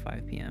 to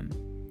 5 p.m.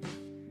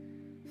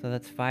 So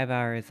that's 5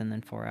 hours and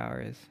then 4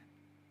 hours.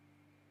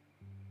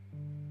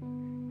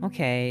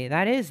 Okay,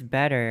 that is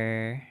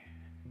better.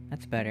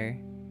 That's better.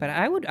 But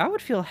I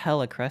would feel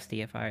hella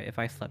crusty if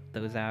I slept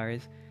those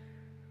hours.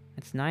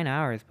 It's 9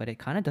 hours, but it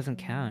kind of doesn't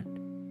count.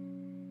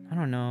 I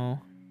don't know.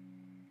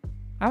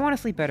 I want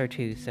to sleep better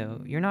too,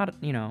 so you're not,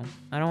 you know,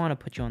 I don't want to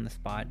put you on the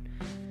spot.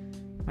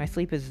 My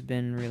sleep has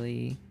been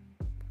really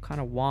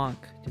kind of wonk,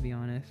 to be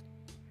honest.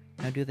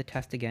 Now do the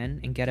test again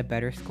and get a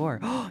better score.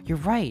 Oh, you're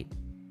right.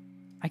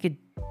 I could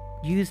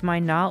use my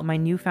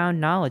newfound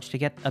knowledge to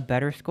get a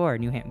better score.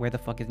 Where the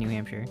fuck is New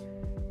Hampshire?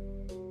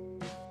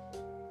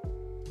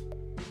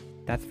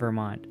 That's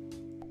Vermont.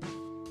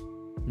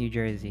 New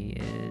Jersey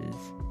is...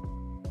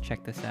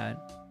 Check this out.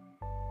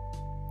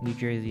 New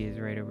Jersey is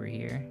right over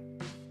here.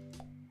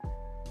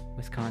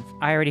 Wisconsin.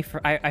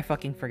 I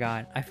fucking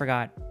forgot. I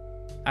forgot.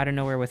 I don't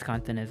know where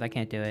Wisconsin is. I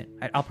can't do it.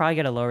 I'll probably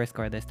get a lower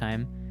score this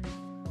time.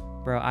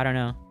 Bro, I don't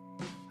know.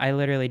 I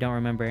literally don't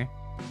remember.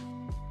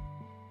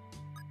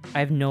 I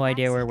have no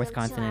idea where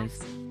Wisconsin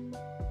is.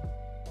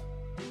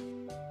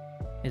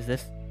 Is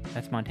this?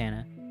 That's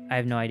Montana. I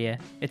have no idea.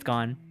 It's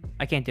gone.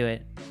 I can't do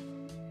it.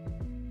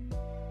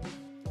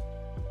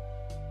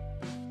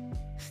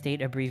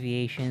 state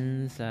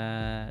abbreviations,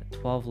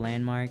 12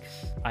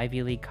 landmarks,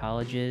 Ivy League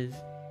colleges.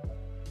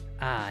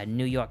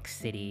 New York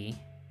City.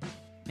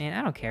 Man,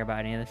 I don't care about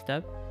any of this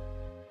stuff.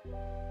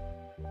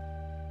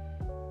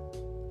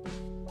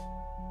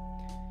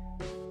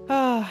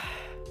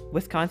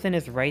 Wisconsin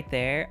is right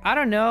there. I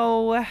don't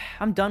know.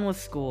 I'm done with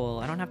school.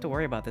 I don't have to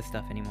worry about this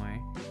stuff anymore.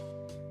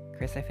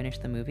 Chris, I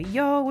finished the movie.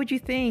 Yo, what'd you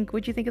think?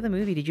 What'd you think of the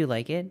movie? Did you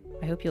like it?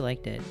 I hope you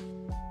liked it.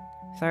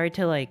 Sorry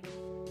to, like,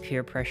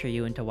 peer pressure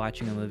you into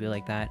watching a movie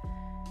like that.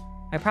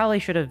 I probably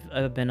should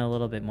have been a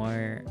little bit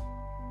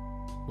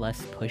less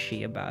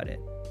pushy about it.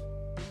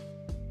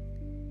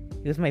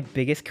 It was my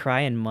biggest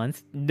cry in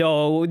months.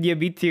 No, yeah,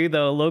 me too,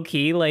 though. Low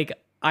key, like,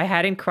 I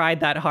hadn't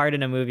cried that hard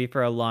in a movie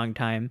for a long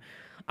time.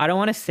 I don't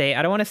want to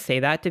say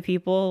that to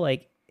people,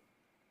 like,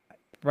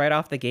 right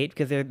off the gate,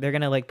 because they're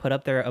gonna, like, put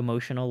up their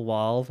emotional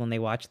walls when they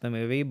watch the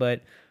movie,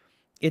 but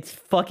it's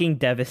fucking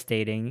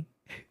devastating.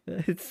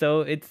 It's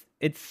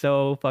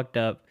so fucked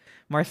up.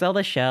 Marcel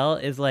the Shell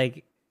is,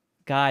 like,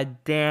 god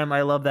damn,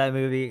 I love that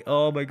movie.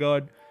 Oh my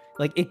god.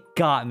 Like, it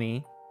got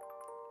me.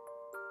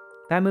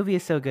 That movie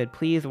is so good.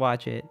 Please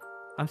watch it.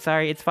 I'm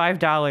sorry, it's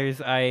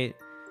 $5.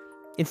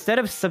 Instead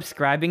of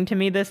subscribing to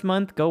me this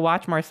month, go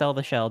watch Marcel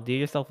the Shell. Do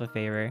yourself a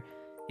favor.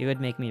 It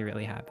would make me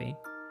really happy.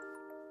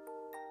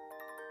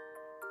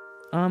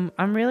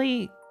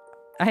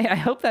 I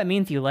hope that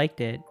means you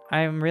liked it.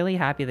 I'm really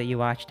happy that you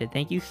watched it.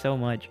 Thank you so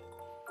much.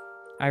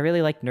 I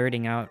really like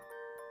nerding out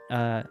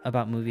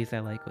about movies I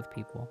like with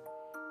people.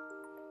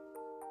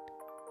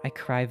 I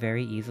cry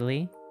very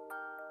easily.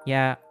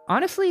 Yeah,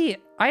 honestly,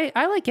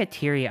 I like get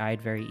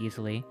teary-eyed very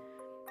easily.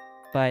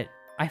 But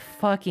I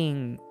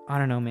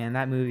don't know, man,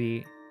 that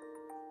movie,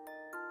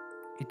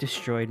 it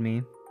destroyed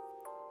me.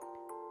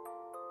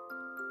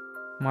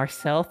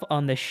 Marcel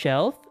on the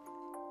Shelf?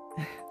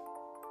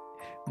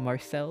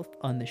 Marcel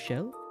on the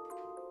Shelf?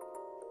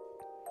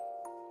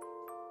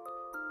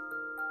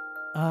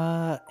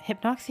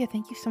 Hypnoxia,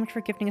 thank you so much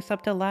for gifting us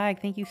up to lag.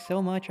 Thank you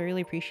so much. I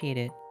really appreciate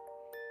it.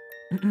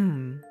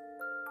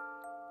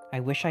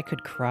 I wish I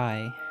could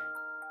cry.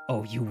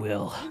 Oh, you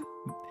will.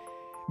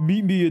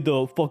 Meet me at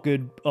the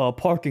fucking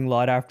parking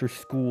lot after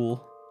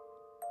school.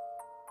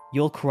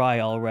 You'll cry,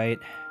 alright.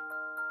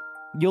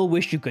 You'll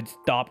wish you could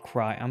stop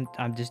crying.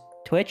 I'm just...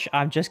 Twitch,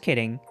 I'm just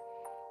kidding.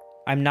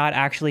 I'm not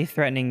actually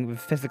threatening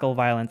physical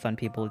violence on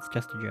people. It's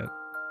just a joke.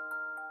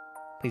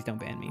 Please don't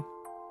ban me.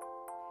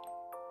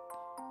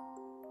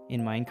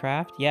 In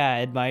Minecraft? Yeah,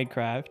 in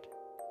Minecraft.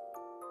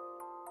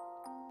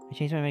 I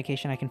changed my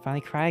medication. I can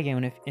finally cry again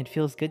when it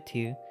feels good to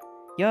you.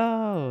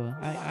 Yo,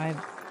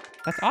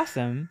 that's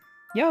awesome.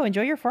 Yo,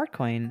 enjoy your fart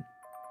coin.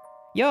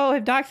 Yo,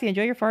 Hypnoxia,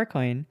 enjoy your fart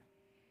coin.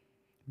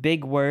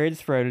 Big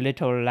words for a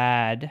little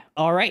lad.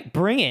 All right,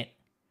 bring it.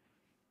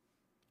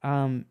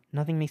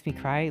 Nothing makes me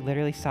cry.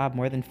 Literally sob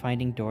more than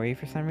Finding Dory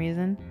for some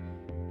reason.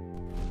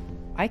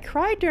 I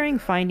cry during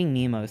Finding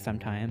Nemo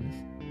sometimes.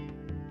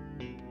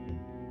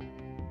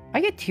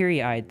 I get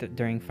teary-eyed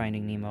during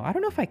Finding Nemo. I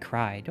don't know if I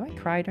cry. Do I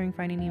cry during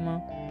Finding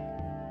Nemo?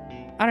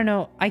 I don't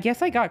know. I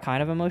guess I got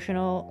kind of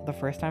emotional the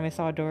first time I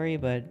saw Dory,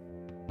 but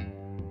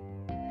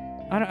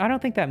I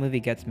don't think that movie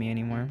gets me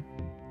anymore.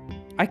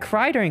 I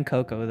cry during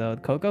Coco, though.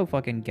 Coco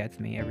fucking gets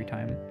me every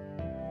time.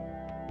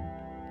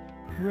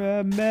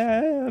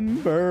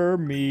 Remember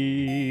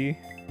me,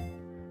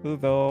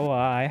 though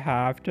I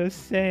have to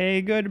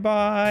say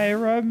goodbye.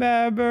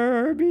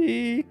 Remember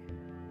me.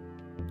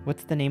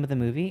 What's the name of the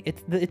movie?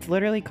 It's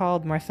literally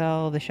called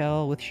Marcel the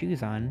Shell with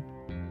Shoes On.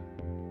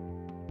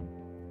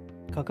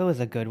 Coco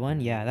is a good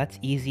one. Yeah, that's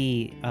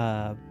easy.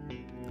 I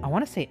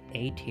want to say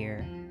A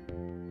tier.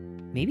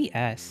 Maybe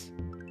S.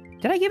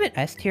 Did I give it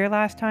S tier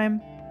last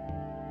time?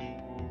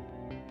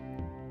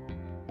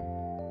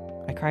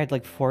 I cried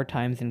like 4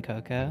 times in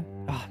Coco.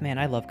 Oh man,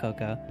 I love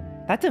Coco.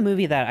 That's a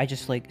movie that I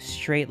just like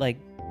straight like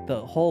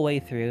the whole way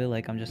through,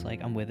 like I'm just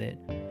like I'm with it.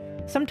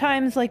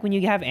 Sometimes like when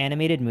you have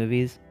animated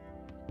movies,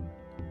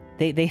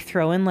 they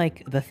throw in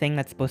like the thing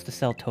that's supposed to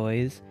sell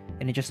toys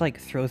and it just like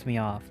throws me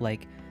off.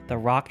 Like the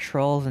rock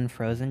trolls and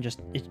Frozen just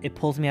it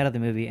pulls me out of the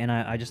movie and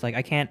I just like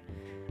I can't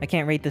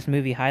rate this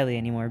movie highly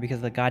anymore because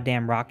of the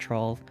goddamn rock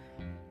trolls.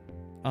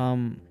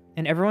 And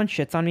everyone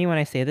shits on me when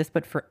I say this,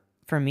 but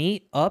for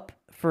me,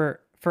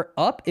 for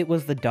Up, it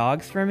was the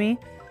dogs for me.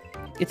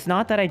 It's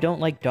not that I don't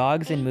like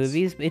dogs in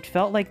movies, but it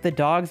felt like the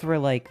dogs were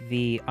like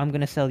the I'm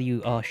gonna sell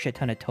you a shit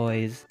ton of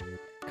toys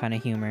kind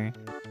of humor.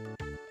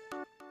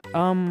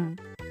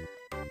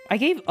 I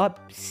gave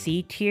Up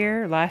C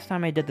tier last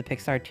time I did the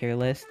Pixar tier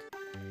list.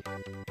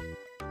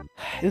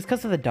 It was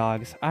because of the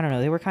dogs. I don't know,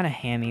 they were kind of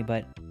hammy,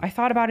 but I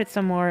thought about it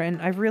some more,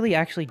 and I really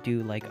actually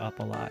do like Up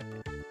a lot.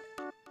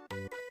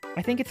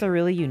 I think it's a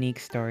really unique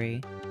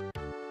story.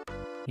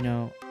 You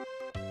know,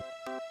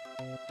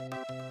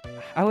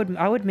 I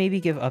would maybe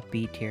give Up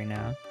B tier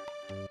now.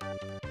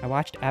 I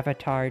watched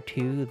Avatar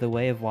 2: The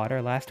Way of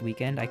Water last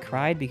weekend. I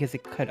cried because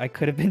I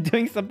could have been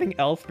doing something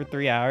else for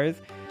 3 hours.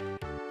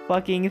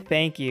 Fucking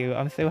thank you.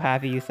 I'm so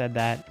happy you said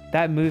that.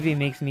 That movie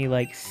makes me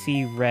like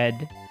see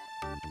red.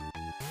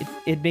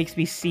 It makes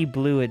me see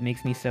blue. It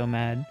makes me so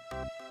mad.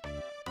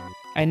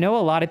 I know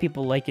a lot of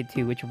people like it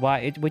too, which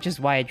is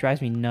why it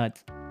drives me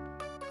nuts.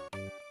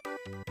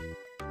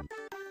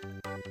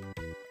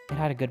 It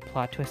had a good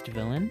plot twist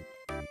villain.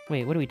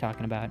 Wait, what are we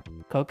talking about?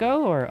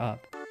 Coco or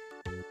Up?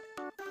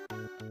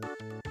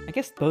 I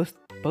guess both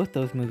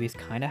those movies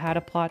kind of had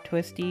a plot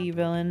twisty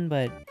villain,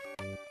 but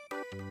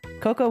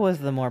Coco was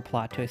the more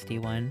plot twisty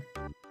one.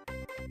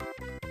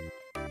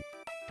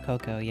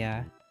 Coco,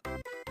 yeah.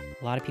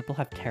 A lot of people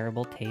have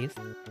terrible taste.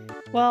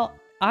 Well,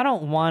 I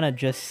don't want to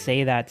just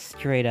say that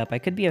straight up. I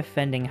could be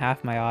offending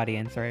half my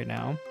audience right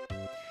now.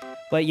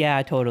 But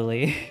yeah,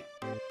 totally.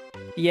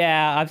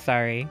 Yeah, I'm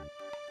sorry.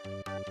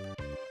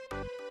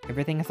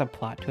 Everything has a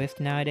plot twist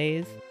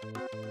nowadays.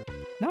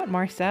 Not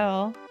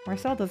Marcel.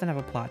 Marcel doesn't have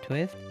a plot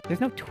twist.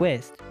 There's no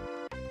twist.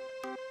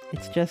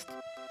 It's just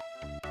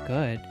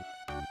good.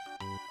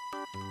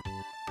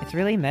 It's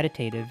really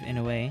meditative in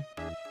a way.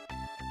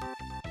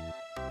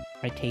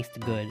 I taste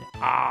good.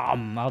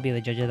 I'll be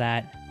the judge of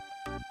that.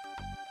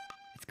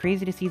 It's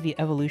crazy to see the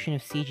evolution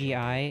of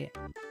CGI.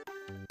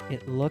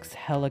 It looks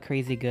hella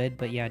crazy good,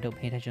 but yeah, don't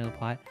pay attention to the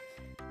plot.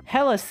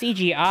 Hella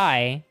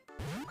CGI?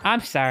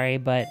 I'm sorry,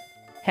 but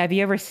have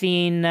you ever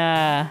seen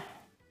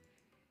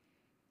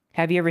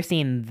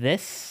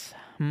this?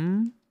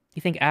 You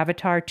think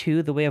Avatar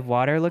 2, The Way of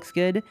Water looks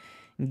good?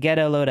 Get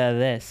a load of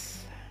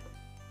this.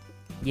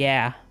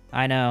 Yeah,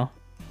 I know.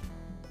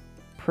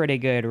 Pretty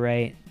good,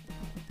 right?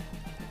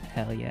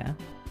 Hell yeah.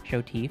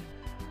 Show teeth.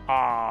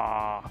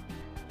 Ba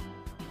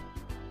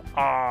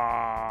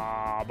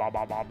ba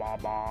ba ba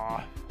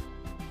ba.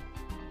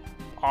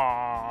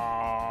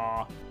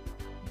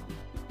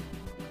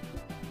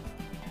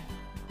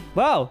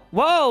 Whoa!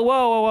 Whoa! Whoa!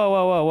 Whoa! Whoa!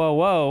 Whoa! Whoa!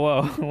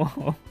 Whoa! Whoa!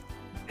 Whoa!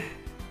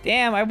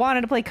 Damn! I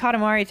wanted to play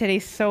Katamari today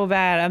so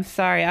bad. I'm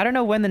sorry. I don't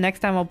know when the next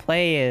time I'll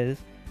play is.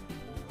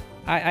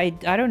 I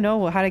don't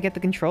know how to get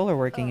the controller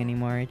working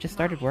anymore. It just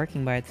started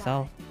working by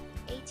itself.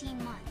 18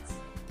 months.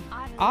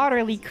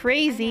 Utterly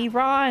crazy,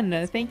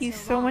 Ron! Thank you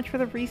so much for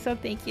the resub.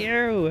 Thank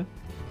you.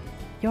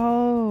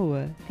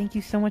 Yo! Thank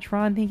you so much,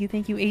 Ron. Thank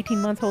you.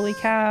 18 months. Holy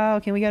cow!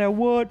 Can we get a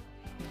what?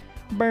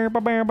 Bam,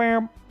 bam, bam,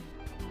 bam.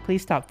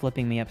 Please stop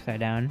flipping me upside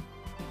down.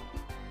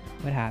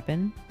 What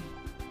happened?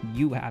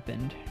 You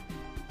happened.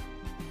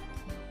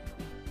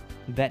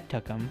 Vet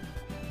took him.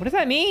 What does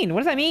that mean? What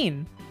does that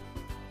mean?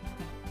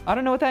 I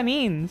don't know what that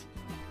means.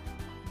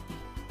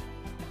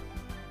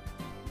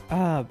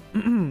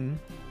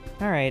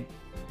 Alright.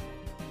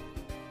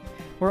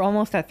 We're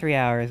almost at 3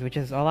 hours, which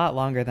is a lot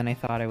longer than I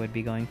thought I would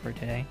be going for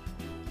today.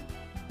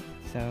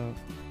 So,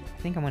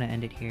 I think I'm gonna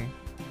end it here.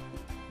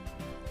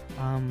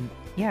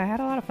 Yeah, I had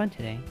a lot of fun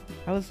today.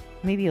 I was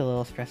maybe a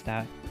little stressed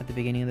out at the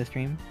beginning of the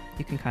stream.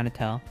 You can kind of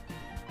tell.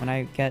 When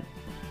I get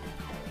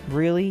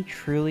really,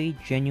 truly,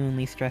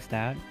 genuinely stressed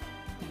out,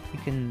 you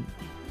can...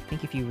 I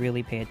think if you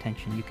really pay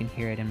attention, you can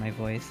hear it in my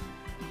voice.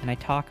 And I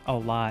talk a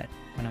lot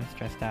when I'm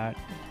stressed out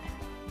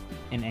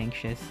and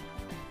anxious.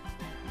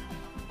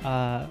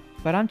 But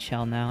I'm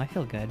chill now. I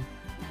feel good.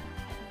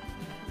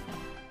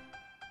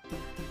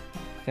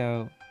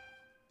 So,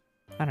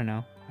 I don't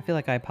know. I feel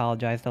like I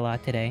apologized a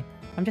lot today.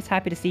 I'm just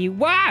happy to see you.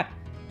 Wah!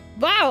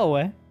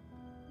 Whoa!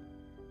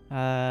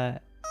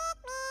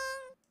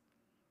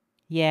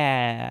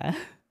 Yeah.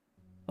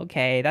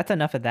 Okay, that's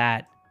enough of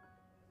that.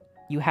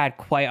 You had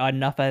quite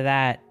enough of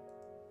that.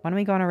 Why don't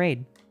we go on a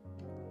raid?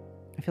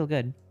 I feel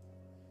good.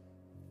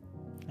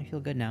 I feel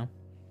good now.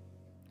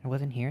 I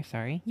wasn't here,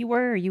 sorry. You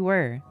were. You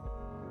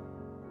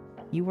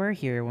were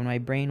here when my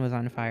brain was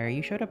on fire.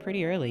 You showed up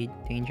pretty early,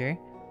 Danger.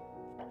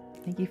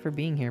 Thank you for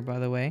being here, by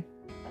the way.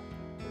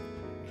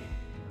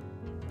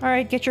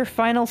 Alright, get your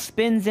final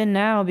spins in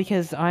now,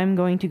 because I'm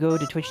going to go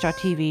to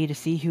twitch.tv to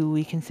see who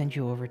we can send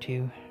you over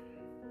to.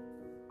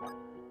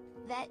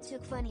 That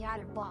took funny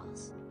out of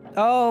balls.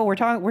 Oh,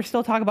 we're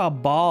still talking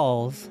about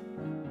balls.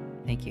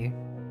 Thank you.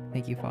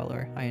 Thank you,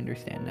 follower. I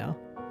understand now.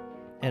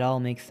 It all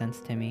makes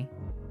sense to me.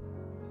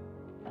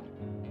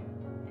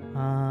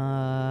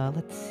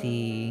 Let's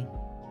see.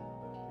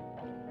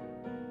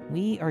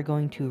 We are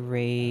going to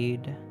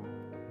raid...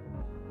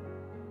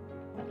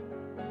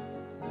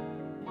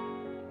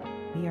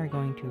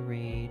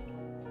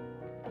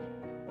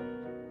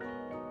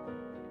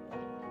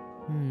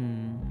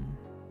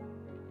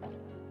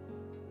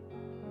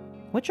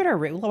 What should our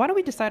raid... Why don't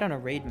we decide on a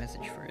raid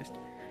message first?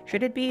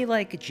 Should it be,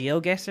 like,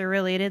 Geoguessr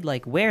related?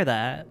 Like, where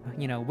the...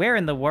 You know, where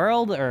in the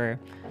world? Or...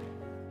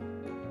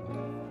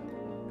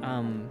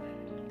 I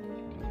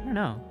don't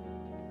know.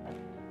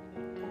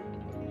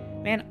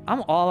 Man,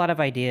 I'm all out of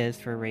ideas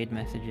for raid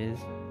messages.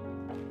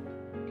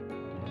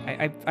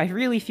 I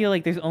really feel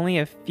like there's only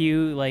a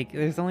few, like,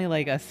 there's only,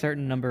 like, a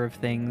certain number of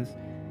things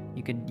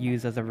you could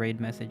use as a raid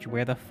message.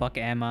 Where the fuck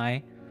am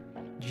I?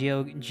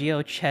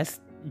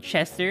 Geoguessr?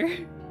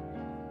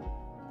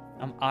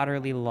 I'm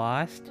utterly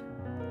lost.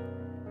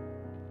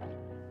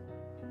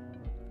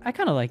 I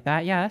kind of like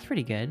that. Yeah, that's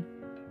pretty good.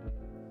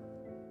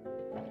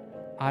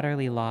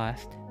 Utterly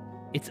lost.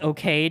 It's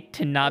okay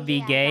to not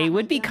be gay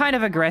would be kind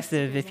of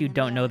aggressive if you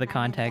don't know the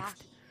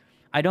context.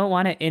 I don't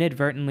want to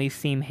inadvertently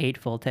seem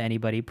hateful to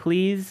anybody.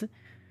 Please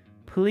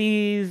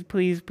Please,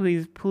 please,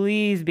 please,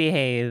 please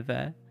behave.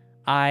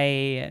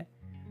 I'm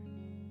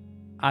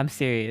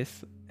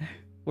serious.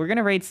 We're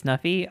gonna raid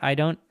Snuffy. I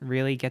don't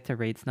really get to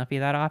raid Snuffy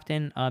that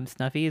often.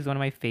 Snuffy is one of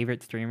my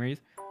favorite streamers.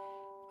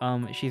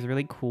 She's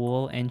really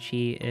cool, and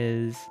she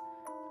is,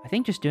 I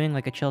think, just doing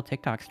like a chill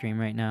TikTok stream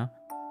right now.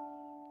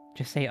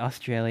 Just say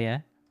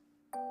Australia.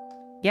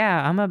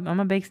 Yeah, I'm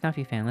a big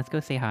Snuffy fan. Let's go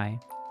say hi.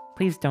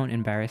 Please don't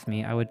embarrass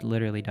me. I would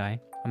literally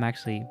die. I'm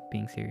actually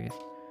being serious.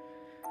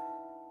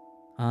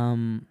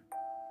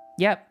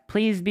 Yep,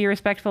 please be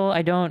respectful.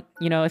 I don't,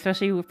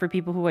 especially for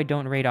people who I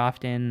don't raid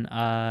often,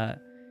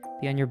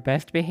 be on your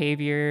best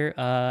behavior.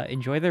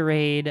 Enjoy the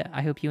raid.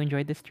 I hope you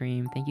enjoyed the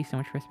stream. Thank you so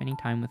much for spending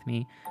time with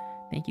me.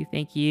 Thank you,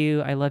 thank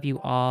you. I love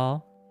you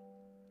all.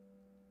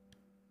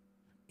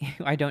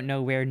 I don't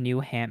know where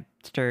New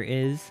Hampshire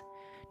is.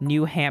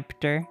 New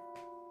Hampshire.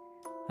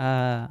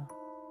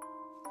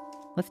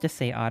 Let's just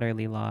say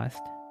utterly lost.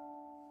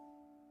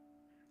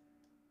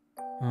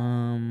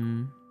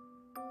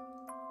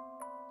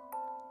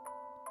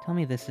 Tell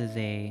me this is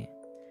a...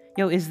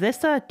 Yo, is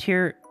this a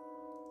tier...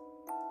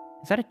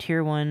 Is that a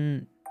tier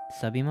 1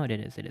 sub emote?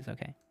 It is,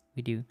 okay.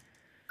 We do.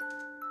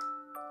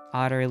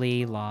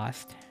 Utterly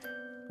lost.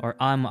 Or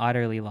I'm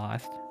utterly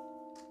lost.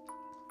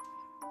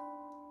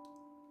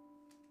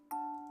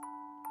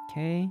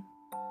 Okay.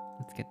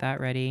 Let's get that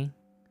ready.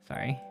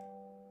 Sorry.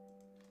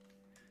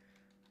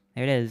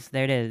 There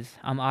it is.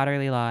 I'm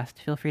utterly lost.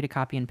 Feel free to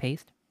copy and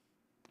paste.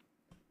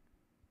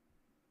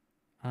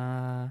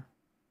 Alright.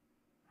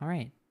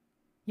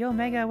 Yo,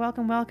 Mega,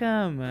 welcome.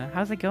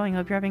 How's it going? I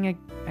hope you're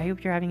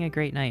having a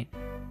great night.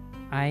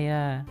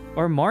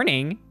 Or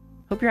morning.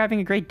 Hope you're having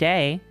a great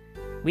day.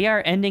 We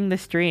are ending the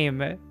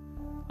stream.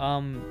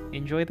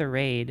 Enjoy the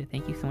raid.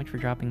 Thank you so much for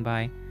dropping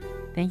by.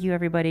 Thank you,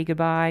 everybody.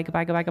 Goodbye.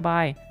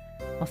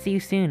 I'll see you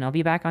soon. I'll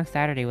be back on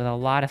Saturday with a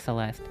lot of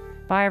Celeste.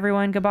 Bye,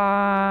 everyone.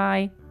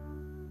 Goodbye.